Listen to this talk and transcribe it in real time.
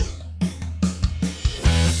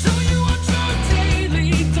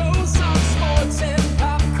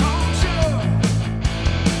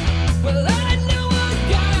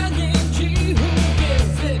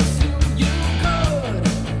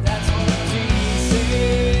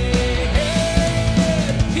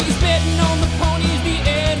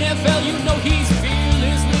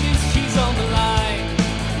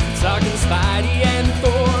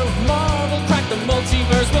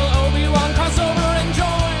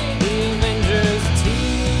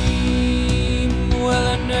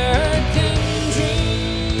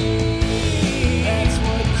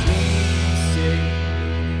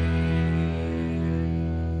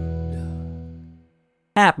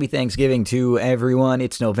Happy Thanksgiving to everyone.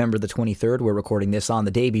 It's November the 23rd. We're recording this on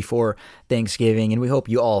the day before Thanksgiving, and we hope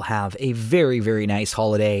you all have a very, very nice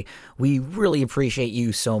holiday. We really appreciate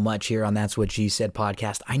you so much here on That's What She Said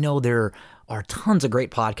podcast. I know there are tons of great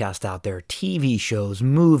podcasts out there, TV shows,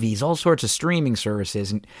 movies, all sorts of streaming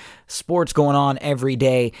services, and sports going on every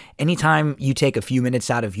day. Anytime you take a few minutes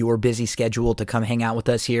out of your busy schedule to come hang out with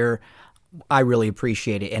us here, I really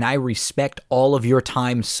appreciate it, and I respect all of your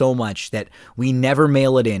time so much that we never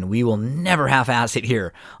mail it in. We will never half-ass it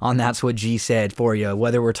here on That's What G Said for you,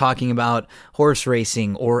 whether we're talking about horse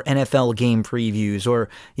racing or NFL game previews, or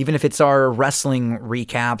even if it's our wrestling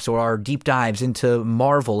recaps or our deep dives into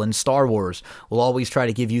Marvel and Star Wars. We'll always try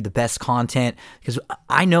to give you the best content, because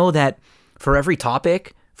I know that for every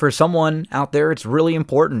topic, for someone out there, it's really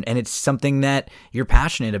important, and it's something that you're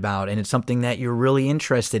passionate about, and it's something that you're really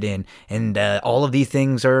interested in, and all of these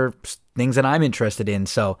things are things that I'm interested in.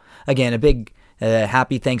 So again, a big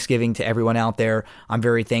happy Thanksgiving to everyone out there. I'm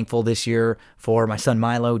very thankful this year for my son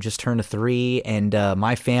Milo, just turned 3, and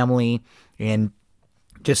my family, and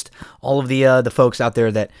just all of the folks out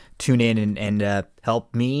there that tune in and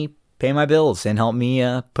help me pay my bills and help me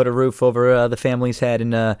put a roof over the family's head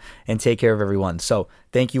and take care of everyone. So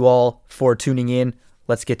thank you all for tuning in.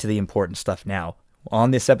 Let's get to the important stuff now. On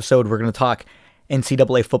this episode, we're going to talk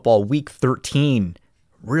NCAA football week 13.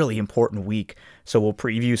 Really important week. So we'll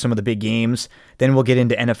preview some of the big games. Then we'll get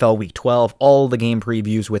into NFL week 12, all the game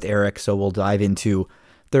previews with Eric. So we'll dive into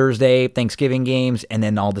Thursday, Thanksgiving games, and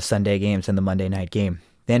then all the Sunday games and the Monday night game.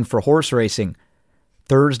 Then for horse racing,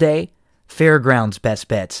 Thursday, Fairgrounds best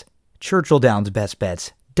bets, Churchill Downs best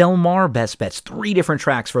bets, Del Mar best bets, 3 different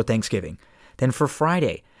tracks for Thanksgiving. Then for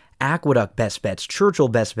Friday, Aqueduct best bets, Churchill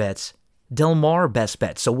best bets, Del Mar best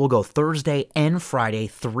bets. So we'll go Thursday and Friday,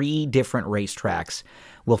 3 different racetracks.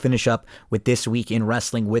 We'll finish up with This Week in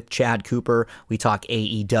Wrestling with Chad Cooper. We talk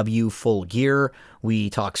AEW Full Gear. We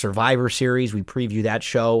talk Survivor Series. We preview that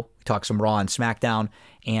show. We talk some Raw and SmackDown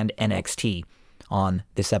and NXT. On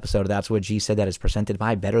this episode of That's What G Said, that is presented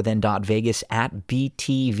by BetterThan.Vegas at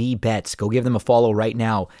BTV Bets. Go give them a follow right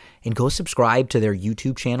now and go subscribe to their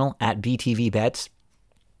YouTube channel at BTV Bets.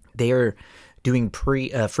 They are doing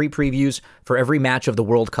free previews for every match of the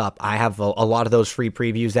World Cup. I have a lot of those free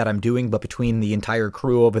previews that I'm doing, but between the entire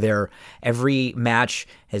crew over there, every match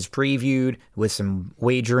is previewed with some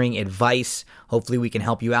wagering advice. Hopefully we can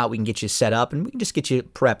help you out. We can get you set up, and we can just get you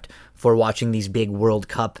prepped for watching these big World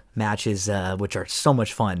Cup matches, which are so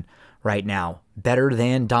much fun right now.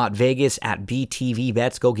 BetterThan.Vegas at BTV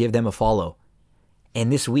Bets. Go give them a follow.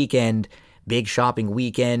 And this weekend, big shopping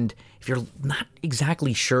weekend, if you're not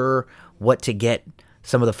exactly sure what to get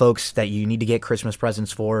some of the folks that you need to get Christmas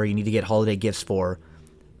presents for, you need to get holiday gifts for,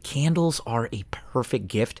 candles are a perfect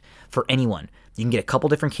gift for anyone. You can get a couple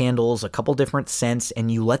different candles, a couple different scents,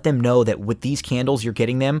 and you let them know that with these candles, you're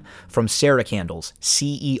getting them from Cera Candles,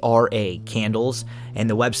 C-E-R-A Candles, and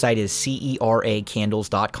the website is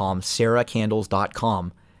CERACandles.com,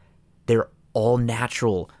 CeraCandles.com. They're all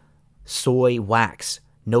natural soy wax.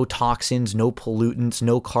 No toxins, no pollutants,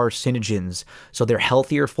 no carcinogens. So they're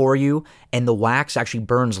healthier for you, and the wax actually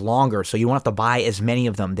burns longer, so you won't have to buy as many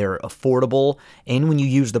of them. They're affordable, and when you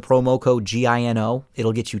use the promo code GINO,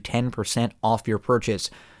 it'll get you 10% off your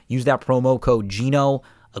purchase. Use that promo code GINO,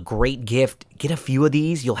 a great gift. Get a few of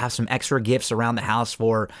these. You'll have some extra gifts around the house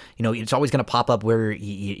for, it's always going to pop up where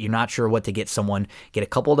you're not sure what to get someone. Get a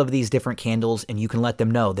couple of these different candles, and you can let them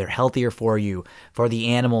know they're healthier for you, for the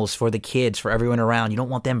animals, for the kids, for everyone around. You don't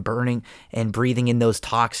want them burning and breathing in those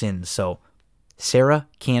toxins. So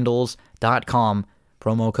CeraCandles.com,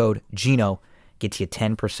 promo code GINO, gets you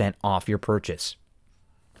 10% off your purchase.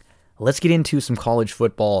 Let's get into some college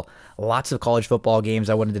football. Lots of college football games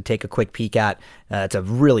I wanted to take a quick peek at. It's a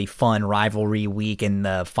really fun rivalry week in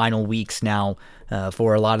the final weeks now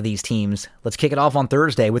for a lot of these teams. Let's kick it off on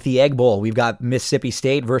Thursday with the Egg Bowl. We've got Mississippi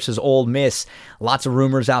State versus Ole Miss. Lots of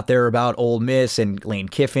rumors out there about Ole Miss and Lane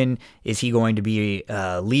Kiffin. Is he going to be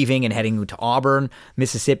leaving and heading to Auburn?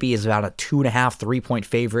 Mississippi is about a 2.5, 3-point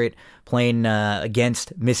favorite playing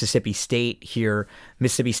against Mississippi State here.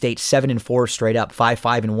 Mississippi State 7-4 straight up,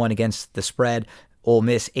 5-5-1 against the spread. Ole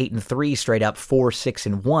Miss 8-3 straight up,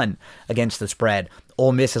 4-6-1 against the spread.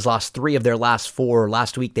 Ole Miss has lost 3 of their last 4.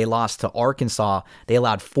 Last week they lost to Arkansas. They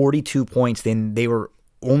allowed 42 points. Then they were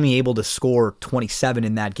only able to score 27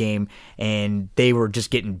 in that game, and they were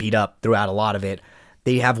just getting beat up throughout a lot of it.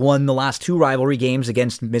 They have won the last 2 rivalry games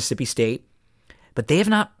against Mississippi State, but they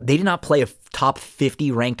did not play a top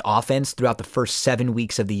 50 ranked offense throughout the first 7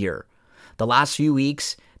 weeks of the year. The last few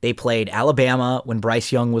weeks, they played Alabama when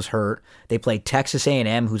Bryce Young was hurt. They played Texas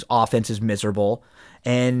A&M, whose offense is miserable.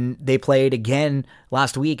 And they played again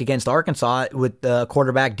last week against Arkansas with the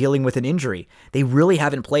quarterback dealing with an injury. They really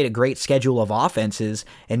haven't played a great schedule of offenses,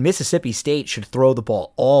 and Mississippi State should throw the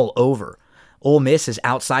ball all over. Ole Miss is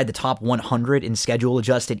outside the top 100 in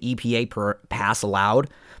schedule-adjusted EPA per pass allowed.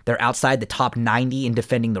 They're outside the top 90 in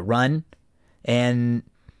defending the run, and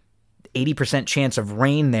 80% chance of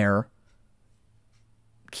rain there.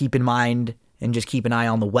 Keep in mind and just keep an eye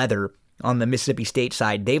on the weather. On the Mississippi State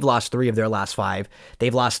side, they've lost 3 of their last 5.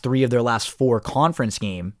 They've lost 3 of their last 4 conference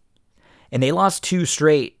game. And they lost 2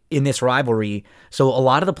 straight in this rivalry. So a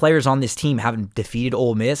lot of the players on this team haven't defeated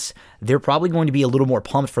Ole Miss. They're probably going to be a little more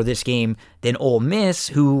pumped for this game than Ole Miss,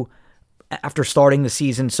 who, after starting the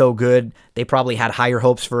season so good, they probably had higher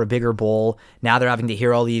hopes for a bigger bowl. Now they're having to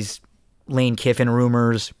hear all these Lane Kiffin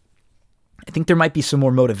rumors. I think there might be some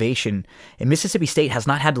more motivation. And Mississippi State has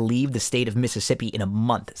not had to leave the state of Mississippi in a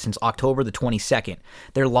month, since October the 22nd.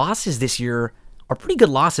 Their losses this year are pretty good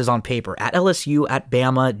losses on paper. At LSU, at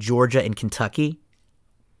Bama, Georgia, and Kentucky.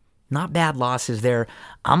 Not bad losses there.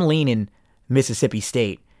 I'm leaning Mississippi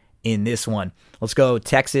State in this one. Let's go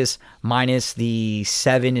Texas minus the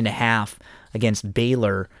 7.5 against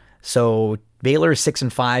Baylor. So Baylor is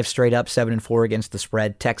 6-5 straight up, 7-4 against the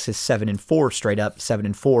spread. Texas 7-4 straight up,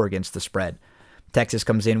 7-4 against the spread. Texas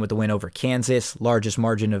comes in with the win over Kansas, largest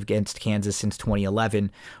margin against Kansas since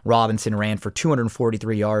 2011. Robinson ran for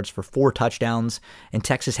 243 yards for 4 touchdowns, and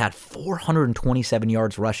Texas had 427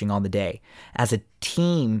 yards rushing on the day. As a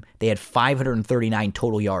team, they had 539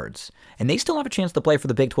 total yards, and they still have a chance to play for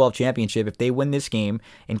the Big 12 championship. If they win this game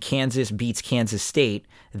and Kansas beats Kansas State,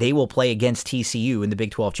 they will play against TCU in the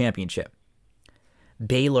Big 12 championship.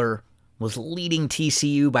 Baylor was leading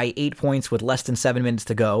TCU by 8 points with less than 7 minutes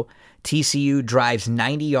to go. TCU drives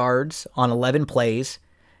 90 yards on 11 plays.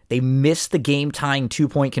 They miss the game-tying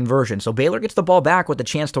 2-point conversion. So Baylor gets the ball back with a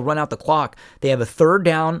chance to run out the clock. They have a 3rd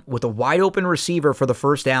down with a wide-open receiver for the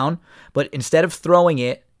 1st down, but instead of throwing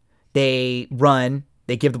it, they run.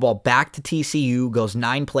 They give the ball back to TCU, goes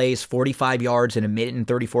 9 plays, 45 yards in 1 minute and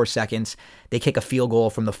 34 seconds. They kick a field goal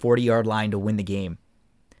from the 40-yard line to win the game.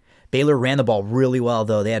 Baylor ran the ball really well,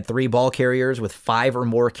 though. They had 3 ball carriers with 5 or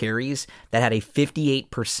more carries that had a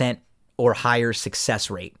 58% or higher success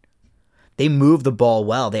rate. They moved the ball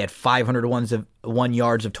well. They had 501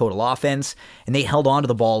 yards of total offense, and they held on to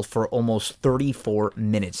the ball for almost 34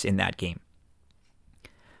 minutes in that game.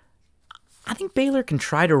 I think Baylor can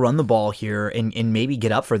try to run the ball here and maybe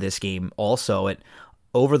get up for this game also. At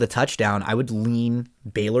over the touchdown, I would lean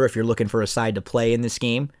Baylor if you're looking for a side to play in this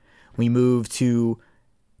game. We move to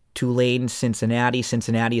Tulane, Cincinnati.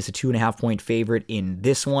 Cincinnati is a 2.5-point favorite in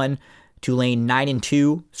this one. Tulane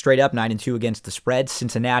 9-2 straight up, 9-2 against the spread.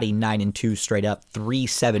 Cincinnati 9-2 straight up,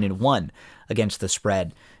 3-7-1 against the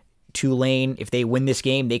spread. Tulane, if they win this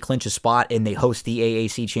game, they clinch a spot and they host the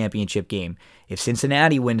AAC championship game. If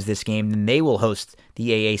Cincinnati wins this game, then they will host the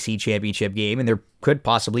AAC championship game, and there could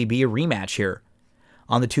possibly be a rematch here.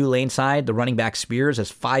 On the Tulane side, the running back Spears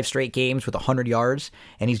has 5 straight games with 100 yards,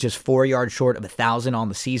 and he's just 4 yards short of 1,000 on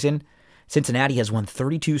the season. Cincinnati has won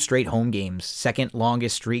 32 straight home games, second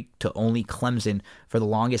longest streak to only Clemson for the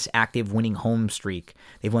longest active winning home streak.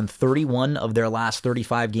 They've won 31 of their last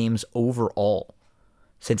 35 games overall.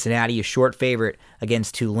 Cincinnati is short favorite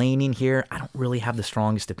against Tulane in here. I don't really have the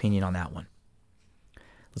strongest opinion on that one.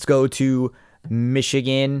 Let's go to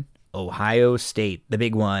Michigan, Ohio State, the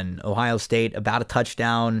big one. Ohio State, about a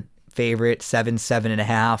touchdown favorite,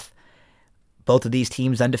 7.5. Both of these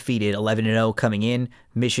teams undefeated, 11-0 coming in.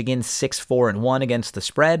 Michigan 6-4-1 against the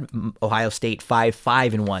spread. Ohio State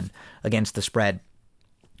 5-5-1 against the spread.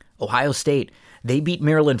 Ohio State, they beat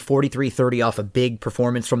Maryland 43-30 off a big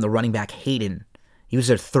performance from the running back Hayden. He was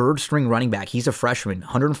their 3rd-string running back. He's a freshman.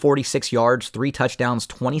 146 yards, 3 touchdowns,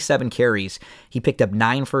 27 carries. He picked up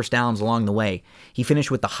 9 first downs along the way. He finished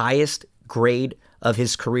with the highest grade of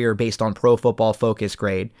his career based on Pro Football Focus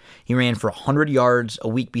grade. He ran for 100 yards a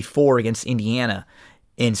week before against Indiana,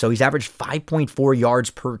 and so he's averaged 5.4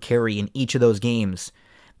 yards per carry in each of those games.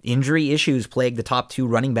 Injury issues plague the top 2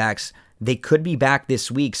 running backs. They could be back this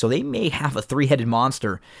week, so they may have a 3-headed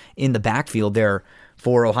monster in the backfield there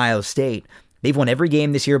for Ohio State. They've won every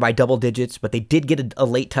game this year by double digits, but they did get a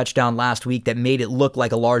late touchdown last week that made it look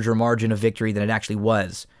like a larger margin of victory than it actually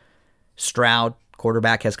was. Stroud,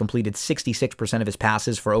 quarterback, has completed 66% of his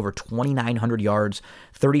passes for over 2,900 yards,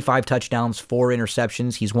 35 touchdowns, 4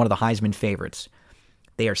 interceptions. He's one of the Heisman favorites.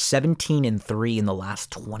 They are 17-3 in the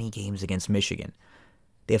last 20 games against Michigan.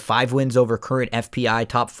 They have 5 wins over current FPI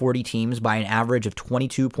top 40 teams by an average of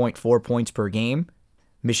 22.4 points per game.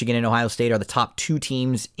 Michigan and Ohio State are the top 2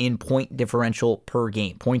 teams in point differential per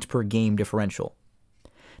game, points per game differential.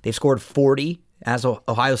 They've scored 40 as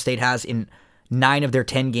Ohio State has in 9 of their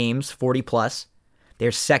 10 games, 40 plus.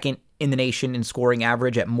 They're second in the nation in scoring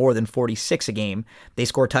average at more than 46 a game. They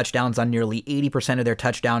score touchdowns on nearly 80% of their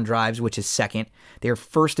touchdown drives, which is second. They're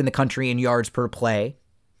first in the country in yards per play.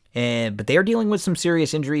 But they are dealing with some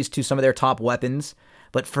serious injuries to some of their top weapons.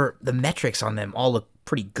 But for the metrics on them, all look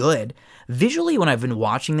pretty good. Visually, when I've been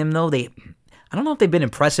watching them, though, I don't know if they've been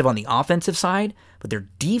impressive on the offensive side, but their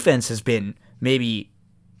defense has been maybe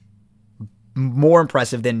more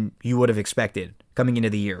impressive than you would have expected coming into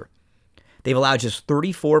the year. They've allowed just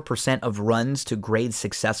 34% of runs to grade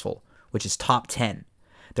successful, which is top 10.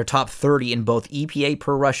 They're top 30 in both EPA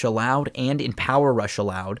per rush allowed and in power rush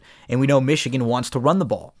allowed, and we know Michigan wants to run the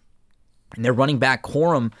ball. And their running back,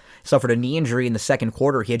 Corum, suffered a knee injury in the second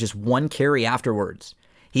quarter. He had just 1 carry afterwards.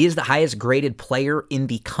 He is the highest graded player in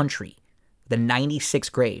the country, the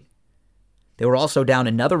 96th grade. They were also down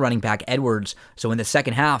another running back, Edwards, so in the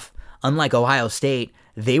second half, unlike Ohio State,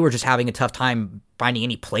 they were just having a tough time finding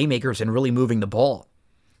any playmakers and really moving the ball.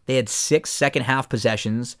 They had 6 second-half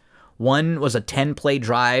possessions. One was a 10-play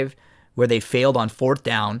drive where they failed on 4th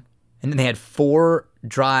down, and then they had 4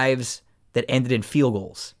 drives that ended in field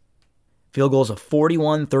goals. Field goals of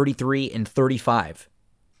 41, 33, and 35.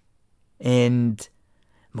 And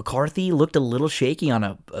McCarthy looked a little shaky on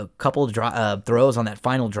a couple of throws on that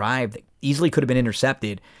final drive that easily could have been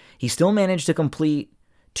intercepted. He still managed to complete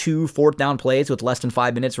 2 4th down plays with less than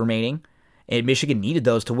 5 minutes remaining, and Michigan needed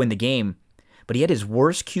those to win the game. But he had his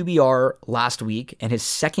worst QBR last week and his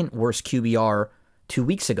second worst QBR 2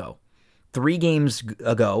 weeks ago. 3 games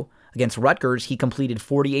ago, against Rutgers, he completed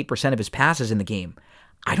 48% of his passes in the game.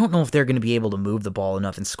 I don't know if they're going to be able to move the ball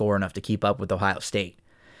enough and score enough to keep up with Ohio State.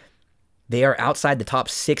 They are outside the top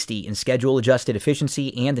 60 in schedule-adjusted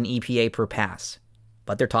efficiency and in EPA per pass,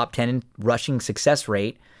 but they're top 10 in rushing success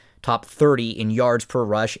rate, top 30 in yards per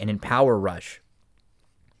rush and in power rush.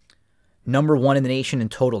 Number 1 in the nation in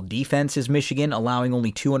total defense is Michigan, allowing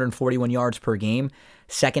only 241 yards per game.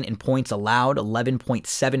 Second in points allowed,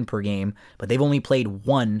 11.7 per game, but they've only played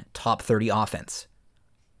 1 top 30 offense.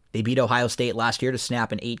 They beat Ohio State last year to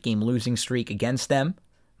snap an 8-game losing streak against them.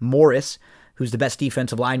 Morris, who's the best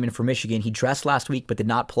defensive lineman for Michigan, he dressed last week but did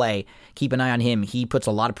not play. Keep an eye on him. He puts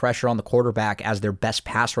a lot of pressure on the quarterback as their best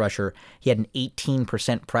pass rusher. He had an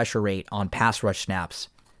 18% pressure rate on pass rush snaps.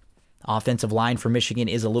 Offensive line for Michigan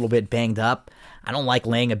is a little bit banged up. I don't like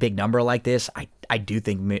laying a big number like this. I do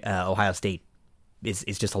think Ohio State is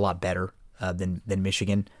just a lot better than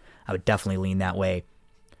Michigan. I would definitely lean that way.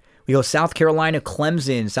 We go South Carolina,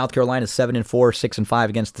 Clemson. South Carolina 7-4, 6-5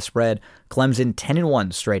 against the spread. Clemson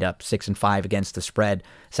 10-1 straight up, 6-5 against the spread.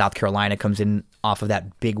 South Carolina comes in off of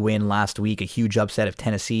that big win last week, a huge upset of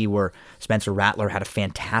Tennessee where Spencer Rattler had a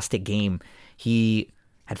fantastic game. He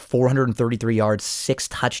had 433 yards, 6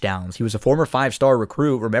 touchdowns. He was a former 5-star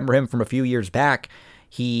recruit. Remember him from a few years back.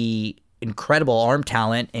 Incredible arm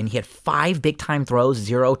talent, and he had 5 big-time throws,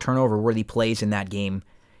 0 turnover-worthy plays in that game.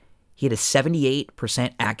 He had a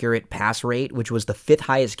 78% accurate pass rate, which was the 5th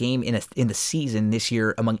highest game in the season this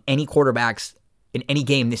year among any quarterbacks in any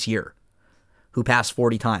game this year who passed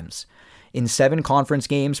 40 times. In 7 conference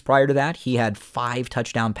games prior to that, he had 5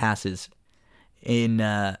 touchdown passes. In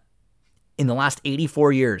the last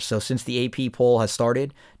 84 years, so since the AP poll has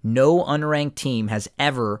started, no unranked team has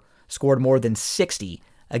ever scored more than 60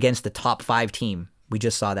 against the top 5 team. We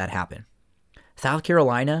just saw that happen. South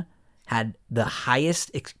Carolina had the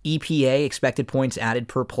highest EPA, expected points added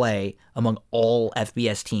per play, among all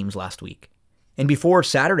FBS teams last week. And before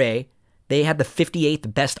Saturday, they had the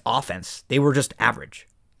 58th best offense. They were just average.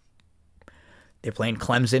 They're playing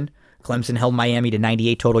Clemson. Clemson held Miami to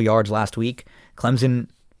 98 total yards last week. Clemson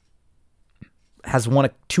has won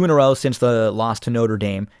 2 in a row since the loss to Notre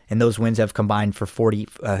Dame, and those wins have combined for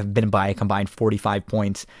have been by a combined 45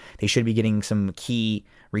 points. They should be getting some key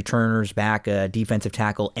returners back, a defensive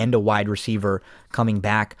tackle and a wide receiver coming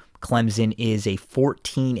back. Clemson is a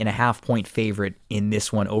 14.5-point favorite in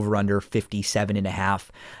this one, over under 57.5. I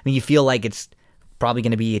mean, you feel like it's probably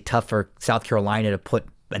going to be tough for South Carolina to put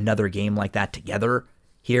another game like that together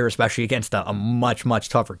here, especially against a much, much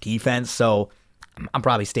tougher defense. So I'm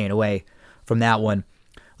probably staying away from that one.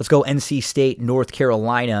 Let's go NC State, North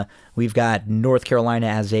Carolina. We've got North Carolina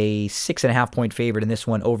as a 6.5-point favorite in this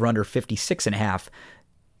one, over under 56.5.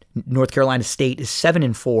 North Carolina State is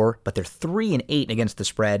 7-4, but they're 3-8 against the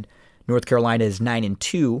spread. North Carolina is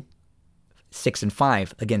 9-2,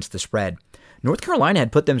 6-5 against the spread. North Carolina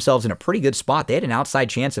had put themselves in a pretty good spot. They had an outside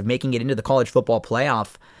chance of making it into the college football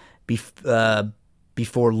playoff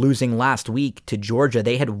before losing last week to Georgia.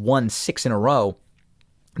 They had won 6 in a row.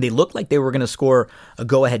 They looked like they were going to score a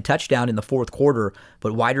go-ahead touchdown in the fourth quarter,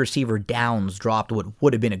 but wide receiver Downs dropped what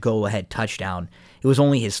would have been a go-ahead touchdown. It was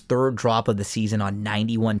only his third drop of the season on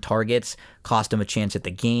 91 targets, cost him a chance at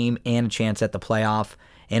the game and a chance at the playoff,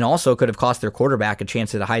 and also could have cost their quarterback a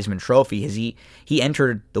chance at a Heisman Trophy, as he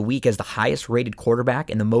entered the week as the highest-rated quarterback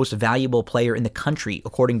and the most valuable player in the country,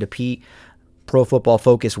 according to Pro Football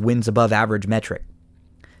Focus wins above average metric.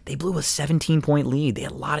 They blew a 17-point lead. They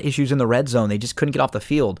had a lot of issues in the red zone. They just couldn't get off the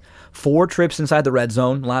field. 4 trips inside the red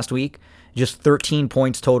zone last week, just 13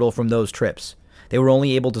 points total from those trips. They were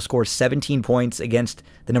only able to score 17 points against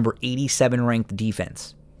the number 87 ranked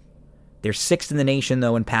defense. They're 6th in the nation,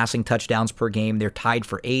 though, in passing touchdowns per game. They're tied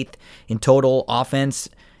for 8th in total offense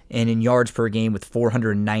and in yards per game with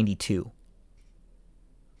 492.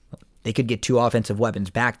 They could get 2 offensive weapons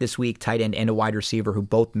back this week, tight end and a wide receiver who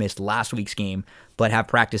both missed last week's game but have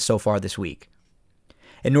practiced so far this week.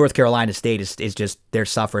 And North Carolina State is just, they're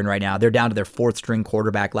suffering right now. They're down to their 4th-string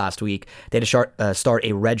quarterback last week. They had to start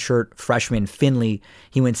a redshirt freshman, Finley.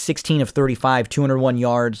 He went 16 of 35, 201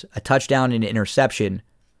 yards, a touchdown and an interception.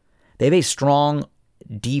 They have a strong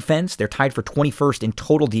defense. They're tied for 21st in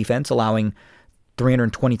total defense, allowing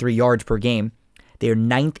 323 yards per game. They are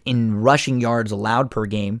 9th in rushing yards allowed per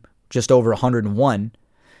game, just over 101.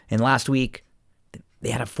 And last week, they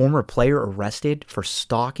had a former player arrested for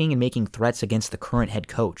stalking and making threats against the current head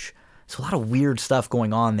coach. So a lot of weird stuff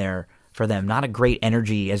going on there for them. Not a great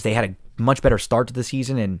energy, as they had a much better start to the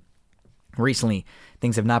season, and recently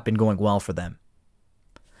things have not been going well for them.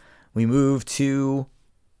 We move to,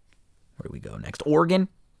 where do we go next? Oregon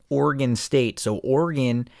State. So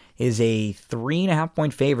Oregon is a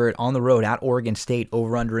 3.5-point favorite on the road at Oregon State.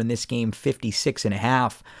 Over under in this game,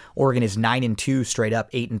 56.5. Oregon is 9-2 straight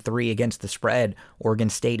up, 8-3 against the spread. Oregon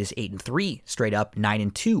State is 8-3 straight up,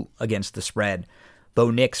 9-2 against the spread.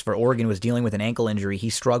 Bo Nix for Oregon was dealing with an ankle injury. He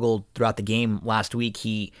struggled throughout the game last week.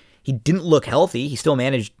 He didn't look healthy. He still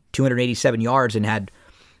managed 287 yards and had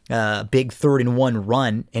a big 3rd-and-1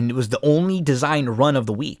 run, and it was the only designed run of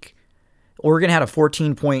the week. Oregon had a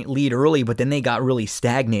 14-point lead early, but then they got really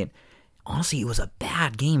stagnant. Honestly, it was a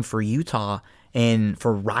bad game for Utah and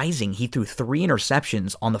for Rising. He threw 3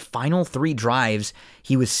 interceptions. On the final 3 drives,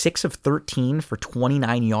 he was 6 of 13 for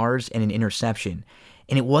 29 yards and an interception.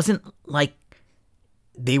 And it wasn't like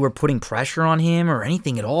they were putting pressure on him or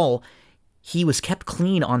anything at all. He was kept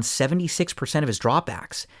clean on 76% of his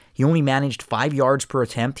dropbacks. He only managed 5 yards per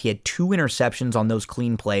attempt. He had 2 interceptions on those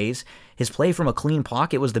clean plays. His play from a clean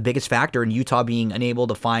pocket was the biggest factor in Utah being unable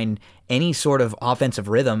to find any sort of offensive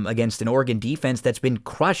rhythm against an Oregon defense that's been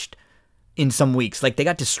crushed in some weeks. Like, they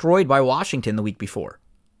got destroyed by Washington the week before.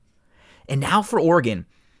 And now for Oregon,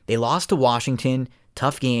 they lost to Washington.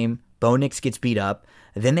 Tough game. Bo Nix gets beat up.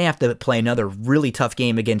 Then they have to play another really tough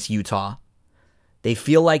game against Utah. They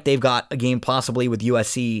feel like they've got a game possibly with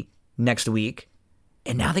USC next week.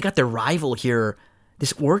 And now they got their rival here.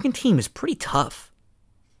 This Oregon team is pretty tough.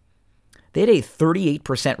 They had a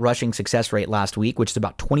 38% rushing success rate last week, which is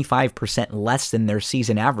about 25% less than their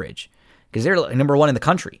season average, because they're number 1 in the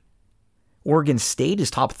country. Oregon State is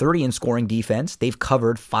top 30 in scoring defense. They've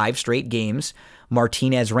covered 5 straight games.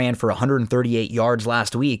 Martinez ran for 138 yards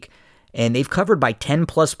last week, and they've covered by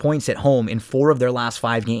 10-plus points at home in 4 of their last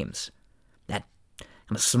 5 games.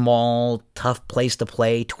 A small, tough place to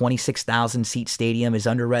play, 26,000-seat stadium is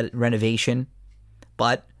under renovation,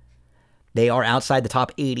 but they are outside the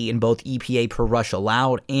top 80 in both EPA per rush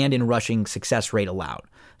allowed and in rushing success rate allowed.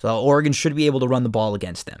 So Oregon should be able to run the ball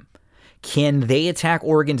against them. Can they attack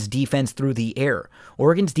Oregon's defense through the air?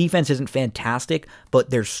 Oregon's defense isn't fantastic, but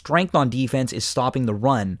their strength on defense is stopping the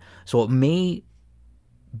run, so it may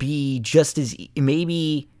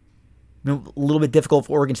be a little bit difficult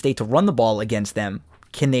for Oregon State to run the ball against them.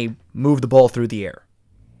 Can they move the ball through the air?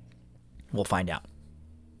 We'll find out.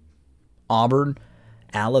 Auburn,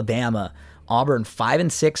 Alabama. Auburn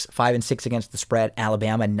 5-6, 5-6 against the spread.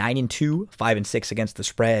 Alabama 9-2, 5-6 against the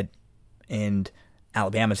spread. And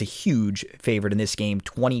Alabama's a huge favorite in this game,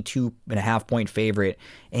 22.5-point favorite.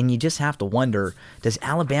 And you just have to wonder, does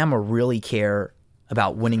Alabama really care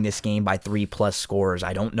about winning this game by 3+ scores?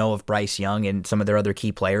 I don't know if Bryce Young and some of their other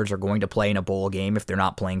key players are going to play in a bowl game if they're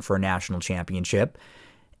not playing for a national championship.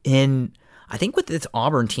 And I think with this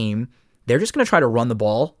Auburn team, they're just going to try to run the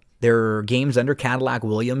ball. Their games under Cadillac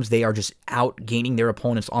Williams, they are just outgaining their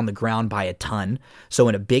opponents on the ground by a ton. So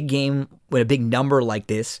in a big game, with a big number like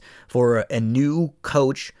this, for a new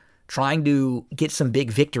coach trying to get some big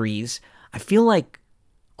victories, I feel like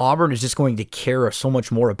Auburn is just going to care so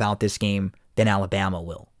much more about this game than Alabama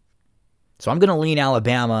will. So I'm going to lean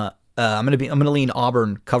Alabama I'm gonna lean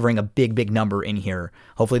Auburn covering a big number in here.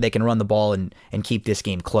 Hopefully they can run the ball and keep this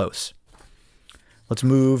game close. Let's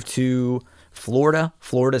move to Florida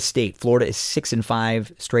State. Florida is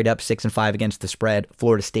 6-5 straight up, 6-5 against the spread.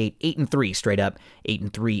 Florida State 8-3 straight up,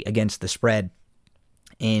 8-3 against the spread.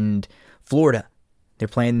 And Florida, they're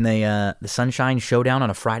playing the Sunshine Showdown on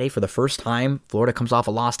a Friday for the first time. Florida comes off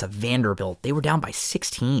a loss to Vanderbilt. They were down by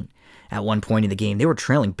 16 at one point in the game. They were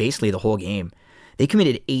trailing basically the whole game. They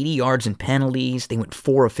committed 80 yards in penalties. They went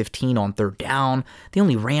 4 of 15 on third down. They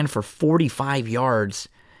only ran for 45 yards.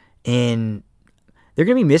 And they're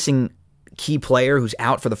going to be missing key player who's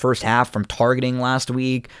out for the first half from targeting last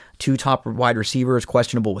week. 2 top wide receivers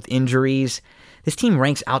questionable with injuries. This team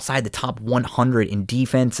ranks outside the top 100 in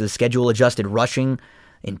defense, schedule-adjusted rushing,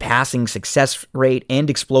 in passing success rate, and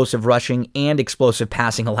explosive rushing, and explosive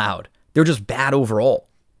passing allowed. They're just bad overall.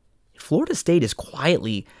 Florida State has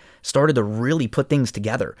quietly started to really put things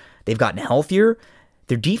together. They've gotten healthier.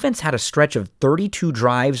 Their defense had a stretch of 32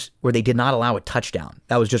 drives where they did not allow a touchdown.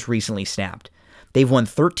 That was just recently snapped. They've won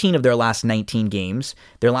 13 of their last 19 games.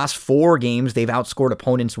 Their last 4 games, they've outscored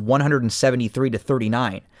opponents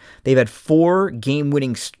 173-39. They've had 2 4-game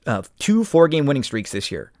winning streaks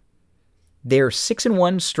this year. They're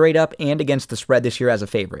 6-1 straight up and against the spread this year as a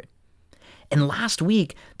favorite. And last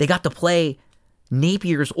week, they got to play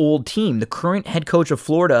Napier's old team. The current head coach of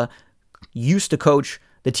Florida used to coach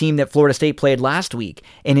the team that Florida State played last week.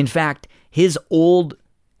 And in fact, his old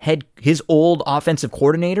offensive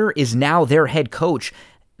coordinator is now their head coach.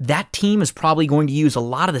 That team is probably going to use a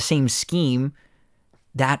lot of the same scheme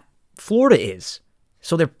that Florida is.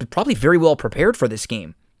 So they're probably very well prepared for this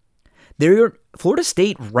game. Florida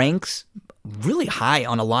State ranks really high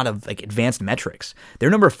on a lot of advanced metrics. They're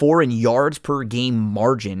number 4 in yards per game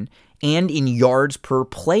margin and in yards per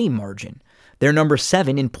play margin. They're number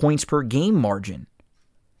 7 in points per game margin.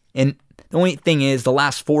 And the only thing is, the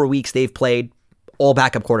last 4 weeks they've played all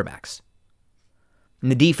backup quarterbacks. And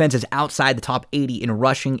the defense is outside the top 80 in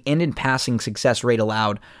rushing and in passing success rate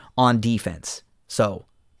allowed on defense. So,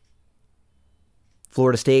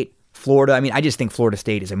 Florida, I just think Florida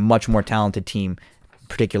State is a much more talented team, in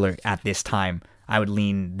particular at this time. I would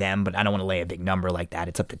lean them, but I don't want to lay a big number like that.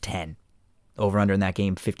 It's up to 10. Over under in that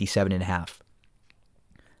game, 57.5.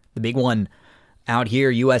 The big one out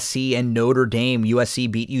here, USC and Notre Dame.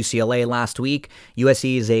 USC beat UCLA last week.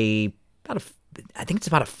 USC is I think it's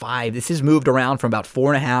about a 5. This has moved around from about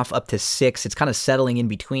 4.5 up to 6. It's kind of settling in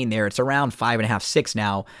between there. It's around 5.5, 6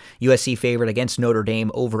 now. USC favored against Notre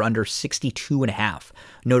Dame, over under 62.5.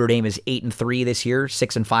 Notre Dame is 8-3 this year,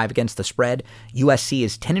 6-5 against the spread. USC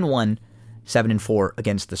is 10-1, 7-4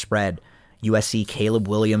 against the spread. USC, Caleb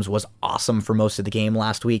Williams was awesome for most of the game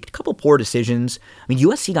last week. A couple poor decisions. I mean,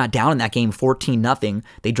 USC got down in that game 14-0.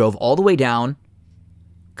 They drove all the way down,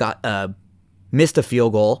 missed a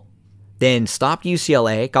field goal, then stopped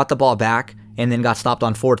UCLA, got the ball back, and then got stopped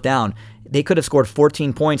on 4th down. They could have scored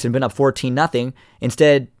 14 points and been up 14-0.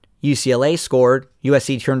 Instead, UCLA scored,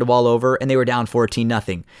 USC turned the ball over, and they were down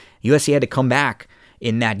 14-0. USC had to come back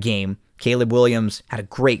in that game. Caleb Williams had a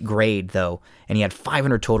great grade, though, and he had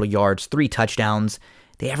 500 total yards, 3 touchdowns.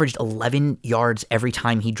 They averaged 11 yards every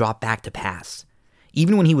time he dropped back to pass.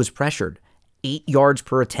 Even when he was pressured, 8 yards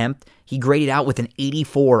per attempt, he graded out with an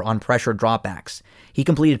 84 on pressure dropbacks. He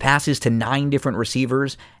completed passes to 9 different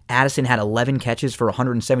receivers. Addison had 11 catches for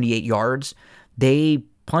 178 yards. They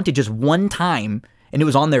punted just one time, and it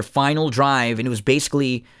was on their final drive, and it was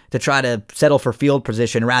basically to try to settle for field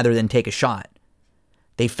position rather than take a shot.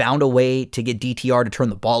 They found a way to get DTR to turn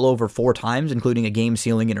the ball over 4 times, including a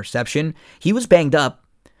game-sealing interception. He was banged up,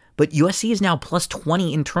 but USC is now plus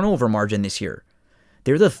 20 in turnover margin this year.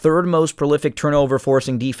 They're the 3rd most prolific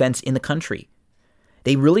turnover-forcing defense in the country.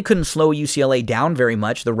 They really couldn't slow UCLA down very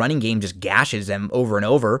much. The running game just gashes them over and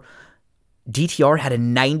over. DTR had a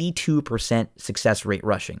 92% success rate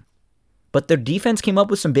rushing. But their defense came up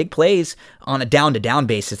with some big plays on a down-to-down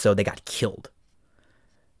basis, so they got killed.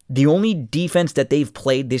 The only defense that they've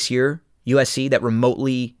played this year, USC, that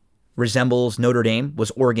remotely resembles Notre Dame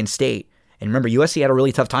was Oregon State. And remember, USC had a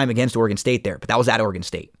really tough time against Oregon State there, but that was at Oregon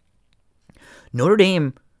State. Notre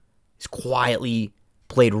Dame has quietly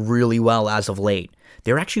played really well as of late.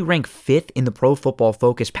 They're actually ranked 5th in the Pro Football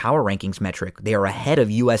Focus Power Rankings metric. They are ahead of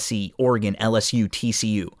USC, Oregon, LSU,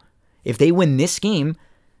 TCU. If they win this game,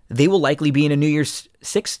 they will likely be in a New Year's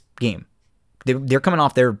 6 game. They're coming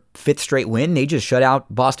off their 5th straight win. They just shut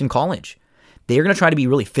out Boston College. They're going to try to be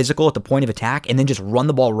really physical at the point of attack and then just run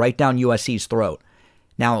the ball right down USC's throat.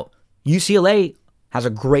 Now, UCLA has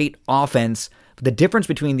a great offense. But the difference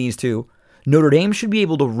between these two, Notre Dame should be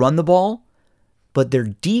able to run the ball, but their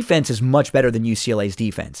defense is much better than UCLA's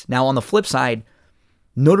defense. Now, on the flip side,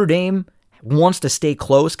 Notre Dame wants to stay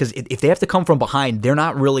close because if they have to come from behind, they're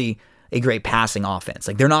not really a great passing offense.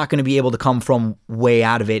 Like, they're not going to be able to come from way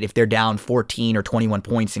out of it if they're down 14 or 21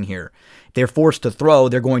 points in here. If they're forced to throw,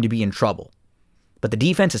 they're going to be in trouble. But the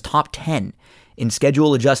defense is top 10 in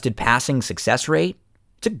schedule-adjusted passing success rate.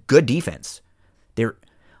 It's a good defense. Their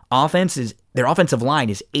offensive line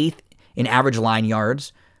is 8th in average line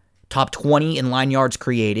yards, top 20 in line yards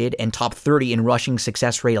created, and top 30 in rushing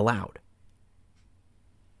success rate allowed.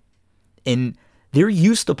 And they're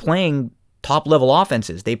used to playing top-level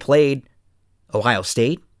offenses. They played Ohio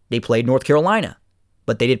State. They played North Carolina.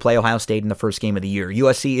 But they did play Ohio State in the first game of the year.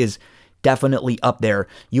 USC is definitely up there.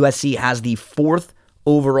 USC has the 4th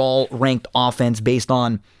overall ranked offense based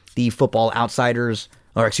on the Football Outsiders.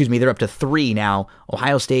 They're up to 3 now.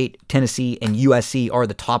 Ohio State, Tennessee, and USC are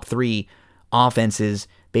the top 3 offenses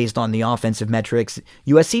based on the offensive metrics.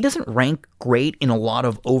 USC doesn't rank great in a lot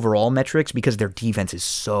of overall metrics because their defense is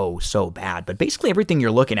so bad. But basically everything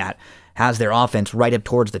you're looking at has their offense right up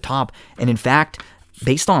towards the top. And in fact,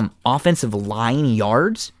 based on offensive line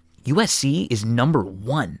yards, USC is number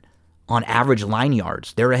 1 on average line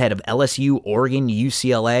yards. They're ahead of LSU, Oregon,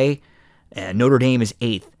 UCLA, and Notre Dame is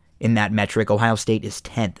 8th in that metric. Ohio State is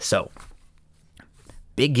 10th. So,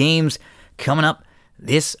 big games coming up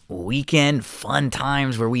this weekend. Fun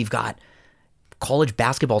times where we've got college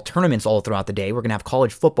basketball tournaments all throughout the day. We're going to have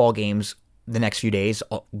college football games the next few days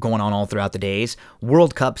going on all throughout the days.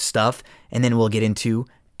 World Cup stuff. And then we'll get into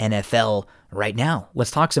NFL right now.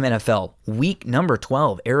 Let's talk some NFL. Week number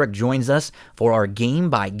 12. Eric joins us for our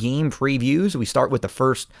game-by-game previews. We start with the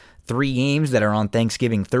first 3 games that are on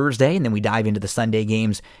Thanksgiving Thursday, and then we dive into the Sunday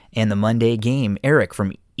games and the Monday game. Eric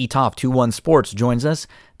from eTop 21 Sports joins us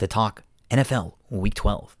to talk NFL Week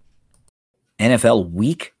 12. NFL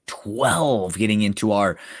Week 12, getting into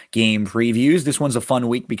our game previews. This one's a fun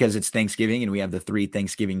week because it's Thanksgiving, and we have the 3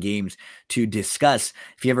 Thanksgiving games to discuss.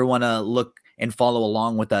 If you ever want to look and follow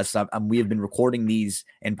along with us, we have been recording these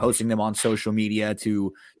and posting them on social media,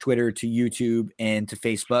 to Twitter, to YouTube, and to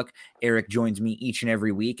Facebook. Eric joins me each and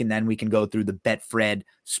every week, and then we can go through the Betfred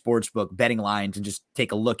Sportsbook betting lines and just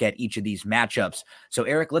take a look at each of these matchups. So,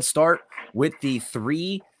 Eric, let's start with the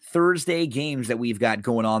 3 Thursday games that we've got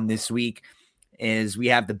going on this week. Is we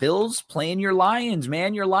have the Bills playing your Lions,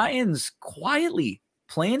 man. Your Lions quietly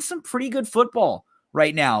playing some pretty good football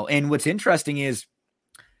right now. And what's interesting is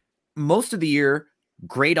most of the year,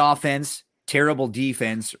 great offense, terrible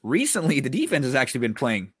defense. Recently, the defense has actually been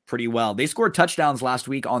playing pretty well. They scored touchdowns last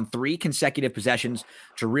week on 3 consecutive possessions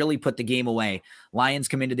to really put the game away. Lions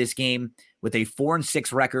come into this game with a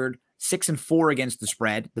 4-6 record, 6-4 against the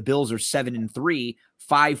spread. The Bills are 7-3,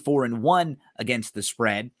 5-4-1 against the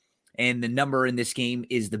spread. And the number in this game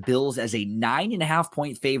is the Bills as a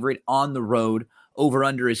 9.5-point favorite on the road. Over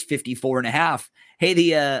under is 54.5. Hey,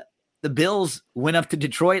 the Bills went up to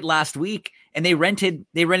Detroit last week and they rented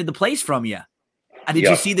the place from you. Did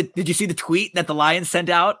you see the tweet that the Lions sent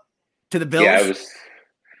out to the Bills? Yeah, it was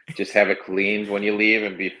just have it cleaned when you leave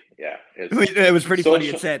and be it was pretty funny.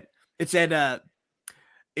 It said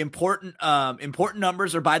important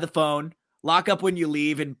numbers are by the phone. Lock up when you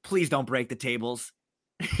leave and please don't break the tables.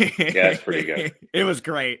 Yeah, that's pretty good. It was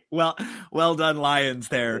great. Well done, Lions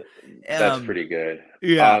there. That's pretty good.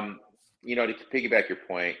 Yeah. To piggyback your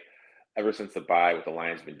point, ever since the bye, what the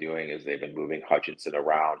Lions been doing is they've been moving Hutchinson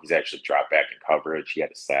around. He's actually dropped back in coverage. He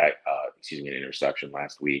had a sack, an interception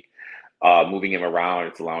last week. Moving him around,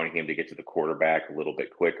 it's allowing him to get to the quarterback a little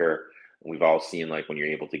bit quicker. And we've all seen, like, when you're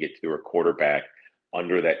able to get to a quarterback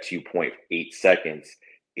under that 2.8 seconds,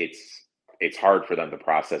 it's hard for them to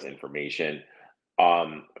process information.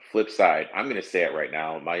 Flip side, I'm going to say it right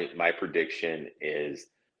now. My prediction is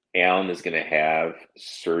Allen is going to have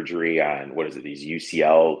surgery on, these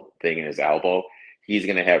UCL thing in his elbow. He's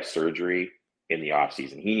going to have surgery in the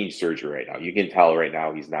offseason. He needs surgery right now. You can tell right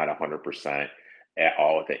now he's not 100% at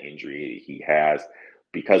all with the injury he has.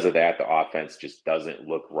 Because of that, the offense just doesn't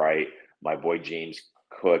look right. My boy James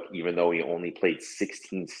Cook, even though he only played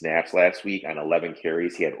 16 snaps last week on 11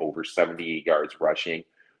 carries, he had over 78 yards rushing.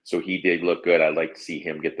 So he did look good. I'd like to see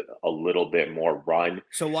him get a little bit more run.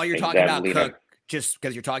 So while you're talking about Cook, just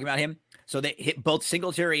because you're talking about him, so they hit both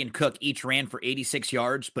Singletary and Cook each ran for 86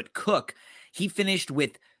 yards, but Cook, he finished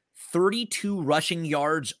with 32 rushing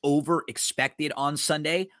yards over expected on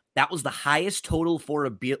Sunday. That was the highest total for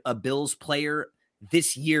a Bills player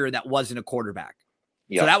this year that wasn't a quarterback.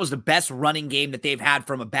 Yep. So that was the best running game that they've had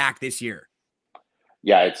from a back this year.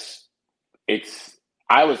 Yeah, it's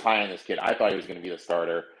I was high on this kid. I thought he was going to be the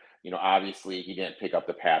starter. Obviously he didn't pick up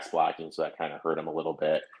the pass blocking, so that kind of hurt him a little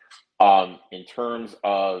bit. In terms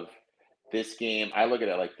of this game, I look at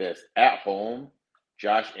it like this. At home,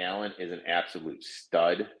 Josh Allen is an absolute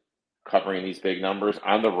stud covering these big numbers.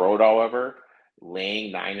 On the road, however,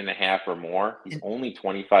 laying 9.5 or more, he's only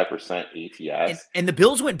 25% ATS. And the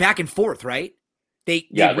Bills went back and forth, right? They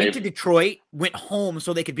went to Detroit, went home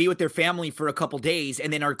so they could be with their family for a couple days,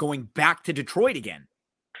 and then are going back to Detroit again.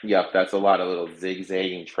 Yep, that's a lot of little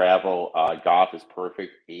zigzagging travel. Goff is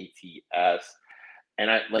perfect ATS. And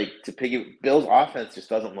I like to Bill's offense just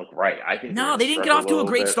doesn't look right. I think they didn't get off to a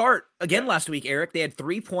great start again last week, Eric. They had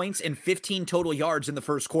 3 points and 15 total yards in the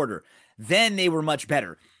first quarter. Then they were much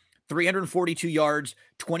better. 342 yards,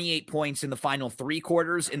 28 points in the final 3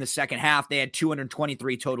 quarters. In the second half, they had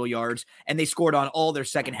 223 total yards, and they scored on all their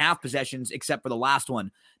second half possessions except for the last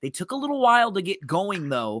one. They took a little while to get going,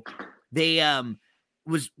 though. They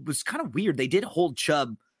was kind of weird. They did hold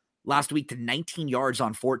Chubb last week to 19 yards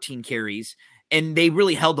on 14 carries, and they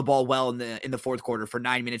really held the ball well in the fourth quarter for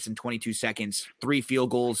 9 minutes and 22 seconds, 3 field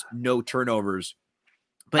goals, no turnovers.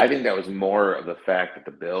 But I think that was more of the fact that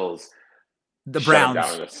the Browns. The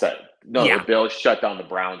Bills shut down the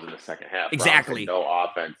Browns in the second half. Exactly. No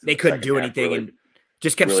offense. They couldn't do anything and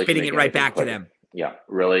just kept spitting it right back to them. Yeah,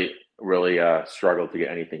 really struggled to get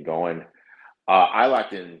anything going. I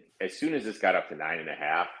locked in as soon as this got up to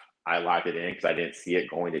 9.5. I locked it in because I didn't see it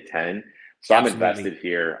going to 10. So I'm invested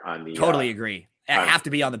here on the. Totally agree. Have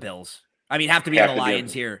to be on the Bills. I mean, have to be on the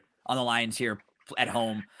Lions here. On the Lions here at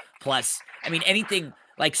home. Plus, I mean, anything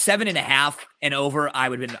like 7.5 and over, I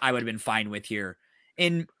would have been fine with here.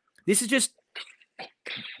 And this is just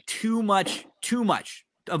too much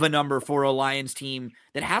of a number for a Lions team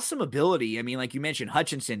that has some ability. I mean, like you mentioned,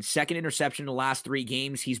 Hutchinson, second interception in the last 3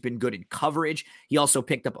 games. He's been good in coverage. He also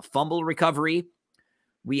picked up a fumble recovery.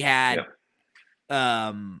 We had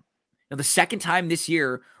the second time this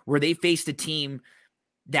year where they faced a team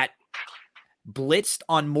that blitzed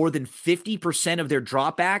on more than 50% of their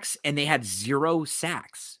dropbacks and they had 0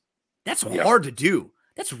 sacks. That's hard to do.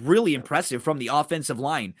 That's really impressive from the offensive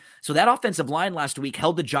line. So that offensive line last week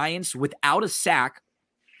held the Giants without a sack,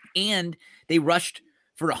 and they rushed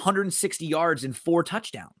for 160 yards and 4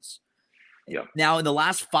 touchdowns. Yeah. Now, in the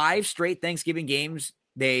last 5 straight Thanksgiving games,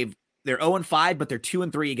 they're 0-5, but they're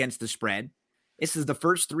 2-3 against the spread. This is the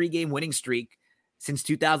first 3-game winning streak since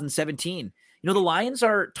 2017. The Lions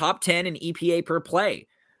are top 10 in EPA per play.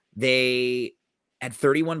 They had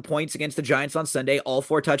 31 points against the Giants on Sunday. All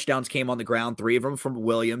 4 touchdowns came on the ground, 3 of them from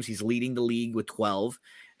Williams. He's leading the league with 12.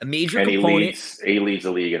 A major component. He leads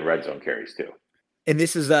the league in red zone carries too. And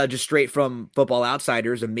this is just straight from Football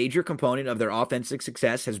Outsiders. A major component of their offensive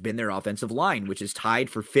success has been their offensive line, which is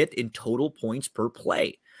tied for 5th in total points per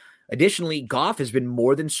play. Additionally, Goff has been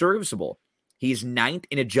more than serviceable. He's 9th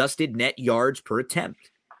in adjusted net yards per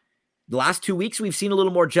attempt. The last 2 weeks, we've seen a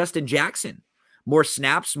little more Justin Jackson. More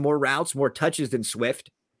snaps, more routes, more touches than Swift.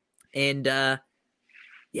 And, I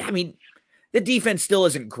mean, the defense still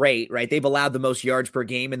isn't great, right? They've allowed the most yards per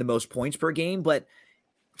game and the most points per game. But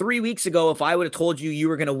 3 weeks ago, if I would have told you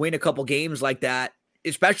were going to win a couple games like that,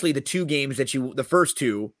 especially the 2 games the first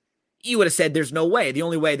 2, you would have said there's no way. The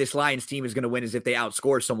only way this Lions team is going to win is if they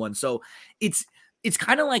outscore someone. So it's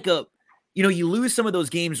kind of like you lose some of those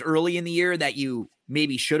games early in the year that you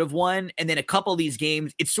maybe should have won. And then a couple of these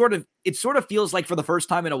games, it sort of feels like for the first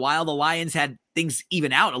time in a while, the Lions had things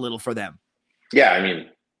even out a little for them. Yeah. I mean,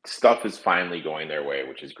 stuff is finally going their way,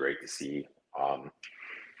 which is great to see.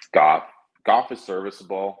 Goff is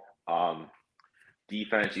serviceable.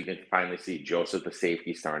 Defense, you can finally see Joseph, the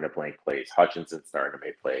safety, starting to blank plays. Hutchinson starting to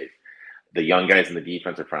make plays. The young guys in the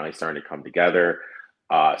defense are finally starting to come together.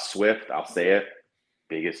 Swift, I'll say it,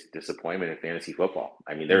 biggest disappointment in fantasy football.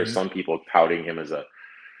 I mean, there are some people touting him as a,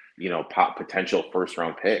 potential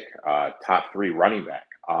first-round pick, top 3 running back.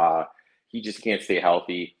 He just can't stay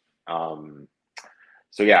healthy.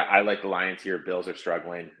 So yeah, I like the Lions here. Bills are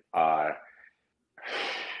struggling.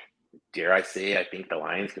 Dare I say, I think the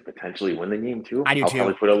Lions could potentially win the game too. I do too.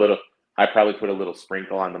 I probably put a little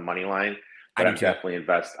sprinkle on the money line, but I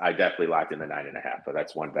definitely locked in the 9.5. But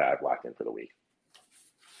that's one bet I've locked in for the week.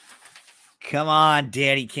 Come on,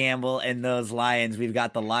 Danny Campbell and those Lions. We've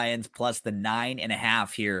got the Lions plus the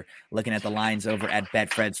 9.5 here, looking at the lines over at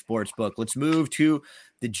Betfred Sportsbook. Let's move to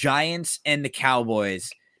the Giants and the Cowboys.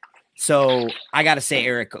 So I got to say,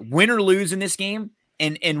 Eric, win or lose in this game.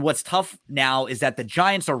 And what's tough now is that the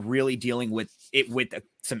Giants are really dealing with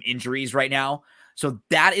some injuries right now. So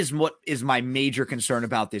that is what is my major concern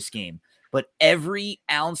about this game. But every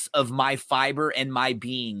ounce of my fiber and my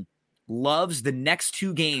being loves the next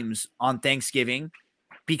 2 games on Thanksgiving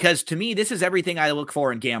because to me, this is everything I look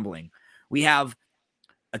for in gambling. We have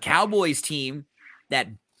a Cowboys team that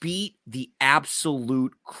beat the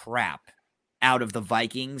absolute crap out of the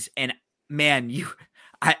Vikings. And man,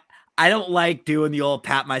 I don't like doing the old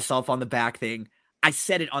pat myself on the back thing. I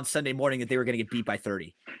said it on Sunday morning that they were going to get beat by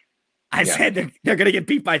 30. I said they're going to get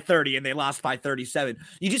beat by 30, and they lost by 37.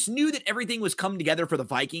 You just knew that everything was coming together for the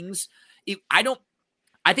Vikings.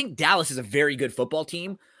 I think Dallas is a very good football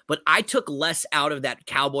team, but I took less out of that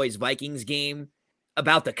Cowboys-Vikings game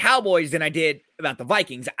about the Cowboys than I did about the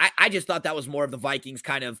Vikings. I just thought that was more of the Vikings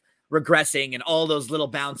kind of regressing and all those little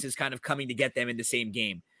bounces kind of coming to get them in the same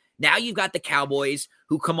game. Now you've got the Cowboys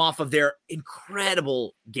who come off of their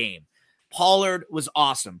incredible game. Pollard was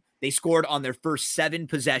awesome. They scored on their first 7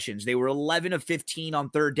 possessions. They were 11 of 15 on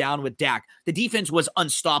third down with Dak. The defense was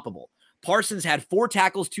unstoppable. Parsons had 4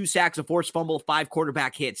 tackles, 2 sacks, a forced fumble, 5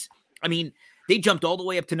 quarterback hits. I mean, they jumped all the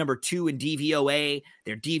way up to number 2 in DVOA.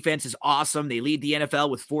 Their defense is awesome. They lead the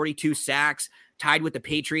NFL with 42 sacks, tied with the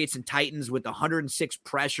Patriots and Titans with 106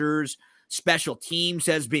 pressures. Special teams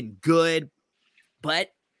has been good.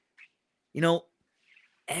 But,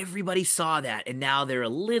 everybody saw that, and now they're a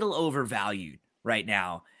little overvalued right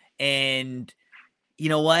now. And you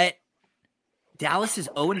know what? Dallas is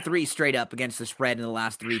 0-3 straight up against the spread in the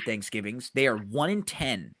last 3 Thanksgivings. They are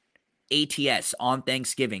 1-10 ATS on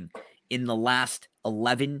Thanksgiving in the last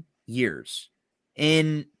 11 years.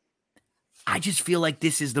 And I just feel like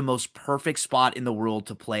this is the most perfect spot in the world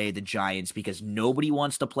to play the Giants because nobody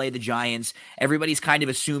wants to play the Giants. Everybody's kind of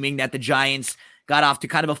assuming that the Giants got off to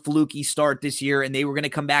kind of a fluky start this year and they were going to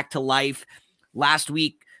come back to life. Last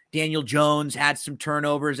week, Daniel Jones had some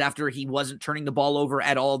turnovers after he wasn't turning the ball over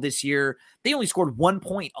at all this year. They only scored 1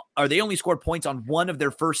 point, or they only scored points on 1 of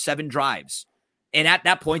their first 7 drives. And at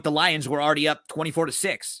that point, the Lions were already up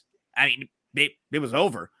 24-6. I mean, it was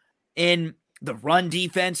over. And the run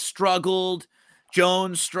defense struggled.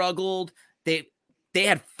 Jones struggled. They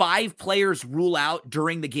had 5 players rule out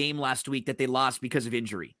during the game last week that they lost because of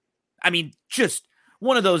injury. I mean, just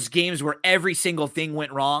one of those games where every single thing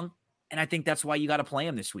went wrong. And I think that's why you got to play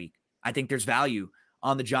them this week. I think there's value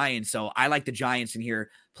on the Giants. So I like the Giants in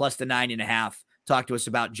here, plus the 9.5. Talk to us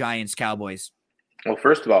about Giants Cowboys. Well,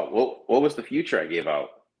 first of all, what was the future I gave out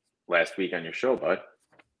last week on your show, bud?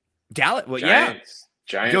 Dallas. Well, Giants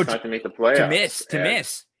not to make the playoffs. To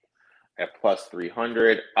miss. At plus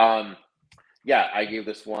 300. I gave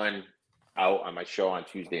this one out on my show on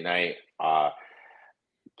Tuesday night.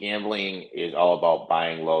 Gambling is all about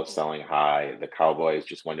buying low, selling high. The Cowboys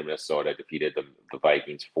just went to Minnesota, defeated the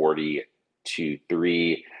Vikings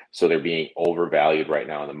 40-3. So they're being overvalued right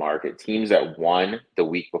now in the market. Teams that won the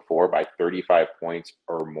week before by 35 points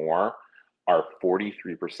or more are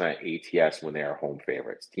 43% ATS when they are home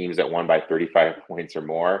favorites. Teams that won by 35 points or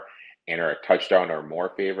more and are a touchdown or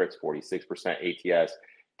more favorites, 46% ATS.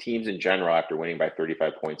 Teams in general, after winning by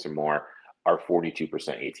 35 points or more, are 42%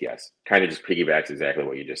 ATS. Kind of just piggybacks exactly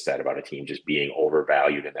what you just said about a team just being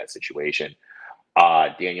overvalued in that situation.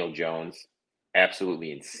 Daniel Jones,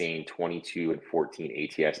 absolutely insane, 22 and 14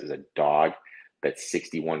 ATS as a dog. That's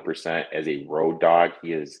 61%. As a road dog,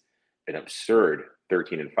 he is an absurd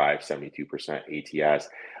 13 and 5, 72% ATS.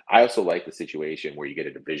 I also like the situation where you get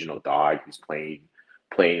a divisional dog who's playing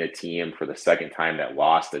a team for the second time that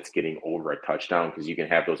lost that's getting over a touchdown because you can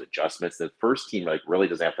have those adjustments. The first team really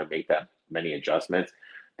doesn't have to make that many adjustments.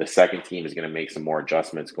 The second team is going to make some more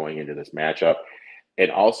adjustments going into this matchup. And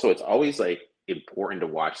also it's always important to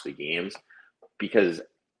watch the games because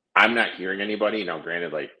I'm not hearing anybody. Now,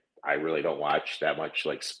 granted, I really don't watch that much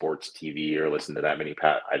sports TV or listen to that many.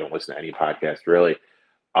 I don't listen to any podcast really.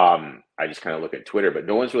 I just kind of look at Twitter, but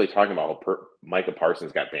no one's really talking about how Micah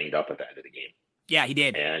Parsons got banged up at the end of the game. Yeah, he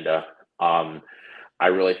did. And I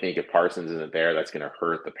really think if Parsons isn't there, that's going to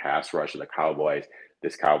hurt the pass rush of the Cowboys.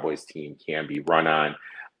 This Cowboys team can be run on.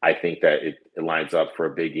 I think that it lines up for a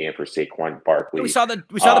big game for Saquon Barkley. We saw the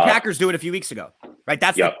Packers do it a few weeks ago, right?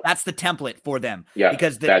 That's the template for them. Yeah,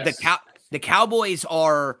 because the Cowboys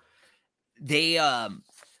are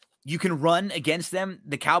you can run against them.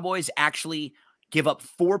 The Cowboys actually give up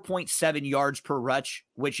 4.7 yards per rush,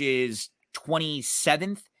 which is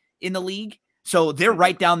 27th in the league. So they're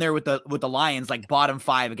right down there with the Lions, bottom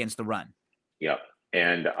 5 against the run. Yep.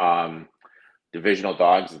 And divisional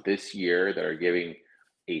dogs this year that are giving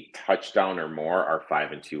a touchdown or more are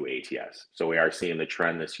 5-2 ATS. So we are seeing the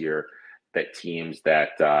trend this year that teams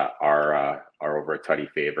that are over a tutty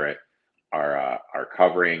favorite are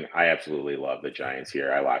covering. I absolutely love the Giants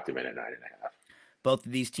here. I locked them in at 9.5. Both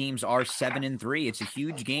of these teams are 7-3. It's a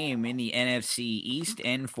huge game in the NFC East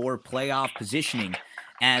and for playoff positioning.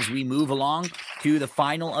 as we move along to the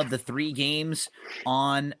final of the 3 games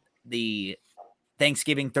on the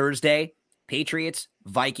Thanksgiving Thursday. Patriots,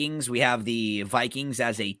 Vikings. We have the Vikings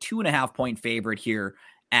as a 2.5-point favorite here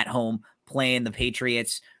at home, playing the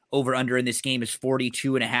Patriots. Over under in this game is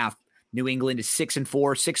 42.5. New England is 6-4,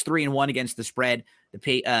 6-3-1 against the spread.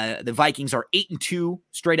 The Vikings are 8-2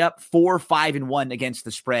 straight up, 4-5-1 against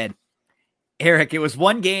the spread. Eric, it was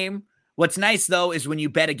one game. What's nice, though, is when you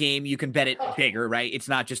bet a game, you can bet it bigger, right? It's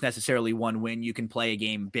not just necessarily one win. You can play a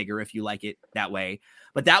game bigger if you like it that way.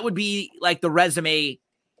 But that would be like the resume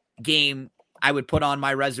game I would put on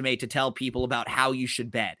my resume to tell people about how you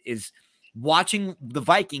should bet, is watching the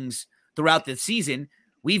Vikings throughout the season.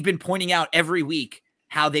 We've been pointing out every week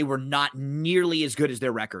how they were not nearly as good as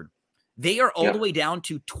their record. They are all the way down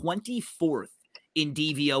to 24th in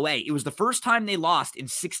DVOA. It was the first time they lost in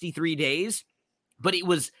 63 days, but it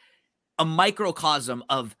was a microcosm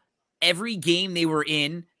of every game they were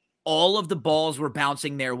in. All of the balls were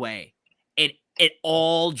bouncing their way. It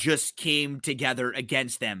all just came together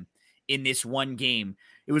against them in this one game.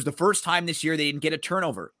 It was the first time this year they didn't get a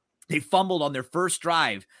turnover. They fumbled on their first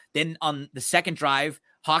drive. Then on the second drive,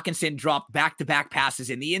 Hawkinson dropped back-to-back passes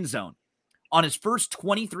in the end zone. On his first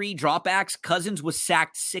 23 dropbacks, Cousins was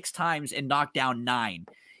sacked 6 times and knocked down 9.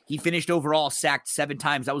 He finished overall sacked 7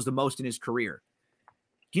 times. That was the most in his career.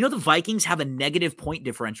 Do you know the Vikings have a negative point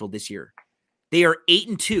differential this year? They are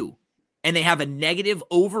 8-2, and they have a negative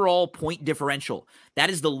overall point differential. That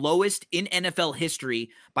is the lowest in NFL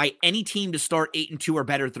history by any team to start 8-2 or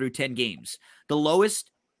better through 10 games. The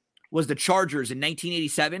lowest was the Chargers in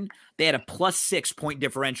 1987. They had a +6 point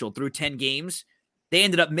differential through 10 games. They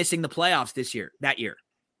ended up missing the playoffs that year.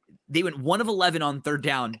 They went 1 of 11 on third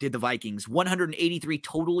down, did the Vikings. 183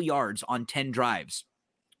 total yards on 10 drives.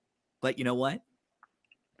 But you know what?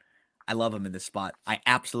 I love them in this spot. I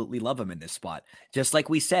absolutely love them in this spot. Just like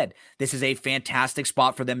we said, this is a fantastic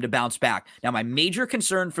spot for them to bounce back. Now, my major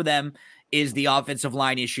concern for them is the offensive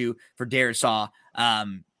line issue for Darrisaw.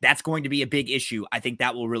 That's going to be a big issue. I think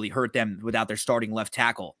that will really hurt them without their starting left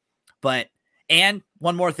tackle. And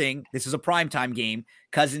one more thing, this is a primetime game.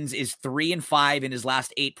 Cousins is 3-5 in his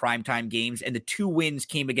last 8 primetime games, and the 2 wins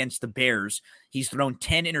came against the Bears. He's thrown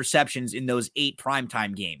 10 interceptions in those 8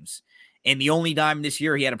 primetime games. And the only time this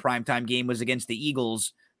year he had a primetime game was against the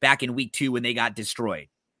Eagles back in week 2 when they got destroyed.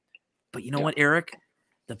 But you know what, Eric?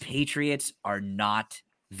 The Patriots are not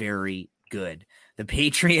very good. The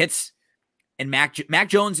Patriots and Mac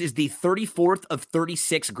Jones is the 34th of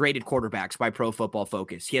 36 graded quarterbacks by Pro Football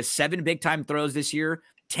Focus. He has 7 big-time throws this year,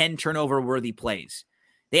 10 turnover-worthy plays.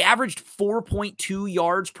 They averaged 4.2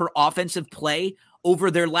 yards per offensive play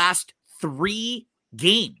over their last 3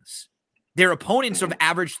 games. Their opponents have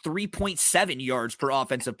averaged 3.7 yards per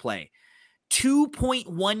offensive play.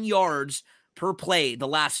 2.1 yards per play the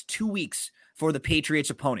last 2 weeks for the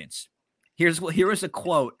Patriots' opponents. Here is a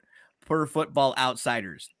quote per Football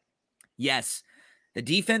Outsiders. Yes, the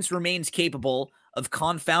defense remains capable of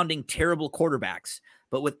confounding terrible quarterbacks,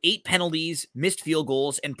 but with 8 penalties, missed field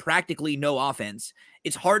goals, and practically no offense,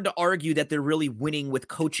 it's hard to argue that they're really winning with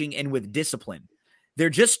coaching and with discipline. They're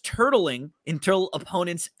just turtling until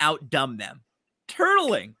opponents outdumb them.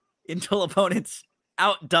 Turtling until opponents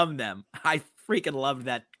outdumb them. I freaking loved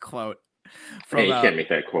that quote. You can't make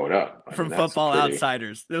that quote up. From Football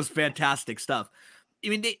Outsiders. That was fantastic stuff. I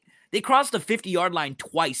mean, they crossed the 50-yard line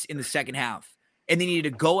twice in the second half, and they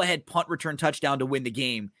needed a go-ahead punt return touchdown to win the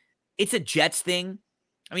game. It's a Jets thing.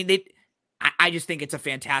 I mean, I just think it's a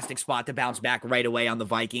fantastic spot to bounce back right away on the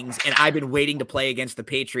Vikings, and I've been waiting to play against the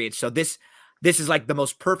Patriots, so this is like the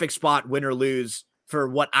most perfect spot, win or lose, for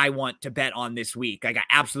what I want to bet on this week. Like, I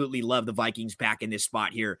absolutely love the Vikings back in this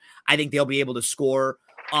spot here. I think they'll be able to score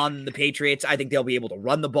on the Patriots. I think they'll be able to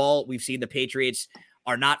run the ball. We've seen the Patriots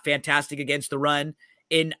are not fantastic against the run,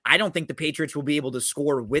 and I don't think the Patriots will be able to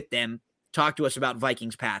score with them. Talk to us about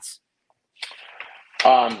Vikings Pats.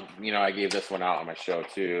 I gave this one out on my show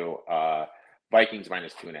too. Vikings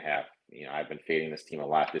 -2.5. I've been fading this team a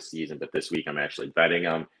lot this season, but this week I'm actually betting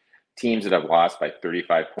them. Teams that have lost by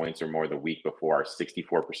 35 points or more the week before are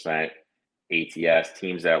 64% ATS.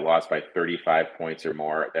 Teams that have lost by 35 points or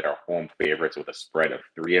more that are home favorites with a spread of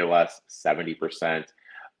 3 or less, 70%.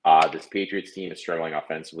 This Patriots team is struggling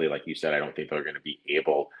offensively. Like you said, I don't think they're going to be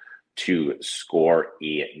able to score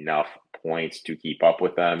enough points to keep up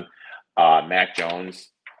with them. Mac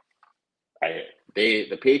Jones,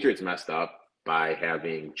 the Patriots messed up by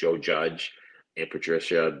having Joe Judge and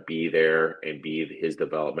Patricia be there and be his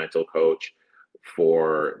developmental coach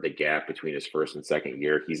for the gap between his first and second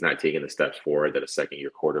year. He's not taking the steps forward that a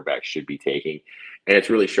second-year quarterback should be taking, and it's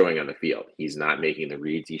really showing on the field. He's not making the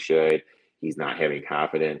reads he should. He's not having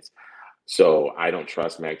confidence. So I don't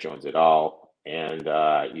trust Mac Jones at all. And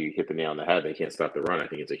you hit the nail on the head. They can't stop the run. I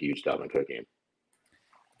think it's a huge Dalvin Cook game.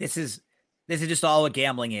 This is just all what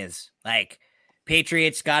gambling is. Like,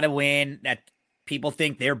 Patriots got to win. That people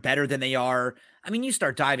think they're better than they are. I mean, you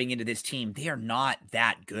start diving into this team, they are not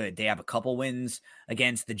that good. They have a couple wins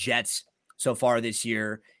against the Jets so far this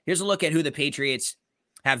year. Here's a look at who the Patriots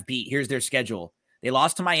have beat. Here's their schedule. They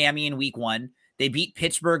lost to Miami in week 1. They beat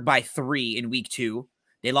Pittsburgh by 3 in week 2.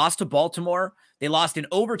 They lost to Baltimore. They lost in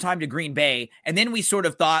overtime to Green Bay. And then we sort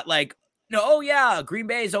of thought, like, no, oh yeah, Green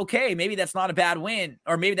Bay is okay. Maybe that's not a bad win,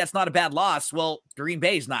 or maybe that's not a bad loss. Well, Green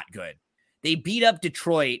Bay is not good. They beat up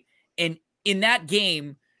Detroit, and in that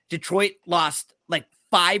game, Detroit lost like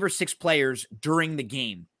 5 or 6 players during the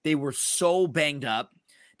game. They were so banged up.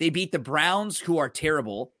 They beat the Browns, who are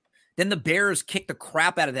terrible. Then the Bears kicked the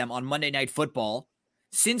crap out of them on Monday Night Football.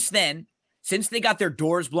 Since then, since they got their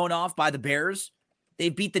doors blown off by the Bears,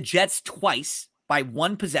 they've beat the Jets twice by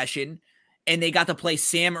 1 possession. And they got to play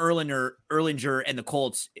Sam Erlinger and the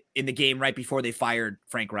Colts in the game right before they fired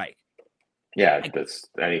Frank Reich. Yeah, that's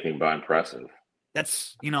anything but impressive.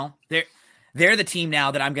 That's, they're the team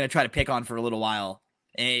now that I'm going to try to pick on for a little while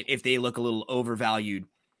if they look a little overvalued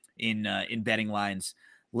in betting lines.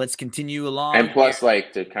 Let's continue along. And plus,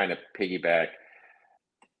 like, to kind of piggyback,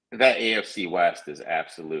 that AFC West is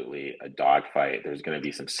absolutely a dogfight. There's going to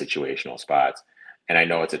be some situational spots. And I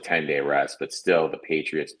know it's a 10-day rest, but still the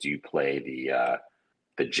Patriots do play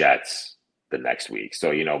the Jets the next week.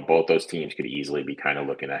 So, both those teams could easily be kind of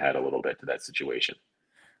looking ahead a little bit to that situation.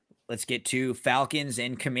 Let's get to Falcons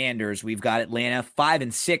and Commanders. We've got Atlanta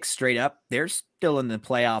 5-6 straight up. They're still in the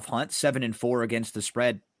playoff hunt, 7-4 against the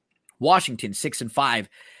spread. Washington 6-5,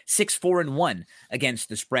 6-4-1 against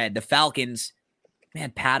the spread. The Falcons,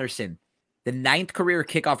 man, Patterson, the 9th career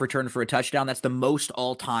kickoff return for a touchdown. That's the most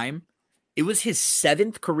all time. It was his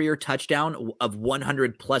 7th career touchdown of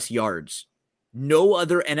 100 plus yards. No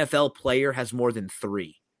other NFL player has more than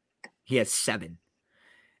 3. He has 7.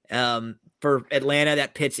 For Atlanta,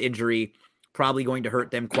 that Pitts injury probably going to hurt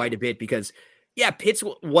them quite a bit because, yeah, Pitts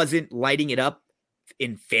wasn't lighting it up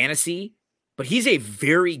in fantasy, but he's a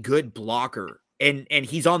very good blocker, and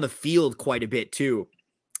he's on the field quite a bit too.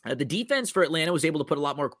 The defense for Atlanta was able to put a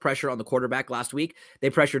lot more pressure on the quarterback last week. They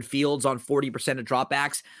pressured Fields on 40% of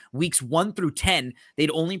dropbacks. Weeks 1 through 10, they'd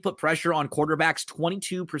only put pressure on quarterbacks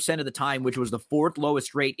 22% of the time, which was the 4th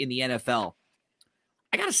lowest rate in the NFL.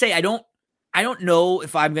 I got to say, I don't know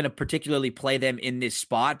if I'm going to particularly play them in this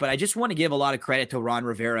spot, but I just want to give a lot of credit to Ron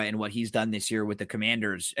Rivera and what he's done this year with the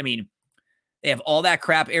Commanders. I mean, they have all that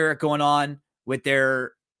crap, Eric, going on with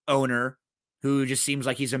their owner, who just seems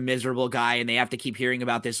like he's a miserable guy, and they have to keep hearing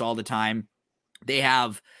about this all the time. They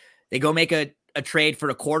go make a trade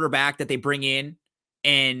for a quarterback that they bring in,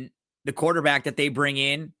 and the quarterback that they bring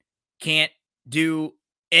in can't do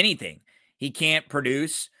anything. He can't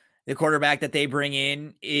produce. The quarterback that they bring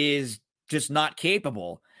in is just not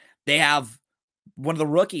capable. They have one of the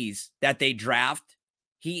rookies that they draft.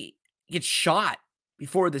 He gets shot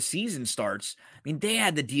before the season starts. I mean, they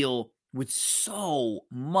had to deal with so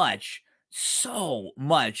much.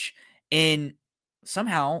 And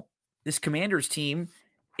somehow this Commanders team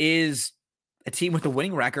is a team with a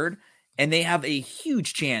winning record, and they have a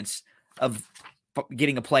huge chance of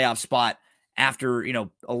getting a playoff spot after,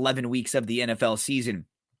 11 weeks of the NFL season.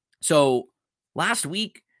 So last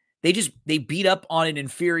week, they beat up on an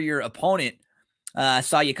inferior opponent. I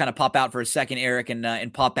saw you kind of pop out for a second, Eric,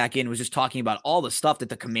 and pop back in. Was just talking about all the stuff that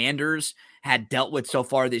the Commanders had dealt with so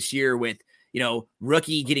far this year with,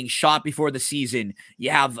 rookie getting shot before the season.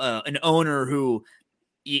 You have an owner who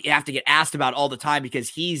you have to get asked about all the time because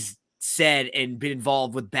he's said and been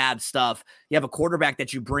involved with bad stuff. You have a quarterback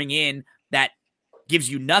that you bring in that gives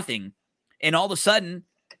you nothing. And all of a sudden,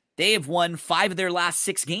 they have won 5 of their last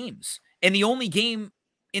 6 games. And the only game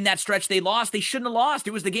in that stretch they lost, they shouldn't have lost.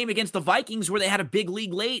 It was the game against the Vikings where they had a big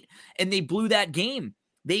lead late and they blew that game.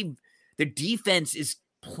 Their defense is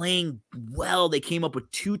playing well. They came up with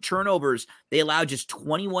 2 turnovers. They allowed just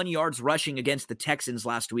 21 yards rushing against the Texans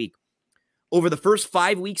last week. Over the first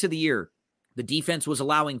 5 weeks of the year, the defense was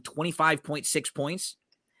allowing 25.6 points.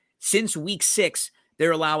 Since week 6,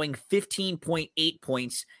 they're allowing 15.8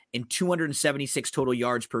 points and 276 total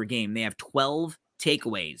yards per game. They have 12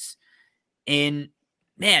 takeaways. And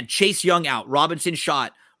man, Chase Young out, Robinson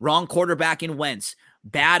shot, wrong quarterback in Wentz,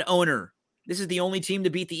 bad owner. This is the only team to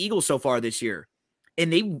beat the Eagles so far this year.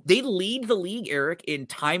 And they lead the league, Eric, in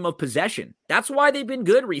time of possession. That's why they've been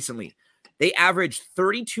good recently. They averaged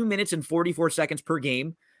 32 minutes and 44 seconds per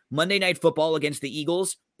game. Monday Night Football against the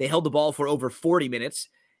Eagles, they held the ball for over 40 minutes.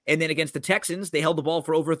 And then against the Texans, they held the ball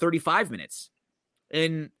for over 35 minutes.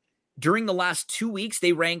 And during the last 2 weeks,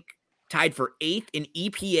 they rank tied for 8th in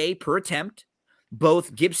EPA per attempt.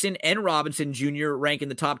 Both Gibson and Robinson Jr. rank in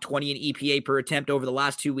the top 20 in EPA per attempt over the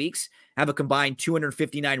last 2 weeks, have a combined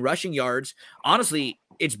 259 rushing yards. Honestly,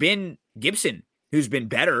 it's been Gibson who's been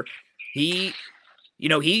better.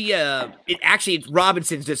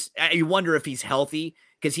 Robinson's just, you wonder if he's healthy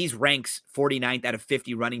because he's ranks 49th out of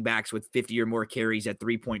 50 running backs with 50 or more carries at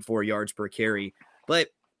 3.4 yards per carry. But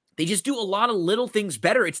they just do a lot of little things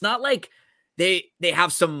better. It's not like they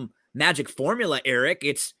have some magic formula, Eric.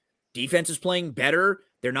 It's defense is playing better.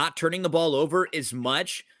 They're not turning the ball over as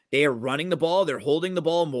much. They are running the ball. They're holding the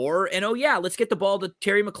ball more. And, let's get the ball to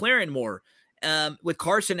Terry McLaurin more. With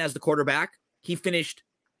Carson as the quarterback, he finished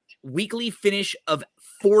weekly finish of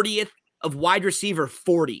 40th of wide receiver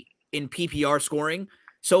 40 in PPR scoring.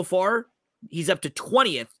 So far, he's up to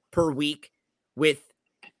 20th per week with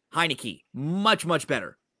Heineke. Much, much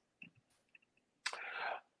better.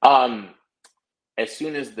 As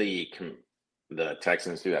soon as the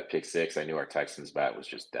Texans threw that pick six, I knew our Texans bet was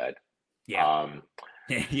just dead. Yeah.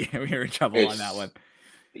 We were in trouble on that one.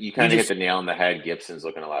 You kind of hit the nail on the head. Gibson's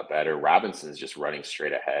looking a lot better. Robinson's just running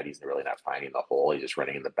straight ahead. He's really not finding the hole. He's just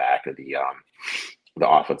running in the back of the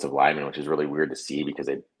offensive lineman, which is really weird to see because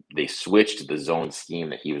they switched to the zone scheme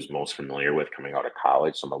that he was most familiar with coming out of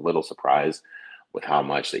college. So I'm a little surprised with how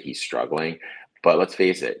much that he's struggling. But let's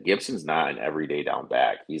face it, Gibson's not an everyday down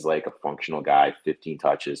back. He's like a functional guy, 15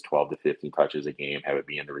 touches, 12 to 15 touches a game, have it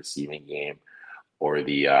be in the receiving game or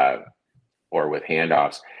or with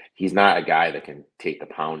handoffs. He's not a guy that can take the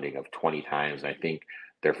pounding of 20 times. And I think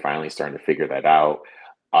they're finally starting to figure that out.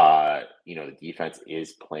 The defense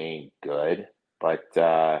is playing good, but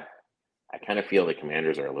I kind of feel the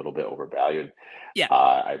Commanders are a little bit overvalued. Yeah.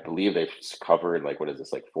 I believe they've covered 4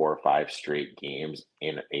 or 5 straight games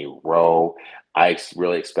in a row. I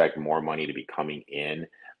really expect more money to be coming in.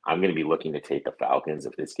 I'm going to be looking to take the Falcons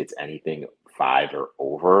if this gets anything 5 or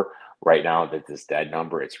over. Right now, that this dead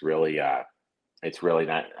number, it's really not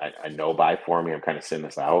a no buy for me. I'm kind of sitting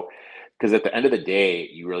this out because at the end of the day,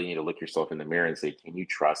 you really need to look yourself in the mirror and say, can you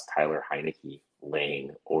trust Tyler Heineke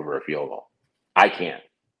laying over a field goal? I can't.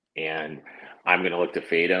 And I'm going to look to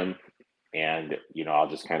fade him. And, I'll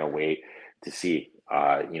just kind of wait to see.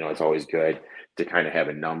 It's always good to kind of have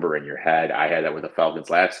a number in your head. I had that with the Falcons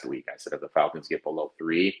last week. I said, if the Falcons get below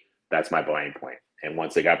 3, that's my buying point. And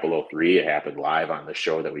once they got below 3, it happened live on the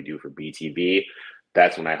show that we do for BTB.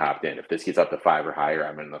 That's when I hopped in. If this gets up to 5 or higher,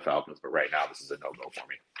 I'm in the Falcons. But right now, this is a no-go for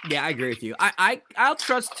me. Yeah, I agree with you. I'll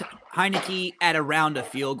trust Heineke at around a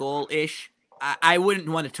field goal-ish. I wouldn't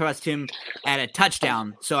want to trust him at a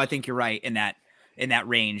touchdown. So I think you're right in that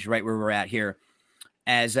range, right where we're at here.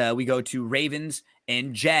 As we go to Ravens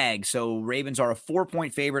and Jags. So Ravens are a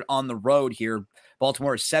 4-point favorite on the road here.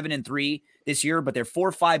 Baltimore is 7-3 this year, but they're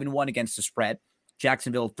 4-5-1 against the spread.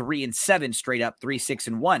 Jacksonville 3-7 straight up,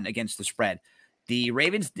 3-6-1 against the spread. The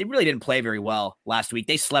Ravens, they really didn't play very well last week.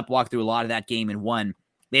 They sleptwalked through a lot of that game and won.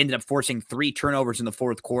 They ended up forcing 3 turnovers in the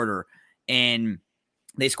fourth quarter, and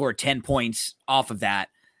they scored 10 points off of that.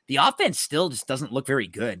 The offense still just doesn't look very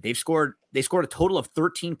good. They scored a total of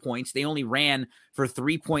 13 points. They only ran for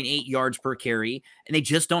 3.8 yards per carry, and they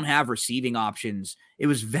just don't have receiving options. It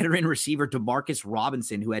was veteran receiver DeMarcus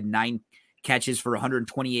Robinson who had 9 catches for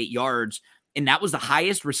 128 yards, and that was the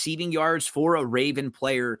highest receiving yards for a Raven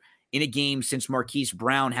player in a game since Marquise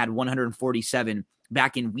Brown had 147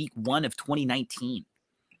 back in week 1 of 2019.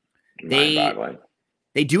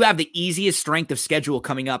 They do have the easiest strength of schedule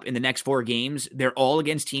coming up in the next 4 games. They're all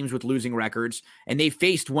against teams with losing records, and they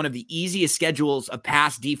faced one of the easiest schedules of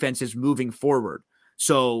past defenses moving forward.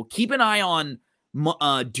 So keep an eye on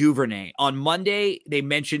Duvernay. On Monday, they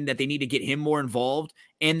mentioned that they need to get him more involved,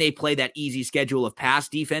 and they play that easy schedule of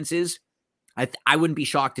past defenses. I wouldn't be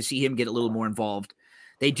shocked to see him get a little more involved.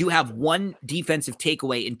 They do have 1 defensive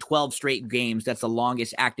takeaway in 12 straight games. That's the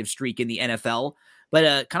longest active streak in the NFL.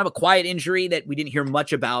 But kind of a quiet injury that we didn't hear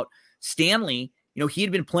much about. Stanley, he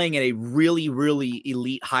had been playing at a really, really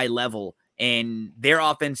elite high level, and their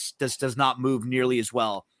offense does not move nearly as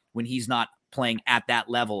well when he's not playing at that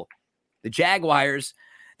level. The Jaguars,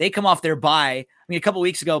 they come off their bye. A couple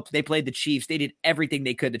weeks ago, they played the Chiefs. They did everything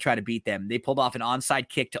they could to try to beat them. They pulled off an onside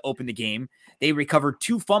kick to open the game. They recovered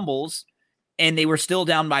 2 fumbles, and they were still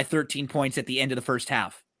down by 13 points at the end of the first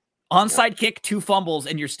half. Onside kick, 2 fumbles,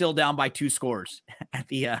 and you're still down by 2 scores at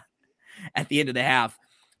the end of the half.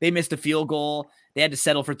 They missed a field goal. They had to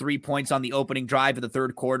settle for 3 points on the opening drive of the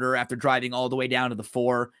third quarter after driving all the way down to the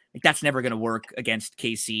 4. That's never going to work against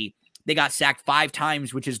KC. They got sacked 5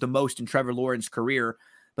 times, which is the most in Trevor Lawrence's career.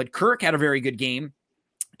 But Kirk had a very good game.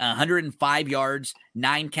 105 yards,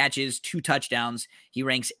 9 catches, 2 touchdowns. He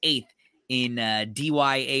ranks 8th in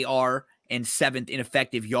DYAR and 7th in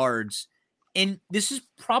effective yards. And this is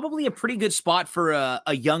probably a pretty good spot for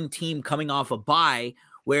a young team coming off a bye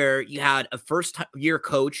where you had a first-year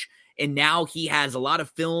coach, and now he has a lot of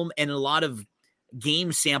film and a lot of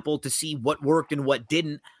game sample to see what worked and what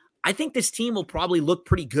didn't. I think this team will probably look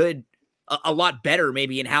pretty good, a lot better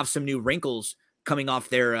maybe, and have some new wrinkles coming off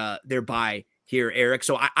their bye here, Eric.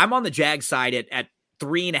 So I'm on the Jags side at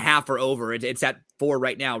 3.5 or over. It's at 4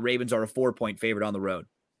 right now. Ravens are a 4-point favorite on the road.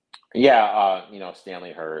 Yeah,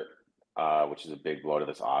 Stanley hurt, which is a big blow to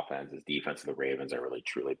this offense. This defense of the Ravens, I really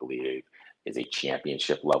truly believe, is a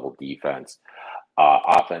championship level defense.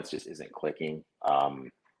 Offense just isn't clicking,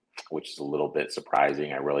 which is a little bit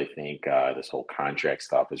surprising. I really think this whole contract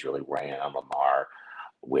stuff is really weighing on Lamar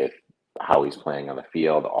with how he's playing on the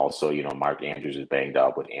field. Also, Mark Andrews is banged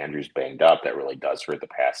up. With Andrews banged up, that really does hurt the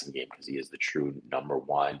passing game because he is the true number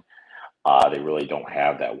one. They really don't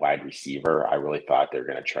have that wide receiver. I really thought they were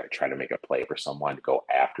going to try to make a play for someone to go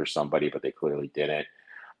after somebody, but they clearly didn't.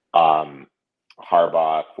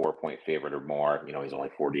 Harbaugh, 4-point favorite or more. He's only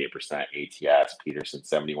 48% ATS. Peterson,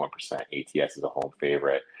 71% ATS is a home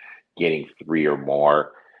favorite. Getting 3 or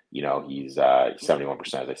more, he's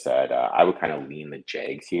 71%, as I said. I would kind of lean the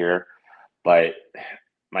Jags here. But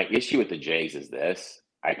my issue with the Jags is this.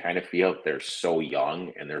 I kind of feel they're so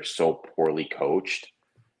young and they're so poorly coached.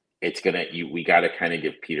 We got to kind of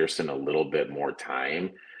give Peterson a little bit more time.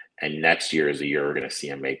 And next year is the year we're going to see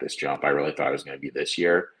him make this jump. I really thought it was going to be this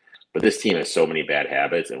year. But this team has so many bad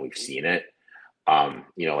habits, and we've seen it.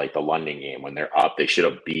 Like the London game, when they're up, they should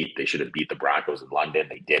have beat the Broncos in London.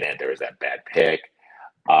 They didn't. There was that bad pick.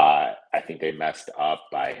 I think they messed up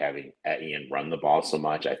by having Etienne run the ball so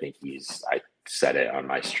much. I said it on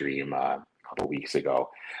my stream a couple weeks ago.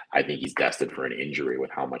 I think he's destined for an injury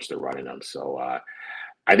with how much they're running him. So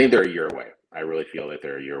I think they're a year away. I really feel that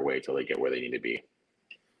they're a year away till they get where they need to be.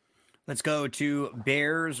 Let's go to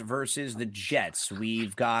Bears versus the Jets.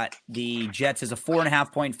 We've got the Jets as a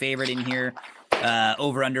 4.5-point favorite in here,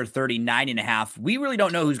 over under 39.5. We really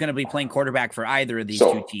don't know who's going to be playing quarterback for either of these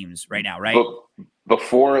two teams right now, right?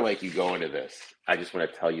 Before you go into this, I just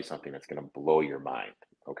want to tell you something that's going to blow your mind,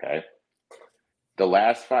 okay? The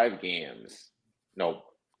last 5 games, no,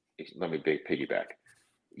 let me piggyback.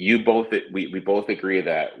 We both agree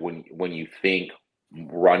that when you think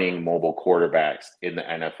running mobile quarterbacks in the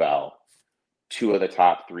NFL, 2 of the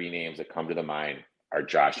top 3 names that come to the mind are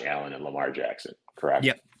Josh Allen and Lamar Jackson, correct?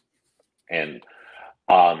 Yep. And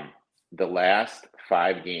the last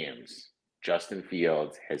 5 games, Justin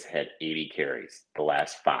Fields has had 80 carries, the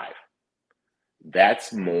last 5.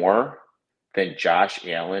 That's more than Josh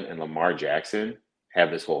Allen and Lamar Jackson have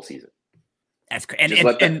this whole season. That's great.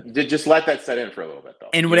 Just let that set in for a little bit, though.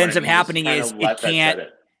 And what ends up happening is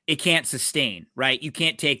it can't sustain, right? You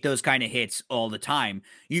can't take those kind of hits all the time.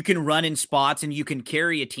 You can run in spots and you can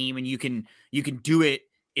carry a team and you can do it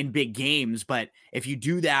in big games. But if you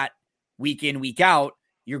do that week in, week out,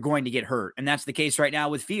 you're going to get hurt. And that's the case right now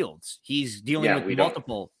with Fields. He's dealing with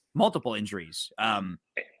multiple injuries. And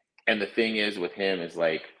the thing is with him is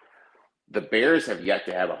the Bears have yet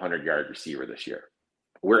to have a 100-yard receiver this year.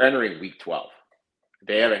 We're entering week 12.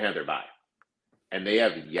 They haven't had their bye. And they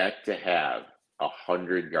have yet to have a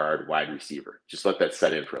 100-yard wide receiver. Just let that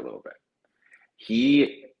set in for a little bit.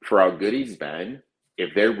 For how good he's been,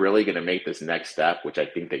 if they're really going to make this next step, which I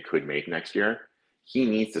think they could make next year, he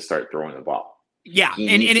needs to start throwing the ball. Yeah,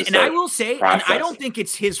 and I will say, and I don't think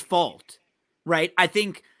it's his fault, right? I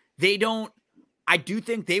think I do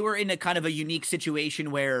think they were in a kind of a unique situation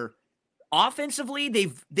where offensively,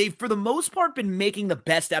 they've for the most part been making the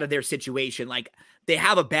best out of their situation. Like, they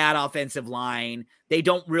have a bad offensive line. They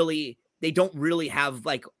don't really have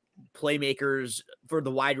playmakers for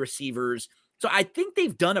the wide receivers. So I think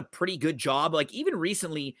they've done a pretty good job. Like, even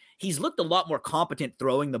recently, he's looked a lot more competent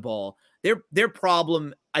throwing the ball. Their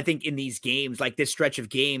problem, I think, in these games, like this stretch of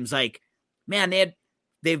games,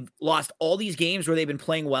 they've lost all these games where they've been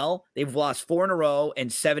playing well. They've lost 4 in a row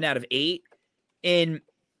and 7 out of 8. And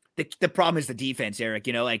the problem is the defense, Eric.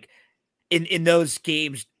 In those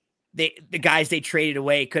games, the guys they traded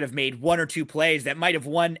away could have made 1 or 2 plays that might have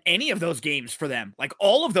won any of those games for them. Like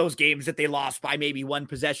all of those games that they lost by maybe 1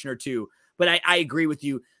 possession or 2. But I agree with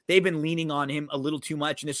you. They've been leaning on him a little too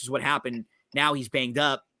much, and this is what happened. Now he's banged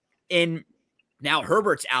up. And now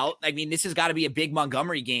Herbert's out. I mean, this has got to be a big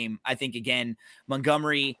Montgomery game, I think, again.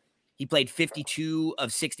 Montgomery, he played 52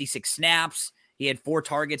 of 66 snaps. He had 4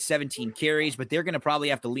 targets, 17 carries, but they're going to probably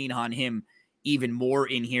have to lean on him even more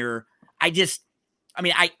in here. I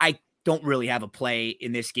don't really have a play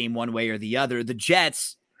in this game one way or the other. The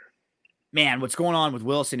Jets, man, what's going on with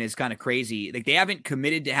Wilson is kind of crazy. Like, they haven't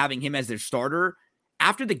committed to having him as their starter.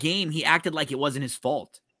 After the game, he acted like it wasn't his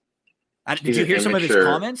fault. Did you hear some of his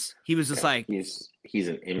comments? He was just like, he's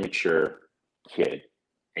an immature kid,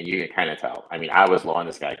 and you can kind of tell. I mean, I was low on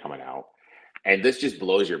this guy coming out, and this just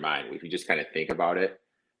blows your mind if you just kind of think about it.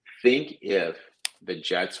 Think if the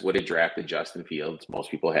Jets would have drafted Justin Fields,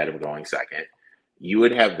 most people had him going second, you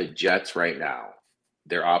would have the Jets right now.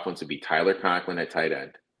 Their offense would be Tyler Conklin at tight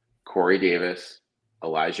end, Corey Davis,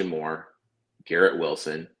 Elijah Moore, Garrett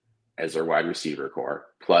Wilson as their wide receiver core,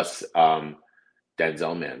 plus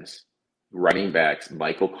Denzel Mims, running backs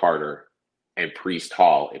Michael Carter, and Priest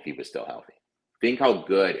Hall if he was still healthy. Think how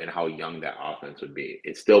good and how young that offense would be.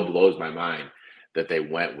 It still blows my mind that they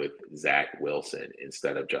went with Zach Wilson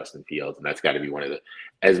instead of Justin Fields. And that's got to be one of the,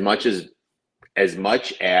 as much as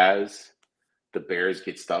the Bears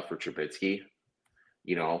get stuff for Trubisky,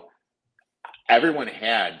 you know, everyone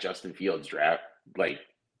had Justin Fields draft, like,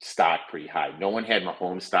 stock pretty high. No one had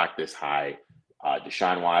Mahomes stock this high.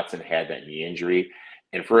 Deshaun Watson had that knee injury.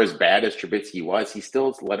 And for as bad as Trubisky was, he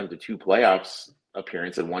still led him to 2 playoffs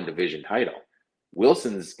appearance and 1 division title.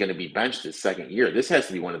 Wilson's going to be benched his second year. This has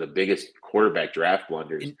to be one of the biggest quarterback draft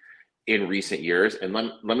blunders in recent years. And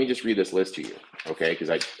let me just read this list to you, okay?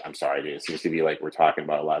 Because I'm sorry, dude. It seems to be like we're talking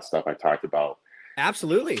about a lot of stuff I talked about.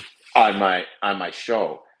 Absolutely. On my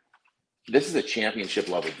show. This is a championship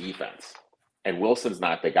level defense. And Wilson's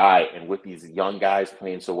not the guy. And with these young guys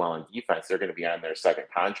playing so well in defense, they're going to be on their second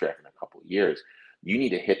contract in a couple of years. You need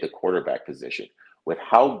to hit the quarterback position. With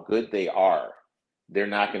how good they are, they're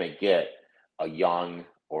not going to get a Young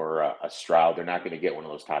or a Stroud. They're not going to get one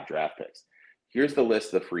of those top draft picks. Here's the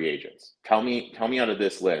list of the free agents. Tell me out of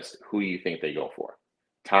this list who you think they go for.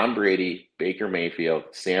 Tom Brady, Baker Mayfield,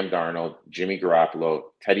 Sam Darnold, Jimmy Garoppolo,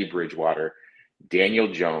 Teddy Bridgewater,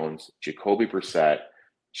 Daniel Jones, Jacoby Brissett,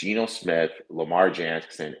 Geno Smith, Lamar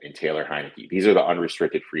Jackson, and Taylor Heineke. These are the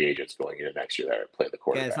unrestricted free agents going into next year that play the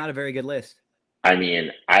quarterback. Yeah, it's not a very good list. I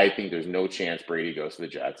mean, I think there's no chance Brady goes to the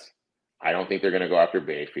Jets. I don't think they're going to go after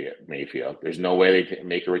Mayfield. There's no way they can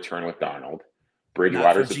make a return with Darnold.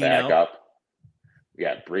 Bridgewater's a backup.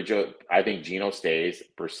 Yeah, I think Geno stays.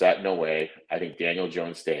 Brissett, no way. I think Daniel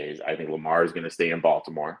Jones stays. I think Lamar is going to stay in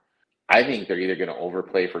Baltimore. I think they're either going to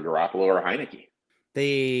overplay for Garoppolo or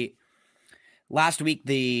Heineke. Last week,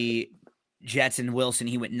 the Jets and Wilson,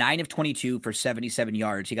 he went 9 of 22 for 77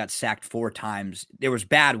 yards. He got sacked 4 times. There was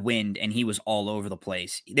bad wind, and he was all over the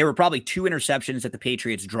place. There were probably 2 interceptions that the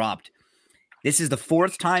Patriots dropped. This is the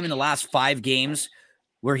 4th time in the last 5 games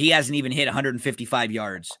where he hasn't even hit 155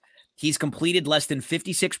 yards. He's completed less than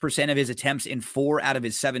 56% of his attempts in 4 out of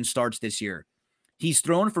his 7 starts this year. He's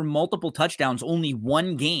thrown for multiple touchdowns only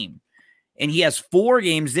 1 game, and he has 4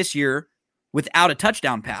 games this year without a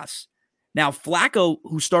touchdown pass. Now, Flacco,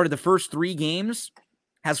 who started the first 3 games,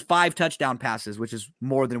 has 5 touchdown passes, which is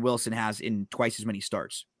more than Wilson has in twice as many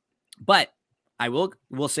starts. But I will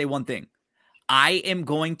say one thing. I am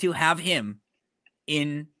going to have him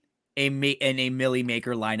in a Millie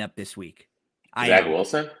Maker lineup this week. Zach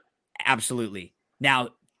Wilson? Absolutely. Now,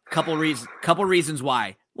 couple reasons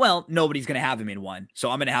why. Well, nobody's going to have him in one, so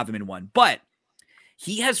I'm going to have him in one. But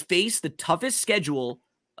he has faced the toughest schedule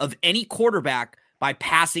of any quarterback by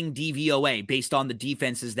passing DVOA based on the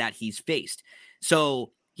defenses that he's faced.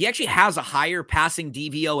 So he actually has a higher passing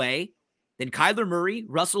DVOA than Kyler Murray,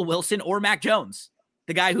 Russell Wilson, or Mac Jones,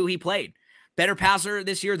 the guy who he played. Better passer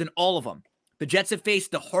this year than all of them. The Jets have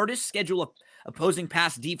faced the hardest schedule of opposing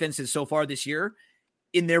pass defenses so far this year.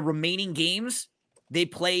 In their remaining games, they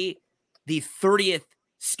play the 30th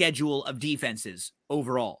schedule of defenses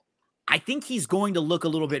overall. I think he's going to look a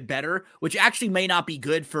little bit better, which actually may not be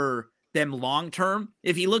good for them long term.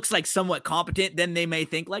 If he looks like somewhat competent, then they may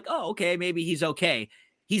think like, oh, okay, maybe he's okay.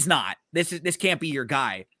 He's not. This can't be your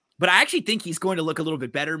guy. But I actually think he's going to look a little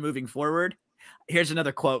bit better moving forward. Here's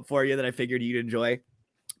another quote for you that I figured you'd enjoy.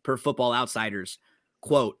 Per Football Outsiders,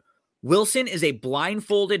 quote, Wilson is a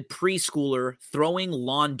blindfolded preschooler throwing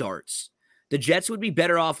lawn darts. The Jets would be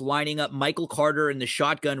better off lining up Michael Carter in the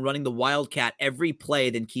shotgun running the Wildcat every play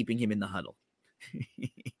than keeping him in the huddle. They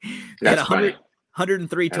had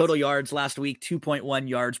 103 total yards last week, 2.1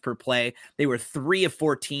 yards per play. They were 3 of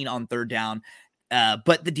 14 on third down.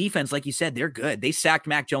 But the defense, like you said, they're good. They sacked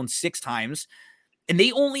Mac Jones 6 times, and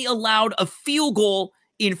they only allowed a field goal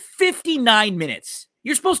in 59 minutes.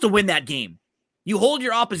 You're supposed to win that game. You hold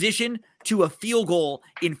your opposition to a field goal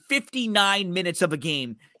in 59 minutes of a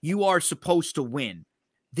game. You are supposed to win.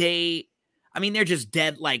 They're just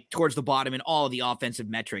dead like towards the bottom in all of the offensive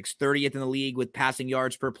metrics. 30th in the league with passing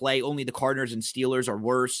yards per play. Only the Cardinals and Steelers are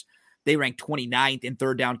worse. They rank 29th in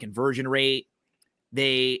third down conversion rate.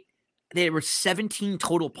 They there were 17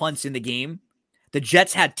 total punts in the game. The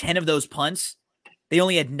Jets had 10 of those punts. They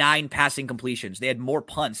only had 9 passing completions. They had more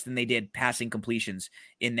punts than they did passing completions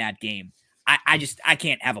in that game. I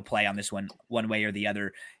can't have a play on this one way or the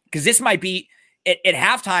other, because this might be at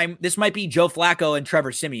halftime. This might be Joe Flacco and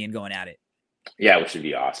Trevor Siemian going at it. Yeah, which would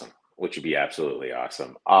be awesome. Which would be absolutely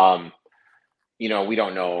awesome. We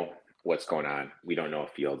don't know what's going on. We don't know if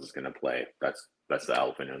Fields is going to play. That's the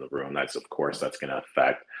elephant in the room. That's going to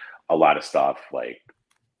affect a lot of stuff, like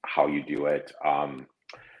how you do it.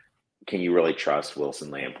 Can you really trust Wilson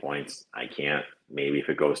laying points? I can't. Maybe if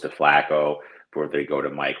it goes to Flacco, or if they go to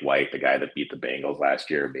Mike White, the guy that beat the Bengals last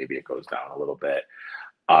year, maybe it goes down a little bit.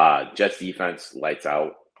 Jets defense lights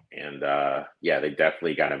out, and they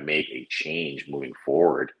definitely got to make a change moving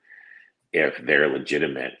forward if they're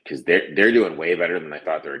legitimate, because they're doing way better than I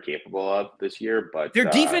thought they were capable of this year. But their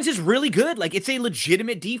defense is really good. Like, it's a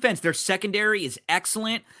legitimate defense. Their secondary is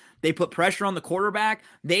excellent. They put pressure on the quarterback.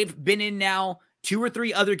 They've been in now 2 or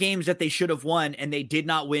 3 other games that they should have won, and they did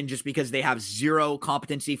not win just because they have zero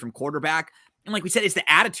competency from quarterback. And like we said, it's the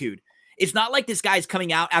attitude. It's not like this guy's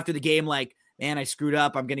coming out after the game like, man, I screwed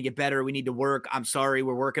up. I'm going to get better. We need to work. I'm sorry.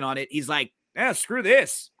 We're working on it. He's like, yeah, screw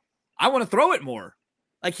this. I want to throw it more.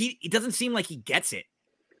 Like, he doesn't seem like he gets it.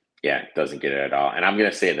 Yeah, doesn't get it at all. And I'm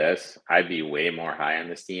going to say this. I'd be way more high on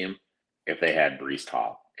this team if they had Breece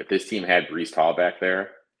Hall. If this team had Breece Hall back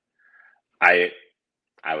there, I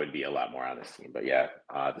would be a lot more on this team. But yeah,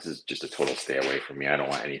 this is just a total stay away from me. I don't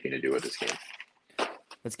want anything to do with this game.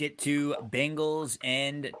 Let's get to Bengals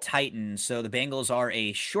and Titans. So the Bengals are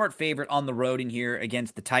a short favorite on the road in here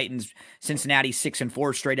against the Titans. Cincinnati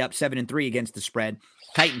 6-4 straight up, 7-3 against the spread.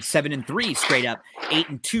 Titans 7-3 straight up,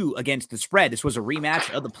 8-2 against the spread. This was a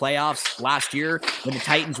rematch of the playoffs last year when the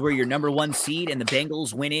Titans were your number 1 seed and the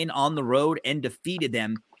Bengals went in on the road and defeated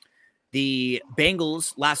them. The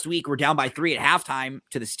Bengals last week were down by 3 at halftime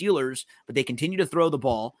to the Steelers, but they continued to throw the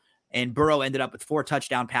ball. And Burrow ended up with 4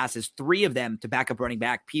 touchdown passes, 3 of them to backup running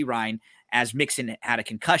back Perine, as Mixon had a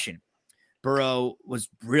concussion. Burrow was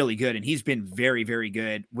really good, and he's been very, very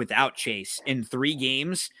good without Chase. In 3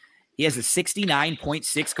 games, he has a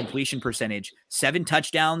 69.6 completion percentage, 7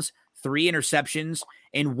 touchdowns, 3 interceptions,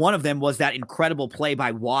 and one of them was that incredible play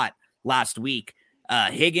by Watt last week.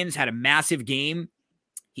 Higgins had a massive game.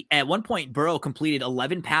 At one point, Burrow completed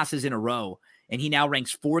 11 passes in a row, and he now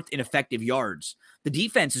ranks 4th in effective yards. The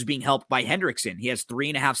defense is being helped by Hendrickson. He has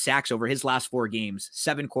 3.5 sacks over his last 4 games,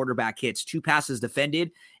 7 quarterback hits, 2 passes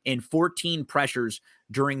defended, and 14 pressures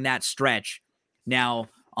during that stretch. Now,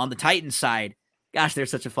 on the Titans side, gosh, they're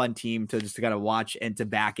such a fun team to just gotta watch and to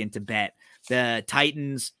back and to bet. The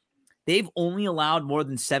Titans, they've only allowed more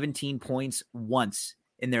than 17 points once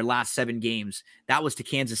in their last 7 games. That was to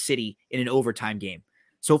Kansas City in an overtime game.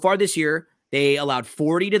 So far this year, they allowed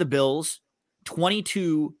 40 to the Bills,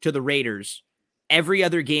 22 to the Raiders. Every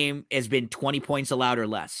other game has been 20 points allowed or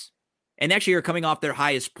less. And actually are coming off their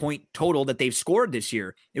highest point total that they've scored this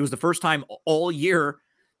year. It was the first time all year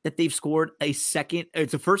that they've scored a second.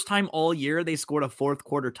 It's the first time all year they scored a 4th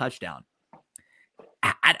quarter touchdown.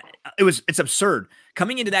 It's absurd.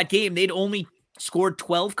 Coming into that game, they'd only scored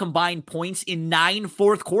 12 combined points in 9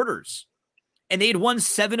 fourth quarters. And they'd won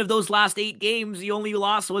 7 of those last 8 games. The only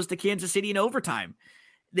loss was to Kansas City in overtime.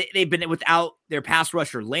 They've been without their pass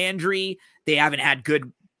rusher Landry. They haven't had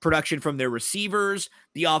good production from their receivers.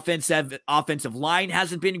 The offensive line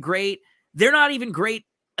hasn't been great. They're not even great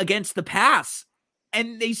against the pass.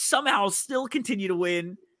 And they somehow still continue to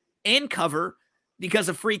win and cover because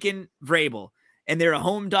of freaking Vrabel. And they're a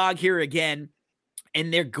home dog here again.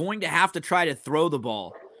 And they're going to have to try to throw the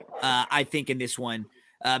ball, I think, in this one.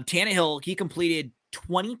 Tannehill, he completed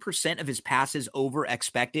 20% of his passes over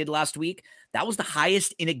expected last week. That was the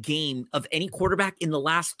highest in a game of any quarterback in the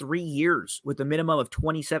last 3 years with a minimum of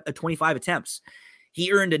 25 attempts.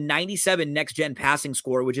 He earned a 97 next-gen passing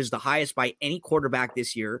score, which is the highest by any quarterback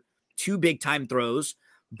this year. 2 big-time throws.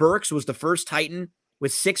 Burks was the first Titan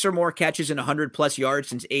with 6 or more catches and 100-plus yards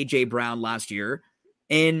since A.J. Brown last year.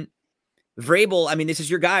 And Vrabel, I mean, this is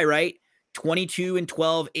your guy, right?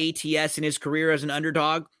 22-12 ATS in his career as an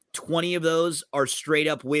underdog. 20 of those are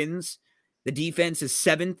straight-up wins. The defense is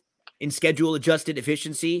 7th in schedule-adjusted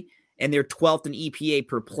efficiency, and they're 12th in EPA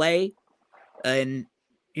per play. And,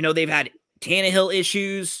 they've had Tannehill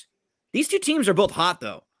issues. These 2 teams are both hot,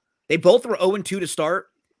 though. They both were 0-2 to start.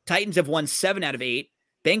 Titans have won 7 out of 8.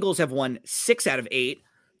 Bengals have won 6 out of 8.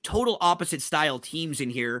 Total opposite style teams in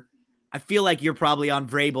here. I feel like you're probably on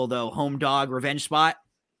Vrabel, though. Home dog, revenge spot.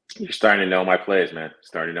 You're starting to know my plays, man.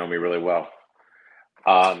 Starting to know me really well.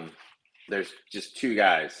 There's just 3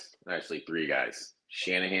 guys.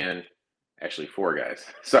 Shanahan, actually 4 guys.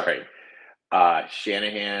 Sorry.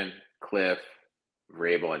 Shanahan, Cliff,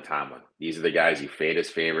 Vrabel, and Tomlin. These are the guys you fade as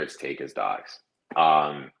favorites, take as dogs.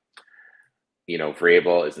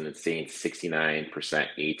 Vrabel is an insane 69%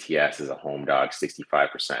 ATS as a home dog,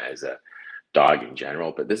 65% as a dog in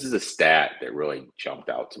general. But this is a stat that really jumped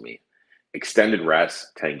out to me. Extended rest,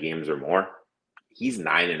 10 games or more, he's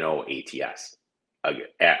 9-0 ATS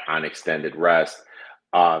on extended rest.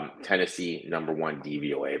 Tennessee, number one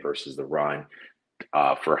DVOA versus the run.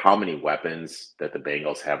 For how many weapons that the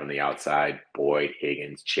Bengals have on the outside, Boyd,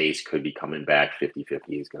 Higgins, Chase could be coming back 50-50.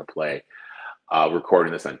 He's going to play.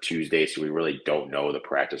 Recording this on Tuesday, so we really don't know the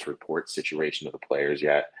practice report situation of the players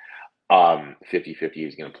yet. 50-50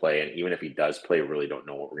 he's going to play, and even if he does play, we really don't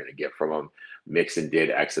know what we're going to get from him. Mixon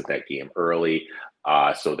did exit that game early,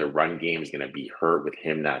 so the run game is going to be hurt with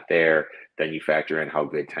him not there. Then you factor in how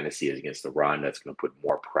good Tennessee is against the run. That's going to put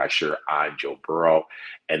more pressure on Joe Burrow,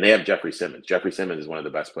 and they have Jeffrey Simmons. Jeffrey Simmons is one of the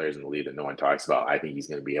best players in the league that no one talks about. I think he's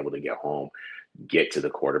going to be able to get home, get to the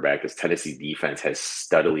quarterback. This Tennessee defense has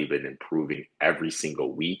steadily been improving every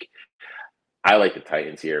single week. I like the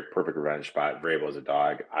Titans here. Perfect revenge spot. Vrabel is a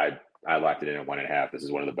dog. I locked it in at 1.5. This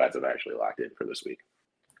is one of the bets I've actually locked in for this week.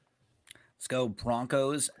 Let's go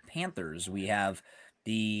Broncos, Panthers. We have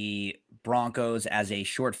the Broncos as a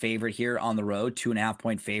short favorite here on the road,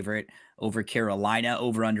 2.5-point favorite over Carolina.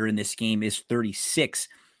 Over under in this game is 36.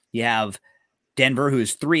 You have Denver, who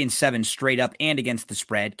is 3-7 straight up and against the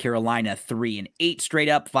spread. Carolina 3-8 straight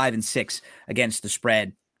up, 5-6 against the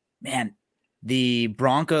spread. Man, the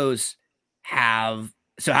Broncos have.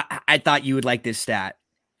 So I thought you would like this stat.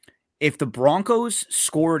 If the Broncos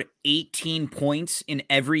scored 18 points in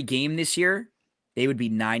every game this year, they would be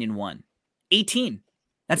 9-1. 18.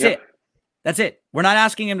 That's it. That's it. We're not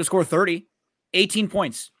asking them to score 30. 18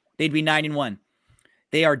 points. They'd be 9-1.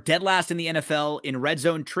 They are dead last in the NFL in red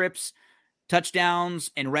zone trips, touchdowns,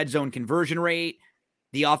 and red zone conversion rate.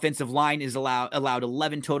 The offensive line is allowed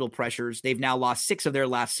 11 total pressures. They've now lost 6 of their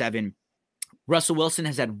last 7. Russell Wilson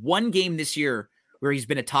has had one game this year where he's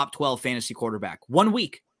been a top 12 fantasy quarterback. 1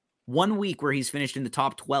 week. 1 week where he's finished in the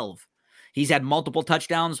top 12. He's had multiple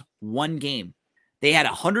touchdowns, 1 game. They had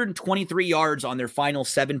 123 yards on their final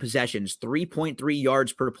 7 possessions, 3.3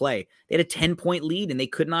 yards per play. They had a 10-point lead, and they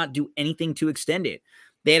could not do anything to extend it.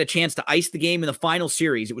 They had a chance to ice the game in the final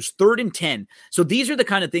series. It was 3rd and 10. So these are the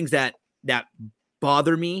kind of things that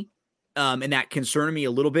bother me and that concern me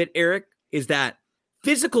a little bit, Eric, is that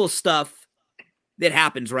physical stuff that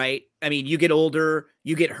happens, right? I mean, you get older,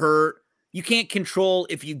 you get hurt. You can't control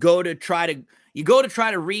if you go to try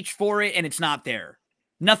to reach for it and it's not there.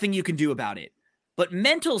 Nothing you can do about it. But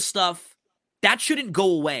mental stuff, that shouldn't go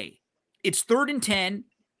away. It's 3rd and 10.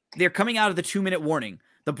 They're coming out of the 2-minute warning.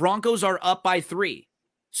 The Broncos are up by 3.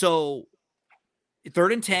 So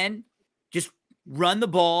 3rd and 10, just run the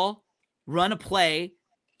ball, run a play,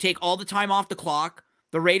 take all the time off the clock.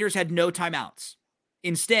 The Raiders had no timeouts.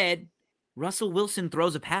 Instead, Russell Wilson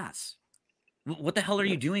throws a pass. What the hell are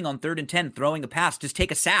you doing on 3rd and 10 throwing a pass? Just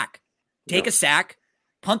take a sack. Take a sack,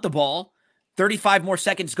 punt the ball, 35 more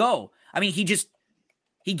seconds go. I mean,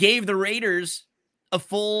 he gave the Raiders a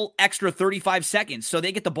full extra 35 seconds. So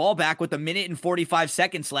they get the ball back with 1 minute and 45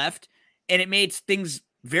 seconds left, and it made things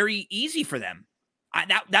very easy for them.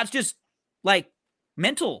 That's just like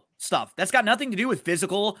mental stuff. That's got nothing to do with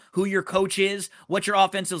physical, who your coach is, what your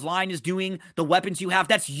offensive line is doing, the weapons you have.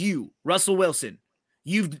 That's you, Russell Wilson.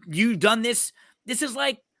 You've done this. This is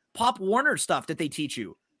like Pop Warner stuff that they teach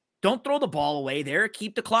you. Don't throw the ball away there.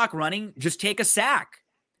 Keep the clock running. Just take a sack.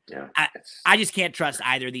 Yeah, I just can't trust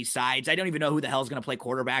either of these sides. I don't even know who the hell is going to play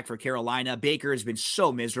quarterback for Carolina. Baker has been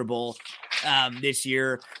so miserable this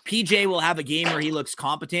year. PJ will have a game where he looks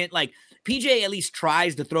competent. Like, PJ at least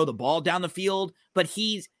tries to throw the ball down the field, but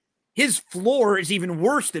his floor is even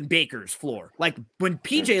worse than Baker's floor. Like, when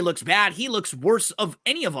PJ looks bad, he looks worse of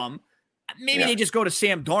any of them. Maybe they just go to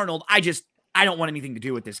Sam Darnold. I don't want anything to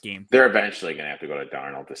do with this game. They're eventually going to have to go to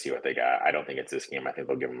Darnold to see what they got. I don't think it's this game. I think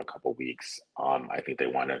they'll give him a couple weeks. I think they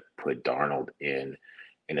want to put Darnold in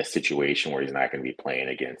a situation where he's not going to be playing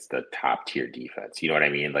against the top tier defense. You know what I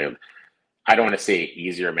mean? Like, I don't want to say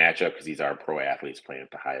easier matchup because these are pro athletes playing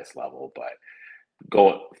at the highest level, but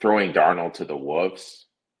throwing Darnold to the Wolves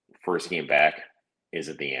first game back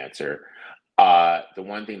isn't the answer. The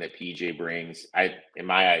one thing that PJ brings, in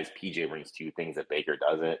my eyes, PJ brings 2 things that Baker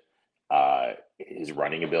doesn't. His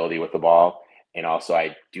running ability with the ball. And also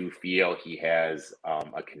I do feel he has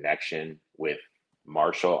a connection with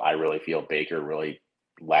Marshall. I really feel Baker really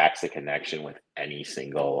lacks a connection with any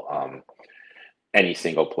single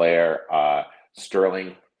player.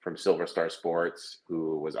 Sterling from Silver Star Sports,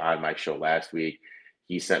 who was on my show last week,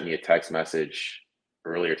 he sent me a text message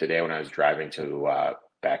earlier today when I was driving to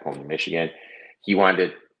back home to Michigan. He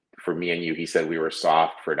wanted for me and you. He said we were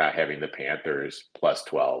soft for not having the Panthers plus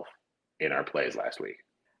 12 in our plays last week.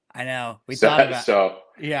 I know. We So, thought about so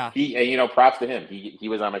yeah. he, props to him. He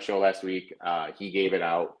was on my show last week. He gave it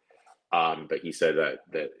out, but he said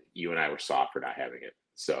that you and I were soft for not having it.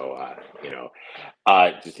 So,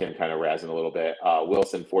 just him kind of razzing a little bit.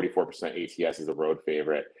 Wilson, 44% ATS is a road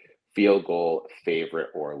favorite. Field goal favorite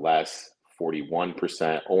or less, 41%.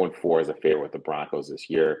 0-4 is a favorite with the Broncos this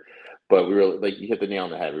year. But we really, like you hit the nail on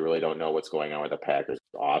the head. We really don't know what's going on with the Packers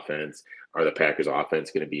offense. Are the Packers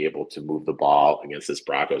offense going to be able to move the ball against this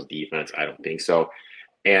Broncos defense? I don't think so.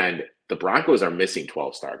 And the Broncos are missing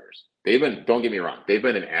 12 starters. Don't get me wrong, they've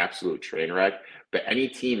been an absolute train wreck. But any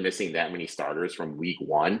team missing that many starters from week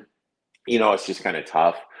one, it's just kind of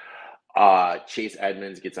tough. Chase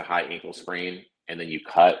Edmonds gets a high ankle sprain, and then you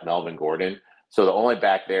cut Melvin Gordon. So the only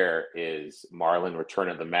back there is Marlon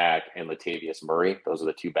returning the Mac and Latavius Murray. Those are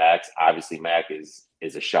the two backs. Obviously, Mac is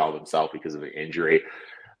a shell of himself because of an injury.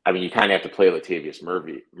 I mean, you kind of have to play Latavius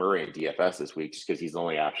Murray in DFS this week just because he's the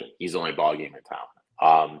only option. He's the only ball game in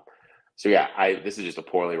town. This is just a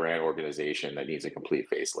poorly ran organization that needs a complete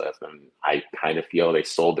facelift. And I kind of feel they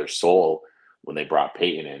sold their soul when they brought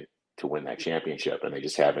Peyton in to win that championship, and they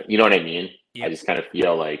just haven't. You know what I mean? Yeah. I just kind of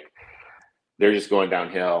feel like they're just going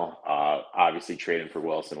downhill. Obviously, trading for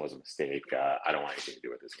Wilson was a mistake. I don't want anything to do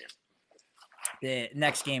with this game. The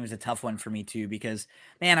next game is a tough one for me too, because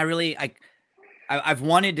man, I've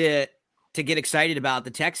wanted to get excited about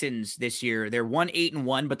the Texans this year. They're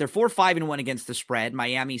 1-8-1, but they're 4-5-1 against the spread.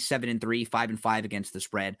 Miami's 7-3, 5-5 against the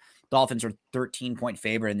spread. Dolphins are 13-point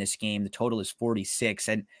favorite in this game. The total is 46,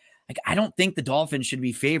 and I don't think the Dolphins should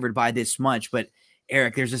be favored by this much. But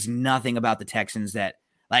Eric, there's just nothing about the Texans that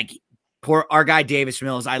poor our guy Davis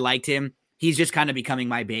Mills. I liked him. He's just kind of becoming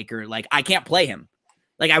my Baker. I can't play him.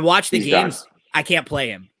 I watch the games. Done. I can't play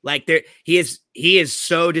him. He is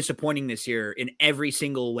so disappointing this year in every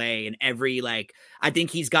single way. In every I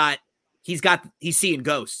think he's seeing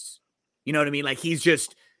ghosts. You know what I mean?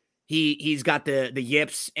 He's got the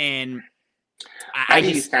yips, and I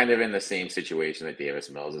think he's kind of in the same situation that Davis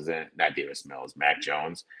Mills is in. Not Davis Mills, Mac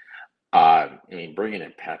Jones. Bringing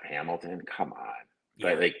in Pep Hamilton, come on.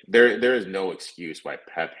 Yeah. But there is no excuse why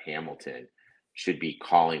Pep Hamilton should be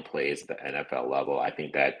calling plays at the NFL level. I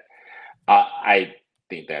think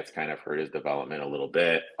that's kind of hurt his development a little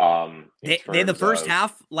bit. In the first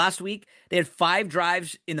half last week, they had 5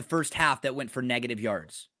 drives in the first half that went for negative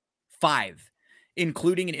yards. 5,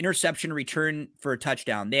 including an interception return for a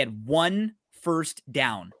touchdown. They had 1 first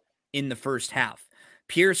down in the first half.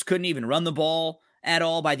 Pierce couldn't even run the ball at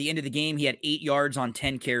all. By the end of the game, he had 8 yards on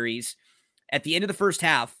 10 carries. At the end of the first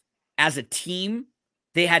half, as a team,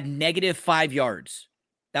 they had negative 5 yards.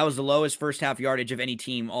 That was the lowest first half yardage of any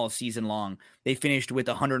team all season long. They finished with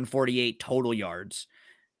 148 total yards.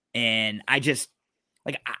 And I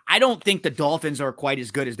don't think the Dolphins are quite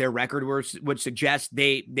as good as their record would suggest.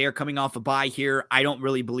 They're coming off a bye here. I don't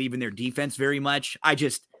really believe in their defense very much. I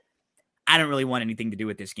don't really want anything to do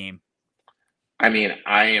with this game. I mean,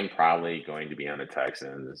 I am probably going to be on the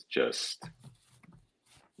Texans, just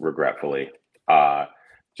regretfully.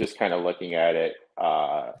 Just kind of looking at it,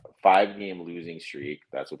 5-game losing streak.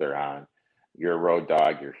 That's what they're on. You're a road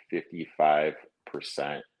dog. You're 55%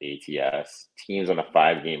 ATS. Teams on a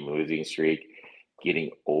 5-game losing streak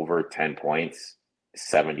getting over 10 points,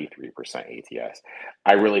 73% ATS.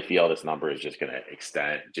 I really feel this number is just going to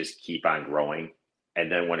extend, just keep on growing. And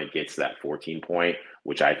then when it gets to that 14 point,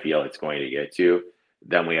 which I feel it's going to get to,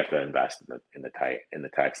 then we have to invest in the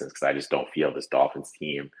Texans, because I just don't feel this Dolphins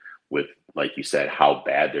team, with, like you said, how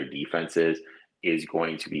bad their defense is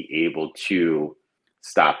going to be able to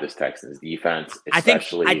stop this Texans defense. I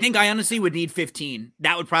think I honestly would need 15.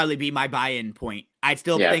 That would probably be my buy-in point. I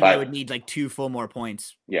still think I would need 2 full more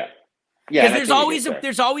points. Yeah. Yeah. Because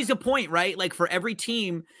there's always a point, right? For every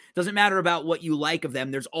team, doesn't matter about what you like of them.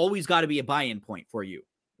 There's always got to be a buy-in point for you.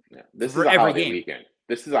 Yeah. This is a holiday weekend.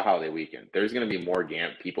 This is a holiday weekend. There's going to be more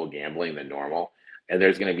people gambling than normal. And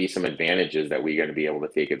there's going to be some advantages that we're going to be able to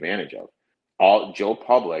take advantage of. Joe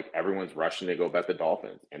Public, everyone's rushing to go bet the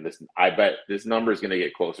Dolphins. And I bet this number is going to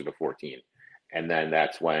get closer to 14. And then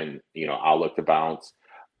that's when, I'll look to bounce.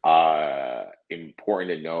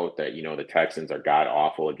 Important to note that, the Texans are god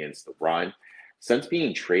awful against the run. Since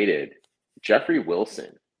being traded, Jeffrey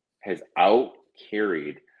Wilson has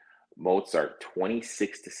out-carried Mozart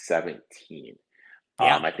 26-17.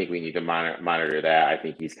 Yeah. I think we need to monitor that. I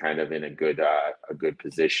think he's kind of in a good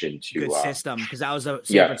position to good system, because that was a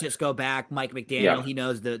San Francisco back, Mike McDaniel. Yeah. He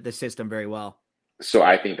knows the system very well. So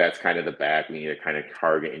I think that's kind of the back we need to kind of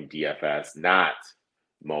target in DFS, not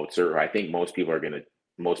Mozart, who I think most people are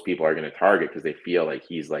gonna target because they feel like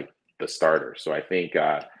he's like the starter. So I think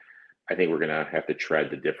we're gonna have to tread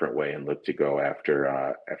the different way and look to go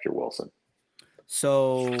after Wilson.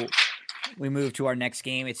 So we move to our next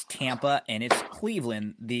game. It's Tampa and it's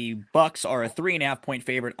Cleveland. The Bucks are a 3.5-point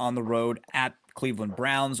favorite on the road at Cleveland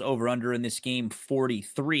Browns. Over under in this game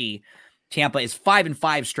 43. Tampa is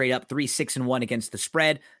 5-5 straight up, 3-6-1 against the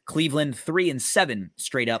spread. Cleveland 3-7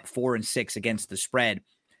 straight up, 4-6 against the spread.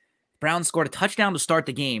 Browns scored a touchdown to start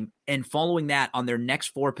the game, and following that, on their next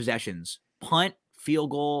 4 possessions, punt,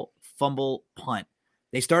 field goal, fumble, punt.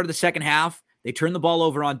 They started the second half. They turned the ball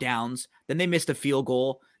over on downs. Then they missed a field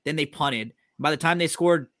goal. Then they punted. By the time they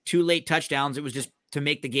scored 2 late touchdowns, it was just to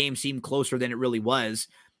make the game seem closer than it really was.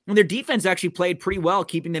 And their defense actually played pretty well,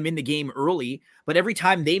 keeping them in the game early. But every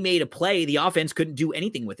time they made a play, the offense couldn't do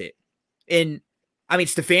anything with it. And, I mean,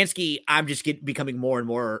 Stefanski, I'm just becoming more and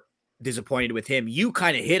more disappointed with him. You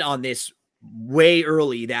kind of hit on this way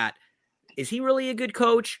early that, is he really a good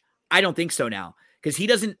coach? I don't think so now, because he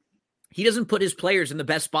doesn't put his players in the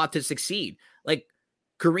best spot to succeed. Like,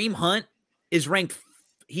 Kareem Hunt is ranked,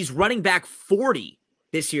 he's running back 40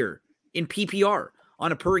 this year in PPR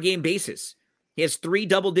on a per game basis. He has 3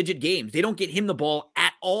 double-digit games. They don't get him the ball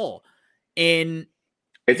at all. And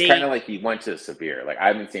it's kind of like he went to severe. Like,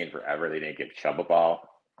 I've been saying forever, they didn't give Chubb the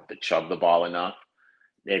ball enough.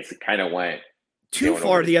 It's kind of went too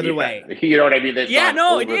far the other way. You know what I mean? It did.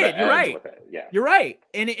 You're right. Yeah, you're right.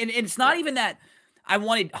 And it's not even that I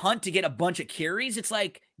wanted Hunt to get a bunch of carries. It's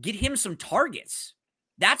like, get him some targets.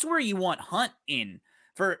 That's where you want Hunt in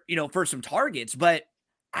for some targets. But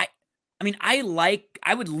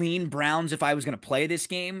I would lean Browns if I was going to play this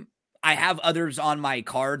game. I have others on my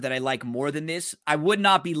card that I like more than this. I would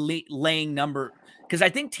not be laying number, because I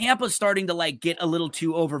think Tampa's starting to get a little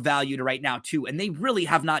too overvalued right now too. And they really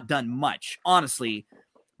have not done much, honestly.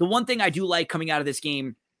 The one thing I do like coming out of this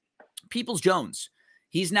game, Peoples-Jones.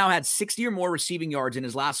 He's now had 60 or more receiving yards in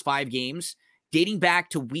his last 5 games, dating back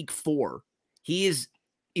to week 4. He is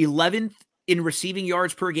 11th in receiving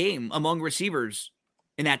yards per game among receivers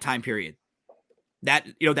in that time period. That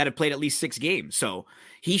have played at least 6 games. So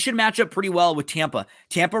he should match up pretty well with Tampa.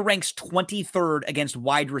 Tampa ranks 23rd against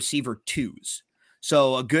wide receiver 2s.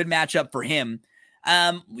 So a good matchup for him.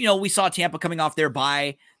 We saw Tampa coming off their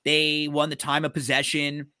bye. They won the time of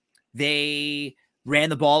possession. They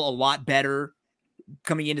ran the ball a lot better.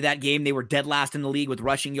 Coming into that game, they were dead last in the league with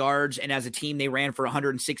rushing yards. And as a team, they ran for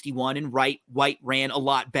 161, and White ran a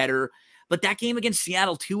lot better. But that game against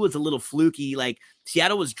Seattle, too, was a little fluky. Like,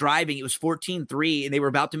 Seattle was driving. It was 14-3, and they were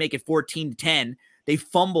about to make it 14-10. They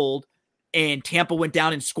fumbled, and Tampa went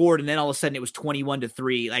down and scored, and then all of a sudden it was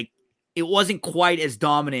 21-3. Like, it wasn't quite as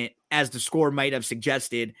dominant as the score might have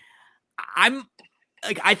suggested. I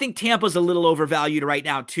think Tampa's a little overvalued right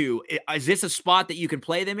now, too. Is this a spot that you can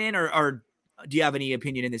play them in, or do you have any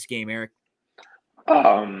opinion in this game, Eric?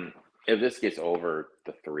 If this gets over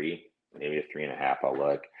the 3, maybe a 3.5, I'll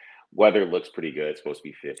look. Weather looks pretty good. It's supposed to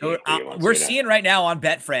be 50. So, we're seeing right now on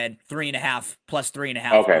Betfred 3.5 plus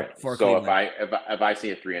 3.5. Okay, for so Cleveland. if I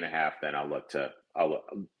see a 3.5, then I'll look.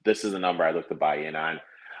 This is the number I look to buy in on.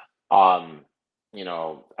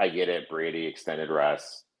 I get it. Brady extended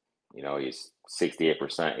rest. He's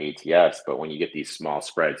 68% ATS, but when you get these small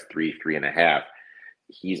spreads, 3.5,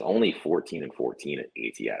 he's only 14-14 at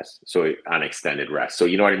ATS. So on extended rest. So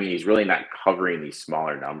you know what I mean? He's really not covering these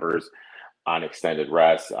smaller numbers on extended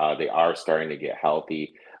rest. They are starting to get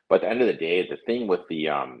healthy, but at the end of the day, the thing with the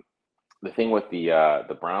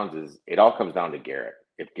Browns is it all comes down to Garrett.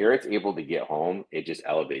 If Garrett's able to get home, it just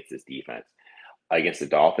elevates this defense. Against the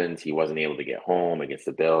Dolphins, he wasn't able to get home. Against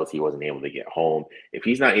the Bills, he wasn't able to get home. If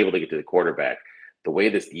he's not able to get to the quarterback, the way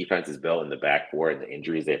this defense is built in the back four and the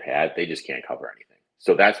injuries they've had, they just can't cover anything.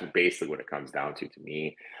 So that's basically what it comes down to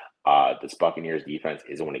me. This Buccaneers defense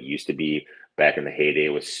isn't what it used to be back in the heyday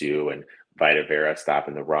with Sue and Vita Vera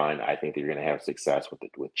stopping the run. I think they're going to have success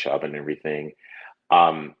with Chubb and everything.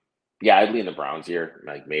 I'd lean the Browns here.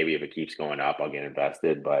 Like, maybe if it keeps going up, I'll get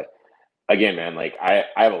invested. But again, man, like I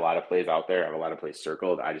have a lot of plays out there. I have a lot of plays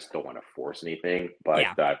circled. I just don't want to force anything. But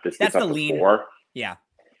if this gets up to 4,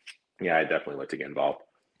 I definitely like to get involved.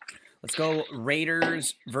 Let's go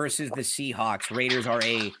Raiders versus the Seahawks. Raiders are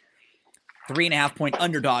a 3.5-point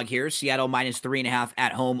underdog here. Seattle minus 3.5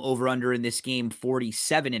 at home. Over under in this game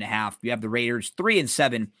 47.5. You have the Raiders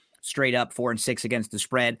 3-7 straight up, 4-6 against the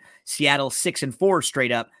spread. Seattle 6-4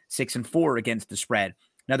 straight up, 6-4 against the spread.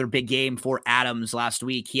 Another big game for Adams last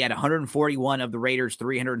week. He had 141 of the Raiders'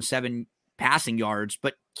 307 passing yards.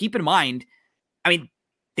 But keep in mind,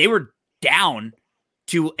 they were down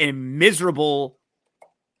to a miserable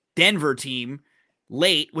Denver team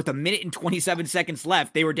late with a minute and 27 seconds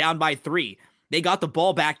left. They were down by 3. They got the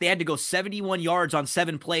ball back. They had to go 71 yards on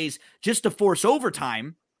 7 plays just to force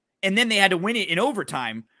overtime. And then they had to win it in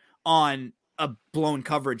overtime on a blown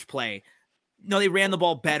coverage play. No, they ran the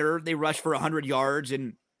ball better. They rushed for 100 yards.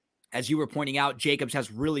 And as you were pointing out, Jacobs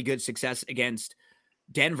has really good success against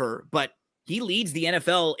Denver, but he leads the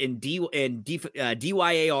NFL in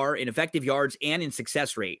DYAR, in effective yards, and in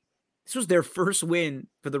success rate. This was their first win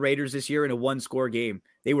for the Raiders this year in a one-score game.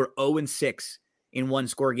 They were 0-6 in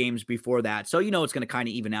one-score games before that. So it's going to kind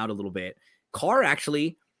of even out a little bit. Carr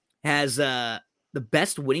actually has the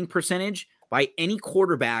best winning percentage by any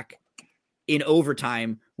quarterback in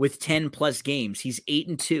overtime with 10-plus games. He's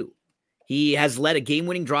 8-2. He has led a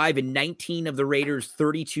game-winning drive in 19 of the Raiders'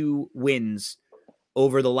 32 wins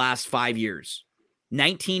over the last 5 years.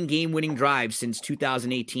 19 game-winning drives since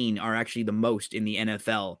 2018 are actually the most in the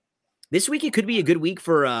NFL. This week, it could be a good week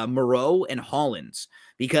for Moreau and Hollins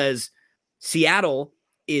because Seattle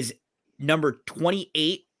is number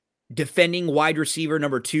 28 defending wide receiver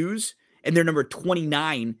number 2s, and they're number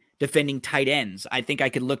 29 defending tight ends. I think I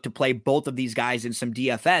could look to play both of these guys in some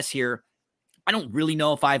DFS here. I don't really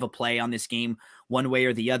know if I have a play on this game one way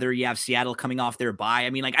or the other. You have Seattle coming off their bye.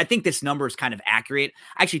 I mean, I think this number is kind of accurate.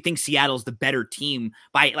 I actually think Seattle's the better team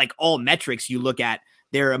by all metrics you look at.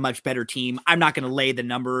 They're a much better team. I'm not going to lay the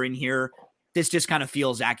number in here. This just kind of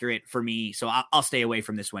feels accurate for me. So I'll stay away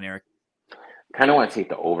from this one, Eric. Kind of want to take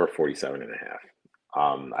the over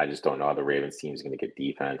 47.5. I just don't know how the Ravens team is going to get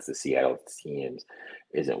defense. The Seattle teams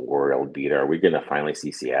isn't world beater. Are we going to finally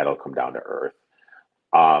see Seattle come down to earth?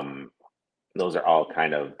 Those are all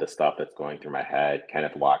kind of the stuff that's going through my head.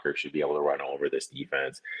 Kenneth Walker should be able to run over this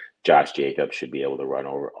defense. Josh Jacobs should be able to run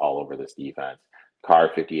all over this defense.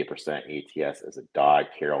 Carr, 58% ATS as a dog.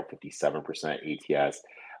 Carroll, 57% ATS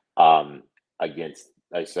on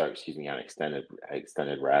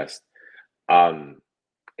extended rest.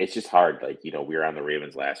 It's just hard. We were on the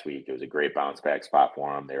Ravens last week. It was a great bounce back spot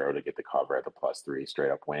for them. They were able to get the cover at the +3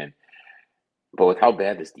 straight up win. But with how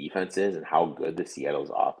bad this defense is and how good the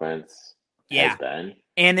Seattle's offense has been.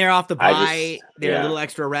 And they're off the bye. They're a little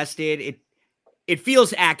extra rested. It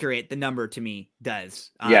feels accurate, the number to me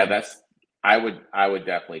does. I would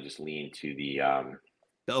definitely just lean to the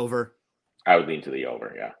over. I would lean to the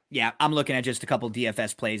over, yeah. Yeah, I'm looking at just a couple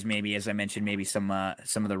DFS plays, maybe, as I mentioned, maybe some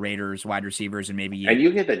of the Raiders wide receivers and maybe And you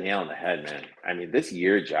hit the nail on the head, man. I mean, this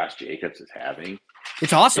year Josh Jacobs is having,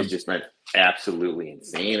 it's awesome. It's just been absolutely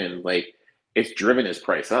insane. And it's driven his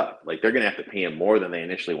price up. They're gonna have to pay him more than they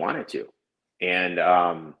initially wanted to. And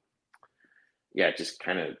it's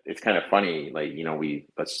kind of funny.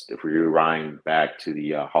 If we rewind back to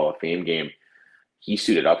the Hall of Fame game, he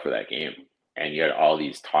suited up for that game, and you had all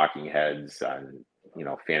these talking heads on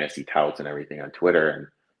fantasy touts and everything on Twitter and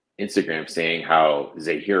Instagram saying how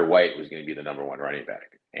Zahir White was going to be the number 1 running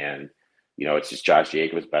back, and it's just Josh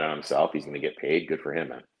Jacobs bet on himself. He's going to get paid. Good for him,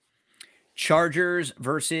 man. Chargers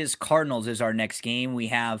versus Cardinals is our next game. We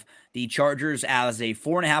have the Chargers as a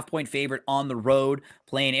 4.5-point favorite on the road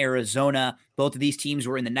playing Arizona. Both of these teams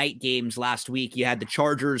were in the night games last week. You had the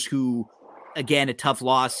Chargers, who, again, a tough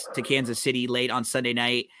loss to Kansas City late on Sunday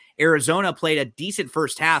night. Arizona played a decent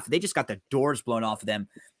first half. They just got the doors blown off of them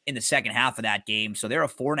in the second half of that game. So they're a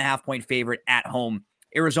 4.5-point favorite at home.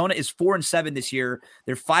 Arizona is 4-7 this year.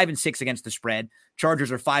 They're 5-6 against the spread.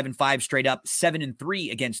 Chargers are 5-5 straight up, 7-3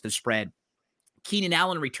 against the spread. Keenan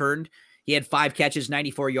Allen returned. He had 5 catches,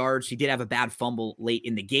 94 yards. He did have a bad fumble late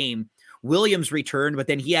in the game. Williams returned, but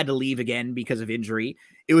then he had to leave again because of injury.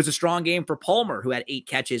 It was a strong game for Palmer, who had 8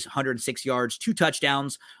 catches, 106 yards, 2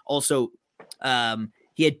 touchdowns. Also,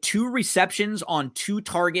 he had 2 receptions on 2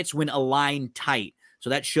 targets when aligned tight. So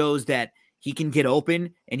that shows that he can get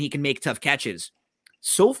open and he can make tough catches.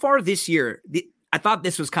 So far this year, I thought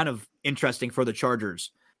this was kind of interesting for the Chargers.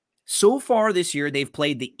 So far this year, they've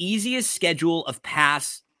played the easiest schedule of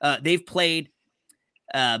pass. They've played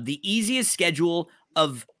the easiest schedule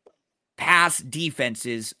of pass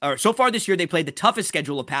defenses. Or so far this year, they played the toughest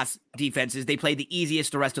schedule of pass defenses. They played the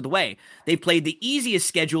easiest the rest of the way. They played the easiest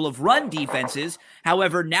schedule of run defenses.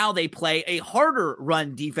 However, now they play a harder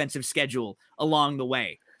run defensive schedule along the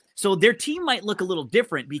way. So their team might look a little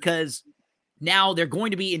different because now they're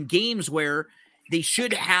going to be in games where they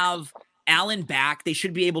should have Allen back. They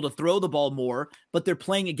should be able to throw the ball more, but they're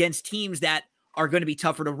playing against teams that are going to be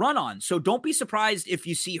tougher to run on. So don't be surprised if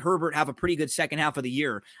you see Herbert have a pretty good second half of the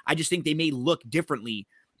year. I just think they may look differently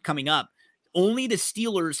coming up. Only the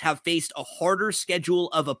Steelers have faced a harder schedule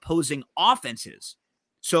of opposing offenses.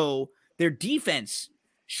 So their defense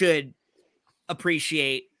should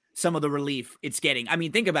appreciate some of the relief it's getting. I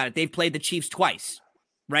mean, think about it. They've played the Chiefs twice.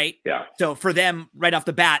 right? Yeah. So for them right off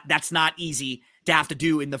the bat, that's not easy to have to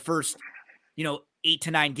do in the first, 8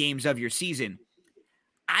 to 9 games of your season.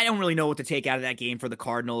 I don't really know what to take out of that game for the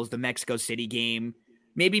Cardinals, the Mexico City game.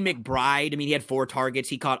 Maybe McBride. I mean, he had 4 targets.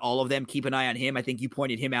 He caught all of them. Keep an eye on him. I think you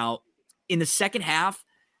pointed him out. In the second half,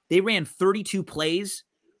 they ran 32 plays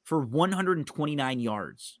for 129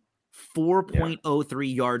 yards,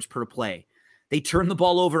 4.03 yards per play. They turned the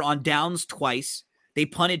ball over on downs twice. They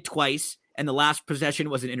punted twice, and the last possession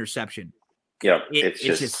was an interception. Yeah,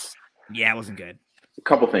 it wasn't good. A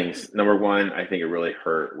couple things. Number one, I think it really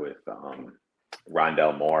hurt with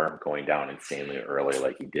Rondale Moore going down insanely early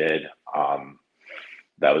like he did.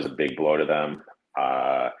 That was a big blow to them.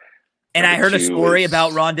 And I heard a story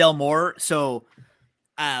about Rondale Moore. So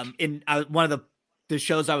in one of the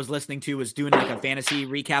shows I was listening to was doing like a fantasy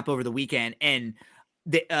recap over the weekend, and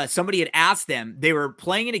somebody had asked them, they were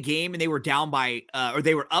playing in a game and they were down by or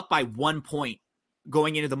they were up by 1 point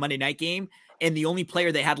going into the Monday night game, and the only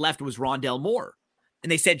player they had left was Rondale Moore.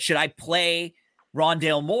 And they said, should I play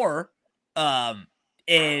Rondale Moore?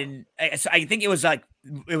 And I think it was like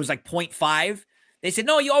 0.5. They said,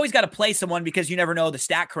 no, you always got to play someone because you never know the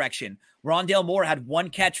stat correction. Rondale Moore had 1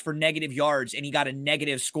 catch for negative yards and he got a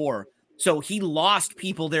negative score. So he lost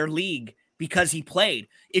people their league because he played.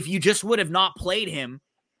 If you just would have not played him,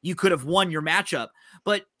 you could have won your matchup.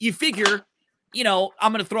 But you figure, I'm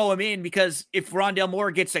going to throw him in because if Rondale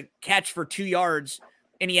Moore gets a catch for 2 yards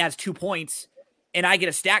and he has 2 points and I get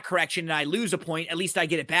a stat correction and I lose a point, at least I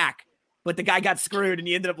get it back. But the guy got screwed and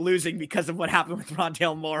he ended up losing because of what happened with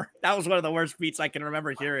Rondale Moore. That was one of the worst beats I can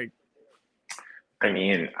remember hearing. I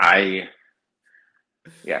mean, I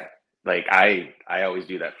always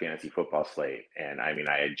do that fantasy football slate. And I mean,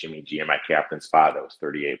 I had Jimmy G in my captain spot. That was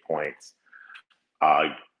 38 points.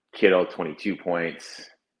 Kittle, 22 points,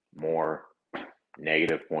 Moore,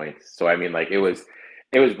 negative points. So, I mean, like it was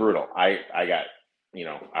brutal. I got,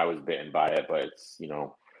 I was bitten by it, but it's,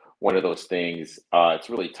 one of those things. It's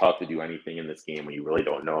really tough to do anything in this game when you really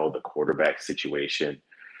don't know the quarterback situation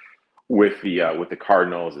with the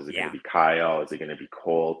Cardinals. Is it going to be Kyle? Is it going to be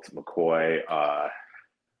Colt McCoy?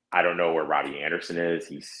 I don't know where Robbie Anderson is.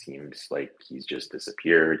 He seems like he's just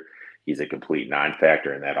disappeared. He's a complete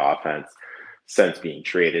non-factor in that offense since being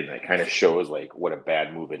traded, and it kind of shows like what a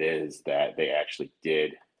bad move it is that they actually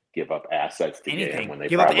did give up assets to get him when they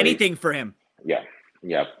give up anything for him. Yeah.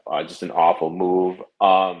 Yeah, just an awful move.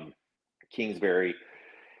 Kingsbury,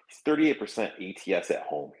 he's 38% ATS at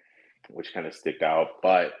home, which kind of sticked out,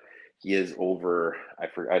 but he is over, I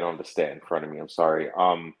don't have the stat in front of me, I'm sorry.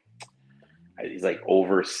 He's like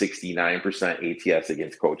over 69% ATS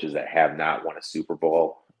against coaches that have not won a Super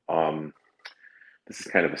Bowl. This is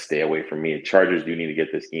kind of a stay away from me. Chargers do need to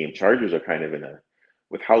get this game. Chargers are kind of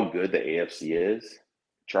with how good the AFC is,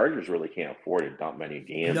 Chargers really can't afford to dump many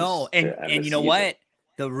games. No, and you know what?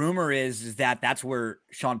 The rumor is that that's where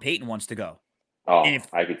Sean Payton wants to go. Oh,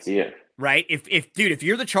 I could see it. Right? If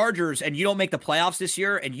you're the Chargers and you don't make the playoffs this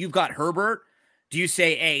year and you've got Herbert, do you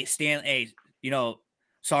say, hey, Stan,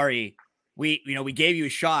 sorry, we gave you a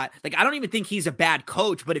shot. Like, I don't even think he's a bad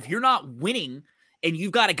coach, but if you're not winning and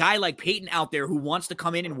you've got a guy like Payton out there who wants to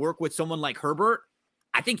come in and work with someone like Herbert,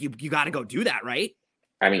 I think you got to go do that, right?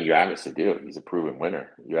 I mean, you obviously do. He's a proven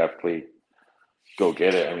winner. You have to go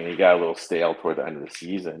get it. I mean, he got a little stale toward the end of the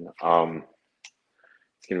season.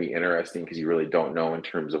 It's going to be interesting because you really don't know in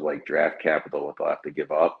terms of like draft capital what they'll have to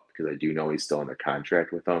give up, because I do know he's still under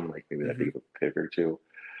contract with them. Like maybe that'd be a pick or two.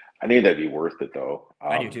 I think that'd be worth it though.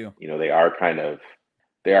 I do too. They are kind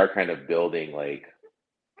of building like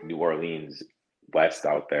New Orleans West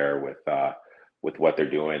out there with what they're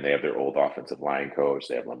doing. They have their old offensive line coach.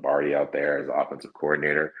 They have Lombardi out there as offensive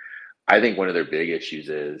coordinator. I think one of their big issues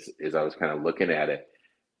is I was kind of looking at it.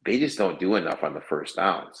 They just don't do enough on the first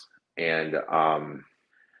downs. And I'm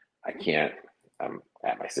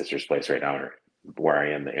at my sister's place right now where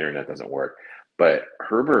I am. The internet doesn't work. But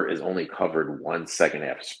Herbert is only covered 1 second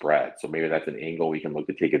half spread. So maybe that's an angle we can look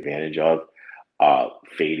to take advantage of,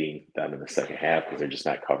 fading them in the second half because they're just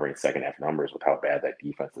not covering second half numbers with how bad that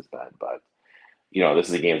defense has been. But, this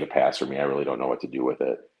is a game to pass for me. I really don't know what to do with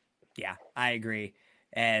it. Yeah, I agree.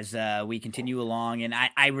 As we continue along, and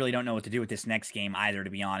I really don't know what to do with this next game either, to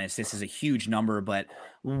be honest. This is a huge number, but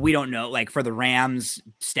we don't know. Like for the Rams,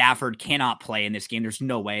 Stafford cannot play in this game. There's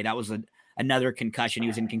no way. That was another concussion. He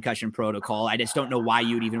was in concussion protocol. I just don't know why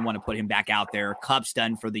you'd even want to put him back out there. Cup's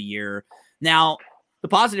done for the year. Now, the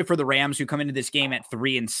positive for the Rams, who come into this game at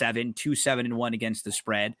 3-7, 2-7-1 against the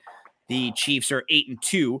spread. The Chiefs are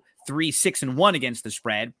 8-2, 3-6-1 against the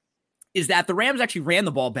spread. is that the Rams actually ran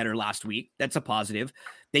the ball better last week. That's a positive.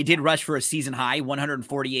 They did rush for a season high,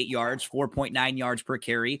 148 yards, 4.9 yards per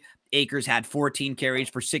carry. Akers had 14 carries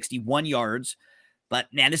for 61 yards. But,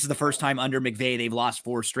 man, this is the first time under McVay they've lost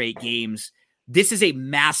 4 straight games. This is a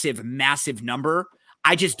massive, massive number.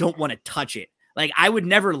 I just don't want to touch it. Like, I would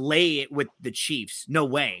never lay it with the Chiefs. No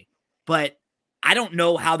way. But I don't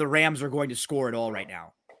know how the Rams are going to score at all right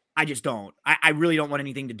now. I just don't. I really don't want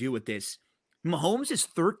anything to do with this. Mahomes is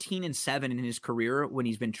 13-7 in his career when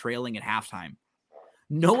he's been trailing at halftime.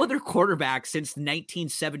 No other quarterback since the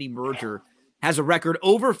 1970 merger has a record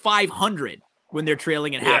over 500 when they're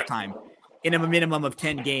trailing at halftime in a minimum of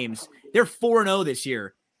 10 games. They're 4-0 this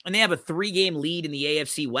year, and they have a 3-game lead in the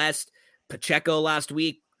AFC West. Pacheco last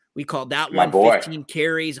week, we called that one 15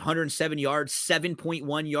 carries, 107 yards,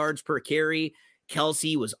 7.1 yards per carry.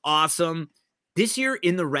 Kelsey was awesome. This year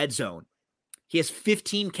in the red zone, he has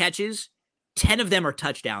 15 catches, 10 of them are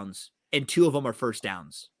touchdowns, and 2 of them are first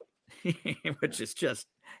downs, which is just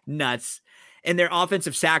nuts. And their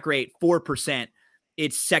offensive sack rate, 4%.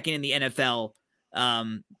 It's second in the NFL.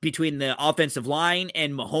 Between the offensive line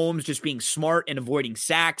and Mahomes just being smart and avoiding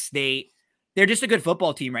sacks, they're just a good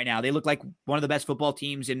football team right now. They look like one of the best football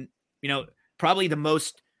teams and, probably the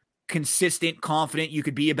most consistent, confident you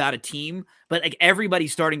could be about a team. But like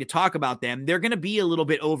everybody's starting to talk about them. They're going to be a little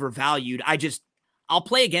bit overvalued. I'll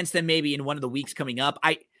play against them maybe in one of the weeks coming up.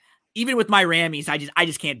 Even with my Rammies, I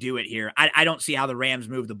just can't do it here. I don't see how the Rams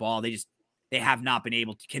move the ball. They have not been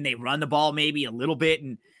able to. Can they run the ball maybe a little bit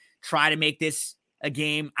and try to make this a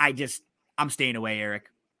game? I'm staying away, Eric.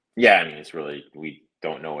 Yeah, I mean, we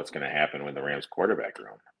don't know what's going to happen with the Rams quarterback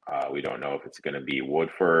room. We don't know if it's going to be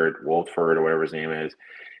Wolford, or whatever his name is.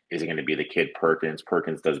 Is it going to be the kid Perkins?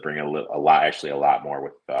 Perkins does bring a lot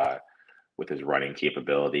more with his running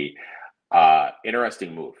capability.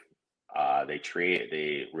 Interesting move.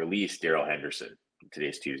 They released Darrell Henderson.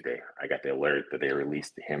 Today's Tuesday. I got the alert that they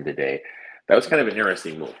released him today. That was kind of an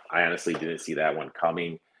interesting move. I honestly didn't see that one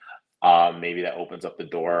coming. Maybe that opens up the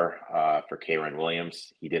door for Kyren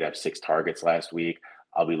Williams. He did have 6 targets last week.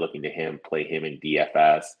 I'll be looking to play him in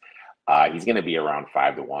DFS. He's going to be around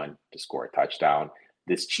 5-1 to score a touchdown.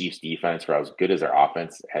 This Chiefs defense, for as good as their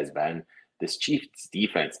offense has been, this Chiefs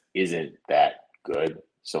defense isn't that good.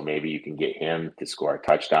 So maybe you can get him to score a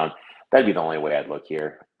touchdown. That'd be the only way I'd look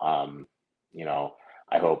here.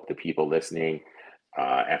 I hope the people listening,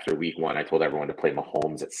 after week 1, I told everyone to play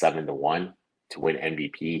Mahomes at 7-1 to win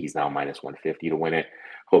MVP. He's now minus 150 to win it.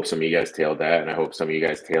 Hope some of you guys tailed that. And I hope some of you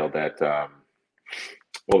guys tailed that.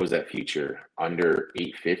 What was that future? Under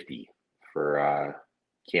 850 for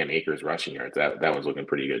Cam Akers rushing yards. That one's looking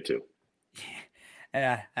pretty good too.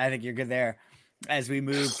 Yeah, I think you're good there. As we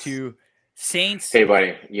move to Saints. Hey,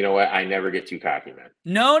 buddy, you know what? I never get too cocky, man.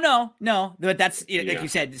 No. But that's like you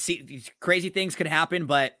said. See, these crazy things could happen,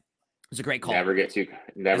 but it's a great call. Never get too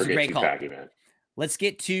cocky, man. Let's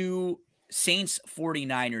get to Saints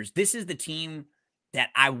 49ers. This is the team that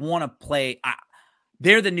I want to play.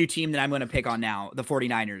 They're the new team that I'm going to pick on now, the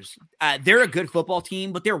 49ers. They're a good football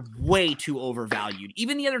team, but they're way too overvalued.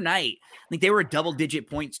 Even the other night, they were a double-digit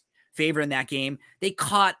points favor in that game. They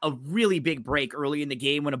caught a really big break early in the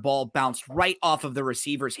game when a ball bounced right off of the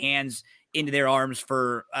receiver's hands into their arms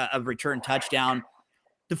for a return touchdown.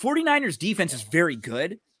 The 49ers defense is very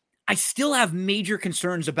good. I still have major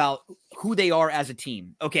concerns about who they are as a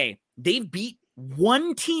team. Okay, they've beat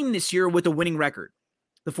one team this year with a winning record,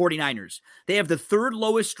 the 49ers. They have the 3rd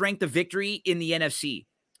lowest strength of victory in the NFC.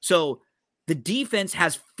 So the defense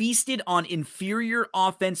has feasted on inferior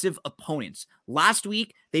offensive opponents. Last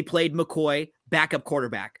week, they played McCoy, backup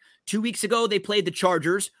quarterback. 2 weeks ago, they played the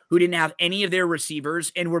Chargers, who didn't have any of their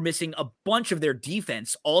receivers and were missing a bunch of their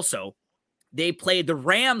defense also. They played the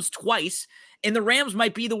Rams twice, and the Rams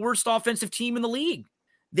might be the worst offensive team in the league.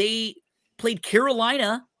 They played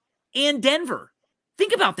Carolina and Denver.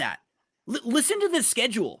 Think about that. Listen to the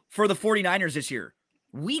schedule for the 49ers this year.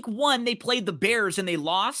 Week 1, they played the Bears and they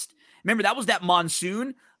lost. Remember, that was that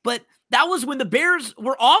monsoon, but that was when the Bears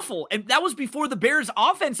were awful. And that was before the Bears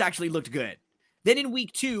offense actually looked good. Then in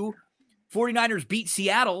week 2, 49ers beat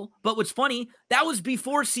Seattle. But what's funny, that was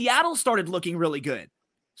before Seattle started looking really good.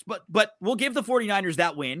 But we'll give the 49ers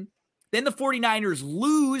that win. Then the 49ers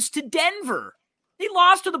lose to Denver. They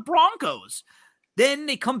lost to the Broncos. Then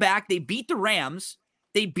they come back. They beat the Rams.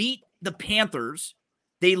 They beat the Panthers.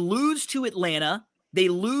 They lose to Atlanta. They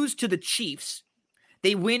lose to the Chiefs.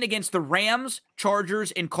 They win against the Rams,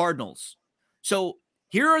 Chargers, and Cardinals. So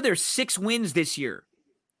here are their 6 wins this year.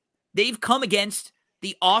 They've come against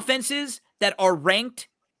the offenses that are ranked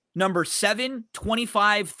number 7,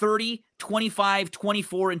 25, 30, 25,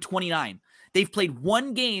 24, and 29. They've played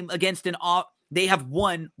one game against they have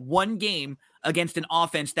won one game against an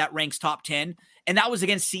offense that ranks top 10, and that was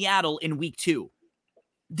against Seattle in week 2.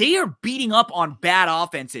 They are beating up on bad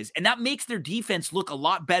offenses, and that makes their defense look a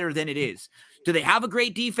lot better than it is. Do they have a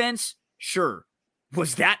great defense? Sure.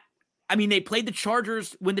 They played the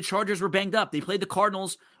Chargers when the Chargers were banged up. They played the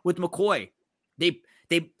Cardinals with McCoy. The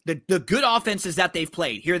good offenses that they've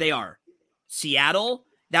played, here they are. Seattle,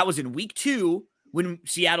 that was in week 2 when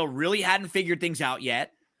Seattle really hadn't figured things out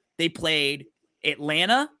yet. They played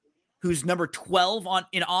Atlanta, who's number 12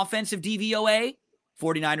 in offensive DVOA.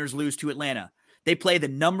 49ers lose to Atlanta. They play the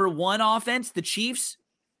number 1 offense, the Chiefs.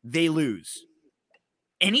 They lose.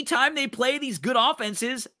 Anytime they play these good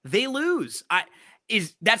offenses, they lose.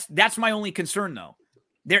 That's my only concern, though.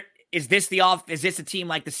 Is this a team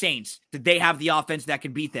like the Saints? Did they have the offense that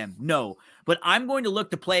can beat them? No. But I'm going to look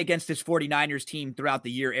to play against this 49ers team throughout the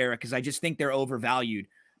year, Eric, because I just think they're overvalued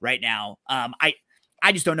right now. I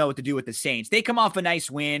just don't know what to do with the Saints. They come off a nice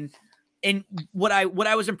win. And what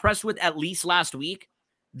I was impressed with, at least last week,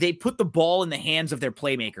 they put the ball in the hands of their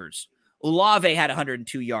playmakers. Olave had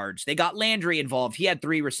 102 yards. They got Landry involved. He had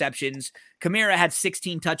 3 receptions. Kamara had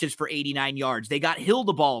 16 touches for 89 yards. They got Hill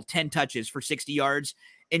the ball 10 touches for 60 yards.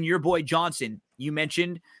 And your boy Johnson, you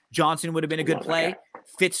mentioned Johnson would have been a good play.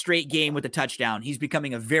 5th straight game with a touchdown. He's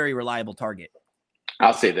becoming a very reliable target.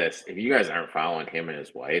 I'll say this. If you guys aren't following him and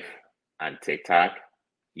his wife on TikTok,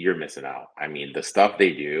 you're missing out. I mean, the stuff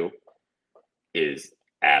they do is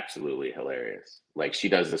absolutely hilarious. Like, she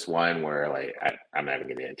does this one where, like, I'm not even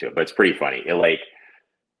getting into it, but it's pretty funny.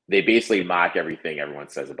 They basically mock everything everyone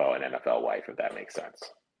says about an NFL wife, if that makes sense.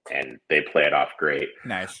 And they play it off great.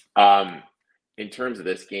 Nice. In terms of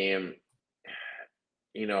this game,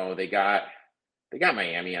 they got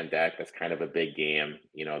Miami on deck. That's kind of a big game.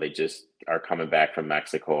 They just are coming back from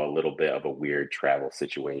Mexico, a little bit of a weird travel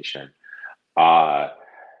situation.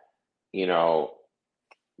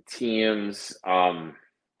 Teams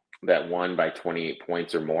that won by 28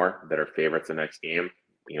 points or more that are favorites the next game.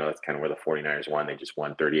 That's kind of where the 49ers won. They just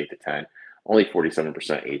won 38-10. Only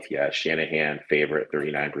 47% ATS. Shanahan favorite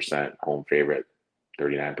 39%. Home favorite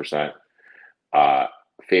 39%.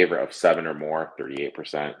 Favorite of 7 or more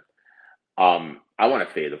 38%. I want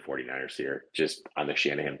to fade the 49ers here, just on the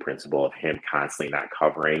Shanahan principle of him constantly not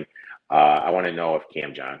covering. I want to know if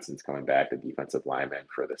Cam Johnson's coming back, the defensive lineman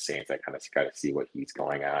for the Saints. I kind of got to see what he's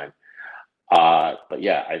going on. But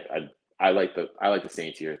yeah, I like the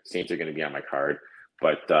Saints here. Saints are going to be on my card.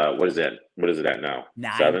 But what is it? What is it at now?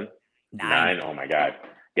 9. 7? 9. Oh my God.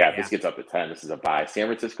 Yeah, if this gets up to 10, this is a buy. San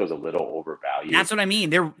Francisco's a little overvalued. That's what I mean.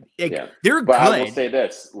 They're but good. I will say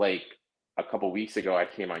this, like, a couple weeks ago, I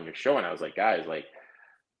came on your show and I was like, guys, like,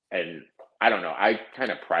 and I don't know, I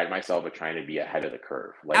kind of pride myself at trying to be ahead of the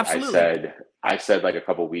curve. Like, absolutely. I said like a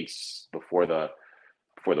couple weeks before the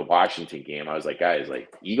Washington game, I was like, guys,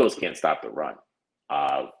 like, Eagles can't stop the run.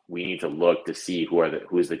 We need to look to see who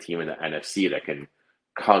is the team in the NFC that can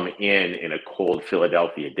come in a cold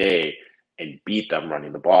Philadelphia day and beat them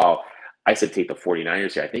running the ball. I said take the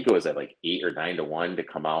 49ers here. I think it was at like 8 or 9 to 1 to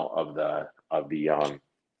come out of the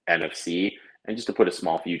NFC, and just to put a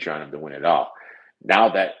small future on them to win it all. Now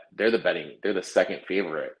that they're the second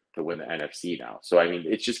favorite to win the NFC now. So I mean,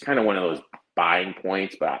 it's just kind of one of those buying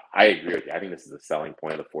points, but I agree with you. I think this is the selling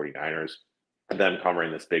point of the 49ers, and them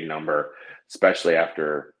covering this big number, especially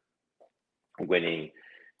after winning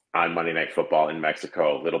on Monday Night Football in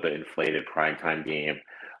Mexico, a little bit inflated primetime game.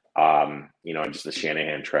 And just the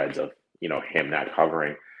Shanahan treads of, him not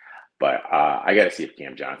covering. But I got to see if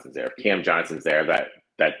Cam Johnson's there. If Cam Johnson's there,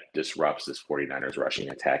 that disrupts this 49ers rushing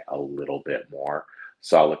attack a little bit more.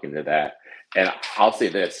 So I'll look into that. And I'll say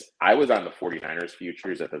this. I was on the 49ers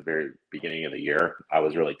futures at the very beginning of the year. I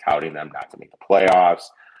was really touting them not to make the playoffs.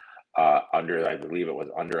 I believe it was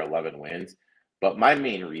under 11 wins. But my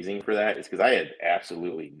main reason for that is because I had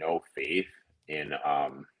absolutely no faith in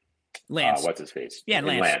Lance. What's his face? Yeah,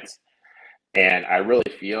 Lance. And I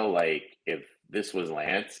really feel like if this was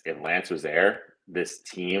Lance, if Lance was there, this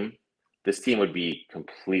team would be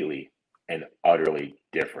completely and utterly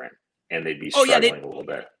different, and they'd be struggling a little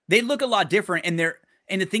bit. They look a lot different, and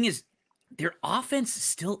the thing is, their offense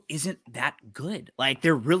still isn't that good. Like,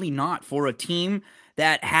 they're really not for a team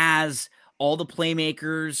that has all the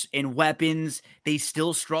playmakers and weapons. They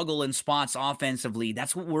still struggle in spots offensively.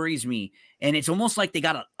 That's what worries me. And it's almost like they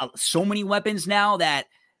got so many weapons now that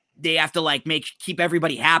they have to keep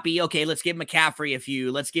everybody happy. Okay, let's give McCaffrey a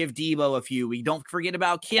few. Let's give Debo a few. We don't forget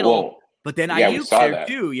about Kittle. But then Ayuk's there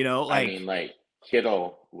too, I mean, like,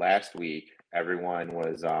 Kittle last week, everyone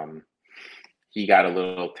was he got a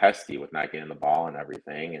little testy with not getting the ball and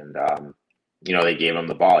everything. And they gave him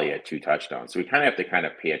the ball. He had 2 touchdowns. So we kind of have to kind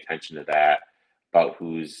of pay attention to that about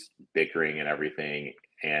who's bickering and everything.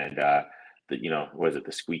 And was it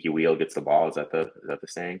the squeaky wheel gets the ball? Is that the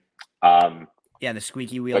saying? Yeah, the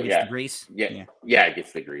squeaky wheel gets the grease. Yeah, it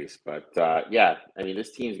gets the grease. But I mean,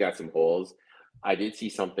 this team's got some holes. I did see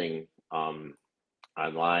something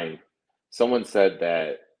online. Someone said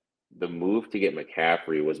that the move to get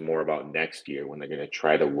McCaffrey was more about next year when they're going to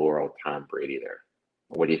try to lure out Tom Brady there.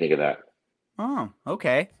 What do you think of that? Oh,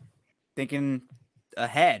 okay. Thinking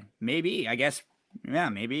ahead, maybe, I guess. Yeah,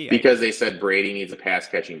 maybe. Because they said Brady needs a pass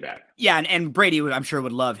catching back. Yeah, and Brady, I'm sure,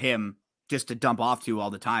 would love him just to dump off to all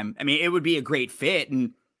the time. I mean, it would be a great fit,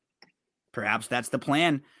 and perhaps that's the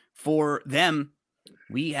plan for them.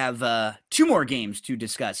 We have 2 more games to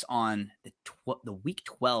discuss on the Week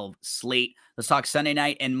 12 slate. Let's talk Sunday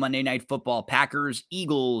night and Monday Night Football. Packers,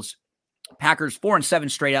 Eagles. Packers 4-7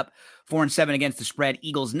 straight up, 4-7 against the spread.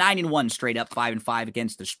 Eagles 9-1 straight up, 5-5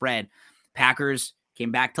 against the spread. Packers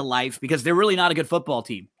came back to life because they're really not a good football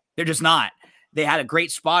team. They're just not. They had a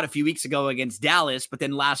great spot a few weeks ago against Dallas, but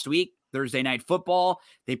then last week, Thursday Night Football,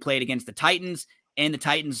 they played against the Titans, and the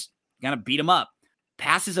Titans kind of beat them up.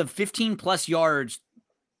 Passes of 15-plus yards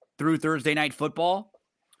through Thursday Night Football.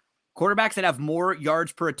 Quarterbacks that have more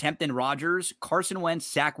yards per attempt than Rodgers: Carson Wentz,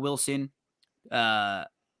 Zach Wilson,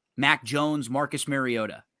 Mac Jones, Marcus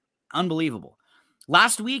Mariota. Unbelievable.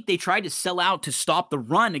 Last week, they tried to sell out to stop the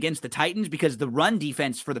run against the Titans because the run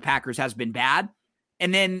defense for the Packers has been bad.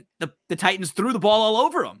 And then the Titans threw the ball all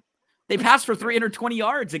over them. They passed for 320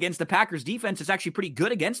 yards against the Packers defense. It's actually pretty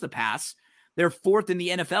good against the pass. They're 4th in the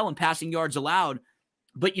NFL in passing yards allowed.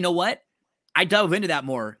 But you know what? I dove into that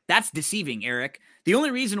more. That's deceiving, Eric. The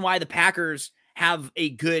only reason why the Packers have a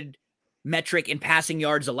good metric in passing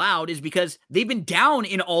yards allowed is because they've been down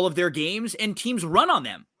in all of their games and teams run on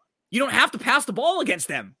them. You don't have to pass the ball against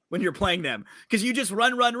them when you're playing them because you just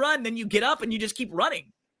run, then you get up and you just keep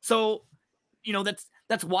running. So,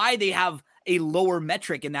 that's why they have a lower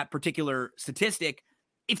metric in that particular statistic.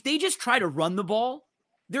 If they just try to run the ball,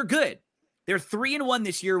 they're good. They're 3-1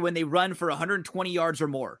 this year when they run for 120 yards or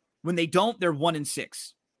more. When they don't, they're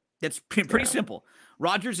 1-6. That's pretty simple.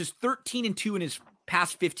 Rodgers is 13-2 in his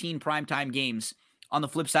past 15 primetime games. On the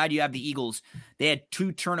flip side, you have the Eagles. They had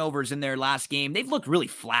 2 turnovers in their last game. They've looked really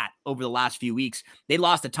flat over the last few weeks. They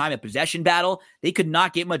lost a time of possession battle. They could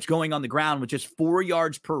not get much going on the ground with just 4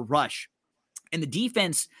 yards per rush. And the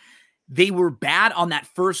defense, they were bad on that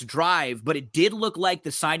first drive, but it did look like the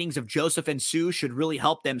signings of Joseph and Sue should really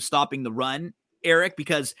help them stopping the run, Eric,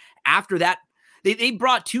 because after that, they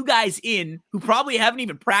brought 2 guys in who probably haven't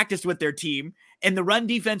even practiced with their team, and the run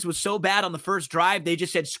defense was so bad on the first drive, they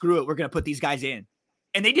just said, screw it, we're going to put these guys in.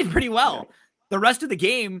 And they did pretty well. The rest of the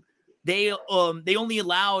game, they only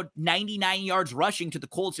allowed 99 yards rushing to the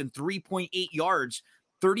Colts and 3.8 yards,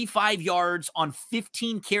 35 yards on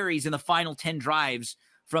 15 carries in the final 10 drives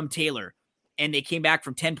from Taylor. And they came back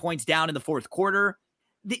from 10 points down in the fourth quarter.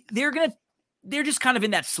 They're just kind of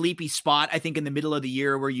in that sleepy spot, I think, in the middle of the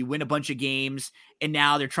year where you win a bunch of games, and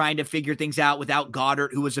now they're trying to figure things out without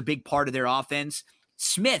Goddard, who was a big part of their offense.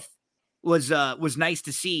 Smith was nice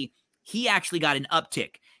to see. He actually got an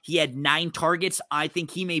uptick. He had 9 targets. I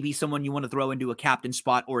think he may be someone you want to throw into a captain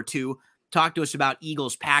spot or 2. Talk to us about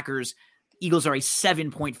Eagles, Packers. Eagles are a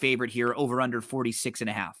 7-point favorite here, over under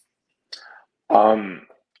 46.5.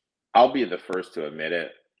 I'll be the first to admit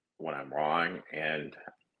it when I'm wrong, and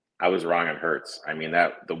I was wrong on Hurts. I mean,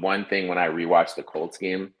 the one thing when I rewatched the Colts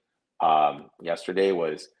game yesterday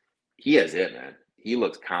was he has it, man. He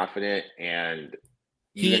looks confident, and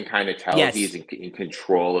you can kind of tell he's in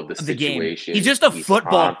control of the situation. He's just a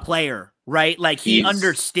football player, right? Like he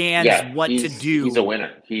understands what to do. He's a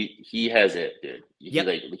winner. He has it, dude.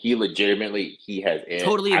 He legitimately has it.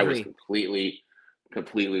 Totally agree. I was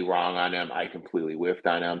completely wrong on him. I completely whiffed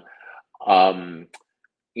on him.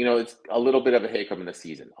 It's a little bit of a hiccup in the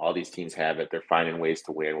season. All these teams have it. They're finding ways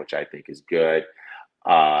to win, which I think is good.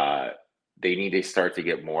 They need to start to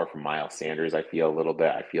get more from Miles Sanders, I feel, a little bit.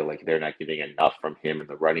 I feel like they're not getting enough from him in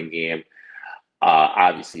the running game.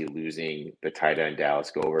 Obviously, losing the tight end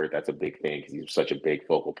Dallas Goedert, that's a big thing because he's such a big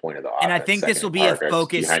focal point of the offense. And I think this will be a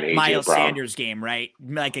focused Miles Sanders game, right?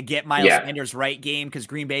 Like a get Miles Sanders right game because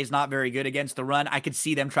Green Bay is not very good against the run. I could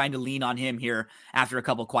see them trying to lean on him here after a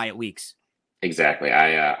couple quiet weeks. Exactly.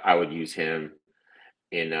 I would use him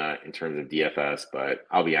in terms of DFS, but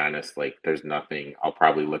I'll be honest, like there's nothing. I'll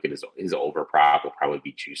probably look at his over prop will probably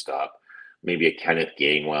be juiced up. Maybe a Kenneth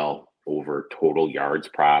Gainwell over total yards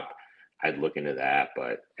prop. I'd look into that,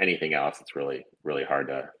 but anything else, it's really, really hard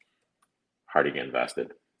to get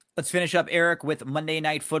invested. Let's finish up, Eric, with Monday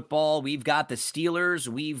Night Football. We've got the Steelers.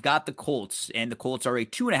 We've got the Colts. And the Colts are a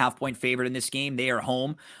 2.5-point favorite in this game. They are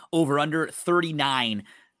home. Over under 39.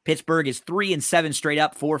 Pittsburgh is 3-7 straight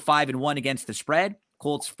up, 4-5-1 against the spread.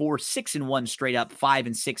 Colts 4-6-1 straight up,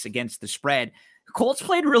 5-6 against the spread. Colts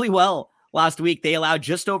played really well last week. They allowed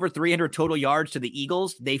just over 300 total yards to the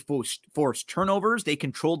Eagles. They forced turnovers. They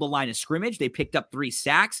controlled the line of scrimmage. They picked up 3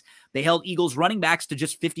 sacks. They held Eagles running backs to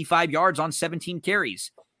just 55 yards on 17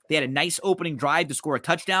 carries. They had a nice opening drive to score a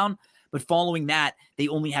touchdown, but following that, they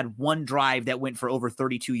only had one drive that went for over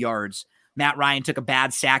 32 yards. Matt Ryan took a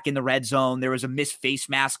bad sack in the red zone. There was a missed face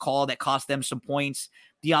mask call that cost them some points.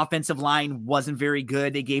 The offensive line wasn't very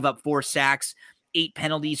good. They gave up 4 sacks, 8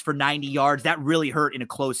 penalties for 90 yards. That really hurt in a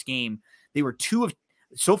close game. They were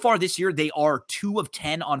so far this year, they are 2 of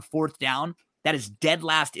 10 on 4th down. That is dead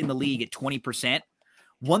last in the league at 20%.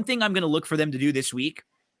 One thing I'm going to look for them to do this week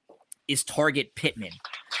is target Pittman.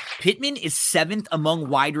 Pittman is 7th among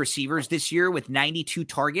wide receivers this year with 92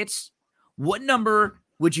 targets. What number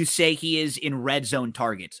would you say he is in red zone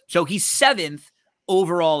targets? So he's 7th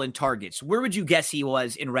overall in targets. Where would you guess he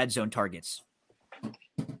was in red zone targets?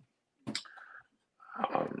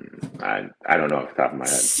 I don't know off the top of my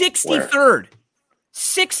head. 63rd. Where?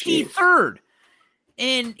 63rd.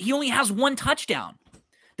 And he only has 1 touchdown.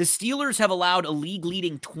 The Steelers have allowed a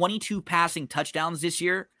league-leading 22 passing touchdowns this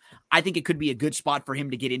year. I think it could be a good spot for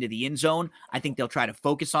him to get into the end zone. I think they'll try to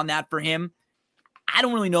focus on that for him. I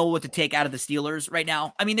don't really know what to take out of the Steelers right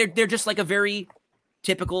now. I mean, they're just like a very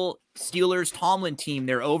typical Steelers Tomlin team.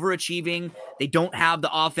 They're overachieving. They don't have the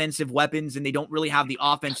offensive weapons, and they don't really have the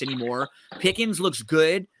offense anymore. Pickens looks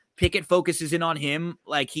good. Pickett focuses in on him.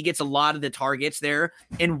 Like, he gets a lot of the targets there.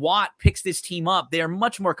 And Watt picks this team up. They're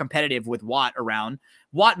much more competitive with Watt around.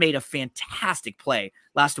 Watt made a fantastic play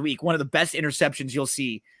last week. One of the best interceptions you'll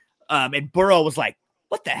see. And Burrow was like,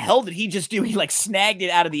 what the hell did he just do? He like snagged it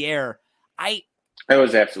out of the air. It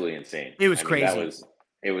was absolutely insane. It was crazy.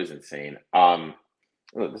 It was insane.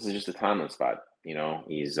 Look, this is just a Tomlin spot. You know,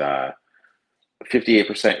 he's 58%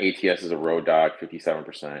 ATS as a road dog, 57%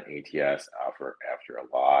 ATS after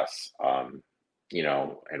a loss. You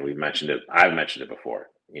know, and we've mentioned it. I've mentioned it before.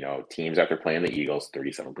 You know, teams after playing the Eagles,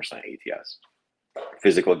 37% ATS.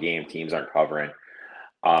 Physical game, teams aren't covering.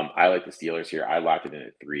 I like the Steelers here. I locked it in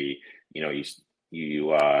at 3. You know,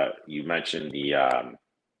 you mentioned the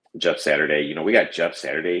Jeff Saturday. You know, we got Jeff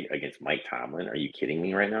Saturday against Mike Tomlin. Are you kidding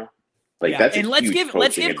me right now? Like, that's and let's give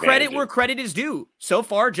credit where credit is due. So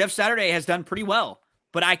far, Jeff Saturday has done pretty well.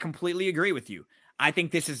 But I completely agree with you. I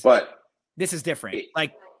think this is different.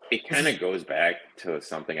 It kind of goes back to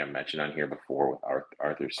something I mentioned on here before with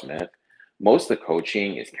Arthur Smith. Most of the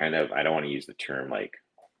coaching is kind of, I don't want to use the term like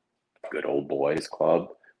good old boys club,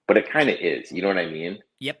 but it kind of is. You know what I mean?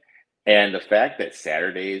 Yep. And the fact that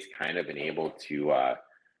Saturday's kind of been able to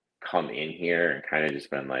come in here and kind of just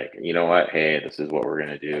been like, you know what? Hey, this is what we're going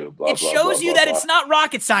to do. Blah, it blah, shows blah, you blah, that blah. it's not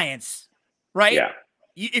rocket science, right? Yeah.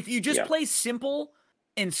 If you just play simple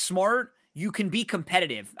and smart, you can be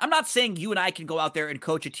competitive. I'm not saying you and I can go out there and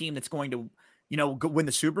coach a team that's going to, you know, win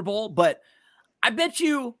the Super Bowl, but I bet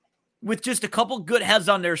you with just a couple good heads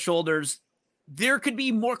on their shoulders, there could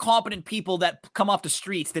be more competent people that come off the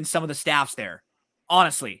streets than some of the staffs there.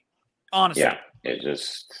 Honestly. Yeah, it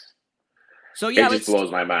just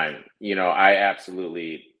blows my mind. You know, I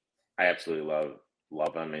absolutely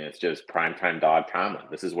love him, and it's just primetime dog Tomlin.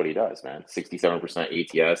 This is what he does, man.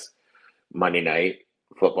 67% ATS, Monday night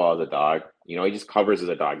football as a dog. You know, he just covers as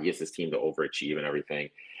a dog. He gets his team to overachieve and everything.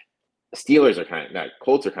 Steelers are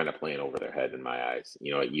Colts are kind of playing over their head in my eyes.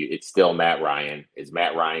 You know, it's still Matt Ryan. Is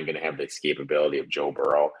Matt Ryan going to have the escapability of Joe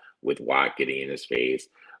Burrow with Watt getting in his face,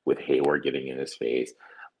 with Hayward getting in his face?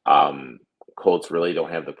 Colts really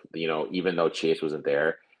don't have even though Chase wasn't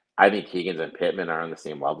there, I think Higgins and Pittman are on the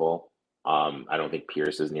same level. I don't think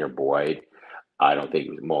Pierce is near Boyd. I don't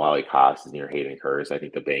think Mo Alley-Cox is near Hayden Hurst. I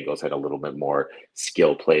think the Bengals had a little bit more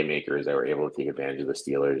skilled playmakers that were able to take advantage of the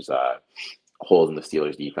Steelers' holes in the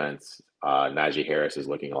Steelers' defense. Najee Harris is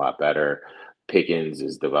looking a lot better. Pickens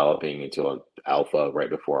is developing into an alpha right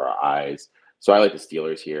before our eyes. So I like the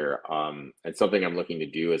Steelers here. And something I'm looking to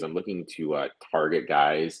do is I'm looking to target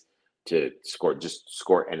guys to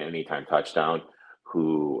score an anytime touchdown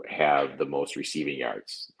who have the most receiving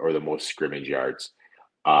yards or the most scrimmage yards.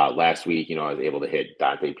 Last week, you know, I was able to hit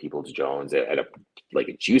Dante Peoples-Jones at a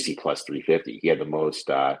juicy plus 350. He had the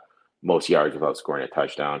most yards without scoring a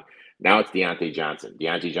touchdown. Now it's Deontay Johnson.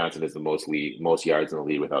 Deontay Johnson is the most yards in the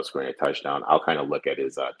league without scoring a touchdown. I'll kind of look at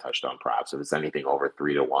his touchdown props. If it's anything over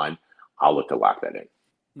 3-1, I'll look to lock that in.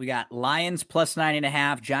 We got Lions plus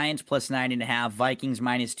 9.5, Giants plus 9.5, Vikings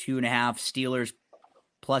minus 2.5, Steelers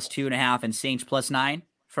plus 2.5, and Saints plus 9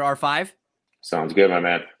 for R5. Sounds good, my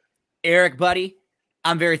man. Eric, buddy,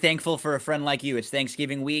 I'm very thankful for a friend like you. It's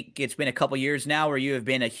Thanksgiving week. It's been a couple years now where you have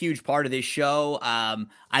been a huge part of this show.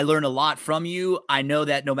 I learn a lot from you. I know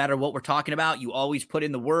that no matter what we're talking about, you always put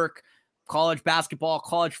in the work. College basketball,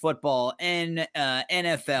 college football,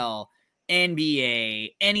 NFL,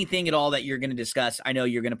 NBA, anything at all that you're going to discuss. I know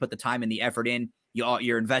you're going to put the time and the effort in.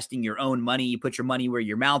 You're investing your own money. You put your money where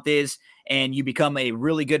your mouth is, and you become a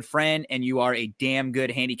really good friend, and you are a damn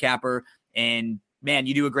good handicapper. And, man,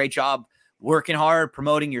 you do a great job working hard,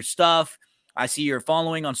 promoting your stuff. I see your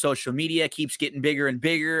following on social media keeps getting bigger and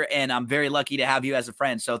bigger, and I'm very lucky to have you as a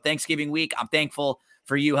friend. So Thanksgiving week, I'm thankful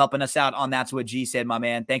for you helping us out on That's What G Said, my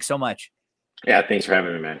man. Thanks so much. Yeah, thanks for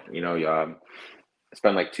having me, man. It's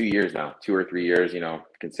been like 2 years now, 2 or 3 years,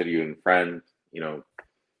 consider you a friend.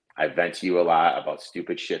 I vent to you a lot about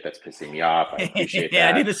stupid shit that's pissing me off. I appreciate yeah,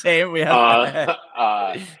 that. I do the same. We have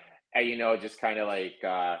and, just kind of like,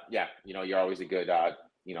 you're always a good,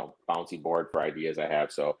 bouncy board for ideas I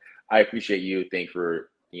have. So I appreciate you. Thank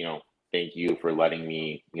you for letting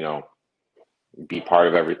me, be part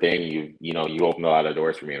of everything. You opened a lot of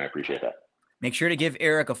doors for me, and I appreciate that. Make sure to give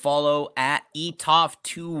Eric a follow at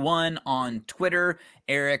Etoff21 on Twitter.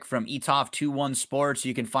 Eric from Etoff21 Sports.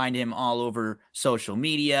 You can find him all over social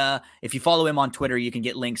media. If you follow him on Twitter, you can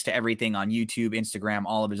get links to everything on YouTube, Instagram,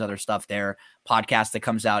 all of his other stuff there. Podcast that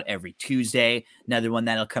comes out every Tuesday. Another one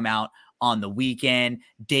that'll come out on the weekend.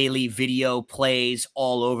 Daily video plays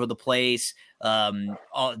all over the place.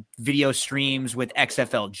 Video streams with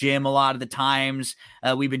XFL Gym a lot of the times.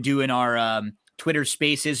 We've been doing our Twitter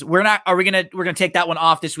Spaces. We're gonna take that one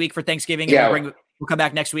off this week for Thanksgiving. Yeah. We'll come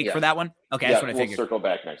back next week for that one. Okay, yeah, that's what I figured. We'll circle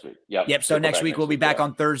back next week. Yep. So next week we'll be back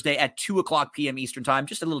on Thursday at 2:00 p.m. Eastern time.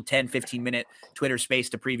 Just a little 10-15 minute Twitter Space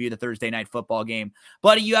to preview the Thursday night football game.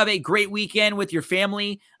 Buddy, you have a great weekend with your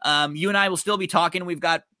family. You and I will still be talking. We've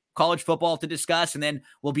got college football to discuss, and then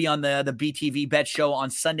we'll be on the BTV Bet Show on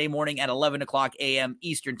Sunday morning at 11:00 a.m.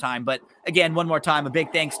 Eastern time. But again, one more time, a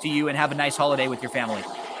big thanks to you, and have a nice holiday with your family.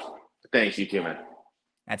 Thanks, you too, man.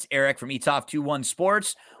 That's Eric from Etoff21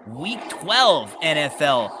 Sports. Week 12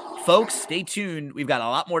 NFL. Folks, stay tuned. We've got a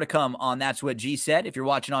lot more to come on That's What G Said. If you're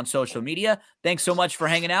watching on social media, thanks so much for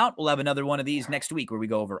hanging out. We'll have another one of these next week where we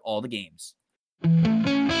go over all the games.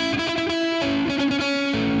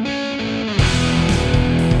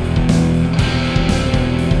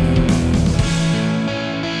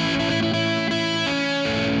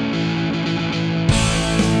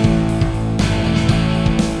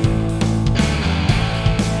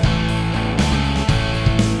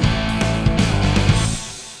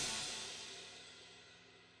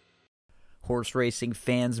 Horse racing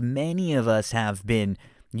fans, many of us have been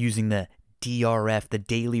using the DRF, the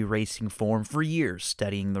daily racing form, for years,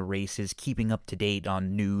 studying the races, keeping up to date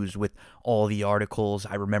on news with all the articles.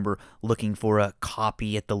 I remember looking for a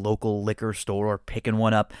copy at the local liquor store or picking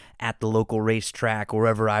one up at the local racetrack,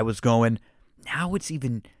 wherever I was going. Now it's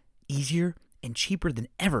even easier and cheaper than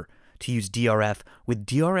ever to use DRF with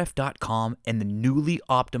DRF.com and the newly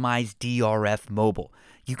optimized DRF Mobile.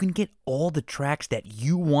 You can get all the tracks that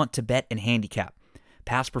you want to bet and handicap.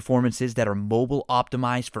 Past performances that are mobile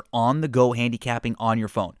optimized for on-the-go handicapping on your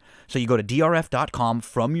phone. So you go to DRF.com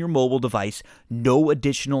from your mobile device, no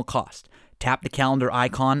additional cost. Tap the calendar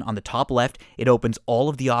icon on the top left. It opens all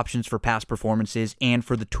of the options for past performances and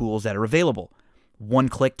for the tools that are available. One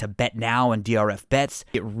click to bet now and DRF bets.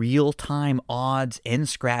 Get real-time odds and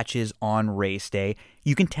scratches on race day.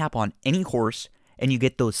 You can tap on any horse and you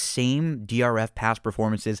get those same DRF past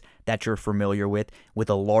performances that you're familiar with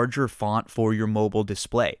a larger font for your mobile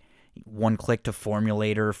display. One click to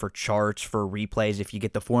Formulator for charts, for replays if you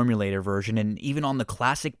get the Formulator version, and even on the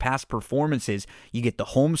classic past performances, you get the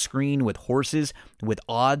home screen with horses, with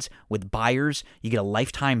odds, with buyers. You get a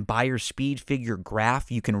lifetime buyer speed figure graph.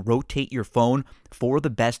 You can rotate your phone for the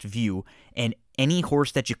best view, and any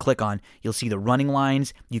horse that you click on, you'll see the running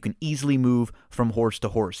lines. You can easily move from horse to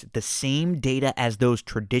horse. The same data as those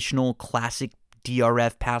traditional classic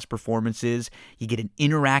DRF past performances. You get an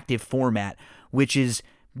interactive format, which is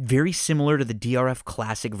very similar to the DRF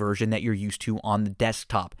Classic version that you're used to on the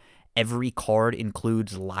desktop. Every card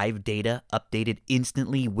includes live data updated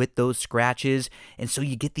instantly with those scratches, and so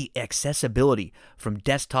you get the accessibility from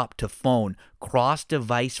desktop to phone,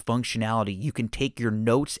 cross-device functionality. You can take your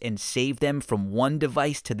notes and save them from one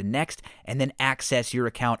device to the next, and then access your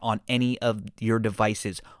account on any of your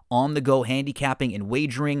devices. On-the-go handicapping and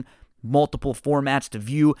wagering, multiple formats to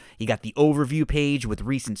view. You got the overview page with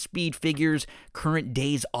recent speed figures, current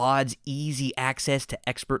day's odds, easy access to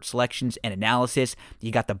expert selections and analysis.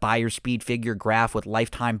 You got the buyer speed figure graph with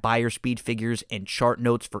lifetime buyer speed figures and chart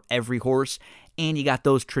notes for every horse. And you got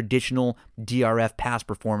those traditional DRF past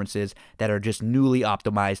performances that are just newly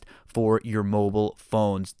optimized for your mobile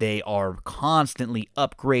phones. They are constantly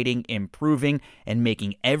upgrading, improving, and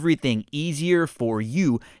making everything easier for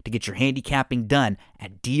you to get your handicapping done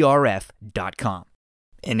at drf.com.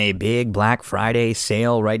 In a big Black Friday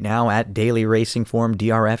sale right now at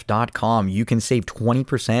dailyracingformdrf.com, you can save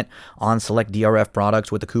 20% on select DRF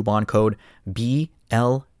products with the coupon code BLFR22.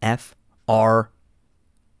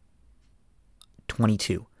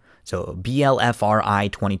 So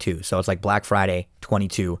BLFRI22. So it's like Black Friday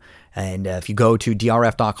 22. And if you go to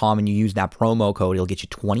drf.com and you use that promo code, it'll get you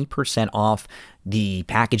 20% off the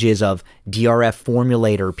packages of DRF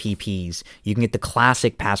Formulator PPs. You can get the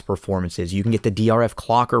classic past performances. You can get the DRF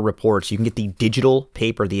Clocker reports. You can get the digital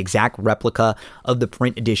paper, the exact replica of the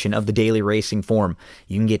print edition of the Daily Racing Form.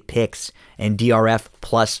 You can get picks and DRF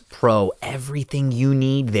Plus Pro. Everything you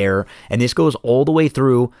need there. And this goes all the way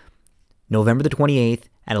through November the 28th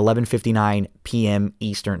at 11:59 p.m.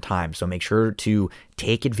 Eastern Time. So make sure to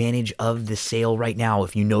take advantage of the sale right now.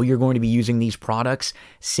 If you know you're going to be using these products,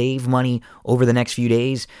 save money over the next few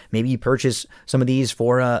days. Maybe you purchase some of these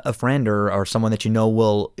for a friend or someone that you know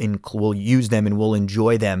will use them and will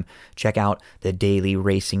enjoy them. Check out the Daily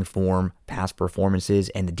Racing Form past performances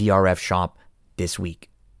and the DRF shop this week.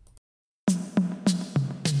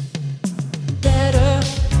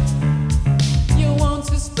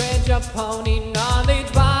 Your pony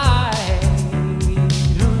knowledge wide.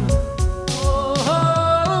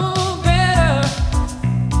 Oh, better.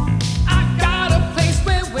 I got a place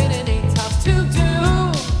where winning ain't tough to do.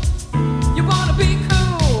 You wanna be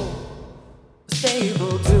cool,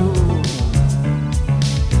 stable too.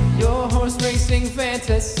 Your horse racing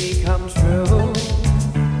fantasy come true.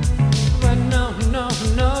 But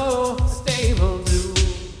no, stable do.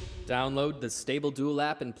 Download the Stable Duel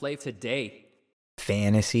app and play today.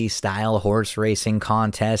 Fantasy style horse racing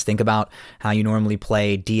contest. Think about how you normally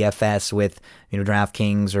play DFS with,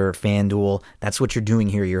 DraftKings or FanDuel. That's what you're doing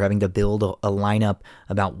here. You're having to build a lineup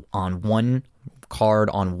on one card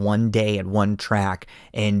on one day at one track.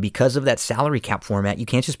 And because of that salary cap format, you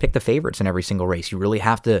can't just pick the favorites in every single race. You really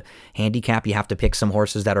have to handicap. You have to pick some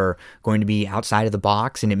horses that are going to be outside of the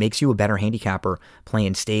box, and it makes you a better handicapper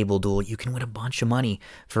playing Stable Duel. You can win a bunch of money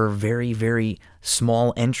for very, very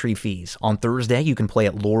small entry fees. On Thursday, you can play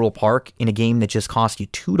at Laurel Park in a game that just costs you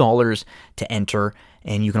 $2 to enter.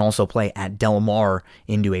 And you can also play at Del Mar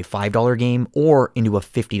into a $5 game or into a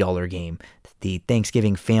 $50 game. The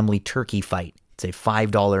Thanksgiving Family Turkey Fight. It's a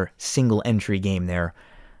 $5 single entry game there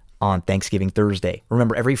on Thanksgiving Thursday.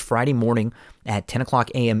 Remember, every Friday morning at 10 o'clock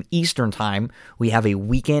a.m. Eastern Time, we have a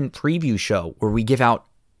weekend preview show where we give out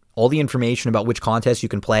all the information about which contests you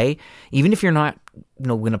can play. Even if you're not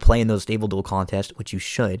going to play in those Stable Duel contests, which you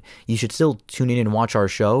should still tune in and watch our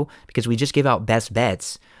show because we just give out best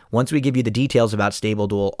bets. Once we give you the details about Stable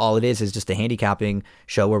Duel, all it is just a handicapping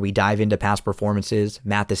show where we dive into past performances,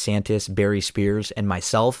 Matt DeSantis, Barry Spears, and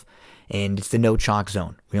myself. And it's the no chalk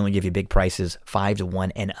zone. We only give you big prices,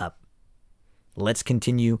 5-1 and up. Let's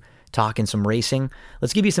continue talking some racing.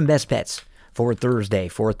 Let's give you some best bets for Thursday,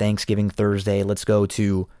 for Thanksgiving Thursday. Let's go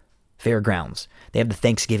to Fairgrounds. They have the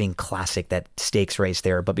Thanksgiving Classic, that stakes race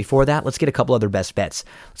there. But before that, let's get a couple other best bets.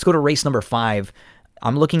 Let's go to race number 5.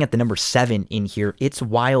 I'm looking at the number 7 in here. It's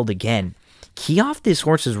Wild Again. Key off this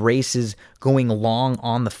horse's races going long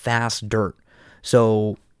on the fast dirt.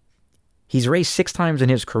 So he's raced 6 times in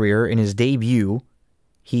his career. In his debut,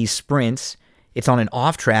 he sprints. It's on an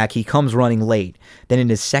off track. He comes running late. Then in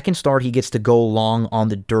his second start, he gets to go long on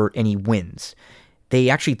the dirt and he wins. They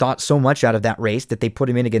actually thought so much out of that race that they put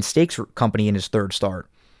him in against Stakes Company in his third start.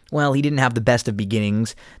 Well, he didn't have the best of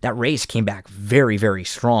beginnings. That race came back very, very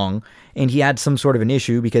strong, and he had some sort of an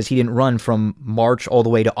issue because he didn't run from March all the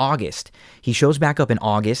way to August. He shows back up in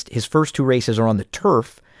August. His first 2 races are on the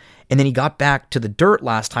turf, and then he got back to the dirt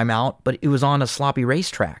last time out, but it was on a sloppy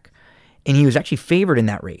racetrack, and he was actually favored in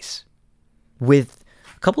that race. With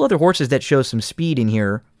a couple other horses that show some speed in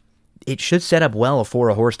here, it should set up well for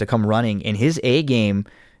a horse to come running, and his A game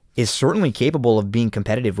is certainly capable of being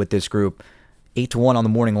competitive with this group. 8-1 on the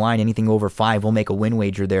morning line. Anything over 5, we'll make a win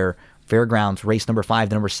wager there. Fairgrounds, race number 5,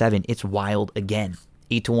 the number 7. It's Wild Again.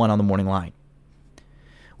 8-1 on the morning line.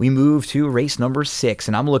 we move to race number 6,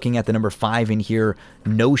 and I'm looking at the number 5 in here,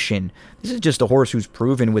 Notion. This is just a horse who's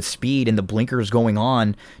proven with speed and the blinkers going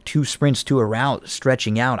on, 2 sprints to a route,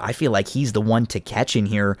 stretching out. I feel like he's the one to catch in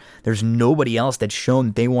here. There's nobody else that's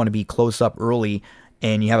shown they want to be close up early,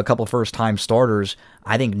 and you have a couple first-time starters.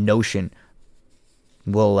 I think Notion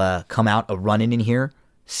will come out a running in here.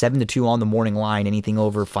 7-2 on the morning line. Anything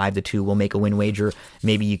over 5-2 will make a win wager.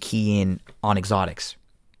 Maybe you key in on exotics.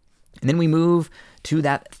 And then we move to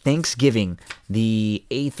that Thanksgiving, the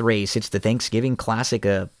 8th race. It's the Thanksgiving Classic,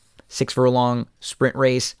 a 6 furlong sprint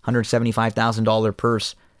race, $175,000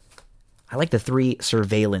 purse. I like the 3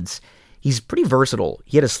 Surveillance. He's pretty versatile.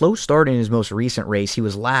 He had a slow start in his most recent race. He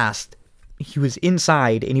was last. He was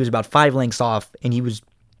inside, and he was about 5 lengths off, and he was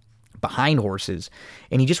behind horses,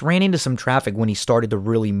 and he just ran into some traffic when he started to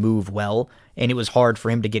really move well, and it was hard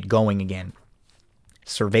for him to get going again.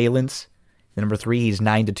 Surveillance, the number 3, he's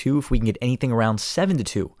 9-2. If we can get anything around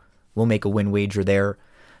 7-2, we'll make a win wager there.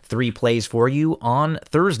 3 plays for you on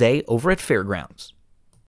Thursday over at Fairgrounds.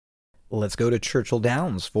 Let's go to Churchill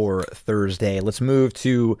Downs for Thursday. Let's move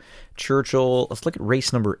to Churchill. Let's look at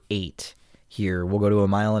race number 8 here. We'll go to a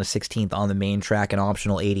mile and a 16th on the main track, an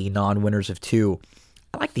optional 80, non-winners of 2.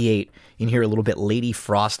 I like the 8 in here a little bit. Lady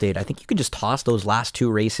Frosted. I think you can just toss those last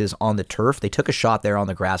 2 races on the turf. They took a shot there on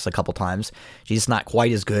the grass a couple times. She's just not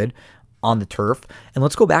quite as good on the turf. And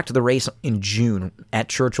let's go back to the race in June at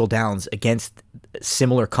Churchill Downs against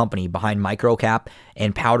similar company behind Microcap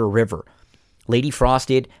and Powder River. Lady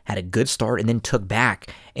Frosted had a good start and then took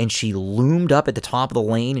back, and she loomed up at the top of the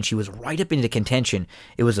lane, and she was right up into contention.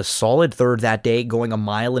 It was a solid third that day, going a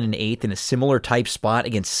mile and an 1/8 in a similar type spot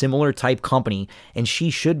against similar type company, and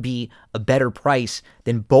she should be a better price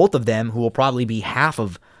than both of them, who will probably be half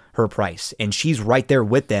of her price, and she's right there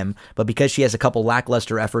with them. But because she has a couple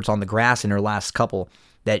lackluster efforts on the grass in her last couple,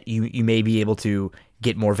 that you may be able to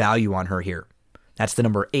get more value on her here. That's the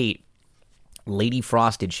number 8. Lady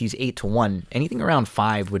Frosted, she's 8-1. Anything around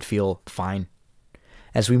 5 would feel fine.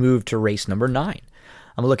 As we move to race number 9,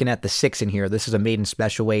 I'm looking at the 6 in here. This is a maiden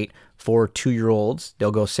special weight for 2-year-olds.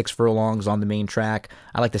 They'll go 6 furlongs on the main track.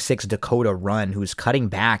 I like the 6 Dakota Run, who's cutting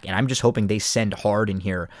back, and I'm just hoping they send hard in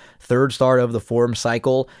here. 3rd start of the form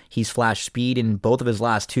cycle. He's flashed speed in both of his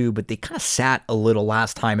last 2, but they kind of sat a little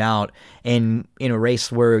last time out. And in a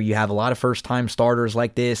race where you have a lot of first-time starters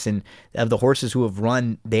like this, and of the horses who have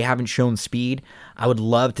run, they haven't shown speed. I would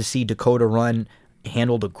love to see Dakota Run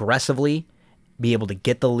handled aggressively, be able to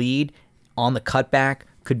get the lead on the cutback.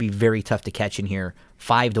 Could be very tough to catch in here.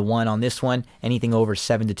 5-1 on this one. Anything over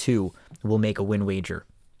 7-2 will make a win wager.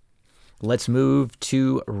 Let's move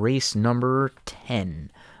to race number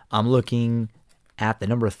 10. I'm looking at the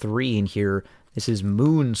number 3 in here. This is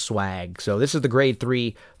Moon Swag. So this is the grade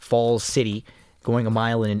 3 Falls City, going a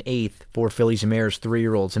mile and an 1/8 for fillies and mares,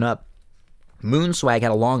 3-year-olds and up. Moon Swag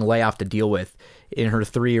had a long layoff to deal with in her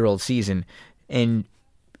 3-year-old season, and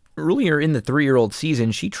earlier in the 3-year-old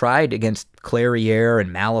season, she tried against Clairiere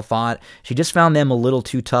and Malafont. She just found them a little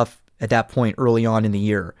too tough at that point early on in the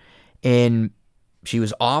year. And she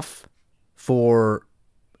was off for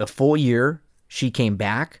a full year. She came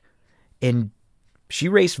back, and she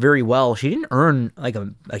raced very well. She didn't earn like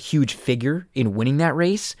a huge figure in winning that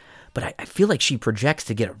race, but I feel like she projects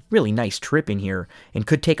to get a really nice trip in here and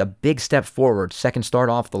could take a big step forward. 2nd start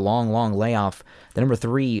off the long layoff. The number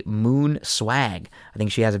 3, Moon Swag. I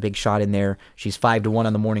think she has a big shot in there. She's 5-1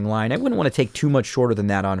 on the morning line. I wouldn't want to take too much shorter than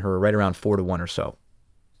that on her, right around 4-1 or so.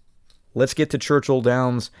 Let's get to Churchill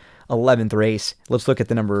Downs' 11th race. Let's look at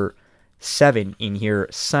the number 7 in here,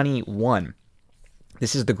 Sunny One.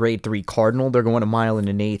 This is the grade 3 Cardinal. They're going a mile and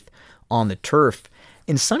an 1/8 on the turf.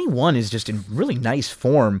 And Sunny One is just in really nice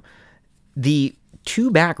form. The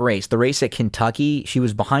 2-back race, the race at Kentucky, she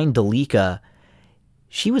was behind Delica.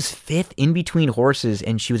 She was 5th in between horses,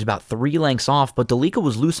 and she was about 3 lengths off, but Delica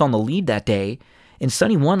was loose on the lead that day, and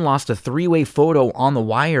Sunny One lost a 3-way photo on the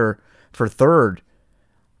wire for 3rd.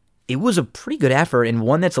 It was a pretty good effort, and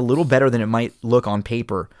one that's a little better than it might look on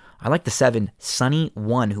paper. I like the 7, Sunny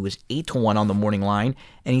One, who is 8-1 on the morning line.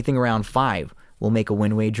 Anything around 5 will make a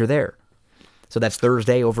win wager there. So that's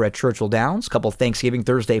Thursday over at Churchill Downs. Couple Thanksgiving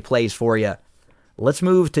Thursday plays for you. Let's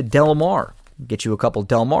move to Del Mar. Get you a couple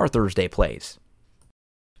Del Mar Thursday plays.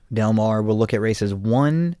 Del Mar, we'll look at races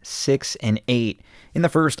 1, 6, and 8. In the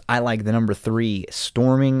first, I like the number 3,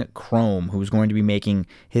 Storming Chrome, who's going to be making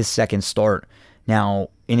his 2nd start. Now,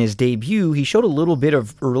 in his debut, he showed a little bit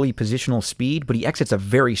of early positional speed, but he exits a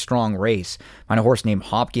very strong race. Find a horse named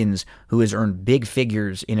Hopkins, who has earned big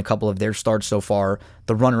figures in a couple of their starts so far.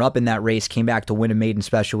 The runner-up in that race came back to win a maiden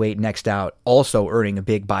special weight next out, also earning a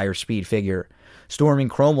big buyer speed figure. Storming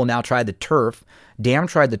Chrome will now try the turf. Dam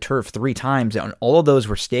tried the turf 3 times, and all of those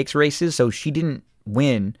were stakes races, so she didn't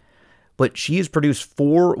win, but she has produced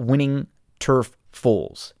 4 winning turf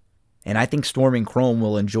foals. And I think Storming Chrome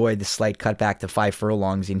will enjoy the slight cutback to 5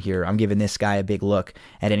 furlongs in here. I'm giving this guy a big look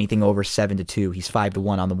at anything over 7-2. He's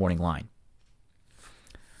 5-1 on the morning line.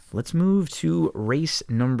 Let's move to race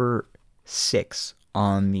number 6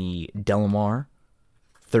 on the Delamar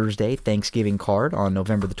Thursday Thanksgiving card on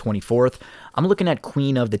November the 24th. I'm looking at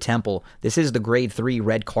Queen of the Temple. This is the grade 3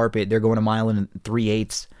 red carpet. They're going a mile and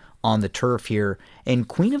 3/8 on the turf here. And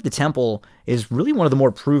Queen of the Temple is really one of the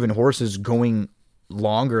more proven horses going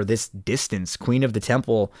longer this distance. Queen of the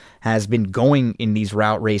Temple has been going in these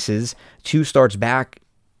route races. 2 starts back,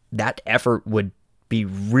 that effort would be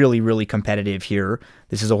really, really competitive here.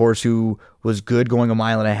 This is a horse who was good going a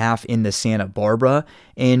mile and a half in the Santa Barbara.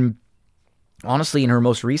 And honestly, in her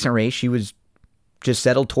most recent race, she was just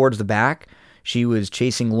settled towards the back. She was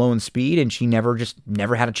chasing lone speed, and she never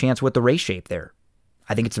had a chance with the race shape there.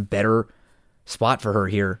 I think it's a better spot for her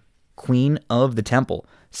here. Queen of the Temple.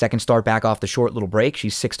 Second start back off the short little break.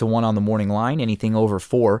 She's 6-1 on the morning line. Anything over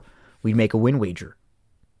 4, we'd make a win wager.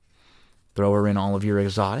 Throw her in all of your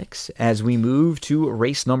exotics as we move to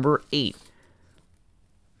race number 8.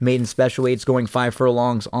 Maiden special weights going 5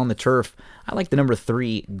 furlongs on the turf. I like the number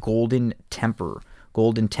 3, Golden Temper.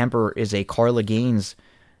 Golden Temper is a Carla Gaines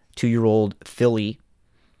 2-year-old filly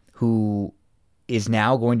who is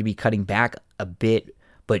now going to be cutting back a bit,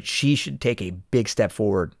 but she should take a big step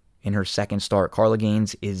forward in her second start. Carla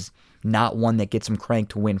Gaines is not one that gets him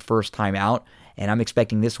cranked to win first time out, and I'm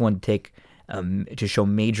expecting this one to show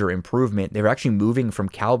major improvement. They're actually moving from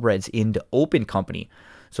Calbreds into Open Company,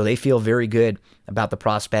 so they feel very good about the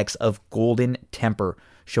prospects of Golden Temper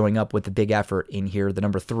showing up with a big effort in here. The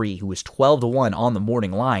number 3, who is 12-1 on the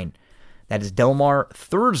morning line. That is Delamar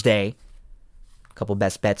Thursday. A couple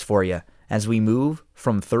best bets for you as we move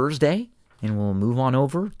from Thursday, and we'll move on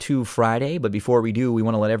over to Friday. But before we do, we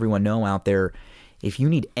want to let everyone know out there, if you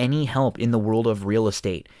need any help in the world of real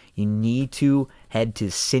estate, you need to head to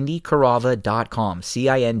CindyCarava.com,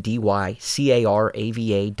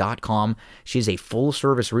 CindyCarava.com. She's a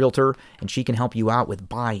full-service realtor, and she can help you out with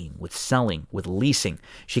buying, with selling, with leasing.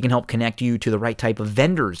 She can help connect you to the right type of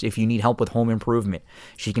vendors if you need help with home improvement.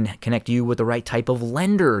 She can connect you with the right type of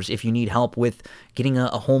lenders if you need help with getting a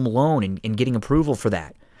home loan and getting approval for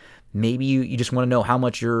that. Maybe you just want to know how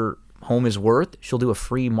much your home is worth. She'll do a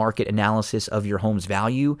free market analysis of your home's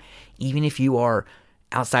value. Even if you are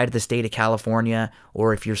outside of the state of California,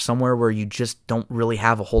 or if you're somewhere where you just don't really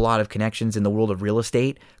have a whole lot of connections in the world of real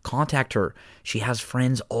estate, contact her. She has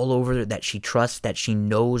friends all over that she trusts, that she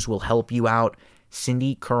knows will help you out.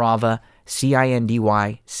 Cindy Carava,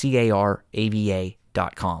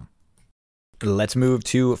 CindyCarava.com. Let's move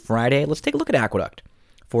to Friday. Let's take a look at Aqueduct.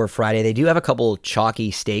 For Friday, they do have a couple chalky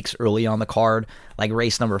stakes early on the card. Like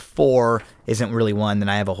race number 4 isn't really one that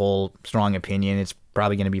I have a whole strong opinion. It's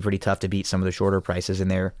probably going to be pretty tough to beat some of the shorter prices in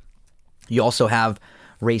there. You also have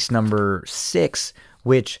race number 6,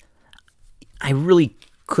 which I really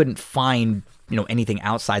couldn't find, anything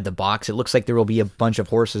outside the box. It looks like there will be a bunch of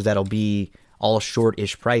horses that'll be all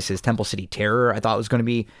short-ish prices. Temple City Terror, I thought was going to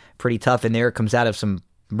be pretty tough in there. It comes out of some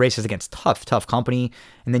races against tough company.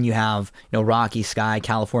 And then you have, Rocky Sky,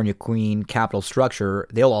 California Queen, Capital Structure.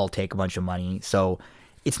 They'll all take a bunch of money. So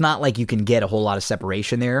it's not like you can get a whole lot of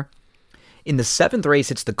separation there. In the 7th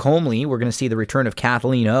race, it's the Comely. We're going to see the return of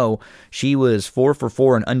Kathleen O. She was 4 for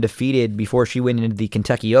 4 and undefeated before she went into the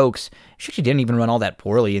Kentucky Oaks. She actually didn't even run all that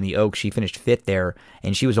poorly in the Oaks. She finished 5th there,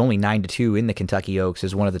 and she was only 9-2 in the Kentucky Oaks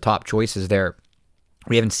as one of the top choices there.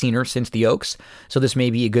 We haven't seen her since the Oaks, so this may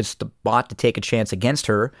be a good spot to take a chance against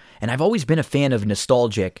her. And I've always been a fan of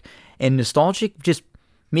Nostalgic, and Nostalgic just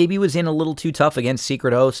maybe was in a little too tough against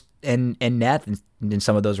Secret Host and Neth in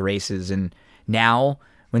some of those races. And now,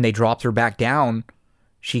 when they dropped her back down,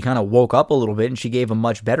 she kind of woke up a little bit, and she gave a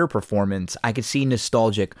much better performance. I could see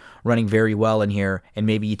Nostalgic running very well in here, and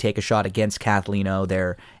maybe you take a shot against Kathleen O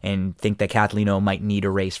there and think that Kathleen O might need a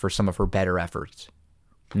race for some of her better efforts.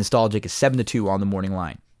 Nostalgic is 7-2 on the morning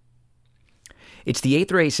line. It's the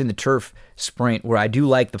 8th race in the turf sprint where I do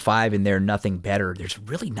like the 5 in there, Nothing Better. There's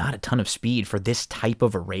really not a ton of speed for this type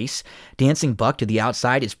of a race. Dancing Buck to the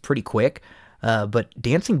outside is pretty quick, but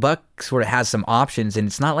Dancing Buck sort of has some options, and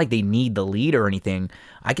it's not like they need the lead or anything.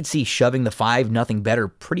 I could see shoving the 5, Nothing Better,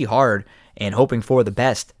 pretty hard and hoping for the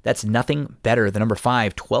best. That's Nothing Better, the number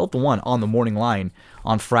 5, 12-1 on the morning line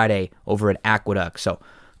on Friday over at Aqueduct. So,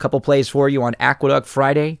 couple plays for you on Aqueduct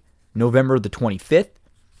Friday, November the 25th.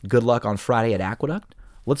 Good luck on Friday at Aqueduct.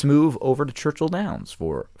 Let's move over to Churchill Downs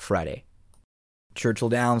for Friday. Churchill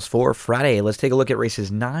Downs for Friday. Let's take a look at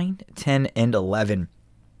races 9, 10, and 11.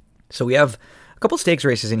 So we have a couple stakes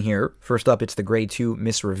races in here. First up, it's the Grade 2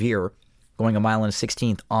 Miss Revere, going a mile and a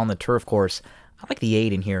 16th on the turf course. I like the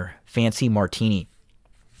 8 in here, Fancy Martini.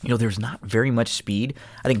 You know, there's not very much speed.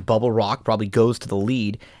 I think Bubble Rock probably goes to the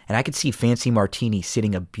lead, and I could see Fancy Martini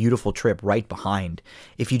sitting a beautiful trip right behind.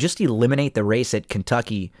 If you just eliminate the race at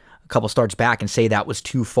Kentucky a couple starts back and say that was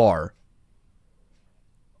too far,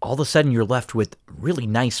 all of a sudden you're left with really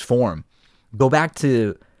nice form. Go back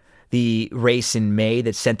to the race in May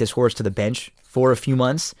that sent this horse to the bench for a few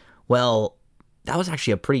months. Well, that was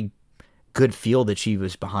actually a pretty good field that she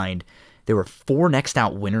was behind. There were 4 next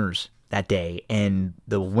out winners that day, and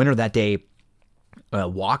the winner that day,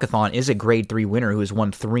 Walkathon, is a Grade 3 winner who has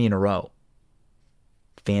won 3 in a row.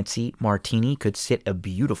 Fancy Martini could sit a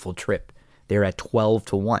beautiful trip. They're at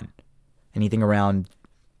 12-1. Anything around,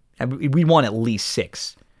 we want at least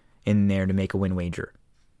 6 in there to make a win wager.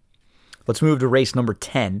 Let's move to race number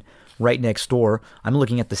 10, right next door. I'm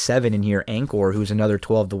looking at the 7 in here, Angkor, who's another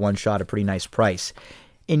 12-1 shot, a pretty nice price.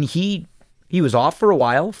 And he was off for a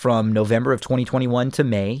while from November of 2021 to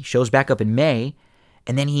May, shows back up in May,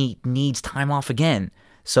 and then he needs time off again.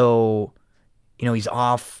 So, you know, he's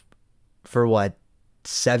off for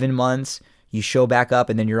 7 months? You show back up,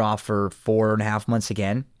 and then you're off for 4.5 months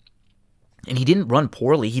again. And he didn't run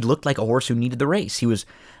poorly. He looked like a horse who needed the race. He was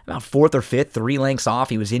about 4th or 5th, 3 lengths off.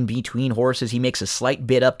 He was in between horses. He makes a slight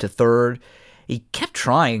bid up to 3rd. He kept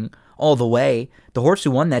trying all the way. The horse who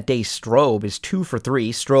won that day, Strobe, is 2 for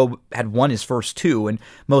 3. Strobe had won his first 2, and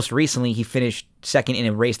most recently he finished 2nd in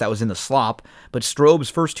a race that was in the slop. But Strobe's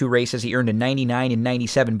first 2 races, he earned a 99 and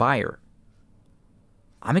 97 buyer.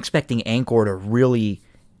 I'm expecting Angkor to really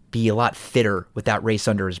be a lot fitter with that race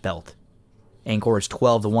under his belt. Angkor is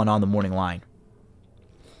 12-1 on the morning line.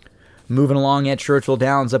 Moving along at Churchill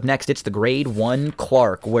Downs, up next it's the Grade 1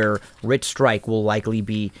 Clark, where Rich Strike will likely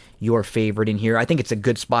be your favorite in here. I think it's a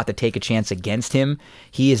good spot to take a chance against him.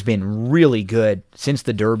 He has been really good since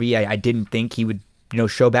the Derby. I didn't think he would,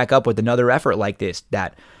 show back up with another effort like this.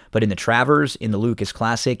 But in the Travers, in the Lucas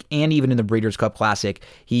Classic, and even in the Breeders' Cup Classic,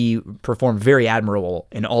 he performed very admirable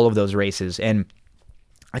in all of those races. And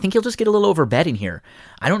I think he'll just get a little overbet in here.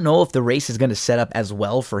 I don't know if the race is going to set up as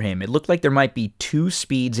well for him. It looked like there might be 2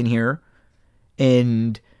 speeds in here,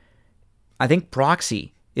 and I think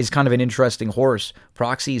Proxy is kind of an interesting horse.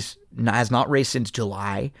 Proxy has not raced since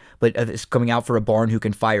July, but is coming out for a barn who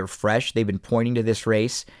can fire fresh. They've been pointing to this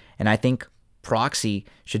race, and I think Proxy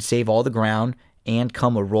should save all the ground and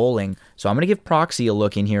come a-rolling. So I'm going to give Proxy a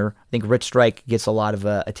look in here. I think Rich Strike gets a lot of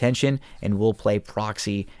attention, and we'll play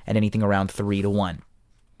Proxy at anything around 3-1.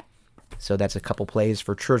 So that's a couple plays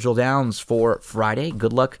for Churchill Downs for Friday.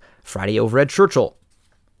 Good luck Friday over at Churchill.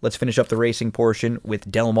 Let's finish up the racing portion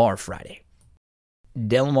with Del Mar Friday.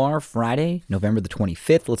 Del Mar Friday, November the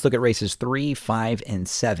 25th. Let's look at races 3, 5, and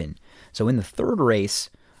 7. So in the third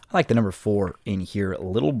race, I like the number 4 in here,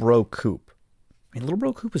 Little Bro Coop. Little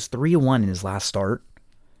Bro Coop was 3-1 in his last start,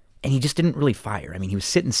 and he just didn't really fire. He was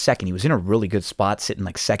sitting second. He was in a really good spot, sitting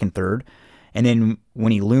like second, third. And then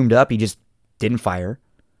when he loomed up, he just didn't fire.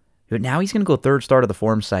 But now he's going to go third start of the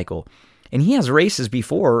form cycle. And he has races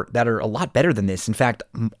before that are a lot better than this. In fact,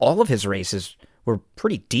 all of his races were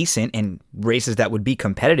pretty decent and races that would be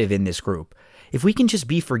competitive in this group. If we can just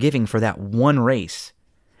be forgiving for that one race,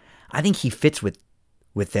 I think he fits with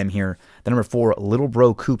them here. The number 4, Little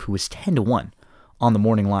Bro Coop, who is 10-1 on the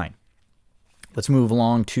morning line. Let's move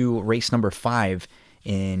along to race number 5.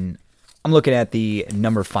 I'm looking at the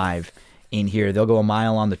number 5 in here. They'll go a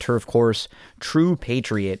mile on the turf course. True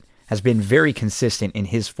Patriot has been very consistent in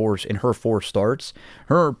her 4 starts.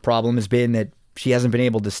 Her problem has been that she hasn't been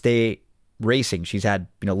able to stay racing. She's had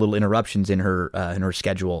little interruptions in her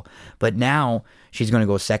schedule, but now she's going to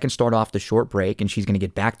go second start off the short break, and she's going to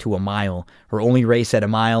get back to a mile. Her only race at a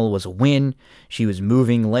mile was a win. She was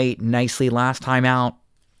moving late nicely last time out.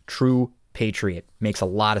 True Patriot makes a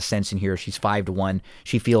lot of sense in here. She's 5-1.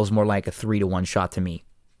 She feels more like a 3-1 shot to me.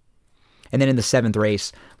 And then in the 7th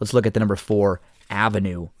race, let's look at the number 4,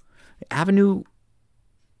 Avenue. Avenue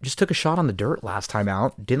just took a shot on the dirt last time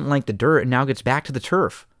out, didn't like the dirt, and now gets back to the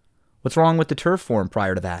turf. What's wrong with the turf form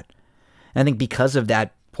prior to that? And I think because of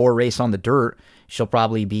that poor race on the dirt, she'll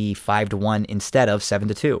probably be 5-1 instead of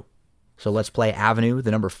 7-2. So let's play Avenue, the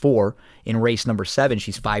number 4. In race number 7,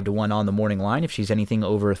 she's 5-1 on the morning line. If she's anything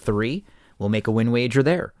over 3, we'll make a win wager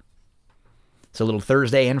there. It's a little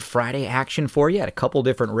Thursday and Friday action for you at a couple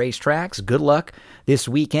different racetracks. Good luck this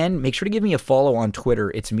weekend. Make sure to give me a follow on Twitter.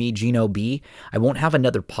 It's me, Gino B. I won't have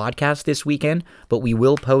another podcast this weekend, but we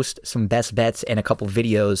will post some best bets and a couple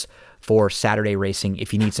videos for Saturday racing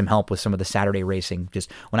if you need some help with some of the Saturday racing. Just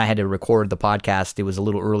when I had to record the podcast, it was a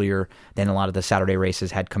little earlier than a lot of the Saturday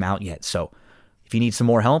races had come out yet. So if you need some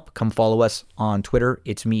more help, come follow us on Twitter.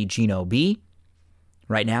 It's me, Gino B.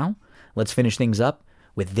 Right now, let's finish things up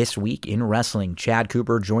with This Week in Wrestling. Chad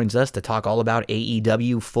Cooper joins us to talk all about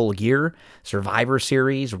AEW Full Gear, Survivor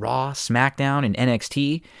Series, Raw, SmackDown, and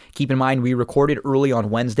NXT. Keep in mind, we recorded early on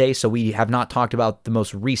Wednesday, so we have not talked about the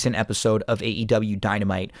most recent episode of AEW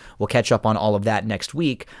Dynamite. We'll catch up on all of that next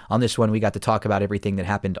week. On this one, we got to talk about everything that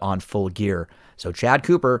happened on Full Gear. So Chad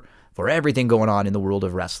Cooper for everything going on in the world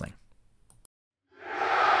of wrestling.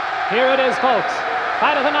 Here it is, folks.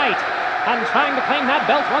 Fight of the night. And trying to claim that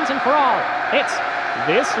belt once and for all. It's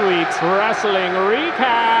this week's wrestling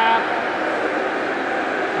recap.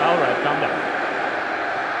 All right, calm down.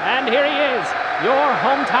 And here he is, your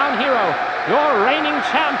hometown hero, your reigning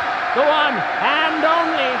champ, the one and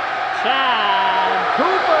only Chad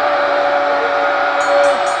Cooper.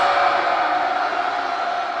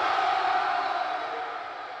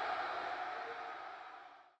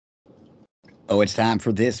 Oh, it's time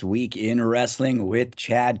for This Week in Wrestling with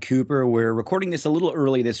Chad Cooper. We're recording this a little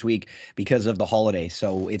early this week because of the holiday.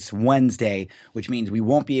 So it's Wednesday, which means we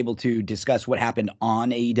won't be able to discuss what happened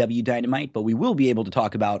on AEW Dynamite, but we will be able to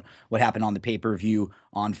talk about what happened on the pay-per-view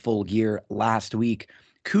on Full Gear last week.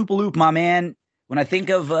 Koopaloop, my man, when I think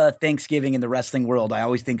of Thanksgiving in the wrestling world, I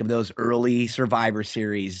always think of those early Survivor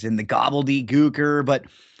Series and the gobbledygooker, but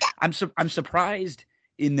I'm surprised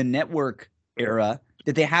in the network era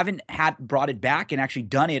that they haven't brought it back and actually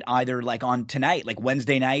done it either like on tonight, like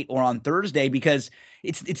Wednesday night or on Thursday, because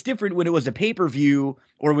it's different when it was a pay-per-view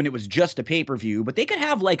or when it was just a pay-per-view, but they could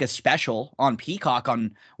have like a special on Peacock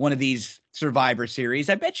on one of these Survivor Series.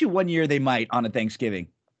 I bet you one year they might on a Thanksgiving.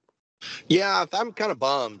 Yeah, I'm kind of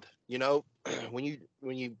bummed, when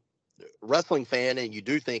you wrestling fan and you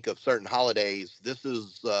do think of certain holidays, this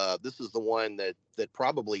is the one that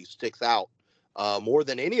probably sticks out more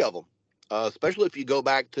than any of them. Especially if you go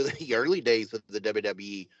back to the early days of the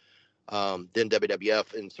WWE, then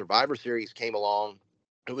WWF and Survivor Series came along.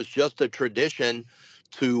 It was just a tradition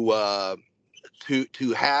to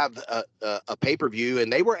have a pay-per-view,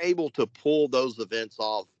 and they were able to pull those events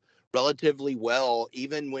off relatively well,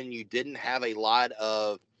 even when you didn't have a lot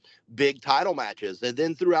of big title matches. And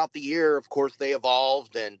then throughout the year, of course, they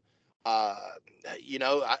evolved, and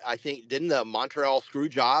I think didn't the Montreal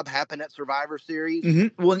Screwjob happen at Survivor Series?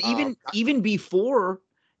 Mm-hmm. Well, even before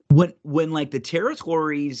when like the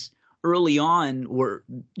territories early on were,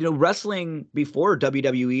 wrestling before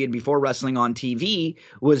WWE and before wrestling on TV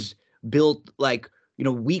was built like,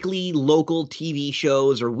 weekly local TV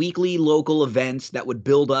shows or weekly local events that would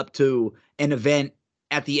build up to an event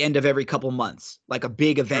at the end of every couple months, like a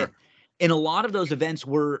big event. Sure. And a lot of those events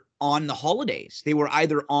were on the holidays. They were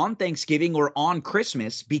either on Thanksgiving or on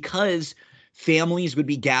Christmas because families would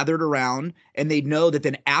be gathered around and they'd know that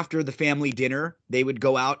then after the family dinner, they would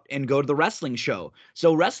go out and go to the wrestling show.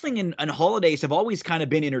 So wrestling and holidays have always kind of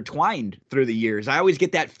been intertwined through the years. I always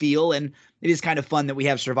get that feel, and it is kind of fun that we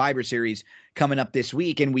have Survivor Series coming up this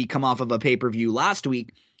week, and we come off of a pay-per-view last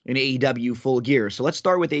week in AEW Full Gear. So let's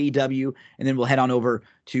start with AEW, and then we'll head on over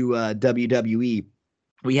to WWE.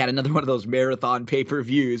 We had another one of those marathon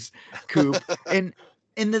pay-per-views, Coop. and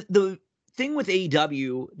the thing with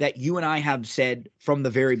AEW that you and I have said from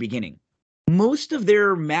the very beginning, most of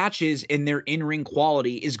their matches and their in-ring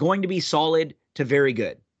quality is going to be solid to very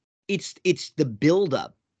good. It's the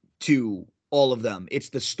build-up to all of them. It's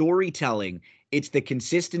the storytelling. It's the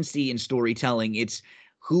consistency in storytelling. It's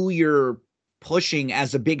who you're pushing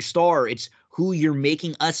as a big star. It's who you're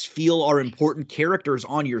making us feel are important characters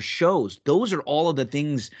on your shows. Those are all of the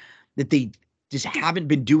things that they just haven't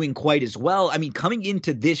been doing quite as well. I mean, coming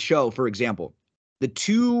into this show, for example, the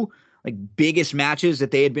two biggest matches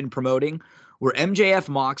that they had been promoting were MJF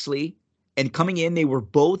Moxley, and coming in, they were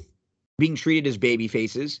both being treated as baby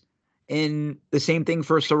faces. And the same thing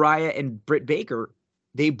for Saraya and Britt Baker.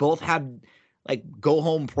 They both had go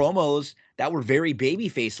home promos that were very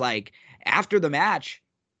babyface like. After the match,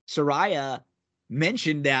 Saraya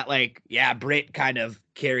mentioned that Britt kind of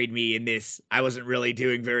carried me in this. I wasn't really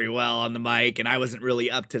doing very well on the mic and I wasn't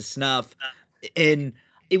really up to snuff. And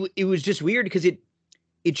it was just weird because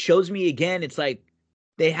it shows me again, it's like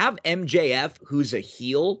they have MJF who's a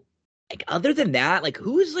heel. Other than that,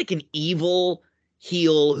 who's an evil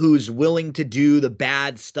heel who's willing to do the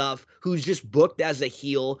bad stuff, who's just booked as a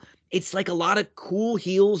heel. It's a lot of cool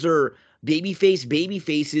heels or baby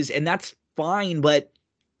faces, and that's fine, but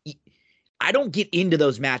I don't get into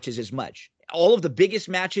those matches as much. All of the biggest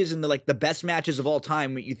matches and the best matches of all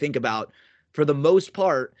time, what you think about, for the most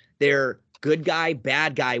part, they're good guy,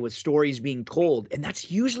 bad guy with stories being told. And that's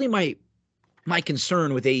usually my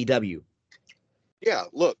concern with AEW. Yeah,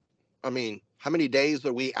 look, I mean, how many days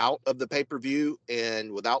are we out of the pay-per-view,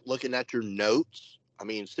 and without looking at your notes, I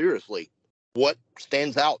mean, seriously, what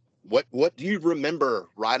stands out? What do you remember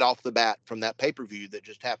right off the bat from that pay-per-view that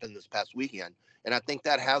just happened this past weekend? And I think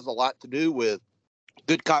that has a lot to do with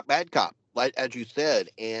good cop, bad cop, like as you said,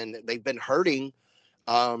 and they've been hurting.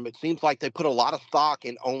 It seems like they put a lot of stock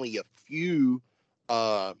in only a few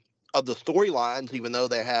of the storylines, even though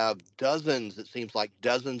they have dozens, it seems like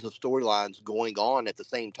dozens of storylines going on at the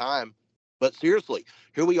same time. But seriously,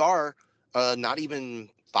 here we are, not even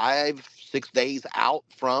 5-6 days out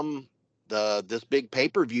from this big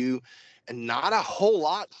pay-per-view, and not a whole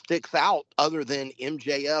lot sticks out other than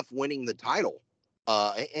MJF winning the title.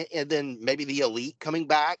 And then maybe the Elite coming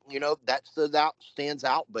back, that stands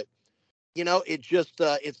out. But, it just,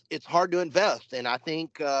 it's hard to invest. And I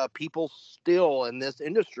think people still in this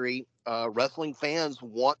industry, wrestling fans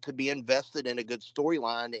want to be invested in a good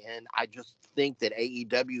storyline. And I just think that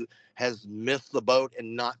AEW has missed the boat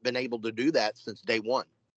and not been able to do that since day one.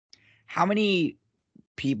 How many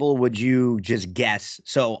people would you just guess?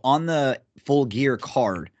 So on the Full Gear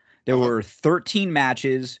card, there were 13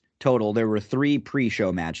 matches total. There were 3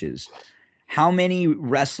 pre-show matches. How many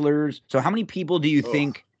wrestlers? So how many people do you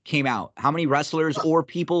think came out? How many wrestlers or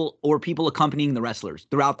people accompanying the wrestlers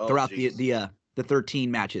throughout the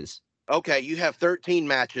 13 matches? Okay, you have 13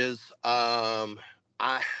 matches.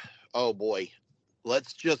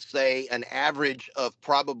 Let's just say an average of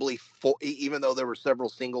probably 4, even though there were several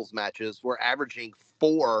singles matches, we're averaging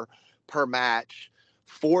 4 per match.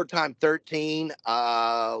 4 times 13,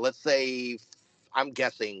 let's say, I'm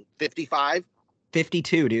guessing 55.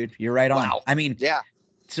 52, dude. You're right on. Wow. I mean, yeah.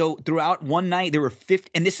 So throughout one night, there were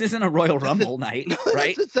 50, and this isn't a Royal Rumble night,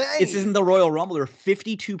 right? That's insane. This isn't the Royal Rumble. There were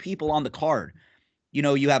 52 people on the card.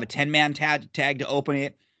 You have a 10-man tag to open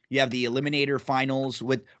it. You have the Eliminator finals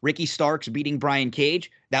with Ricky Starks beating Brian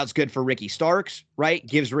Cage. That's good for Ricky Starks, right?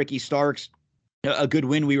 Gives Ricky Starks a good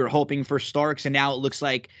win. We were hoping for Starks, and now it looks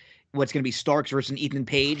like what's going to be Starks versus Ethan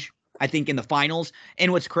Page, I think, in the finals.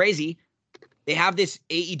 And what's crazy, they have this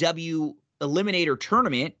AEW Eliminator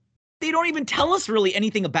tournament. They don't even tell us really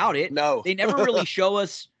anything about it. No. They never really show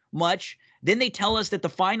us much. Then they tell us that the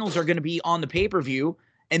finals are going to be on the pay-per-view.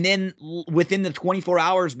 And then within the 24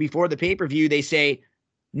 hours before the pay-per-view, they say,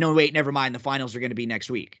 no, wait, never mind. The finals are going to be next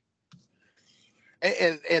week.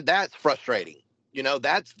 And that's frustrating.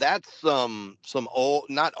 That's some old,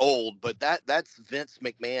 not old, but that's Vince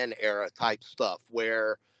McMahon era type stuff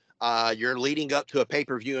where you're leading up to a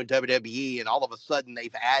pay-per-view in WWE, and all of a sudden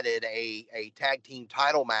they've added a tag team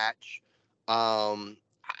title match.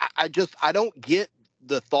 I don't get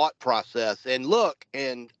the thought process. And look,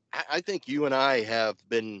 and I think you and I have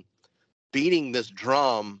been beating this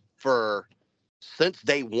drum since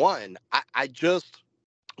day one.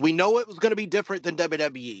 We know it was going to be different than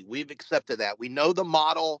WWE. We've accepted that. We know the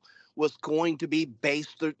model was going to be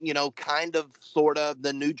based, kind of, sort of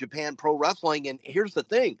the New Japan Pro Wrestling. And here's the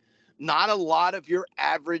thing. Not a lot of your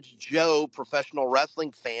average Joe professional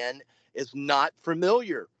wrestling fan is not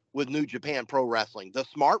familiar with New Japan Pro Wrestling. The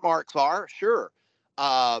smart marks are, sure.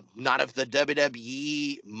 Not of the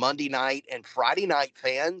WWE Monday night and Friday night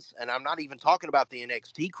fans. And I'm not even talking about the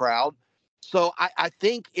NXT crowd. So I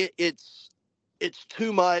think it's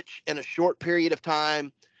too much in a short period of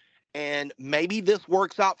time. And maybe this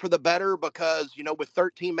works out for the better because, with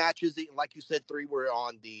 13 matches, like you said, 3 were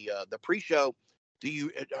on the pre-show.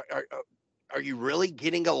 Are you really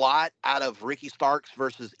getting a lot out of Ricky Starks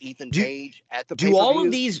versus Ethan Page at the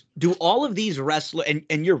pay-per-view? Do all of these wrestlers,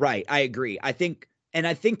 and you're right, I agree. I think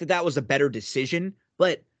that was a better decision,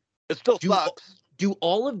 but it still sucks. Do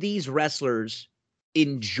all of these wrestlers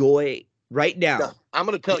enjoy right now? No, I'm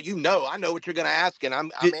going to tell you, no. I know what you're going to ask, and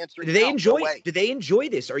I'm answering. Do they enjoy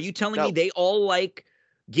this? Are you telling me they all like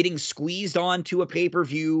getting squeezed onto a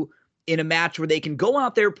pay-per-view in a match where they can go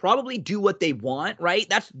out there, probably do what they want,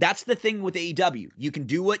 right? That's the thing with AEW. You can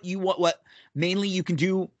do what you want. What mainly you can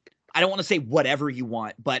do, I don't want to say whatever you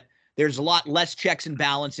want, but there's a lot less checks and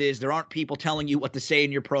balances. There aren't people telling you what to say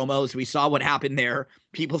in your promos. We saw what happened there.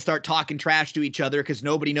 People start talking trash to each other because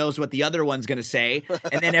nobody knows what the other one's going to say.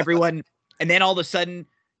 And then all of a sudden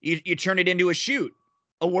you turn it into a shoot.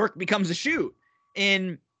 A work becomes a shoot.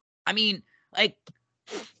 And I mean, like,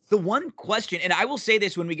 the one question, and I will say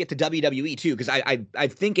this when we get to WWE too, because I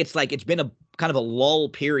think it's like it's been a kind of a lull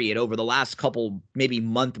period over the last couple, maybe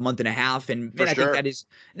month and a half. And man, I think that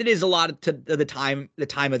is a lot of the time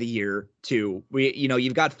of the year too.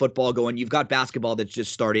 You've got football going, you've got basketball that's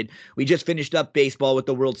just started. We just finished up baseball with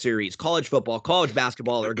the World Series, college football, college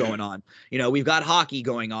basketball are going on. We've got hockey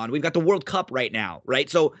going on. We've got the World Cup right now,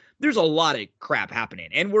 right? So there's a lot of crap happening,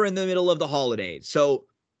 and we're in the middle of the holidays. So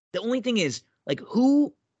the only thing is, like,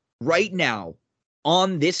 who right now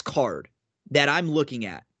on this card that I'm looking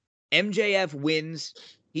at, MJF wins,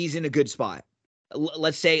 he's in a good spot.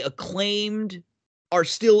 Let's say Acclaimed are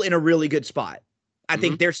still in a really good spot. I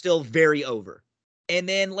think they're still very over. And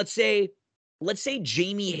then let's say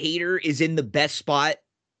Jamie Hayter is in the best spot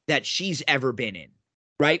that she's ever been in,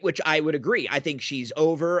 right? Which I would agree. I think she's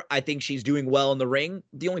over. I think she's doing well in the ring.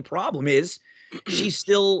 The only problem is she's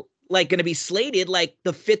still like going to be slated like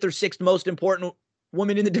the 5th or 6th most important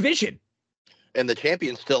woman in the division. And the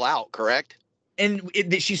champion's still out, correct? And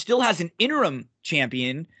she still has an interim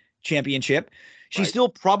championship. She's still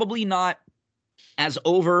probably not as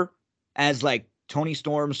over as like Toni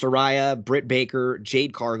Storm, Saraya, Britt Baker,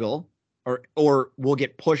 Jade Cargill, or will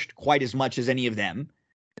get pushed quite as much as any of them.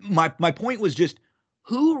 My point was just,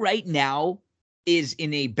 who right now is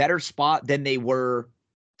in a better spot than they were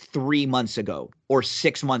 3 months ago or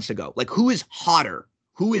 6 months ago? Like, who is hotter?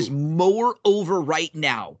 Who is more over right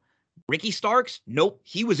now? Ricky Starks? Nope.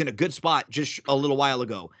 He was in a good spot just a little while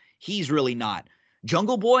ago. He's really not.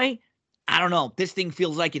 Jungle Boy? I don't know. This thing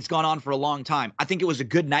feels like it's gone on for a long time. I think it was a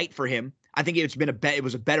good night for him. I think it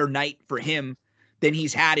was a better night for him than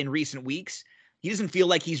he's had in recent weeks. He doesn't feel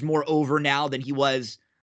like he's more over now than he was.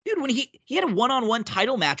 Dude, when he had a one-on-one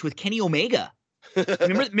title match with Kenny Omega.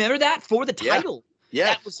 Remember that? For the title. Yeah.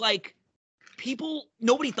 That was like,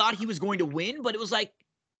 nobody thought he was going to win, but it was like,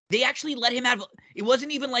 they actually let him have, it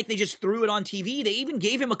wasn't even like they just threw it on TV. They even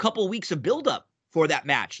gave him a couple of weeks of buildup for that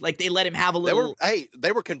match. Like, they let him have a little.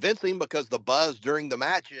 They were convincing, because the buzz during the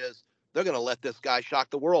match is they're going to let this guy shock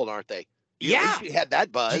the world, aren't they? Yeah. He had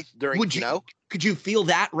that buzz during, Could you feel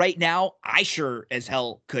that right now? I sure as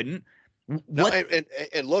hell couldn't. No,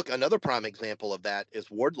 and look, another prime example of that is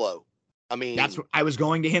Wardlow. I mean, that's what I was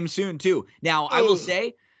going to him soon too. Now, I will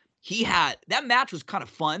say that match was kind of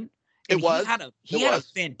fun. It was. He had a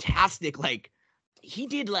fantastic, like, he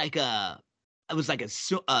did like it was a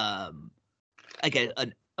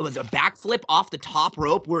backflip off the top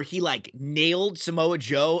rope where he like nailed Samoa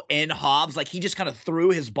Joe and Hobbs. Like, he just kind of threw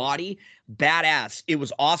his body. Badass. It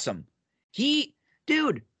was awesome. He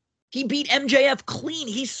beat MJF clean.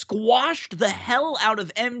 He squashed the hell out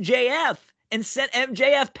of MJF and sent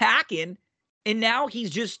MJF packing. And now he's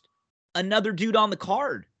just another dude on the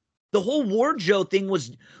card. The whole Ward Joe thing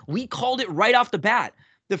we called it right off the bat.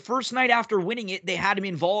 The first night after winning it, they had him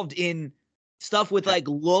involved in stuff with like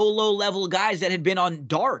low level guys that had been on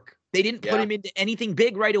Dark. They didn't put him into anything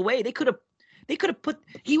big right away. They could have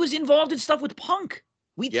he was involved in stuff with Punk.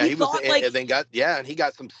 And he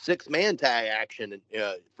got some 6-man tag action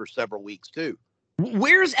for several weeks too.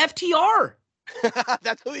 Where's FTR?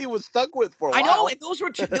 That's who he was stuck with for a while. I know, and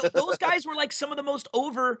those guys were like some of the most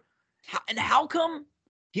over. And how come?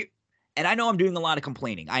 And I know I'm doing a lot of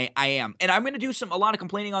complaining. I am. And I'm going to do a lot of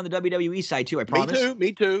complaining on the WWE side too, I promise.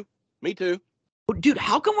 Me too. Dude,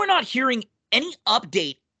 how come we're not hearing any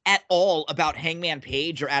update at all about Hangman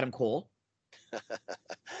Page or Adam Cole?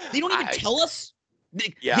 They don't even tell us.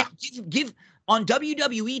 Give on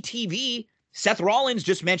WWE TV, Seth Rollins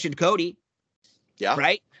just mentioned Cody. Yeah.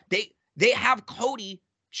 Right? They have Cody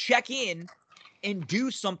check in and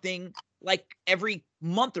do something like every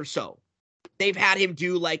month or so. They've had him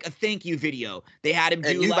do like a thank you video. They had him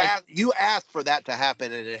do you asked for that to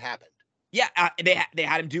happen, and it happened. Yeah, they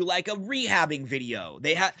had him do like a rehabbing video.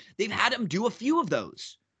 They've had him do a few of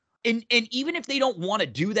those. And even if they don't want to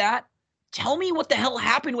do that, tell me what the hell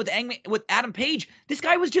happened with Adam Page. This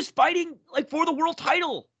guy was just fighting like for the world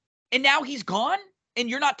title, and now he's gone. And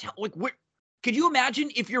you're not could you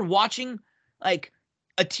imagine if you're watching like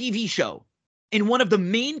a TV show and one of the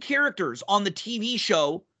main characters on the TV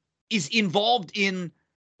show is involved in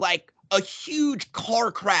like a huge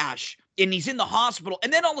car crash and he's in the hospital,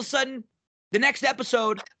 and then all of a sudden the next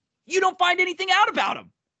episode you don't find anything out about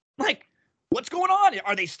him? Like, what's going on?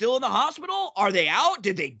 Are they still in the hospital? Are they out?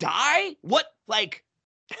 Did they die? What? Like,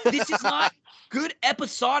 this is not good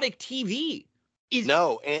episodic TV.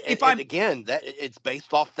 Again, that it's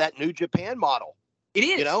based off that New Japan model. It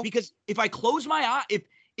is, because if I close my eye,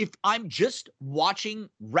 if I'm just watching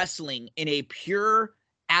wrestling in a pure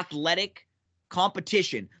athletic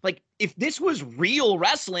competition, like if this was real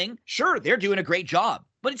wrestling, sure, they're doing a great job,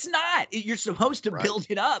 but it's not. You're supposed to build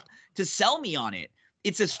it up to sell me on it.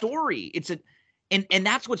 It's a story. And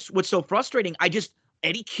that's what's so frustrating.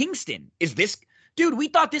 Eddie Kingston is this dude. We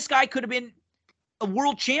thought this guy could have been a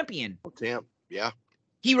world champion. Damn. Yeah.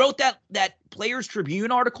 He wrote that Players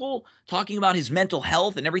Tribune article talking about his mental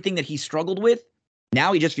health and everything that he struggled with.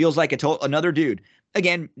 Now he just feels like another dude.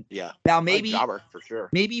 Again, Yeah. now maybe Jobber, for sure.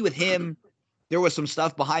 maybe with him, there was some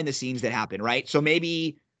stuff behind the scenes that happened, right? So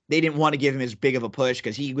maybe they didn't want to give him as big of a push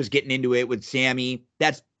because he was getting into it with Sammy.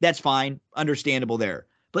 That's fine. Understandable there.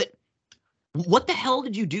 But what the hell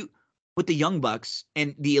did you do with the Young Bucks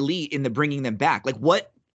and the Elite in the bringing them back? Like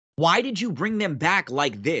why did you bring them back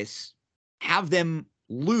like this? Have them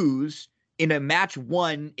lose in a match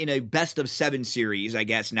one in a best of 7 series, I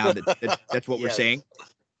guess now that's what we're Yes. saying.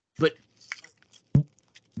 But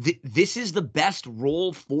this is the best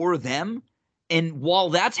role for them. And while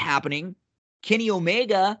that's happening, Kenny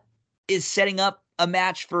Omega is setting up a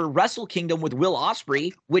match for Wrestle Kingdom with Will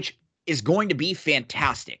Ospreay, which is going to be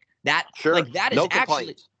fantastic. That Sure. that is No actually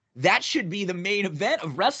complaints. that should be the main event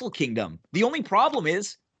of Wrestle Kingdom. The only problem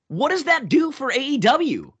is, what does that do for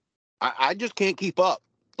AEW? I just can't keep up.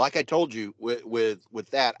 Like I told you with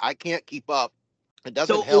that, I can't keep up. It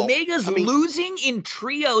doesn't So help. Omega's I mean- losing in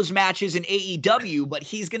trios matches in AEW, but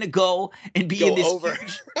he's going to go and be Go in this over.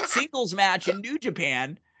 huge singles match in New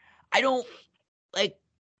Japan. I don't like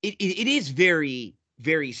it. It is very,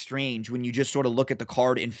 very strange when you just sort of look at the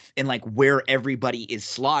card and like where everybody is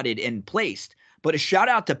slotted and placed. But a shout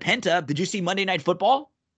out to Penta. Did you see Monday Night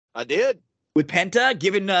Football I did. with Penta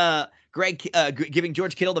giving giving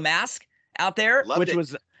George Kittle the mask out there, Loved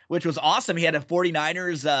it. which was awesome. He had a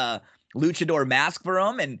 49ers luchador mask for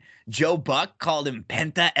him, and Joe Buck called him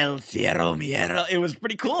Penta El Fierro Miero. It was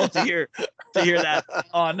pretty cool to hear that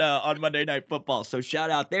on Monday Night Football. So shout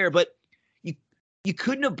out there. But you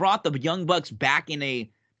couldn't have brought the Young Bucks back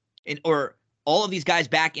or all of these guys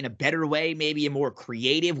back in a better way, maybe a more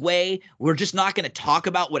creative way. We're just not going to talk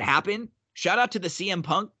about what happened. Shout out to the CM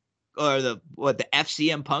Punk or the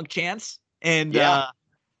FCM Punk chants. And Yeah.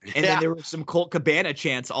 and then there was some Colt Cabana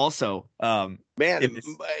chants also. Man, in this-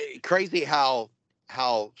 crazy how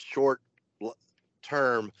short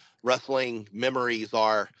term wrestling memories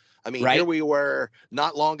are. I mean, Right. here we were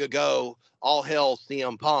not long ago, all hell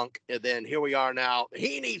CM Punk, and then here we are now.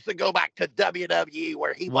 He needs to go back to WWE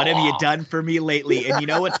where he What have you belongs. done for me lately? And you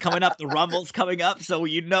know what's coming up? The Rumble's coming up. So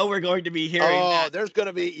we're going to be hearing Oh, that. there's going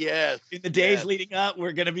to be, yes. In the days yes. leading up,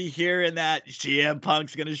 we're going to be hearing that CM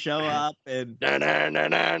Punk's going to show up, and Na, na, na,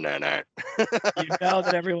 na, na, na. you know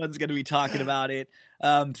that everyone's going to be talking about it.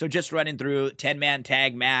 So just running through 10-man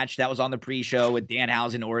tag match that was on the pre-show with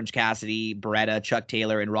Danhausen, Orange Cassidy, Beretta, Chuck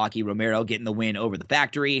Taylor, and Rocky Romero getting the win over the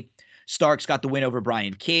Factory. Starks got the win over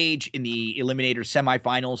Brian Cage in the Eliminator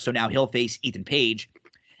semifinals, so now he'll face Ethan Page.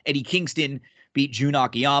 Eddie Kingston beat Jun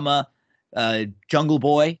Akiyama. Jungle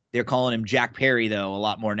Boy, they're calling him Jack Perry, though, a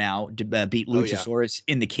lot more now, beat Oh, yeah. Luchasaurus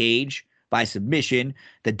in the cage by submission.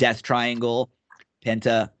 The Death Triangle,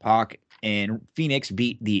 Penta, Pac, and Phoenix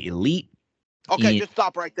beat the Elite. Okay, Yeah. just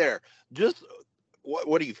stop right there. Just,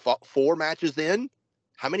 what are you, 4 matches in?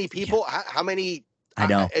 How many people? How many? I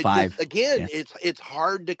know, it 5. just- again, Yeah. it's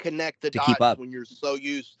hard to connect the To dots keep up. when you're so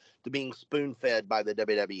used to being spoon fed by the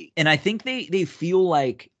WWE. And I think they feel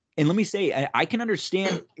like, and let me say, I can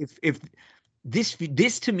understand if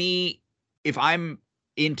this to me, if I'm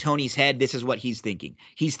in Tony's head, this is what he's thinking.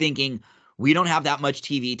 He's thinking, we don't have that much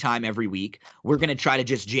TV time every week. We're going to try to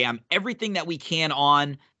just jam everything that we can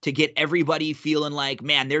on to get everybody feeling like,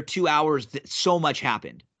 man, they're 2 hours. So much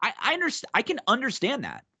happened. I understand. I can understand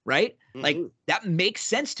that, right? Like Mhm. that makes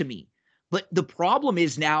sense to me. But the problem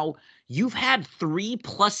is now you've had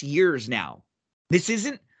 3+ years now. This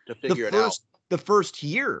isn't To figure it out. the first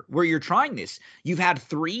year where you're trying this. You've had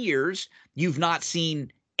 3 years. You've not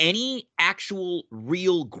seen any actual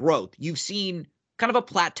real growth. You've seen kind of a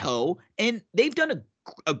plateau, and they've done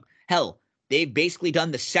they've basically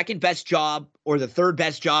done the second best job or the third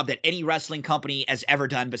best job that any wrestling company has ever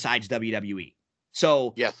done besides WWE.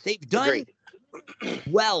 So Yes, they've done agreed.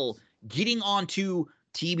 well getting onto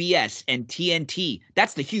TBS and TNT.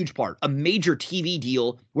 That's the huge part. A major TV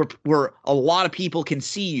deal where a lot of people can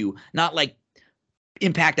see you, not like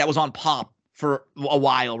Impact that was on Pop for a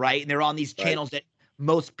while, right? And they're on these Right. channels that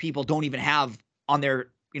most people don't even have on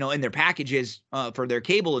their, in their packages for their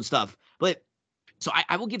cable and stuff. But so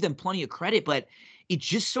I will give them plenty of credit, but it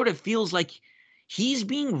just sort of feels like he's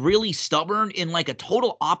being really stubborn in like a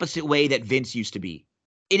total opposite way that Vince used to be.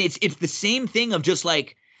 And it's the same thing of just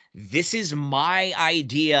like, this is my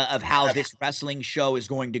idea of how this wrestling show is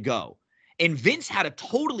going to go. And Vince had a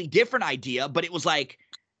totally different idea, but it was like,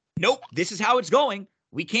 nope, this is how it's going.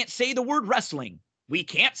 We can't say the word wrestling. We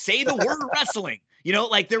can't say the word wrestling. You know,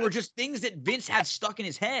 like there were just things that Vince had stuck in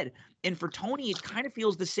his head. And for Tony, it kind of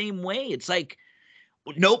feels the same way. It's like,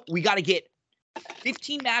 nope, we got to get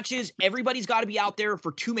 15 matches. Everybody's got to be out there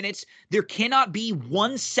for 2 minutes. There cannot be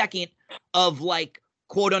 1 second of like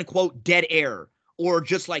quote unquote dead air or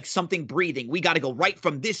just like something breathing. We got to go right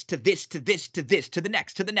from this to this to this to this to the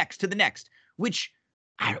next to the next to the next, which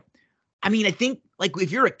I mean, I think like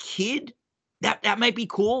if you're a kid, that might be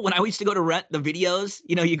cool. When I used to go to rent the videos,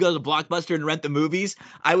 you know, you go to Blockbuster and rent the movies,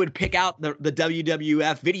 I would pick out the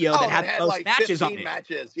WWF video that had those like matches on 15 it.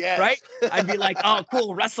 matches, yes. Right? I'd be like, oh,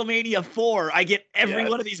 cool, WrestleMania 4. I get every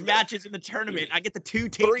Yes. one of these matches in the tournament. I get the 2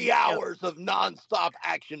 tape 3 videos. hours of nonstop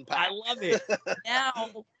action I pack. love it.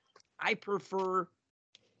 Now, I prefer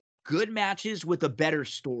good matches with a better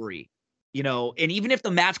story. You know, and even if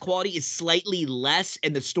the match quality is slightly less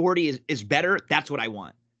and the story is better, that's what I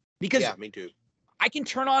want. Because Yeah, me too. I can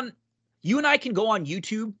turn on, you and I can go on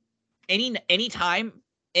YouTube any time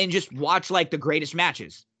and just watch like the greatest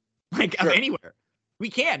matches, like of Sure. anywhere. We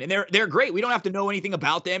can, and they're great. We don't have to know anything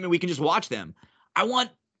about them, and we can just watch them. I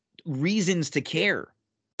want reasons to care,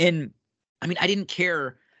 and I mean, I didn't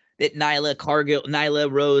care that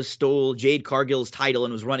Nyla Rose stole Jade Cargill's title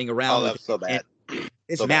and was running around. Oh, with that's so bad.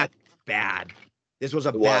 this so match bad. This was a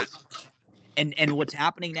It bad. was. And what's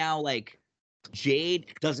happening now, like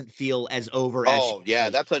Jade doesn't feel as over as Oh yeah,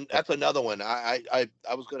 that's another one. I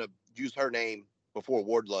was gonna use her name before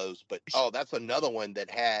Wardlow's, but that's another one that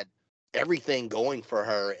had everything going for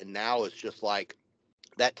her, and now it's just like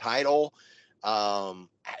that title.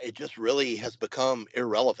 It just really has become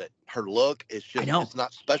irrelevant. Her look is just it's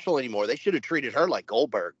not special anymore. They should have treated her like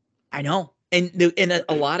Goldberg. I know, and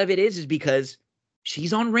a lot of it is because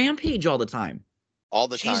she's on Rampage all the time. All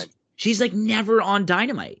the time. She's like never on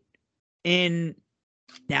Dynamite. And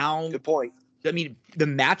now, good point. I mean, the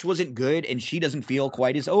match wasn't good, and she doesn't feel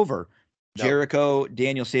quite as over. No. Jericho,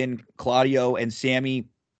 Danielson, Claudio, and Sammy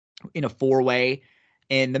in a 4-way,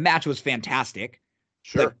 and the match was fantastic.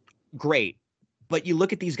 Sure, like, great. But you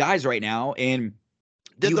look at these guys right now, and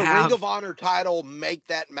did the Ring of Honor title make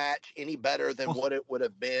that match any better than what it would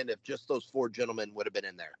have been if just those 4 gentlemen would have been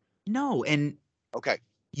in there? No, and okay,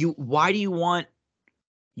 why do you want?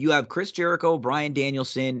 You have Chris Jericho, Bryan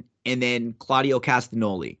Danielson, and then Claudio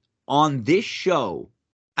Castagnoli on this show.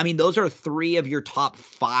 I mean, those are 3 of your top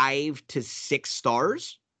 5 to 6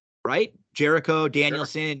 stars, right? Jericho,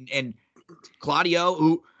 Danielson, and Claudio,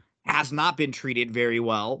 who has not been treated very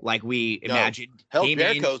well, like we imagined. Hell,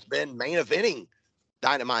 Jericho's been main eventing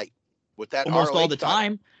Dynamite with that almost ROH all the title.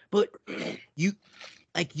 time. But you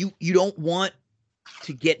don't want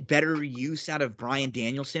to get better use out of Bryan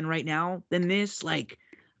Danielson right now than this. Like,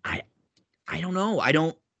 I don't know. I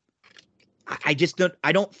don't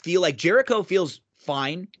feel like Jericho feels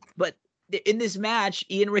fine, but in this match,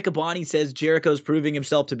 Ian Riccaboni says Jericho's proving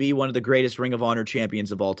himself to be one of the greatest Ring of Honor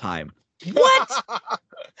champions of all time. What?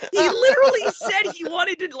 He literally said he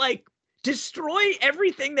wanted to like destroy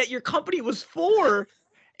everything that your company was for.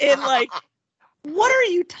 And like, what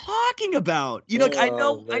are you talking about? You know, I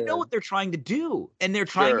know what they're trying to do, and they're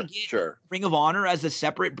trying to get Ring of Honor as a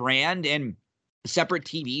separate brand and a separate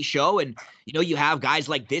TV show. And, you know, you have guys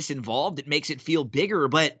like this involved. It makes it feel bigger,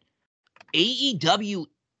 but AEW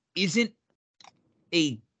isn't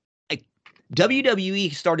like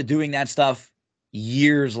WWE started doing that stuff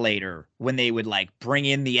years later when they would like bring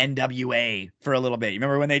in the NWA for a little bit. You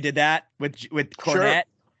remember when they did that with Cornette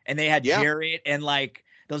and they had Jarrett and like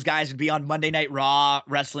those guys would be on Monday Night Raw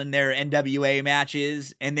wrestling their NWA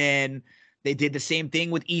matches. And then they did the same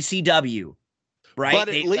thing with ECW. Right.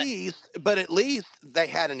 But at least they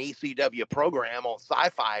had an ECW program on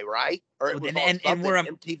Sci-Fi, right? Or it was on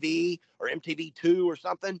MTV or MTV2 or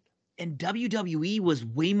something. And WWE was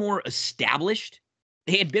way more established.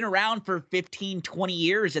 They had been around for 15, 20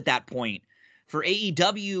 years at that point. For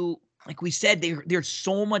AEW, like we said, there's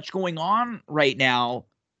so much going on right now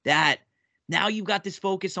that now you've got this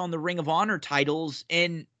focus on the Ring of Honor titles.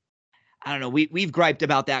 And I don't know, we've griped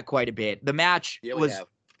about that quite a bit. The match was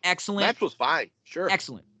excellent. Match was fine. Sure.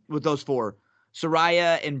 Excellent with those 4.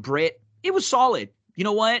 Saraya and Britt. It was solid. You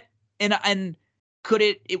know what? And could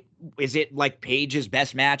is it like Paige's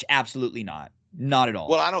best match? Absolutely not. Not at all.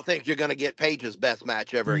 Well, I don't think you're going to get Paige's best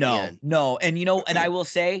match ever again. No. And you know, and I will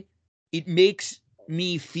say it makes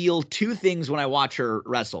me feel 2 things when I watch her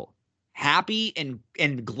wrestle. Happy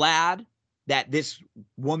and glad that this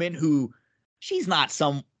woman who she's not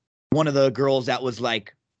one of the girls that was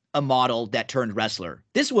like a model that turned wrestler.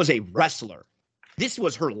 This was a wrestler. This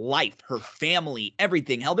was her life, her family,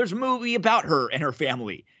 everything. Hell, there's a movie about her and her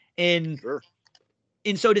family. And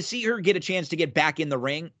so to see her get a chance to get back in the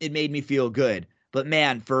ring, it made me feel good. But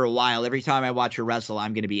man, for a while, every time I watch her wrestle,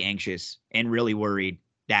 I'm going to be anxious and really worried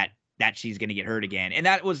that she's going to get hurt again. And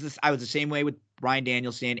that was I was the same way with Bryan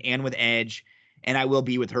Danielson and with Edge, and I will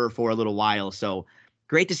be with her for a little while. So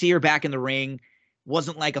great to see her back in the ring.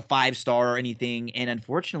 Wasn't like a 5-star or anything. And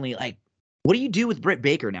unfortunately, like, what do you do with Britt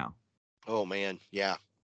Baker now? Oh man, yeah.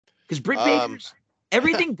 Because Britt Baker's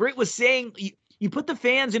everything Britt was saying, you put the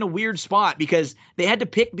fans in a weird spot because they had to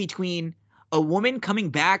pick between a woman coming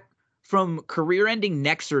back from career-ending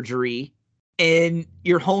neck surgery and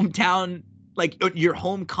your hometown, like your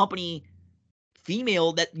home company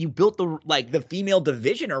female that you built the female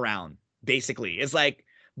division around, basically. It's like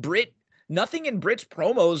Britt, nothing in Britt's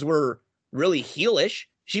promos were really heelish.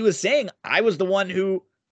 She was saying, I was the one who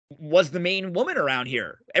was the main woman around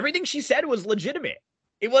here. Everything she said was legitimate.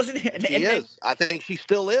 It wasn't. She is. I think she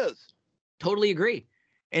still is. Totally agree.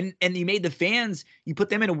 And you made the fans, you put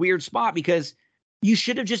them in a weird spot because you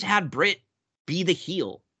should have just had Britt be the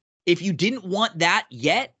heel. If you didn't want that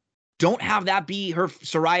yet, don't have that be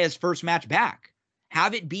Saraya's first match back.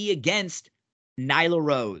 Have it be against Nyla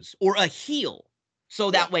Rose or a heel.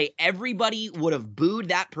 So that way everybody would have booed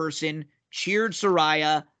that person, cheered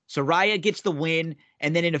Saraya. Saraya gets the win.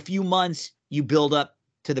 And then in a few months, you build up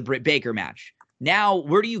to the Britt Baker match. Now,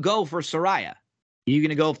 where do you go for Saraya? Are you going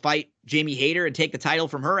to go fight Jamie Hayter and take the title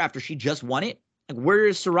from her after she just won it? Like, where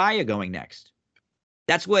is Saraya going next?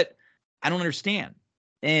 That's what I don't understand.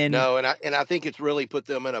 And no, and I think it's really put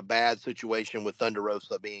them in a bad situation with Thunder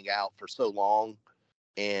Rosa being out for so long.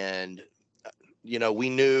 And, you know, we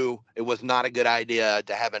knew it was not a good idea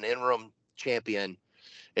to have an interim champion.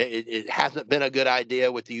 It hasn't been a good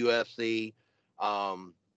idea with the UFC.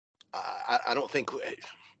 I don't think,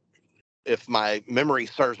 if my memory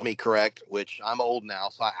serves me correct, which I'm old now,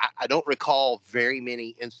 so I don't recall very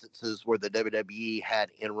many instances where the WWE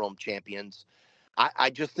had interim champions.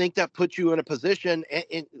 I just think that puts you in a position,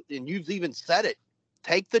 and you've even said it,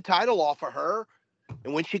 take the title off of her,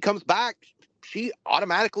 and when she comes back, she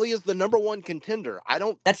automatically is the number one contender.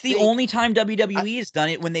 That's the only time WWE has done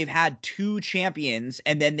it, when they've had two champions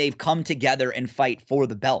and then they've come together and fight for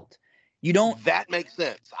the belt. You don't. That makes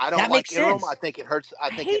sense. I don't like interim. I think it hurts.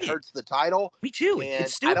 I think it hurts the title. Me too. And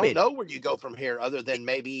it's stupid. I don't know where you go from here, other than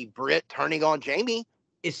maybe Britt turning on Jamie.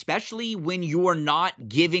 Especially when you're not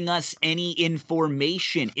giving us any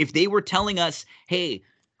information. If they were telling us, hey,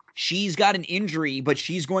 she's got an injury, but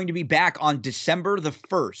she's going to be back on December the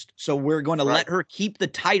 1st. So we're going to let her keep the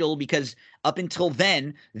title because up until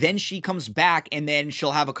then she comes back and then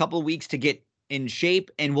she'll have a couple of weeks to get in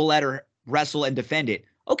shape and we'll let her wrestle and defend it.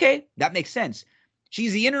 Okay, that makes sense.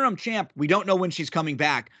 She's the interim champ. We don't know when she's coming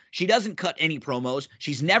back. She doesn't cut any promos.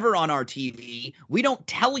 She's never on our TV. We don't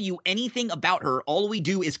tell you anything about her. All we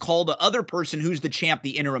do is call the other person who's the champ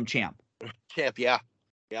the interim champ. Champ, yeah.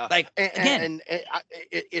 Like, and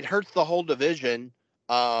it hurts the whole division.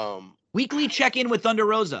 Weekly check-in with Thunder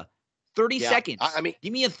Rosa. 30 seconds. I mean,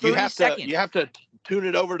 give me a 30 second. You have to tune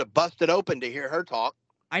it over to Busted Open to hear her talk.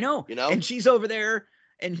 I know. You know? And she's over there,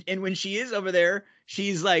 and when she is over there,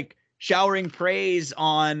 she's like showering praise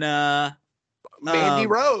on Mandy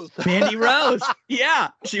Rose. Mandy Rose. Yeah.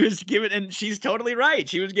 She was giving, and she's totally right.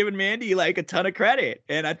 She was giving Mandy like a ton of credit.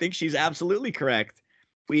 And I think she's absolutely correct.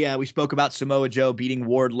 We spoke about Samoa Joe beating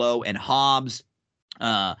Wardlow and Hobbs.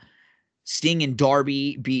 Sting and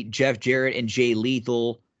Darby beat Jeff Jarrett and Jay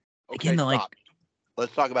Lethal. Okay,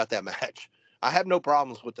 let's talk about that match. I have no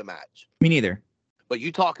problems with the match. Me neither. But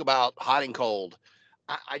you talk about hot and cold.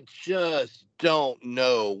 I just don't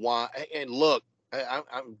know why. And look,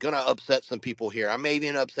 I'm going to upset some people here. I may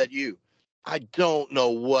even upset you. I don't know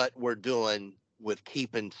what we're doing with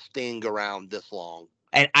keeping Sting around this long.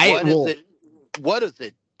 And what is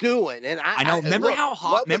it doing? And I know. Remember how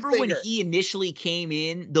hot? Remember when he initially came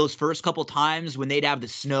in those first couple times when they'd have the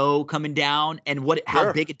snow coming down and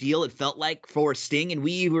how big a deal it felt like for Sting, and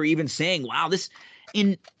we were even saying, "Wow, this."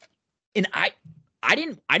 I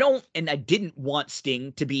didn't want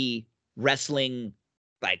Sting to be wrestling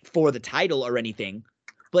like for the title or anything,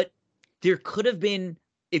 but there could have been,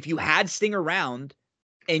 if you had Sting around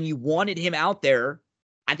and you wanted him out there.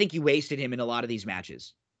 I think you wasted him in a lot of these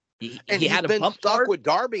matches. He had been stuck with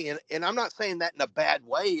Darby, and I'm not saying that in a bad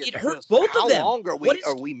way. It hurt both of them. How long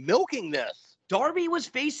are we milking this? Darby was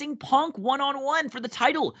facing Punk one-on-one for the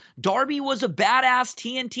title. Darby was a badass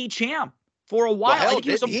TNT champ for a while. I think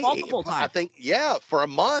he was multiple times. I think, for a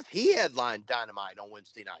month he headlined Dynamite on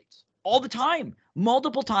Wednesday nights. All the time.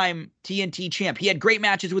 Multiple time TNT champ. He had great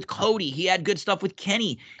matches with Cody. He had good stuff with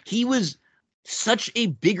Kenny. He was such a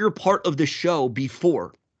bigger part of the show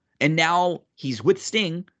before. And now he's with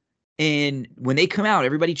Sting. And when they come out,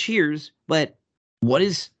 everybody cheers. But what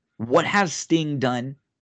is What has Sting done?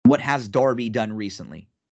 What has Darby done recently?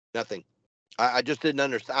 Nothing. I just didn't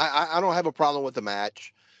understand. I don't have a problem with the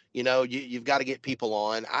match. You've got to get people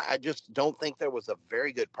on. I just don't think there was a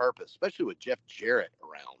very good purpose, especially with Jeff Jarrett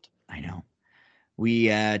around. I know. We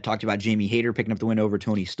talked about Jamie Hayter picking up the win over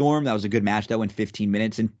Tony Storm. That was a good match. That went 15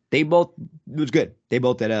 minutes, and it was good. They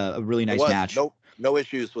both had a really nice match. No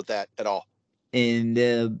issues with that at all. And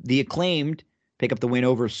the Acclaimed pick up the win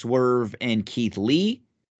over Swerve and Keith Lee.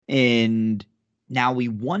 And now we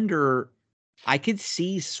wonder, I could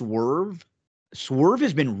see Swerve. Swerve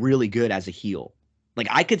has been really good as a heel. Like,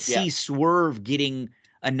 I could see Swerve getting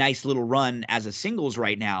a nice little run as a singles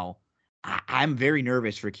right now. I'm very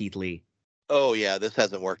nervous for Keith Lee. Oh, yeah, this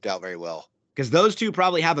hasn't worked out very well. Because those two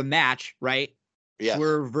probably have a match, right? Yes.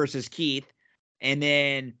 Swerve versus Keith. And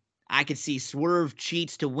then I could see Swerve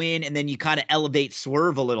cheats to win, and then you kind of elevate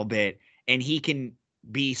Swerve a little bit, and he can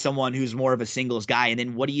be someone who's more of a singles guy. And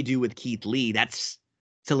then what do you do with Keith Lee? It's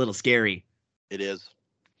a little scary. It is.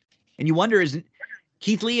 And you wonder, is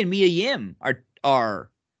Keith Lee and Mia Yim are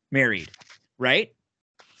married, right?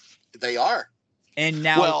 They are. And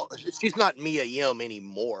now, well, she's not Mia Yim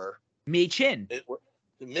anymore. Mi Chin.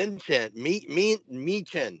 Min Chen. Mi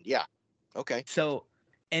Chen. Yeah. Okay. So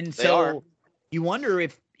They are. you wonder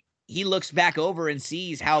if he looks back over and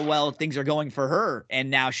sees how well things are going for her, and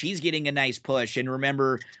now she's getting a nice push. And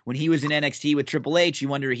remember, when he was in NXT with Triple H, you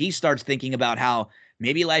wonder, he starts thinking about how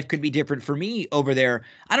maybe life could be different for me over there.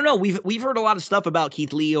 I don't know. We've heard a lot of stuff about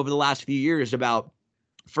Keith Lee over the last few years. About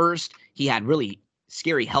first, he had really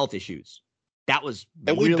scary health issues. That was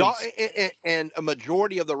and a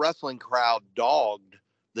majority of the wrestling crowd dogged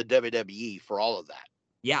the WWE for all of that.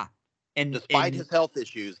 Yeah, and despite his health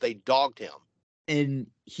issues, they dogged him. And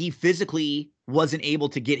he physically wasn't able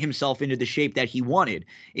to get himself into the shape that he wanted.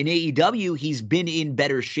 In AEW, he's been in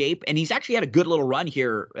better shape, and he's actually had a good little run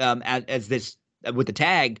here as this with the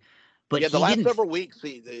tag. But the last several weeks,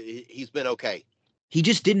 he's been okay. He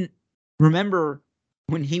just didn't remember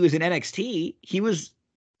when he was in NXT. He was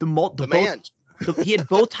the man. He had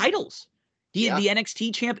both titles. He had the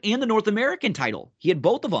NXT champ and the North American title. He had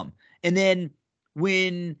both of them. And then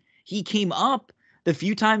when he came up, the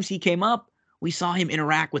few times he came up, we saw him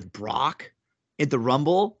interact with Brock at the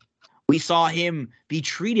Rumble. We saw him be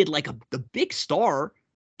treated like the big star.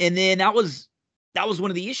 And then that was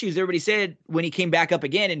one of the issues everybody said when he came back up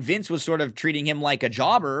again, and Vince was sort of treating him like a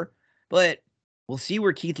jobber. But we'll see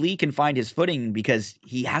where Keith Lee can find his footing, because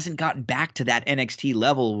he hasn't gotten back to that NXT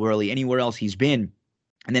level really anywhere else he's been.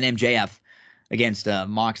 And then MJF against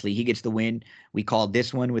Moxley, he gets the win. We called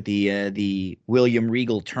this one with the William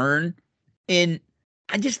Regal turn. And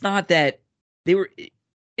I just thought that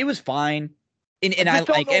it was fine. And I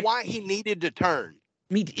don't know why he needed to turn.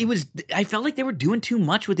 I mean, I felt like they were doing too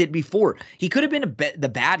much with it before. He could have been the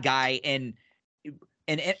bad guy, and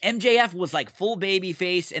MJF was like full baby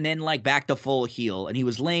face and then like back to full heel, and he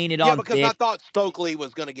was laying it on. Yeah, because I thought Stokely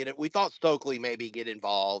was going to get it. We thought Stokely maybe get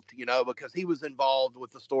involved, because he was involved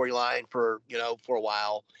with the storyline for a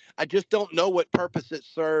while. I just don't know what purpose it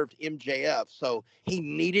served MJF. So he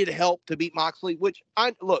needed help to beat Moxley, which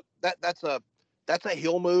that's a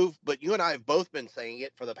heel move. But you and I have both been saying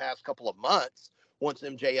it for the past couple of months. Once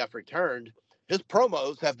MJF returned, his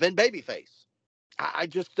promos have been babyface. I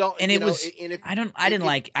just don't. And they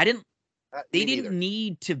didn't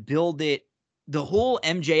need to build it. The whole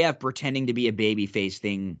MJF pretending to be a babyface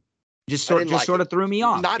thing just sort of threw me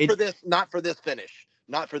off. Not for this finish.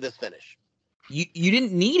 You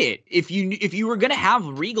didn't need it. If you were going to have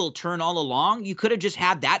Regal turn all along, you could have just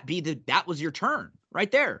had that be that was your turn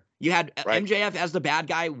right there. You had MJF as the bad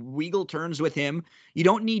guy. Regal turns with him. You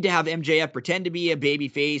don't need to have MJF pretend to be a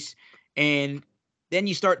babyface, and then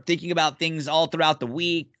you start thinking about things all throughout the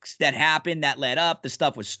weeks that happened that led up. The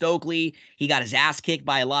stuff with Stokely. He got his ass kicked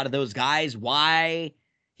by a lot of those guys. Why?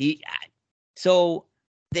 So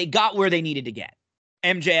they got where they needed to get.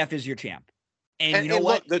 MJF is your champ. And you know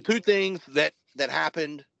what? Look, the two things that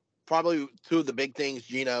happened, probably two of the big things,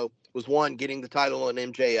 Gino, was one, getting the title on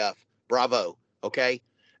MJF. Bravo. Okay.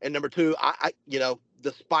 And number two, I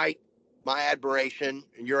despite my admiration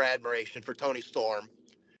and your admiration for Tony Storm,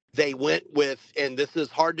 they went with, and this is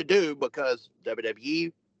hard to do because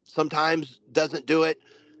WWE sometimes doesn't do it.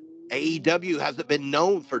 AEW hasn't been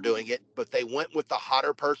known for doing it, but they went with the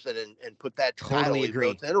hotter person and put that title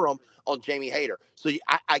interim on Jamie Hayter. So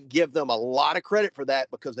I give them a lot of credit for that,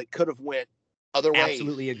 because it could have went other ways.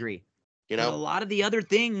 Absolutely agree. But a lot of the other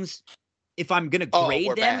things, if I'm going to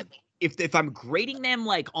grade them, if I'm grading them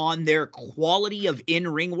like on their quality of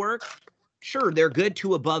in-ring work, sure, they're good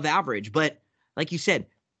to above average. But like you said,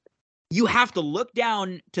 you have to look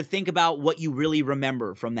down to think about what you really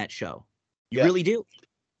remember from that show. You Yeah. really do.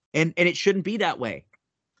 And it shouldn't be that way.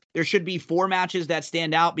 There should be 4 matches that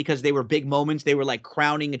stand out because they were big moments. They were like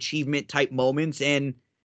crowning achievement type moments. And,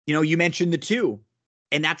 you mentioned the 2.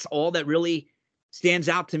 And that's all that really stands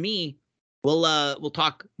out to me. We'll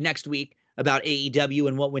talk next week about AEW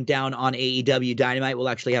and what went down on AEW Dynamite. We'll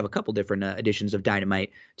actually have a couple different editions of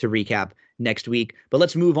Dynamite to recap next week. But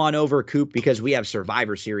let's move on over, Coop, because we have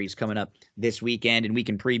Survivor Series coming up this weekend, and we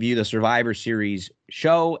can preview the Survivor Series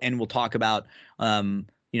show, and we'll talk about some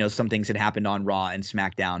things that happened on Raw and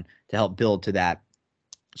SmackDown to help build to that.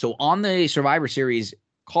 So on the Survivor Series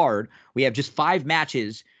card, we have just 5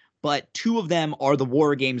 matches, but 2 of them are the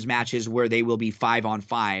War Games matches where they will be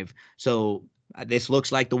 5-on-5. So this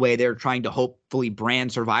looks like the way they're trying to hopefully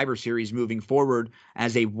brand Survivor Series moving forward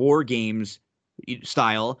as a War Games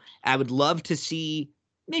style. I would love to see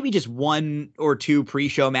maybe just 1 or 2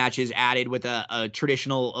 pre-show matches added with a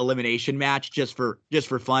traditional elimination match just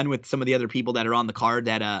for fun with some of the other people that are on the card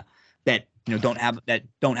that don't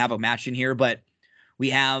have a match in here. But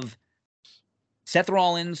we have Seth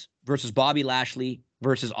Rollins versus Bobby Lashley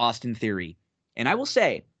versus Austin Theory. And I will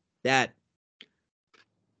say that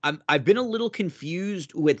I've been a little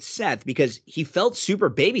confused with Seth because he felt super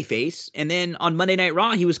babyface, and then on Monday Night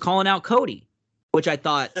Raw he was calling out Cody, which I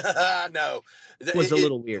thought no, was a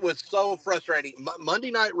little weird. It was so frustrating. Monday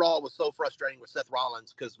Night Raw was so frustrating with Seth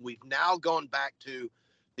Rollins because we've now gone back to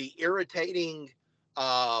the irritating,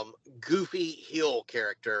 goofy heel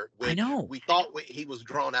character, which I know we thought he was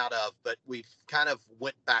drawn out of, but we've kind of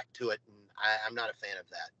went back to it, and I'm not a fan of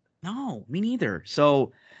that. No, me neither.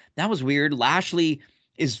 So that was weird. Lashley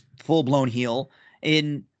is full-blown heel.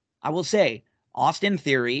 And I will say, Austin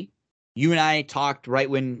Theory, you and I talked right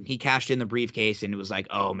when he cashed in the briefcase, and it was like,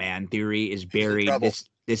 oh man, Theory is buried.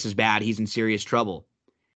 This is bad. He's in serious trouble.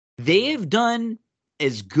 They have done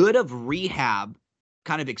as good of rehab,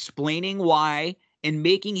 kind of explaining why and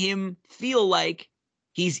making him feel like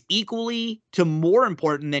he's equally to more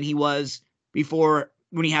important than he was before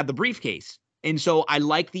when he had the briefcase. And so I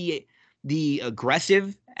like the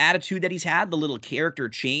aggressive attitude that he's had, the little character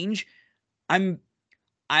change. I'm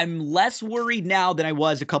less worried now than I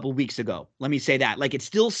was a couple weeks ago. Let me say that. Like, it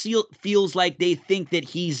still feels like they think that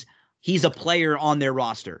he's a player on their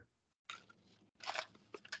roster.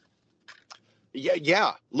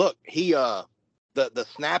 Yeah. Look, he the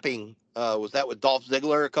snapping was that with Dolph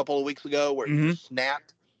Ziggler a couple of weeks ago where he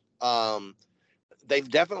snapped. They've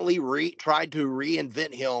definitely tried to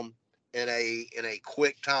reinvent him in a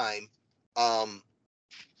quick time.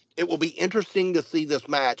 It will be interesting to see this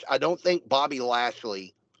match. I don't think Bobby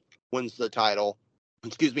Lashley wins the title.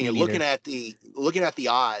 Excuse me. Looking at the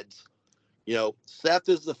odds, Seth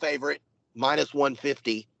is the favorite,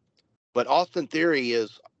 -150, but Austin Theory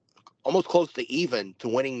is almost close to even to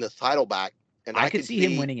winning this title back. And I could see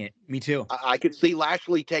him winning it. Me too. I could see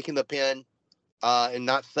Lashley taking the pin, and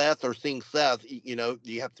not Seth, or seeing Seth.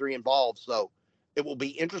 You have 3 involved, so it will be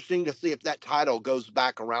interesting to see if that title goes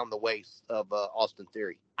back around the waist of Austin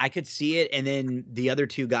Theory. I could see it, and then the other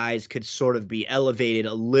 2 guys could sort of be elevated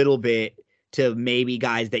a little bit to maybe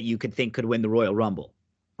guys that you could think could win the Royal Rumble,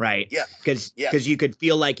 right? Yeah. Because you could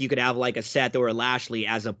feel like you could have like a Seth or a Lashley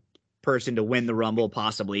as a person to win the Rumble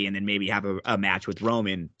possibly, and then maybe have a match with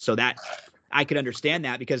Roman. So that I could understand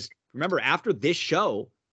that, because remember, after this show,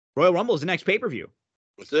 Royal Rumble is the next pay-per-view.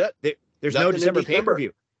 That's it. There's no December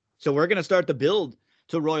pay-per-view. So we're going to start the build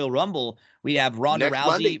to Royal Rumble. We have Ronda Rousey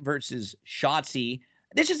Monday versus Shotzi.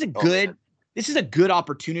 This is a good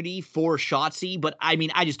opportunity for Shotzi, but I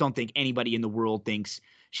mean, I just don't think anybody in the world thinks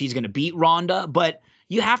she's going to beat Ronda. But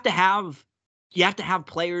you have to have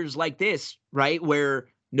players like this, right, where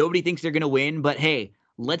nobody thinks they're going to win. But hey,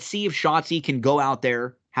 let's see if Shotzi can go out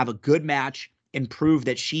there, have a good match, and prove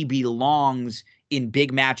that she belongs in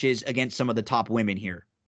big matches against some of the top women here.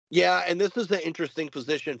 Yeah, and this is an interesting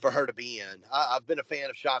position for her to be in. I've been a fan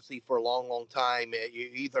of Shotzi for a long, long time. You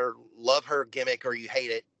either love her gimmick or you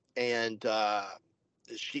hate it, and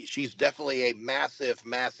she's definitely a massive,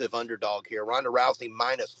 massive underdog here. Ronda Rousey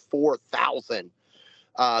 -4,000.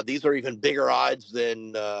 These are even bigger odds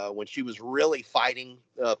than when she was really fighting,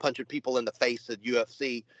 punching people in the face at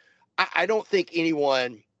UFC. I don't think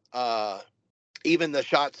anyone, even the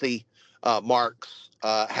Shotzi marks,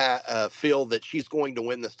 feel that she's going to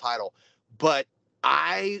win this title. But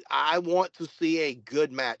I want to see a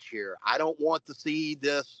good match here. I don't want to see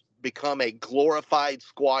this become a glorified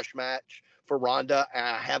squash match for Ronda.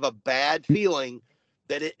 I have a bad feeling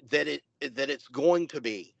that it's going to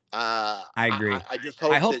be. I agree. I just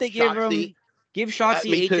hope I hope that they give Shotzi, him Give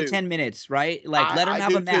Shotzi Me 8 to too. 10 minutes, right? Like, let him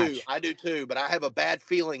have a match. I do too, but I have a bad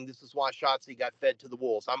feeling this is why Shotzi got fed to the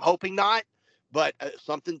wolves. I'm hoping not, but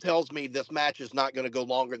something tells me this match is not going to go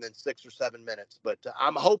longer than 6 or 7 minutes. But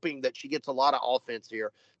I'm hoping that she gets a lot of offense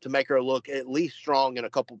here to make her look at least strong in a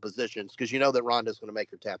couple positions, because you know that Ronda's going to make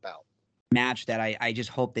her tap out. Match that I just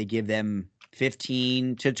hope they give them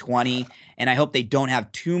 15 to 20, and I hope they don't have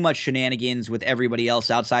too much shenanigans with everybody else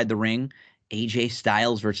outside the ring. AJ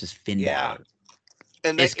Styles versus Finn Balor.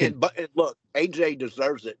 And look, AJ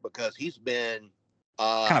deserves it because he's been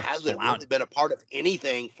hasn't really been a part of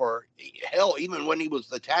anything for hell, even when he was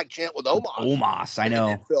the tag champ with Omos. I know. It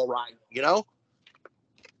didn't feel right, you know.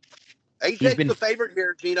 AJ's the favorite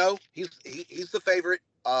here, Gino. He's the favorite.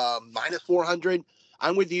 Minus 400.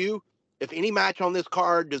 I'm with you. If any match on this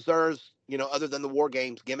card deserves, other than the War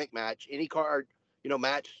Games gimmick match, any card,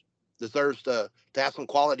 match deserves to have some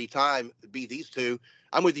quality time, be these two.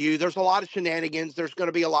 I'm with you. There's a lot of shenanigans. There's going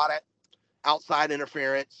to be a lot of outside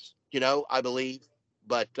interference, I believe.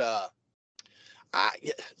 But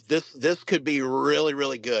this could be really,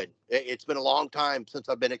 really good. It's been a long time since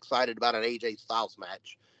I've been excited about an AJ Styles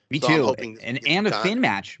match. Me too. And a Finn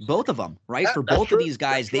match, both of them, right? For both of these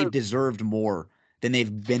guys, they've deserved more than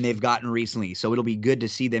they've gotten recently. So it'll be good to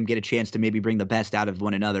see them get a chance to maybe bring the best out of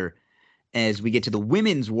one another as we get to the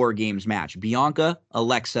women's War Games match. Bianca,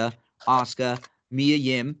 Alexa, Asuka, Mia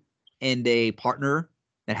Yim, and a partner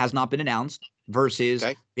that has not been announced versus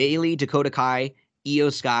Bailey, Dakota Kai, Io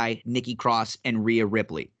Sky, Nikki Cross, and Rhea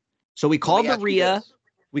Ripley. So we called the Rhea.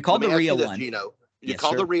 We called the Rhea one. Gino. You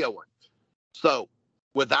called the Rhea one. So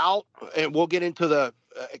and we'll get into the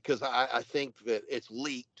because I think that it's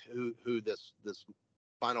leaked who this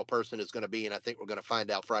final person is going to be, and I think we're going to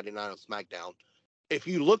find out Friday night on SmackDown. If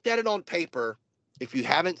you looked at it on paper, if you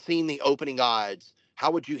haven't seen the opening odds,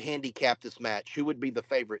 how would you handicap this match? Who would be the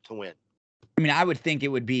favorite to win? I mean, I would think it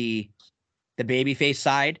would be the babyface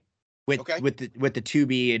side with the to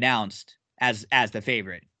be announced as the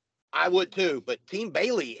favorite. I would too, but Team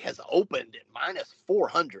Bailey has opened at minus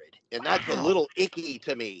 400, and that's a little icky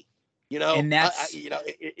to me. And that's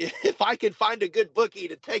if I could find a good bookie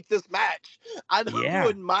to take this match, I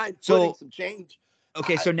wouldn't mind putting some change.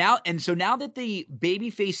 Okay, so now that the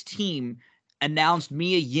babyface team announced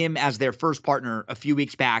Mia Yim as their first partner a few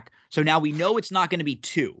weeks back, so now we know it's not going to be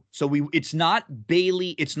two. So it's not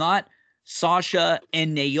Bailey, it's not Sasha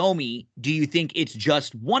and Naomi. Do you think it's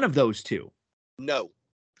just one of those two? No,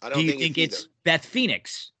 I don't. Do you think it's Beth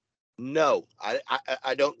Phoenix? No,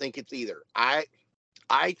 I don't think it's either.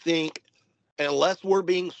 I think unless we're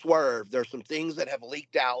being swerved, there's some things that have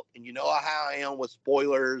leaked out, and you know how I am with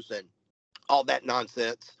spoilers and all that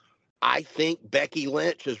nonsense. I think Becky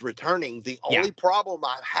Lynch is returning. The only problem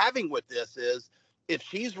I'm having with this is if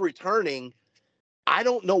she's returning, I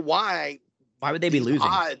don't know why. Why would they be losing?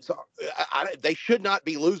 Odds they should not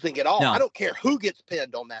be losing at all. No. I don't care who gets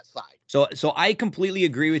pinned on that side. So I completely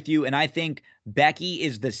agree with you, and I think Becky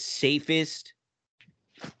is the safest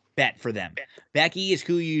bet for them. Becky is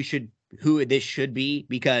who this should be,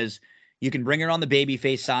 because you can bring her on the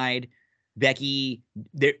babyface side. Becky,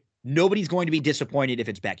 nobody's going to be disappointed if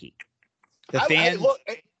it's Becky. The fans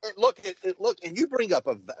look, and you bring up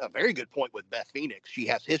a very good point with Beth Phoenix. She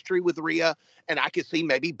has history with Rhea, and I could see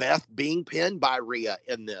maybe Beth being pinned by Rhea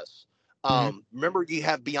in this. Remember, you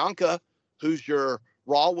have Bianca, who's your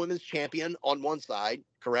Raw Women's Champion on one side,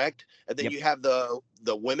 correct? And then you have the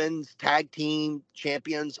women's tag team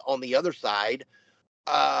champions on the other side.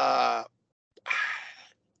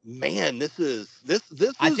 Man, this is.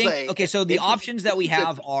 I think so the options that we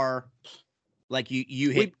have are like you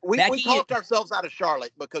hit. We talked ourselves out of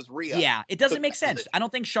Charlotte because Rhea. Yeah, it doesn't make sense. I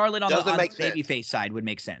don't think Charlotte on the babyface side would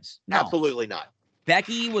make sense. No. Absolutely not.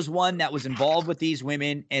 Becky was one that was involved with these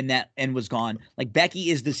women and was gone. Like, Becky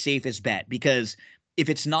is the safest bet, because if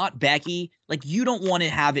it's not Becky, like, you don't want to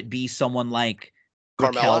have it be someone like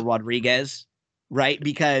Raquel Rodriguez, right?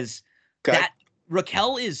 Because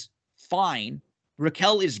Raquel is fine.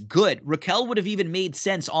 Raquel is good. Raquel would have even made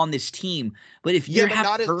sense on this team. But if you have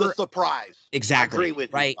not her, as the surprise. Exactly. I agree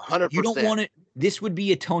with right? you 100%. You don't want it. This would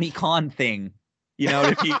be a Tony Khan thing,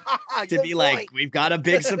 to be like, we've got a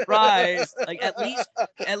big surprise. Like, at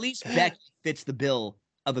least Becky fits the bill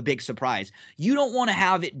of a big surprise. You don't want to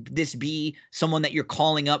have this be someone that you're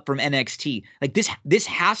calling up from NXT. Like, this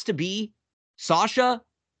has to be Sasha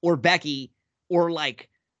or Becky or like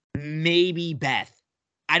maybe Beth.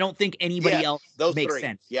 I don't think anybody else makes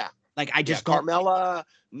sense. Yeah. Like, I just Carmella,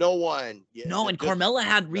 no one. Yeah, no, and Carmella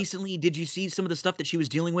had recently, did you see some of the stuff that she was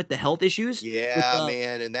dealing with, the health issues? Yeah,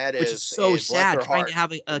 man, and that is so sad, trying to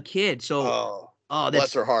have a kid. So,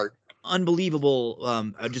 bless her heart.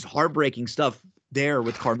 unbelievable, just heartbreaking stuff there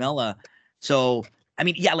with Carmella. So, I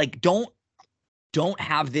mean, yeah, like don't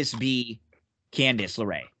have this be Candice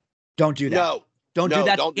LeRae. Don't do that. No, Don't no, do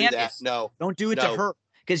that don't to do Candice. that. No, Don't do it to no. her,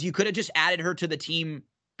 because you could have just added her to the team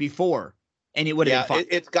before and it would have been fine.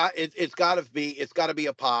 It's got to be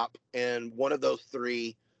a pop, and one of those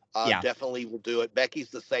three definitely will do it. Becky's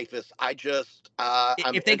the safest. I'm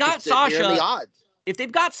if they got interested in hearing Sasha, the odds. if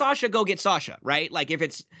they've got Sasha, go get Sasha, right? Like if they've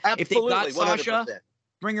got Absolutely, Sasha, 100%.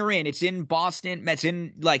 bring her in. It's in Boston. It's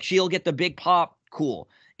in, like, she'll get the big pop. Cool.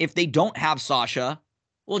 If they don't have Sasha,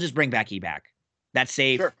 we'll just bring Becky back. That's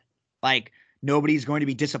safe. Sure. Like, nobody's going to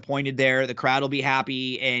be disappointed there. The crowd will be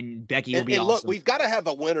happy, and Becky will be awesome. Look, we've got to have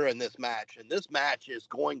a winner in this match, and this match is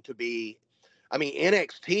going to be, I mean,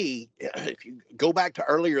 NXT. If you go back to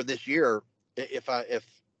earlier this year, if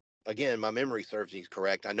again my memory serves me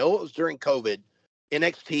correct, I know it was during COVID.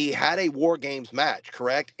 NXT had a War Games match,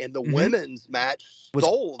 correct? And the women's match was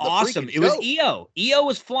stole the awesome. freaking It was show. Io. Io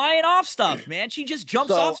was flying off stuff, man. She just jumps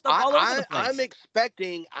off stuff all over the place. I'm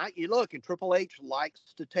expecting. You look, and Triple H likes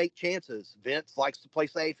to take chances. Vince likes to play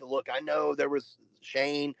safe. And look, I know there was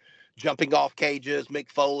Shane jumping off cages, Mick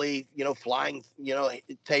Foley, flying,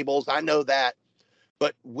 tables. I know that.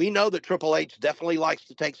 But we know that Triple H definitely likes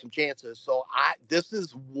to take some chances. So this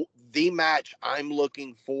is the match I'm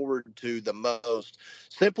looking forward to the most,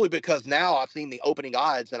 simply because now I've seen the opening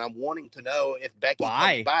odds and I'm wanting to know if Becky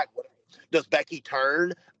comes back. Does Becky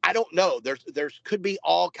turn? I don't know. There's could be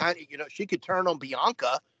all kind of, she could turn on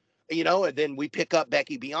Bianca, and then we pick up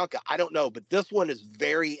Becky Bianca. I don't know. But this one is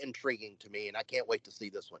very intriguing to me, and I can't wait to see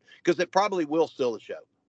this one because it probably will steal the show.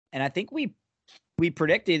 And I think we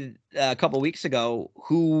predicted a couple weeks ago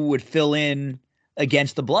who would fill in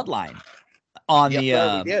against the Bloodline on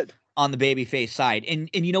the babyface side. And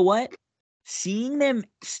you know what? Seeing them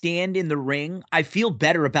stand in the ring, I feel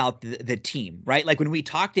better about the team, right? Like when we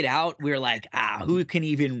talked it out, we were like, who can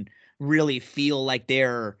even really feel like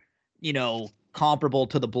they're, comparable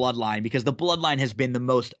to the Bloodline, because the Bloodline has been the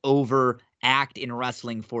most over act in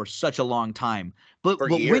wrestling for such a long time. But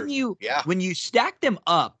when you stack them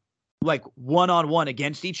up like one-on-one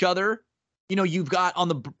against each other, you've got on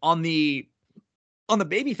the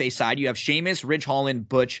babyface side, you have Sheamus, Ridge Holland,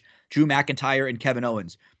 Butch, Drew McIntyre, and Kevin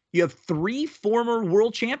Owens. You have 3 former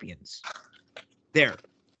world champions there.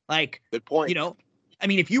 Like, good point. I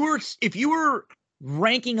mean, if you were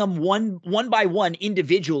ranking them one by one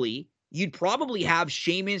individually, you'd probably have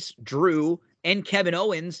Sheamus, Drew, and Kevin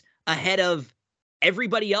Owens ahead of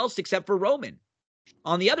everybody else except for Roman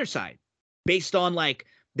on the other side, based on like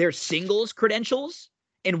their singles credentials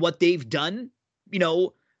and what they've done,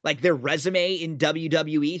 like their resume in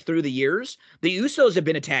WWE through the years. The Usos have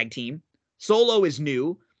been a tag team. Solo is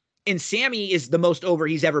new. And Sammy is the most over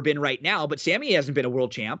he's ever been right now, but Sammy hasn't been a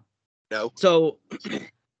world champ. No. So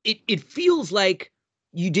it feels like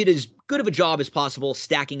you did as good of a job as possible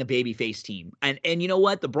stacking a babyface team. And you know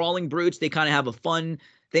what? The Brawling Brutes, they kind of have a fun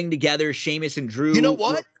thing together. Sheamus and Drew. You know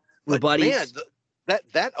what? Were buddies. Man,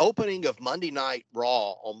 that opening of Monday Night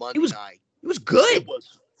Raw on Monday night. It was good. It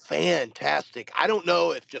was fantastic. I don't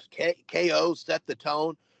know if just KO set the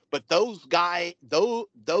tone, but those guys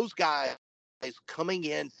coming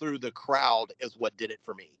in through the crowd is what did it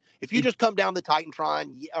for me. If you just come down the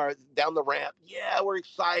Titantron or down the ramp, we're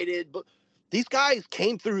excited, but these guys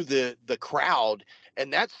came through the crowd,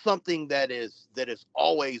 and that's something that has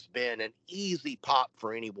always been an easy pop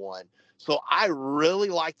for anyone. So I really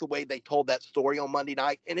like the way they told that story on Monday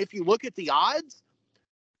night. And if you look at the odds,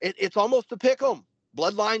 it's almost a pick 'em.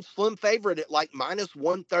 Bloodline slim favorite at like minus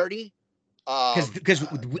 130. Because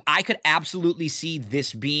I could absolutely see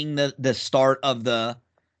this being the start of the.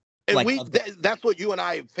 That's what you and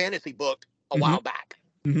I fantasy booked a while back.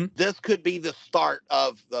 Mm-hmm. This could be the start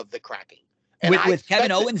of the cracking. And with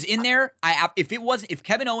Kevin Owens in there, if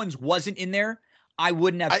Kevin Owens wasn't in there, I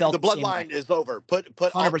wouldn't have felt the Bloodline is over.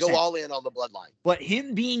 I'll go all in on the Bloodline. But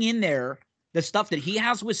him being in there, the stuff that he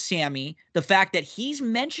has with Sammy, the fact that he's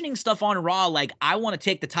mentioning stuff on Raw like, I want to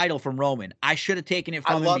take the title from Roman. I should have taken it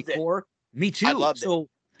from him before. Me too. I loved it.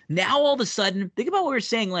 Now all of a sudden, think about what we were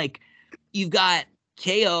saying. Like, you've got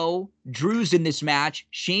KO, Drew's in this match.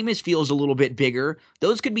 Sheamus feels a little bit bigger.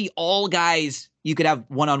 Those could be all guys you could have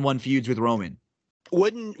one-on-one feuds with Roman.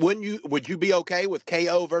 Would you be okay with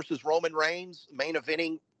KO versus Roman Reigns main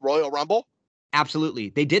eventing Royal Rumble? Absolutely.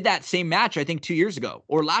 They did that same match, I think, 2 years ago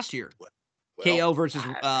or last year. KO versus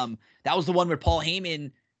that was the one where Paul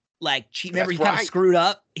Heyman remember he kind of screwed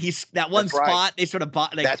up. He's that one spot right. They sort of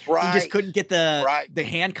bought. Like, that's right. He just couldn't get the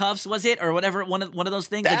handcuffs, was it, or whatever? One of those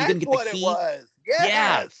things. That's like he couldn't get what the key. It was.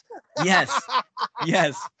 Yes. Yeah.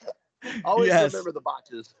 Yes. Always Yes. remember the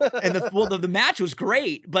botches. And the match was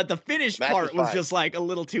great, but the finish Match part was was fine. just like a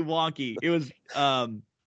little too wonky. It was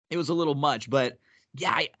a little much, but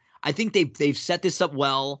yeah, I think they've set this up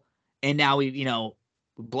well, and now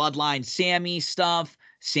Bloodline Sammy stuff,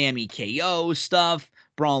 Sammy KO stuff,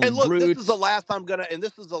 Brawling And look, Brutes. this is the last I'm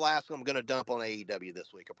gonna dump on AEW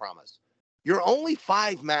this week. I promise. You're only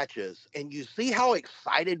 5 matches, and you see how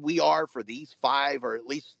excited we are for these 5, or at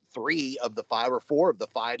least 3 of the 5, or 4 of the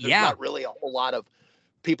 5. There's Yeah. not really a whole lot of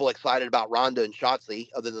people excited about Ronda and Shotzi,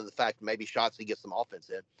 other than the fact that maybe Shotzi gets some offense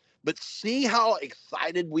in. But see how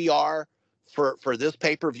excited we are for this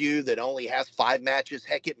pay-per-view that only has 5 matches.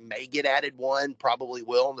 Heck, it may get added 1, probably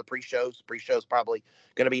will in the pre-shows. Pre-show's probably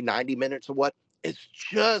going to be 90 minutes or what. It's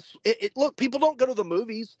just look, people don't go to the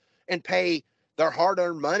movies and pay their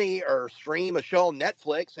hard-earned money or stream a show on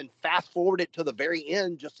Netflix and fast forward it to the very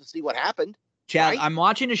end just to see what happened. Chad, right? I'm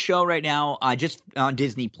watching a show right now, just on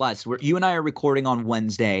Disney Plus, where you and I are recording on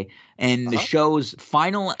Wednesday, and the show's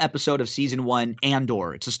final episode of season 1,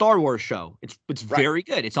 Andor. It's a Star Wars show. It's Right. very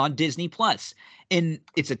good. It's on Disney Plus, and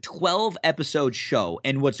it's a 12-episode show.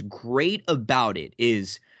 And what's great about it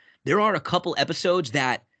is there are a couple episodes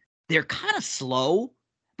that they're kind of slow,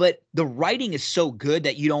 but the writing is so good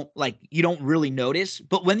that you don't really notice.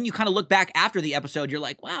 But when you kind of look back after the episode, you're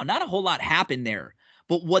like, wow, not a whole lot happened there.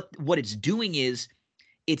 But what it's doing is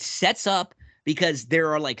it sets up, because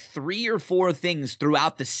there are like 3 or 4 things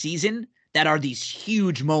throughout the season that are these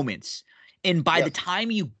huge moments. And by the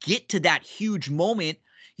time you get to that huge moment,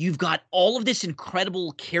 you've got all of this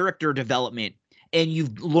incredible character development, and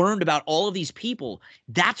you've learned about all of these people.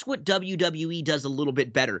 That's what WWE does a little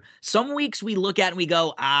bit better. Some weeks we look at and we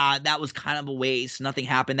go, that was kind of a waste. Nothing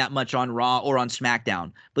happened that much on Raw or on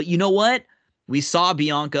SmackDown. But you know what? We saw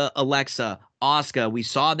Bianca, Alexa, Asuka. We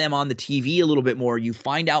saw them on the TV a little bit more. You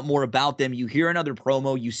find out more about them. You hear another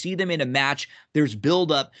promo. You see them in a match. There's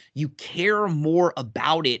buildup. You care more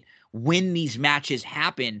about it when these matches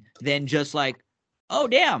happen than just like, oh,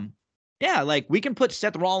 damn. Yeah, like we can put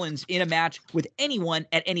Seth Rollins in a match with anyone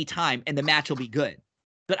at any time, and the match will be good.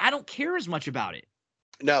 But I don't care as much about it.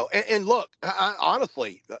 No, and look,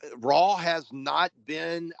 honestly, Raw has not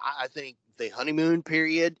been. I think the honeymoon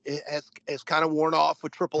period has kind of worn off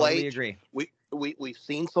with Triple Totally H. agree. We've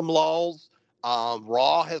seen some lulls.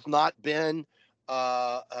 Raw has not been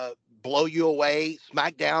blow you away.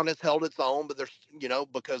 SmackDown has held its own, but there's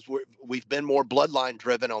because we've been more bloodline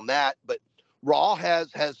driven on that. But Raw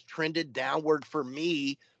has trended downward for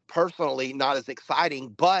me personally, not as exciting.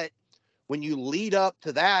 But when you lead up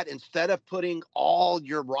to that, instead of putting all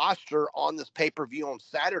your roster on this pay-per-view on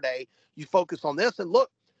Saturday, you focus on this. And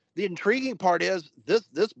look, the intriguing part is this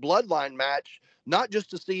bloodline match, not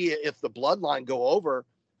just to see if the bloodline go over,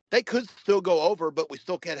 they could still go over, but we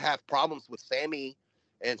still can't have problems with Sammy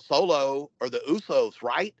and Solo or the Usos,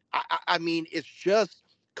 right? I mean, it's just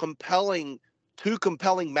compelling. 2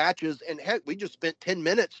 compelling matches, and heck, we just spent 10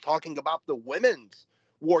 minutes talking about the women's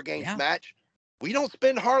War Games match. We don't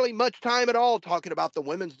spend hardly much time at all talking about the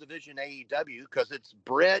women's division AEW because it's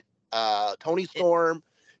Britt, Tony Storm,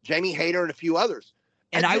 Jamie Hayter, and a few others.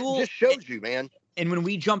 And it just shows you, man. And when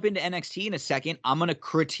we jump into NXT in a second, I'm going to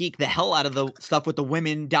critique the hell out of the stuff with the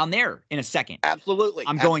women down there in a second. Absolutely.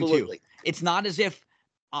 I'm going to. It's not as if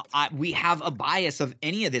we have a bias of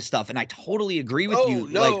any of this stuff, and I totally agree with you.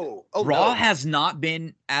 No. Raw has not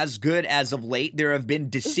been as good as of late. There have been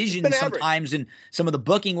decisions sometimes in some of the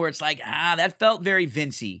booking where it's like, that felt very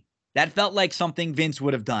Vincey. That felt like something Vince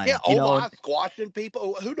would have done. Yeah, Omos squashing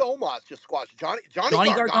people. Who did Omos just squash? Johnny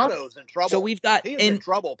Gargano's in trouble. So we've got he's in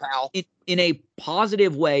trouble, pal. In a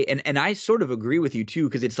positive way, and I sort of agree with you too,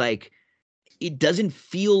 because it's like it doesn't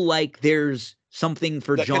feel like there's something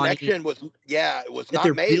for the Johnny. Connection was it was that not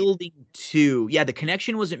they're made. building to. Yeah, the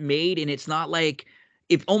connection wasn't made, and it's not like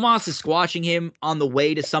if Omos is squashing him on the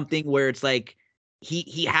way to something where it's like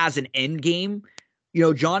he has an end game.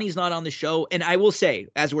 Johnny's not on the show, and I will say,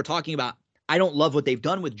 as we're talking about, I don't love what they've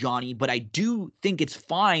done with Johnny, but I do think it's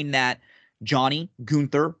fine that Johnny,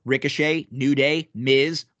 Gunther, Ricochet, New Day,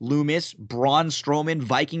 Miz, Loomis, Braun Strowman,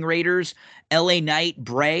 Viking Raiders, LA Knight,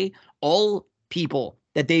 Bray, all people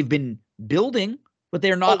that they've been building, but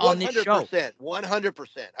they're not on this show. 100%.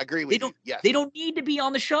 Agree with you. Yes. They don't need to be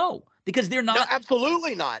on the show because they're not. No,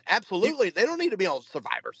 absolutely not. Absolutely. They don't need to be on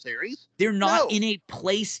Survivor Series. They're not in a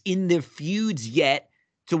place in the feuds yet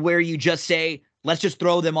to where you just say, let's just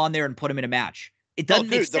throw them on there and put them in a match. It doesn't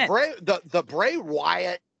make sense. The Bray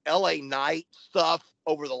Wyatt, LA Knight stuff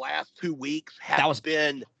over the last 2 weeks has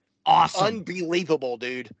been awesome. Unbelievable,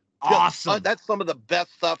 dude. Awesome. That's some of the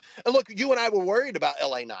best stuff. And look, you and I were worried about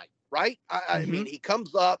LA Knight, right? I mean, he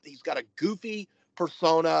comes up, he's got a goofy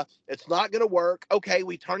persona. It's not going to work. Okay,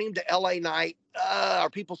 we turn him to LA Knight. Are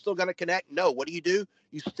people still going to connect? No. What do?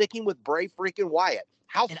 You stick him with Bray freaking Wyatt.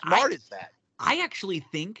 How And smart is that? I actually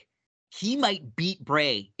think he might beat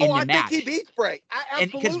Bray in the I match. think he beats Bray.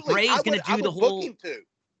 And because Absolutely. Bray's going to do the whole, him to.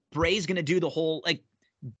 Bray's going to do the whole, like,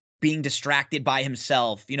 being distracted by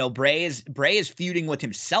himself. You know, Bray is feuding with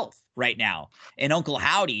himself right now, and Uncle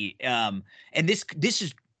Howdy. And this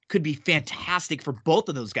could be fantastic for both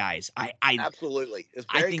of those guys. I Absolutely. It's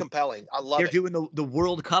very compelling. I love they're it. doing the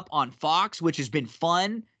World Cup on Fox, which has been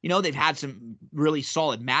fun. You know, they've had some really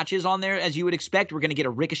solid matches on there, as you would expect. We're going to get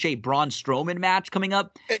a Ricochet Braun Strowman match coming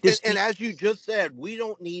up. And as you just said, we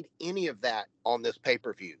don't need any of that on this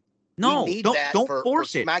pay-per-view. No, we need don't that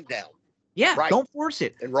force for it. SmackDown. Yeah, Right. Don't force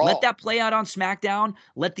it. And Raw. Let that play out on SmackDown.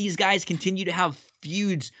 Let these guys continue to have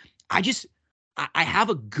feuds. I have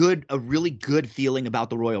a really good feeling about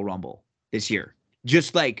the Royal Rumble this year.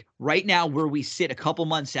 Just like right now where we sit a couple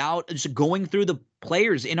months out, just going through the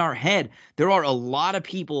players in our head, there are a lot of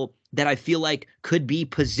people that I feel like could be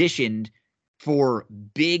positioned for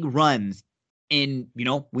big runs. And, you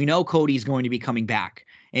know, we know Cody's going to be coming back.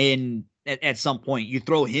 And at some point, you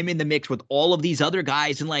throw him in the mix with all of these other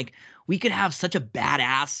guys, and like we could have such a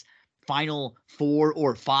badass final 4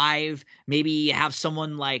 or 5. Maybe have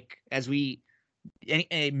someone like, as we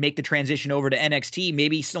make the transition over to NXT,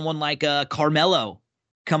 maybe someone like Carmelo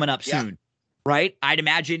coming up soon, right? I'd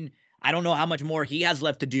imagine. I don't know how much more he has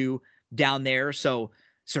left to do down there. So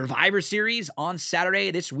Survivor Series on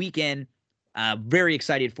Saturday this weekend. Very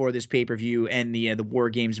excited for this pay-per-view and the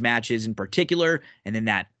War Games matches in particular, and then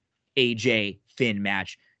that AJ Finn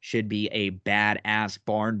match should be a badass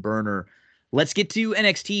barn burner. Let's get to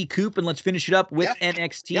NXT, Coop, and let's finish it up with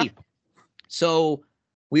NXT. Yeah. So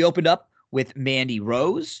we opened up with Mandy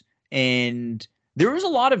Rose, and there was a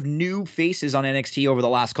lot of new faces on NXT over the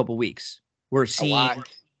last couple weeks. We're seeing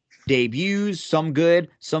debuts, some good,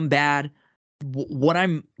 some bad. What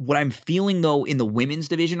I'm feeling though in the women's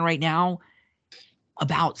division right now,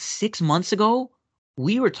 about 6 months ago,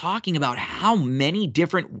 we were talking about how many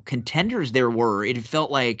different contenders there were. It felt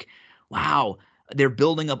like, wow, they're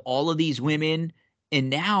building up all of these women, and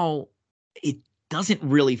now it doesn't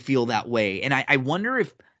really feel that way. And I wonder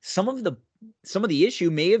if some of the issue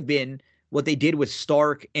may have been what they did with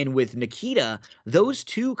Stark and with Nikita. Those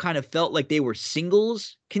two kind of felt like they were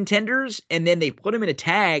singles contenders, and then they put them in a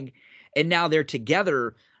tag, and now they're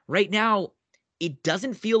together. Right now, it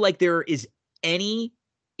doesn't feel like there is any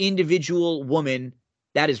individual woman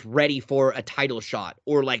that is ready for a title shot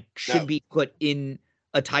or like should be put in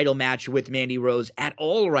a title match with Mandy Rose at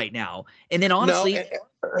all right now. And then honestly,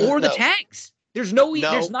 the tags. There's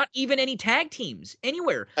not even any tag teams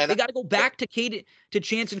anywhere. And they got to go back to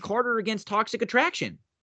Chance and Carter against Toxic Attraction.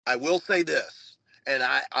 I will say this, and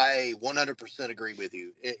I 100% agree with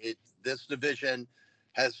you. This division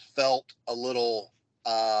has felt a little.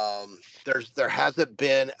 There hasn't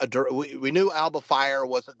been we knew Alba Fire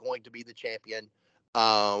wasn't going to be the champion,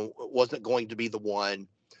 wasn't going to be the one.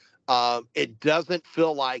 It doesn't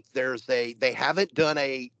feel like they haven't done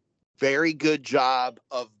a very good job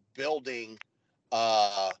of building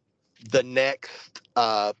the next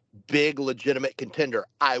big legitimate contender.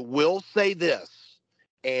 I will say this,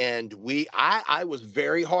 and I was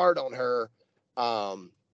very hard on her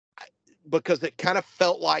because it kind of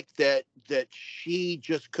felt like that she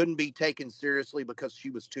just couldn't be taken seriously because she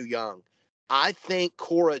was too young. I think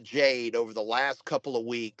Cora Jade over the last couple of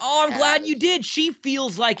weeks. Oh, I'm glad you did. She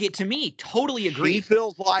feels like it to me. Totally agree. She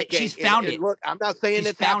feels like she's found it. Look, I'm not saying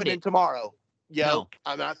it's happening tomorrow. No,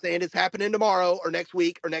 I'm not saying it's happening tomorrow or next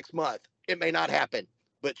week or next month. It may not happen,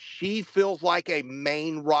 but she feels like a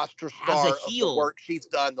main roster star of the work she's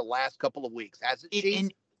done the last couple of weeks. Hasn't she?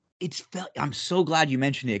 And I'm so glad you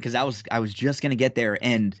mentioned it because I was just gonna get there,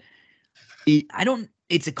 and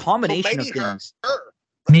it's a combination of things.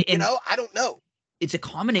 I don't know. It's a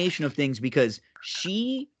combination of things because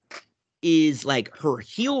she is like her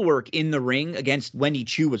heel work in the ring against Wendy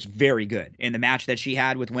Chu was very good in the match that she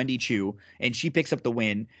had with Wendy Chu, and she picks up the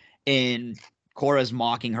win, and Cora's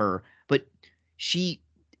mocking her, but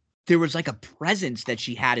there was like a presence that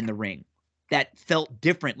she had in the ring that felt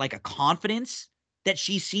different, like a confidence that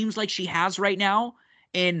she seems like she has right now.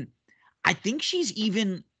 And I think she's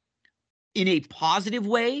even in a positive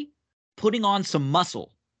way putting on some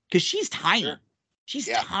muscle because she's tiny. Sure. She's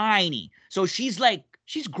tiny. So she's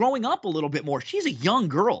growing up a little bit more. She's a young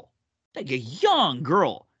girl, like a young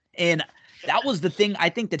girl. And that was the thing I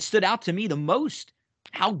think that stood out to me the most,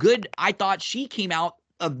 how good I thought she came out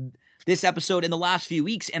of this episode in the last few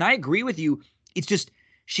weeks. And I agree with you. It's just,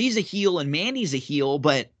 she's a heel and Mandy's a heel,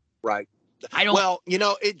 but right. I don't. Well,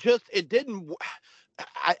 it didn't.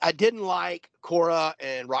 I didn't like Cora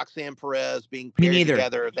and Roxanne Perez being Me paired neither.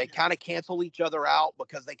 together. They kind of cancel each other out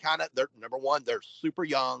because they're number one, they're super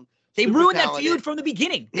young. They super ruined that talented. feud from the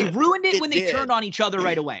beginning. They ruined it It when they did. turned on each other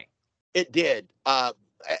right away. It did.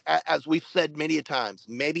 As we've said many a times,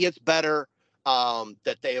 maybe it's better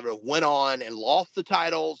that they went on and lost the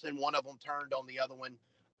titles and one of them turned on the other one.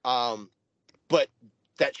 But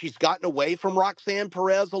that she's gotten away from Roxanne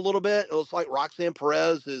Perez a little bit. It looks like Roxanne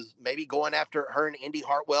Perez is maybe going after her and Indy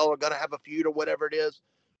Hartwell are going to have a feud or whatever it is.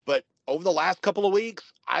 But over the last couple of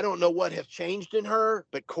weeks, I don't know what has changed in her,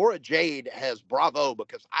 but Cora Jade has bravo,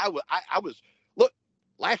 because I was, look,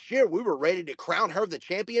 last year we were ready to crown her the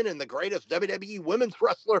champion and the greatest WWE women's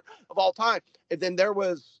wrestler of all time. And then there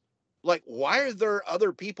was like, why are there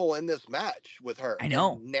other people in this match with her? I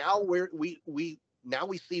know. And now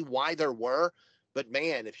we see why there were. But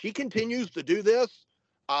man, if she continues to do this,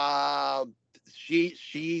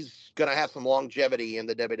 she's gonna have some longevity in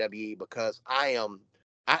the WWE, because I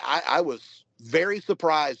was very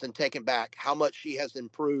surprised and taken back how much she has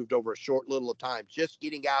improved over a short little of time, just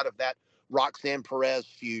getting out of that Roxanne Perez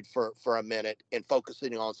feud for a minute and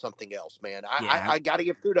focusing on something else, man. I got to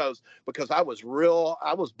give kudos, because I was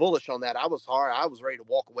bullish on that. I was ready to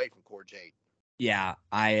walk away from Cora Jade. Yeah,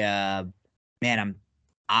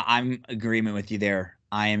 I'm agreement with you there.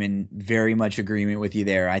 I am in very much agreement with you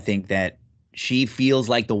there. I think that she feels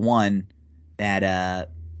like the one that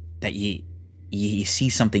you see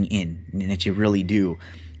something in, and that you really do.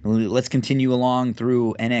 Let's continue along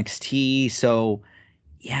through NXT. So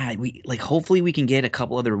yeah, hopefully we can get a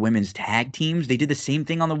couple other women's tag teams. They did the same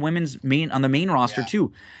thing on the main roster too.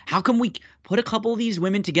 How come we put a couple of these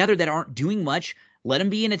women together that aren't doing much, let them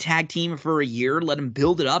be in a tag team for a year, let them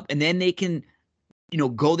build it up, and then they can,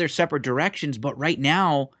 go their separate directions. But right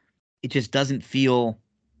now, it just doesn't feel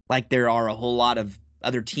like there are a whole lot of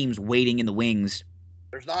other teams waiting in the wings.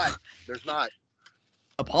 There's not.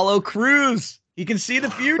 Apollo Crews, he can see the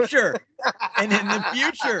future. And in the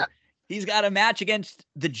future, he's got a match against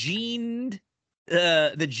the jeans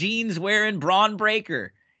wearing Braun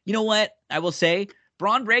Breaker. You know what? I will say,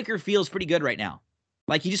 Braun Breaker feels pretty good right now.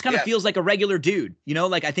 Like, he just kind of feels like a regular dude.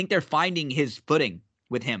 I think they're finding his footing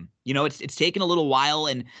with him. It's taken a little while,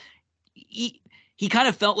 and he kind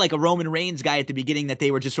of felt like a Roman Reigns guy at the beginning that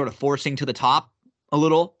they were just sort of forcing to the top a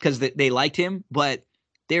little because they liked him, but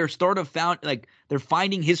they're sort of they're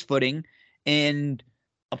finding his footing, and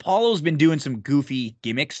Apollo's been doing some goofy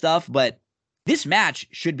gimmick stuff, but this match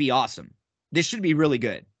should be awesome. This should be really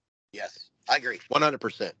good. Yes, I agree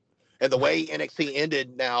 100%. And the way NXT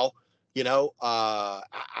ended now,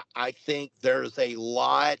 I think there's a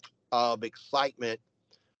lot of excitement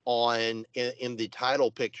in the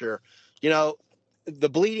title picture. The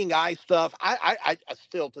bleeding eye stuff, I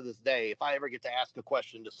still to this day, if I ever get to ask a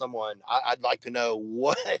question to someone, I'd like to know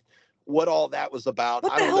what all that was about.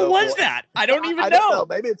 What the hell was that? I don't even know.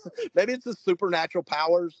 Maybe it's the supernatural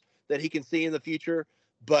powers that he can see in the future.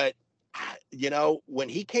 But when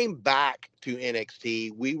he came back to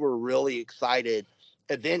NXT, we were really excited.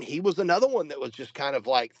 And then he was another one that was just kind of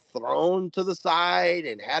like thrown to the side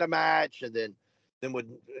and had a match, and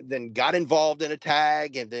then got involved in a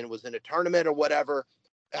tag, and then was in a tournament or whatever.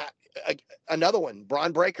 Another one,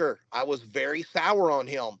 Braun Breaker. I was very sour on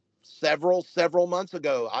him several months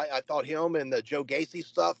ago. I thought him and the Joe Gacy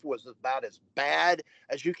stuff was about as bad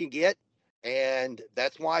as you can get. And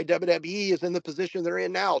that's why WWE is in the position they're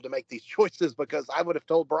in now to make these choices, because I would have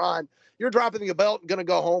told Braun, you're dropping the belt and going to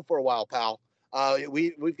go home for a while, pal.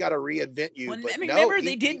 We've got to reinvent you. Well, but remember,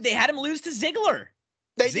 they had him lose to Ziggler.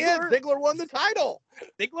 Ziggler won the title.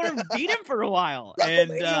 Ziggler beat him for a while.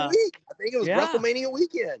 WrestleMania week. I think it was WrestleMania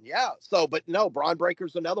weekend. Yeah. So, but no, Braun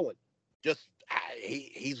Breaker's another one. Just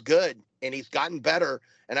he's good, and he's gotten better.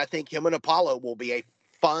 And I think him and Apollo will be a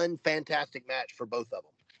fun, fantastic match for both of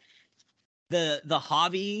them. The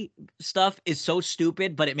hobby stuff is so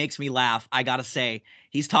stupid, but it makes me laugh. I gotta say,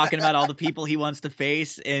 he's talking about all the people he wants to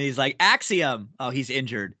face, and he's like, Axiom. Oh, he's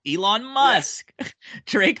injured. Elon Musk,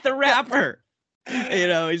 Drake the rapper.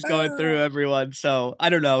 He's going through everyone. So I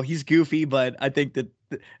don't know. He's goofy, but I think that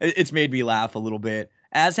it's made me laugh a little bit.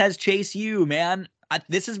 As has Chase U, man.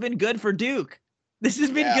 This has been good for Duke. This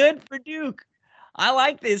has been good for Duke. I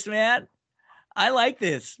like this, man. I like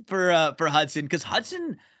this for Hudson, because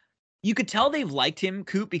Hudson, you could tell they've liked him,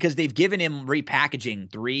 Coop, because they've given him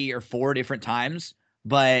repackaging 3 or 4 different times.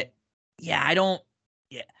 But he's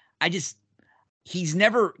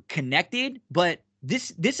never connected. But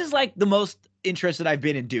this is like the most interested I've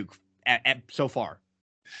been in Duke so far.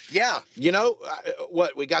 Yeah,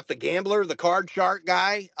 what we got, the gambler, the card shark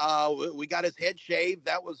guy. We got his head shaved.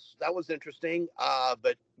 That was interesting.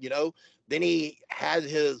 But then he had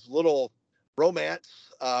his little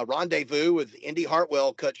romance rendezvous with Indy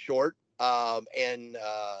Hartwell cut short. And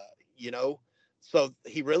so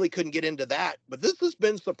he really couldn't get into that. But this has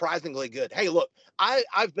been surprisingly good. Hey, look,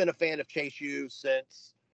 I've been a fan of Chase U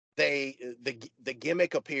since the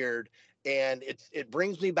gimmick appeared. And it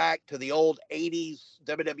brings me back to the old 80s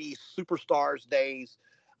WWE superstars days,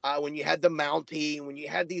 when you had the Mountie, when you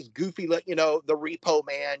had these goofy, the Repo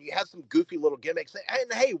Man, you had some goofy little gimmicks.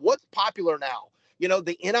 And hey, what's popular now?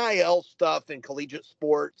 The NIL stuff in collegiate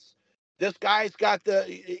sports. This guy's got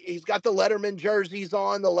he's got the Letterman jerseys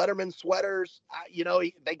on, the Letterman sweaters.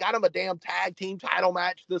 They got him a damn tag team title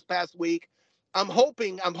match this past week. I'm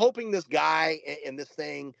hoping this guy and this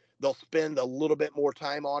thing, they'll spend a little bit more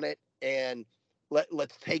time on it and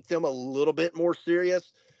let's take them a little bit more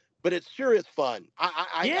serious. But it sure is fun.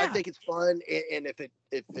 I think it's fun. And if it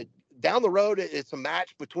down the road, it's a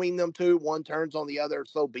match between them two, one turns on the other,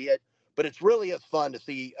 so be it. But it's really is fun to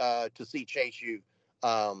see Chase U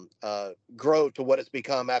grow to what it's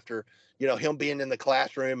become after, him being in the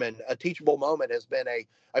classroom. And a teachable moment has been a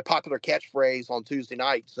popular catchphrase on Tuesday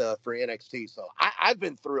nights for NXT. So I've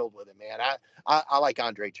been thrilled with it, man. I like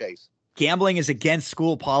Andre Chase. Gambling is against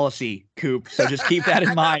school policy, Coop. So just keep that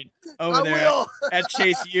in mind over there at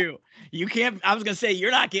Chase U. You can't. I was gonna say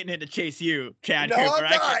you're not getting into Chase U, Chad No, Cooper.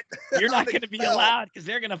 I'm not. You're not going to be allowed because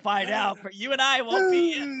they're going to find out. But you and I won't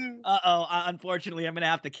be. Unfortunately, I'm going to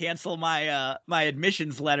have to cancel my my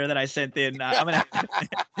admissions letter that I sent in. I'm going to.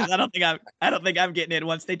 I don't think I'm getting in.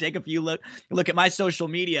 Once they take a few look at my social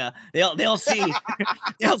media, they'll see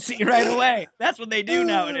they'll see right away. That's what they do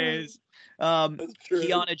nowadays.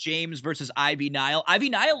 Kiana James versus Ivy Nile. Ivy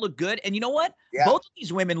Nile looked good, and you know what? Yeah. Both of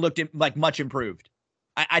these women looked like much improved.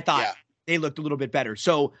 I thought they looked a little bit better.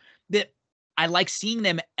 So I like seeing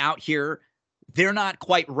them out here. They're not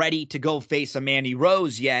quite ready to go face a Mandy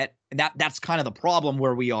Rose yet, and that's kind of the problem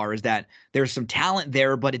where we are. Is that there's some talent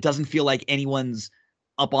there, but it doesn't feel like anyone's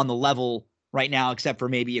up on the level right now, except for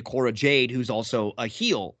maybe a Cora Jade, who's also a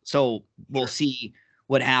heel. So we'll see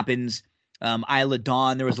what happens. Isla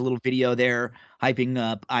Dawn, there was a little video there hyping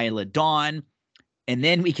up Isla Dawn. And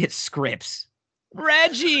then we get Scripps.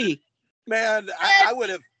 Reggie! Man, I would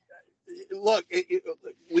have. Look,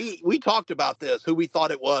 we talked about this, who we thought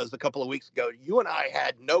it was a couple of weeks ago. You and I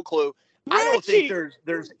had no clue. Reggie! I don't think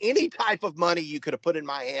there's any type of money you could have put in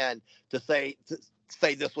my hand to say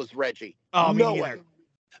this was Reggie. Oh, no way.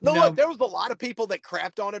 No, look, there was a lot of people that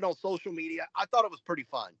crapped on it on social media. I thought it was pretty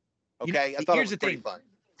fun. Okay, I thought it was pretty fun.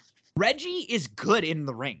 Reggie is good in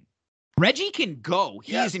the ring. Reggie can go.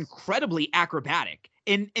 He is incredibly acrobatic.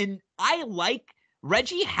 And I like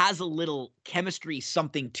Reggie has a little chemistry,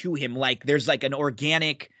 something to him. Like there's like an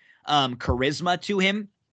organic charisma to him.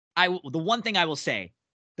 The one thing I will say,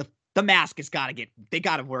 the mask has got to they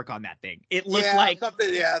got to work on that thing. It looked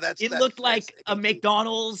like a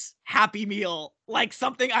McDonald's Happy Meal, like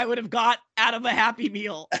something I would have got out of a Happy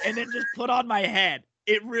Meal and then just put on my head.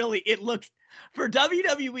 It looked for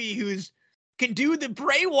WWE, who's can do the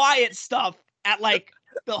Bray Wyatt stuff at like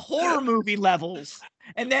the horror movie levels.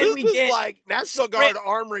 And then we get like National Guard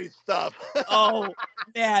Armory stuff. Oh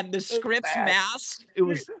man, the Scripps mask. It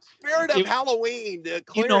was Spirit of Halloween. The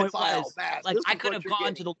clearance aisle mask. Like I could have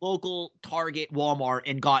gone to the local Target, Walmart,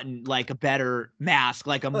 and gotten like a better mask,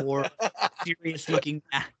 like a more serious looking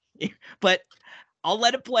mask. But I'll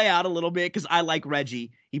let it play out a little bit because I like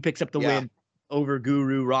Reggie. He picks up the win over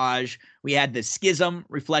Guru Raj. We had the Schism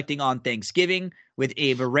reflecting on Thanksgiving with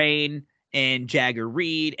Ava Raine and Jagger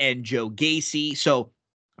Reed and Joe Gacy. So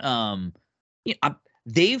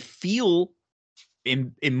they feel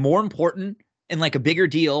in more important and like a bigger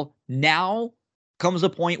deal. Now comes a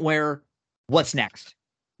point where what's next?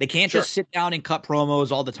 They can't just sit down and cut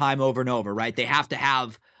promos all the time over and over, right? They have to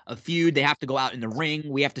have a feud. They have to go out in the ring.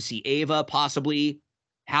 We have to see Ava possibly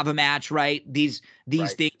have a match, right? These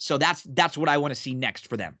things. So that's what I want to see next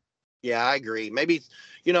for them. Yeah, I agree. Maybe,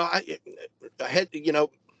 I'd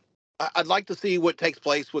like to see what takes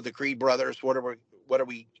place with the Creed brothers. What are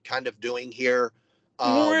we kind of doing here? With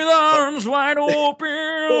arms wide open.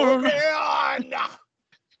 I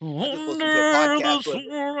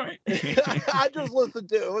just listened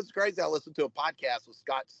to it was crazy. I listened to a podcast with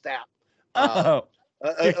Scott Stapp.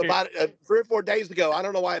 About 3 or 4 days ago. I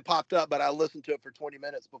don't know why it popped up, but I listened to it for 20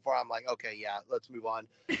 minutes before I'm like, okay, yeah, let's move on.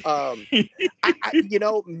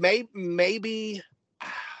 Maybe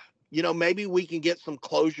maybe we can get some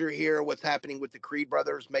closure here. What's happening with the Creed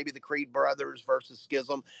brothers? Maybe the Creed brothers versus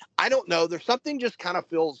Schism. I don't know. There's something just kind of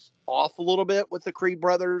feels off a little bit with the Creed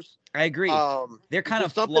brothers. I agree. They're kind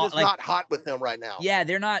of something that's not hot with them right now. Yeah,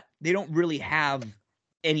 they don't really have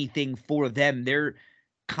anything for them. They're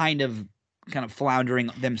kind of floundering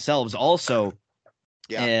themselves also.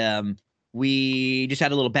 Yeah. We just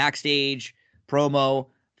had a little backstage promo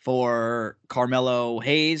for Carmelo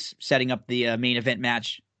Hayes setting up the main event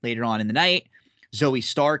match later on in the night. Zoe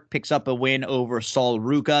Stark picks up a win over Sol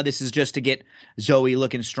Ruca. This is just to get Zoe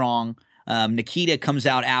looking strong. Nikita comes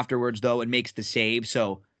out afterwards, though, and makes the save.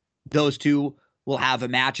 So those two will have a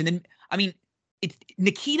match. And then, I mean,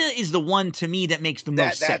 Nikita is the one, to me, that makes the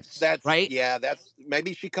most sense. That's right? Yeah,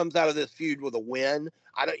 maybe she comes out of this feud with a win.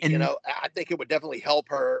 I think it would definitely help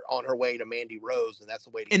her on her way to Mandy Rose, and that's the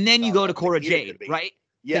way to And then you go to Cora Jade, right?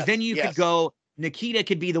 Yes. Because then you could go, Nikita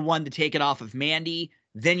could be the one to take it off of Mandy.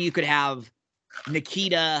 Then you could have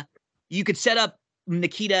Nikita. You could set up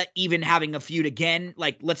Nikita even having a feud again.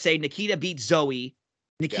 Like, let's say Nikita beats Zoe.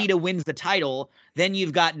 Nikita wins the title. Then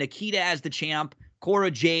you've got Nikita as the champ.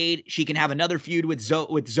 Cora Jade, she can have another feud with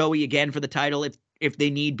Zoe again for the title if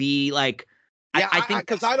they need be. Like, yeah, I think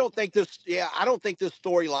because I don't think this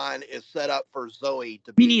storyline is set up for Zoe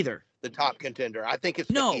to be the top contender. I think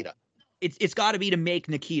it's Nikita. It's got to be to make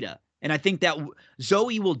Nikita. And I think that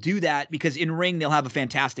Zoe will do that because in ring, they'll have a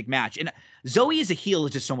fantastic match. And Zoe as a heel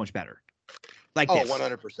is just so much better. Like,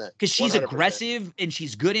 100%. Because she's aggressive and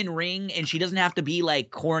she's good in ring and she doesn't have to be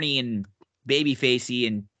like corny and babyfacey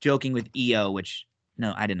and joking with EO, which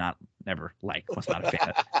I did not ever like. Was not a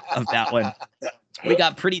fan of that one. We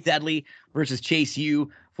got Pretty Deadly versus Chase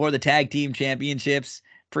U for the tag team championships.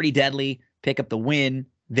 Pretty Deadly pick up the win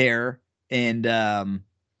there. And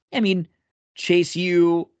I mean, Chase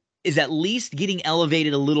U is at least getting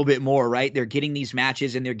elevated a little bit more, right? They're getting these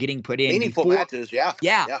matches and they're getting put in meaningful matches.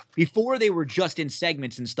 Yeah. Before they were just in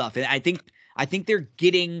segments and stuff. And I think they're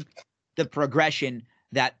getting the progression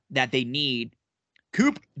that they need.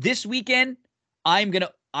 Coop, this weekend, I am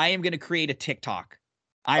gonna create a TikTok.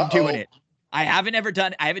 I'm doing it. I haven't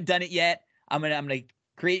done it yet. I'm gonna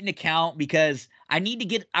create an account because I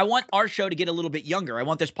want our show to get a little bit younger. I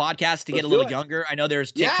want this podcast to get a little younger. I know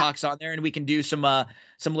there's TikToks on there and we can do some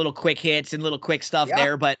little quick hits and little quick stuff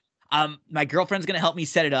there. But my girlfriend's going to help me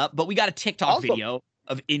set it up. But we got a TikTok video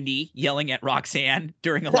of Indy yelling at Roxanne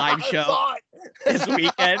during a live show this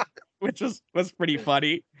weekend, which was pretty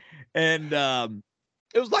funny. And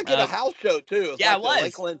it was like at a house show too. It was.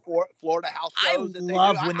 Lakeland, Florida house shows. I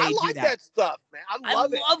love when they do that. I like that stuff, man. I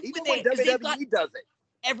love it. Even when WWE does it.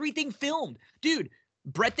 Everything filmed. Dude,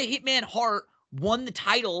 Bret the Hitman Hart won the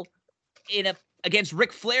title against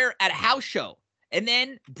Ric Flair at a house show. And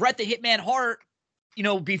then Bret the Hitman Hart,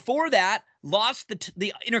 before that, lost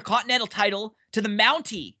the Intercontinental title to the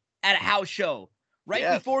Mountie at a house show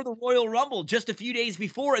before the Royal Rumble, just a few days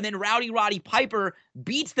before. And then Roddy Piper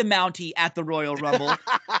beats the Mountie at the Royal Rumble.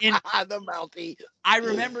 And the Mountie. I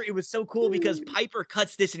remember it was so cool because Piper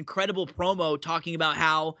cuts this incredible promo talking about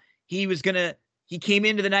how he came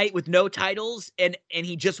into the night with no titles and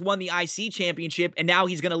he just won the IC championship. And now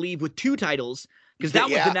he's going to leave with 2 titles because that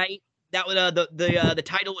was the night that the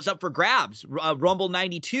title was up for grabs. Rumble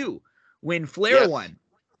 92 when Flair won.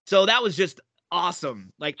 So that was just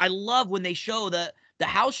awesome. Like, I love when they show the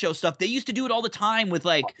house show stuff. They used to do it all the time with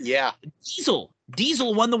Diesel.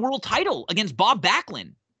 Diesel won the world title against Bob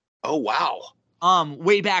Backlund. Oh, wow.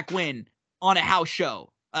 Way back when on a house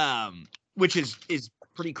show, which is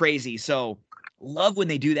pretty crazy. So love when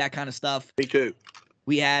they do that kind of stuff. Me too.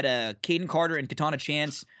 We had Caden Carter and Katana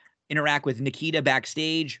Chance interact with Nikita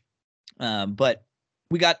backstage. But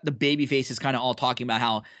we got the baby faces kind of all talking about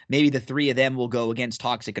how maybe the 3 of them will go against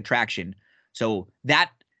Toxic Attraction. So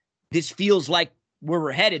this feels like where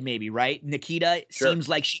we're headed maybe, right? Nikita seems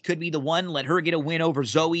like she could be the one. Let her get a win over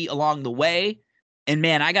Zoe along the way. And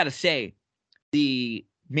man, I got to say, the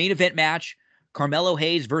main event match, Carmelo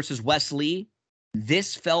Hayes versus Wes Lee,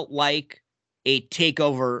 this felt like a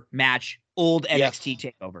takeover match, old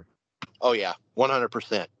NXT takeover. Oh yeah,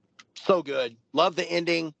 100%. So good. Love the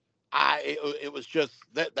ending. It was just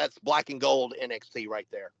that's black and gold NXT right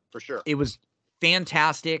there for sure. It was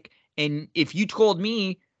fantastic. And if you told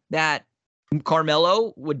me that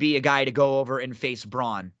Carmelo would be a guy to go over and face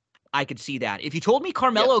Braun, I could see that. If you told me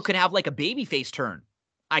Carmelo could have like a babyface turn,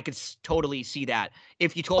 I could totally see that.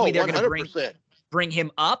 If you told me they're going to bring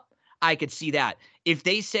him up, I could see that. If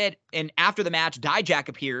they said, and after the match, Dijak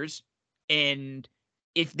appears, and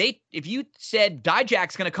if you said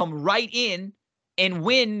Dijak's going to come right in and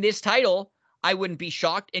win this title, I wouldn't be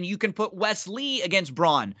shocked. And you can put Wes Lee against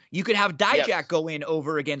Braun. You could have Dijak Yes. go in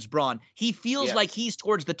over against Braun. He feels Yes. like he's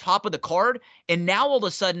towards the top of the card. And now all of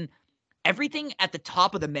a sudden, everything at the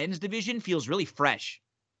top of the men's division feels really fresh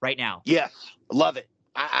right now. Yes, love it.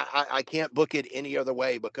 I can't book it any other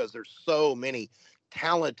way because there's so many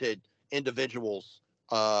talented individuals,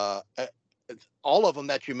 all of them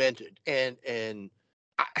that you mentioned, and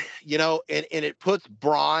it puts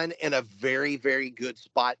Braun in a very, very good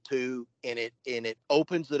spot too, and it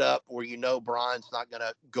opens it up where Braun's not going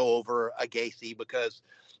to go over a Gacy because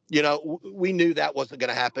we knew that wasn't going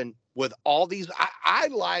to happen with all these.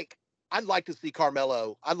 I'd like to see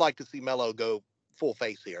Carmelo. I'd like to see Melo go full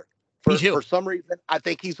face here. For some reason, I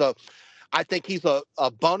think he's a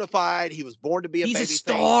bona fide. He was born to be a He's a baby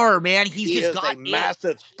star, face. man. He is a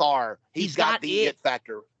massive star. He's got the it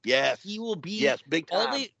factor. Yes, he will be. Yes, big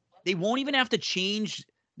time. They won't even have to change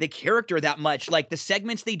the character that much. Like the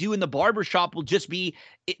segments they do in the barbershop will just be,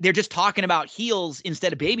 they're just talking about heels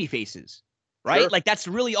instead of baby faces, right? Sure. Like that's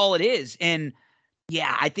really all it is. And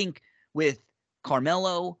yeah, I think with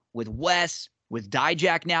Carmelo, with Wes, with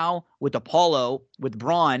Dijak now, with Apollo, with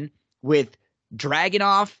Braun, with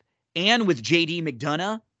Dragunov, and with JD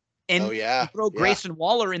McDonough, and throw Grayson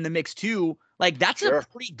Waller in the mix too. Like that's a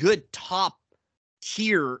pretty good top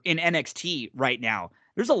tier in NXT right now.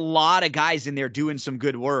 There's a lot of guys in there doing some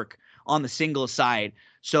good work on the singles side.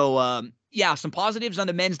 So some positives on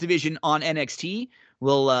the men's division on NXT.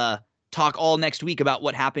 We'll talk all next week about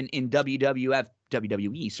what happened in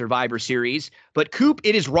WWE Survivor Series. But Coop,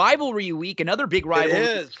 it is rivalry week, another big rivalry.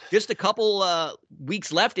 It is. Just a couple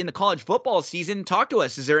weeks left in the college football season. Talk to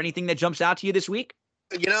us. Is there anything that jumps out to you this week?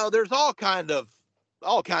 There's all kind of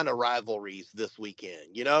rivalries this weekend.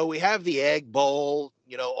 We have the Egg Bowl,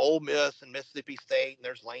 Ole Miss and Mississippi State, and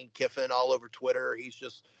there's Lane Kiffin all over Twitter. He's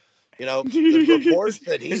just, there's reports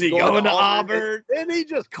that he's going to Auburn. And he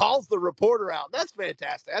just calls the reporter out. That's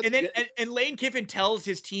fantastic. That's and then and Lane Kiffin tells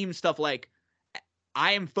his team stuff like,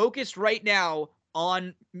 I am focused right now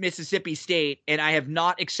on Mississippi State, and I have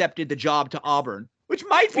not accepted the job to Auburn, which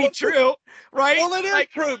might be true, right? Well, it is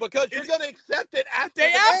true because you're going to accept it after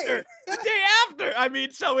the day after. I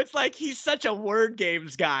mean, so it's like he's such a word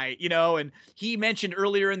games guy, and he mentioned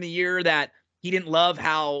earlier in the year that he didn't love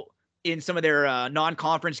how in some of their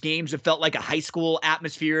non-conference games, it felt like a high school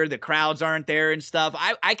atmosphere. The crowds aren't there and stuff.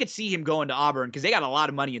 I could see him going to Auburn because they got a lot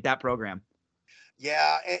of money at that program.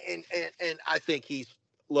 Yeah, and I think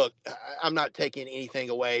look, I'm not taking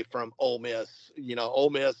anything away from Ole Miss.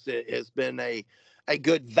 Ole Miss has been a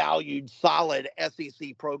good, valued, solid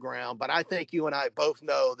SEC program. But I think you and I both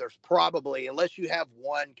know there's probably, unless you have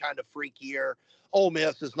one kind of freak year, Ole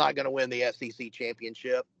Miss is not going to win the SEC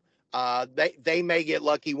championship. They may get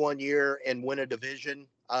lucky one year and win a division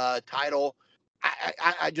title.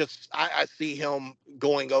 I see him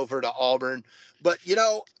going over to Auburn. But,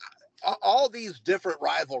 all these different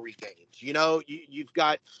rivalry games, you've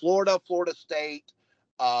got Florida State.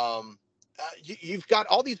 You've got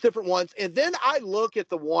all these different ones. And then I look at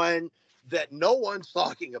the one that no one's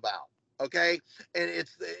talking about. Okay. And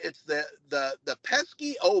it's the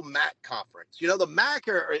pesky old MAC conference. The MAC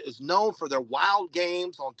is known for their wild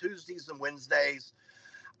games on Tuesdays and Wednesdays.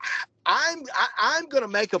 I'm going to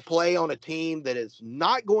make a play on a team that is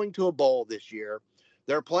not going to a bowl this year.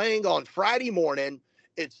 They're playing on Friday morning.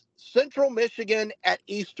 It's Central Michigan at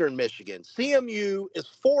Eastern Michigan. CMU is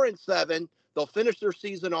 4-7. They'll finish their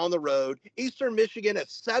season on the road. Eastern Michigan at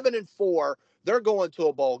 7-4. They're going to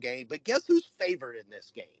a bowl game. But guess who's favored in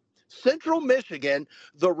this game? Central Michigan,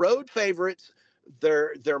 the road favorites.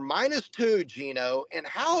 They're -2, Gino. And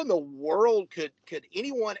how in the world could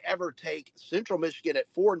anyone ever take Central Michigan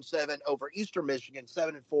at 4-7 over Eastern Michigan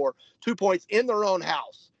 7-4, 2 points in their own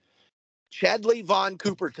house? Chadley Von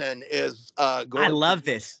Cooperton is going. I love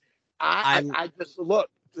this. I just look.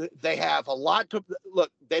 They have a lot to look.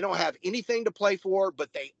 They don't have anything to play for,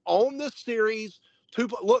 but they own the series.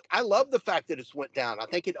 Look, I love the fact that it's went down. I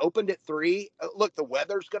think it opened at 3. Look, the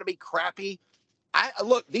weather's going to be crappy.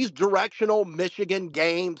 Look, these directional Michigan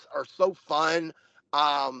games are so fun.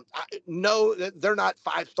 No, they're not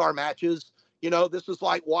 5-star matches. This is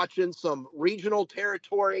like watching some regional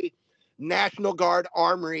territory, National Guard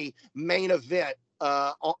Armory main event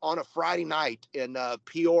on a Friday night in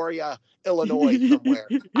Peoria, Illinois somewhere.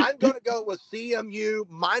 I'm going to go with CMU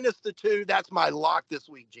 -2. That's my lock this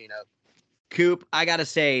week, Gino. Coop, I got to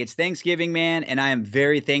say, it's Thanksgiving, man, and I am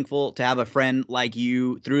very thankful to have a friend like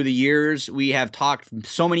you. Through the years, we have talked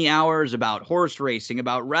so many hours about horse racing,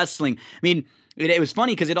 about wrestling. I mean, it was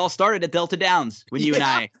funny because it all started at Delta Downs when you and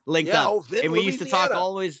I linked up. And we used to talk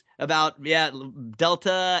always about,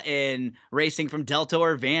 Delta and racing from Delta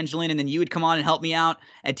or Evangeline, and then you would come on and help me out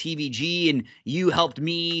at TVG, and you helped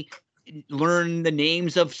me learn the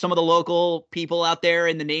names of some of the local people out there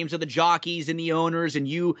and the names of the jockeys and the owners, and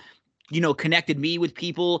you connected me with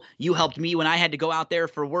people. You helped me when I had to go out there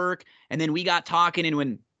for work. And then we got talking. And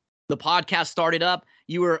when the podcast started up,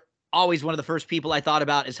 you were always one of the first people I thought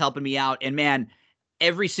about as helping me out. And man,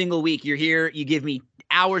 every single week you're here. You give me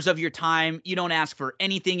hours of your time. You don't ask for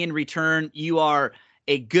anything in return. You are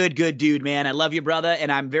a good dude, man. I love you, brother.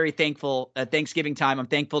 And I'm very thankful at Thanksgiving time. I'm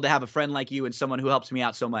thankful to have a friend like you and someone who helps me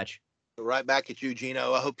out so much. Right back at you,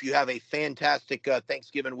 Gino. I hope you have a fantastic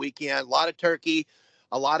Thanksgiving weekend. A lot of turkey.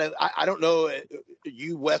 A lot of, I don't know,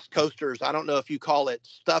 you West Coasters, I don't know if you call it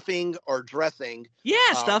stuffing or dressing. Yeah,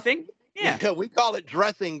 stuffing. Yeah. We call it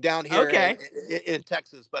dressing down here in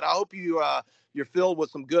Texas. But I hope you're filled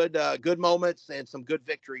with some good moments and some good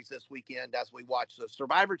victories this weekend as we watch the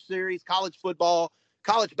Survivor Series, college football,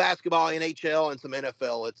 college basketball, NHL, and some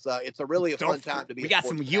NFL. It's a really fun time to be. We got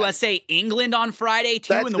some USA England on Friday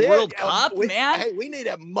too in the World Cup, man. Hey, we need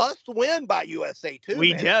a must win by USA too.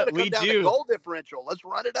 We do. Goal differential. Let's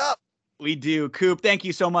run it up. We do. Coop, thank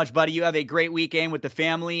you so much, buddy. You have a great weekend with the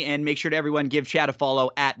family, and make sure to everyone give Chad a follow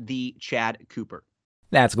at the Chad Cooper.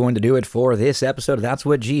 That's going to do it for this episode. That's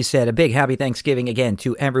what G said. A big happy Thanksgiving again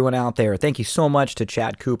to everyone out there. Thank you so much to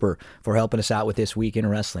Chad Cooper for helping us out with this week in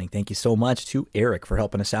wrestling. Thank you so much to Eric for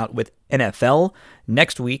helping us out with NFL.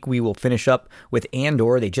 Next week, we will finish up with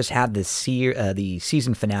Andor. They just had the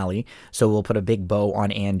season finale, so we'll put a big bow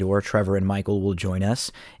on Andor. Trevor and Michael will join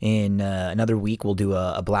us. In another week, we'll do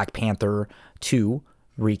a Black Panther 2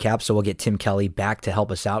 recap, so we'll get Tim Kelly back to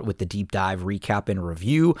help us out with the deep dive recap and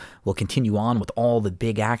review. We'll continue on with all the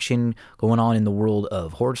big action going on in the world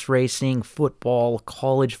of horse racing, football,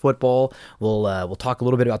 college football. We'll talk a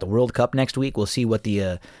little bit about the World Cup next week. We'll see what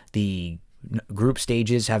the group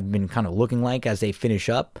stages have been kind of looking like as they finish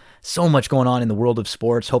up. So much going on in the world of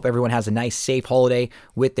sports. Hope everyone has a nice, safe holiday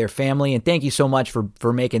with their family. And thank you so much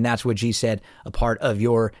for making That's What G Said a part of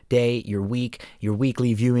your day, your week, your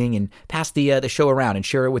weekly viewing. And pass the show around and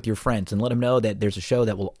share it with your friends and let them know that there's a show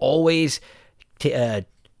that will always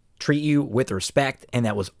treat you with respect and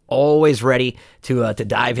that was always ready to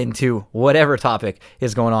dive into whatever topic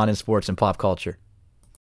is going on in sports and pop culture.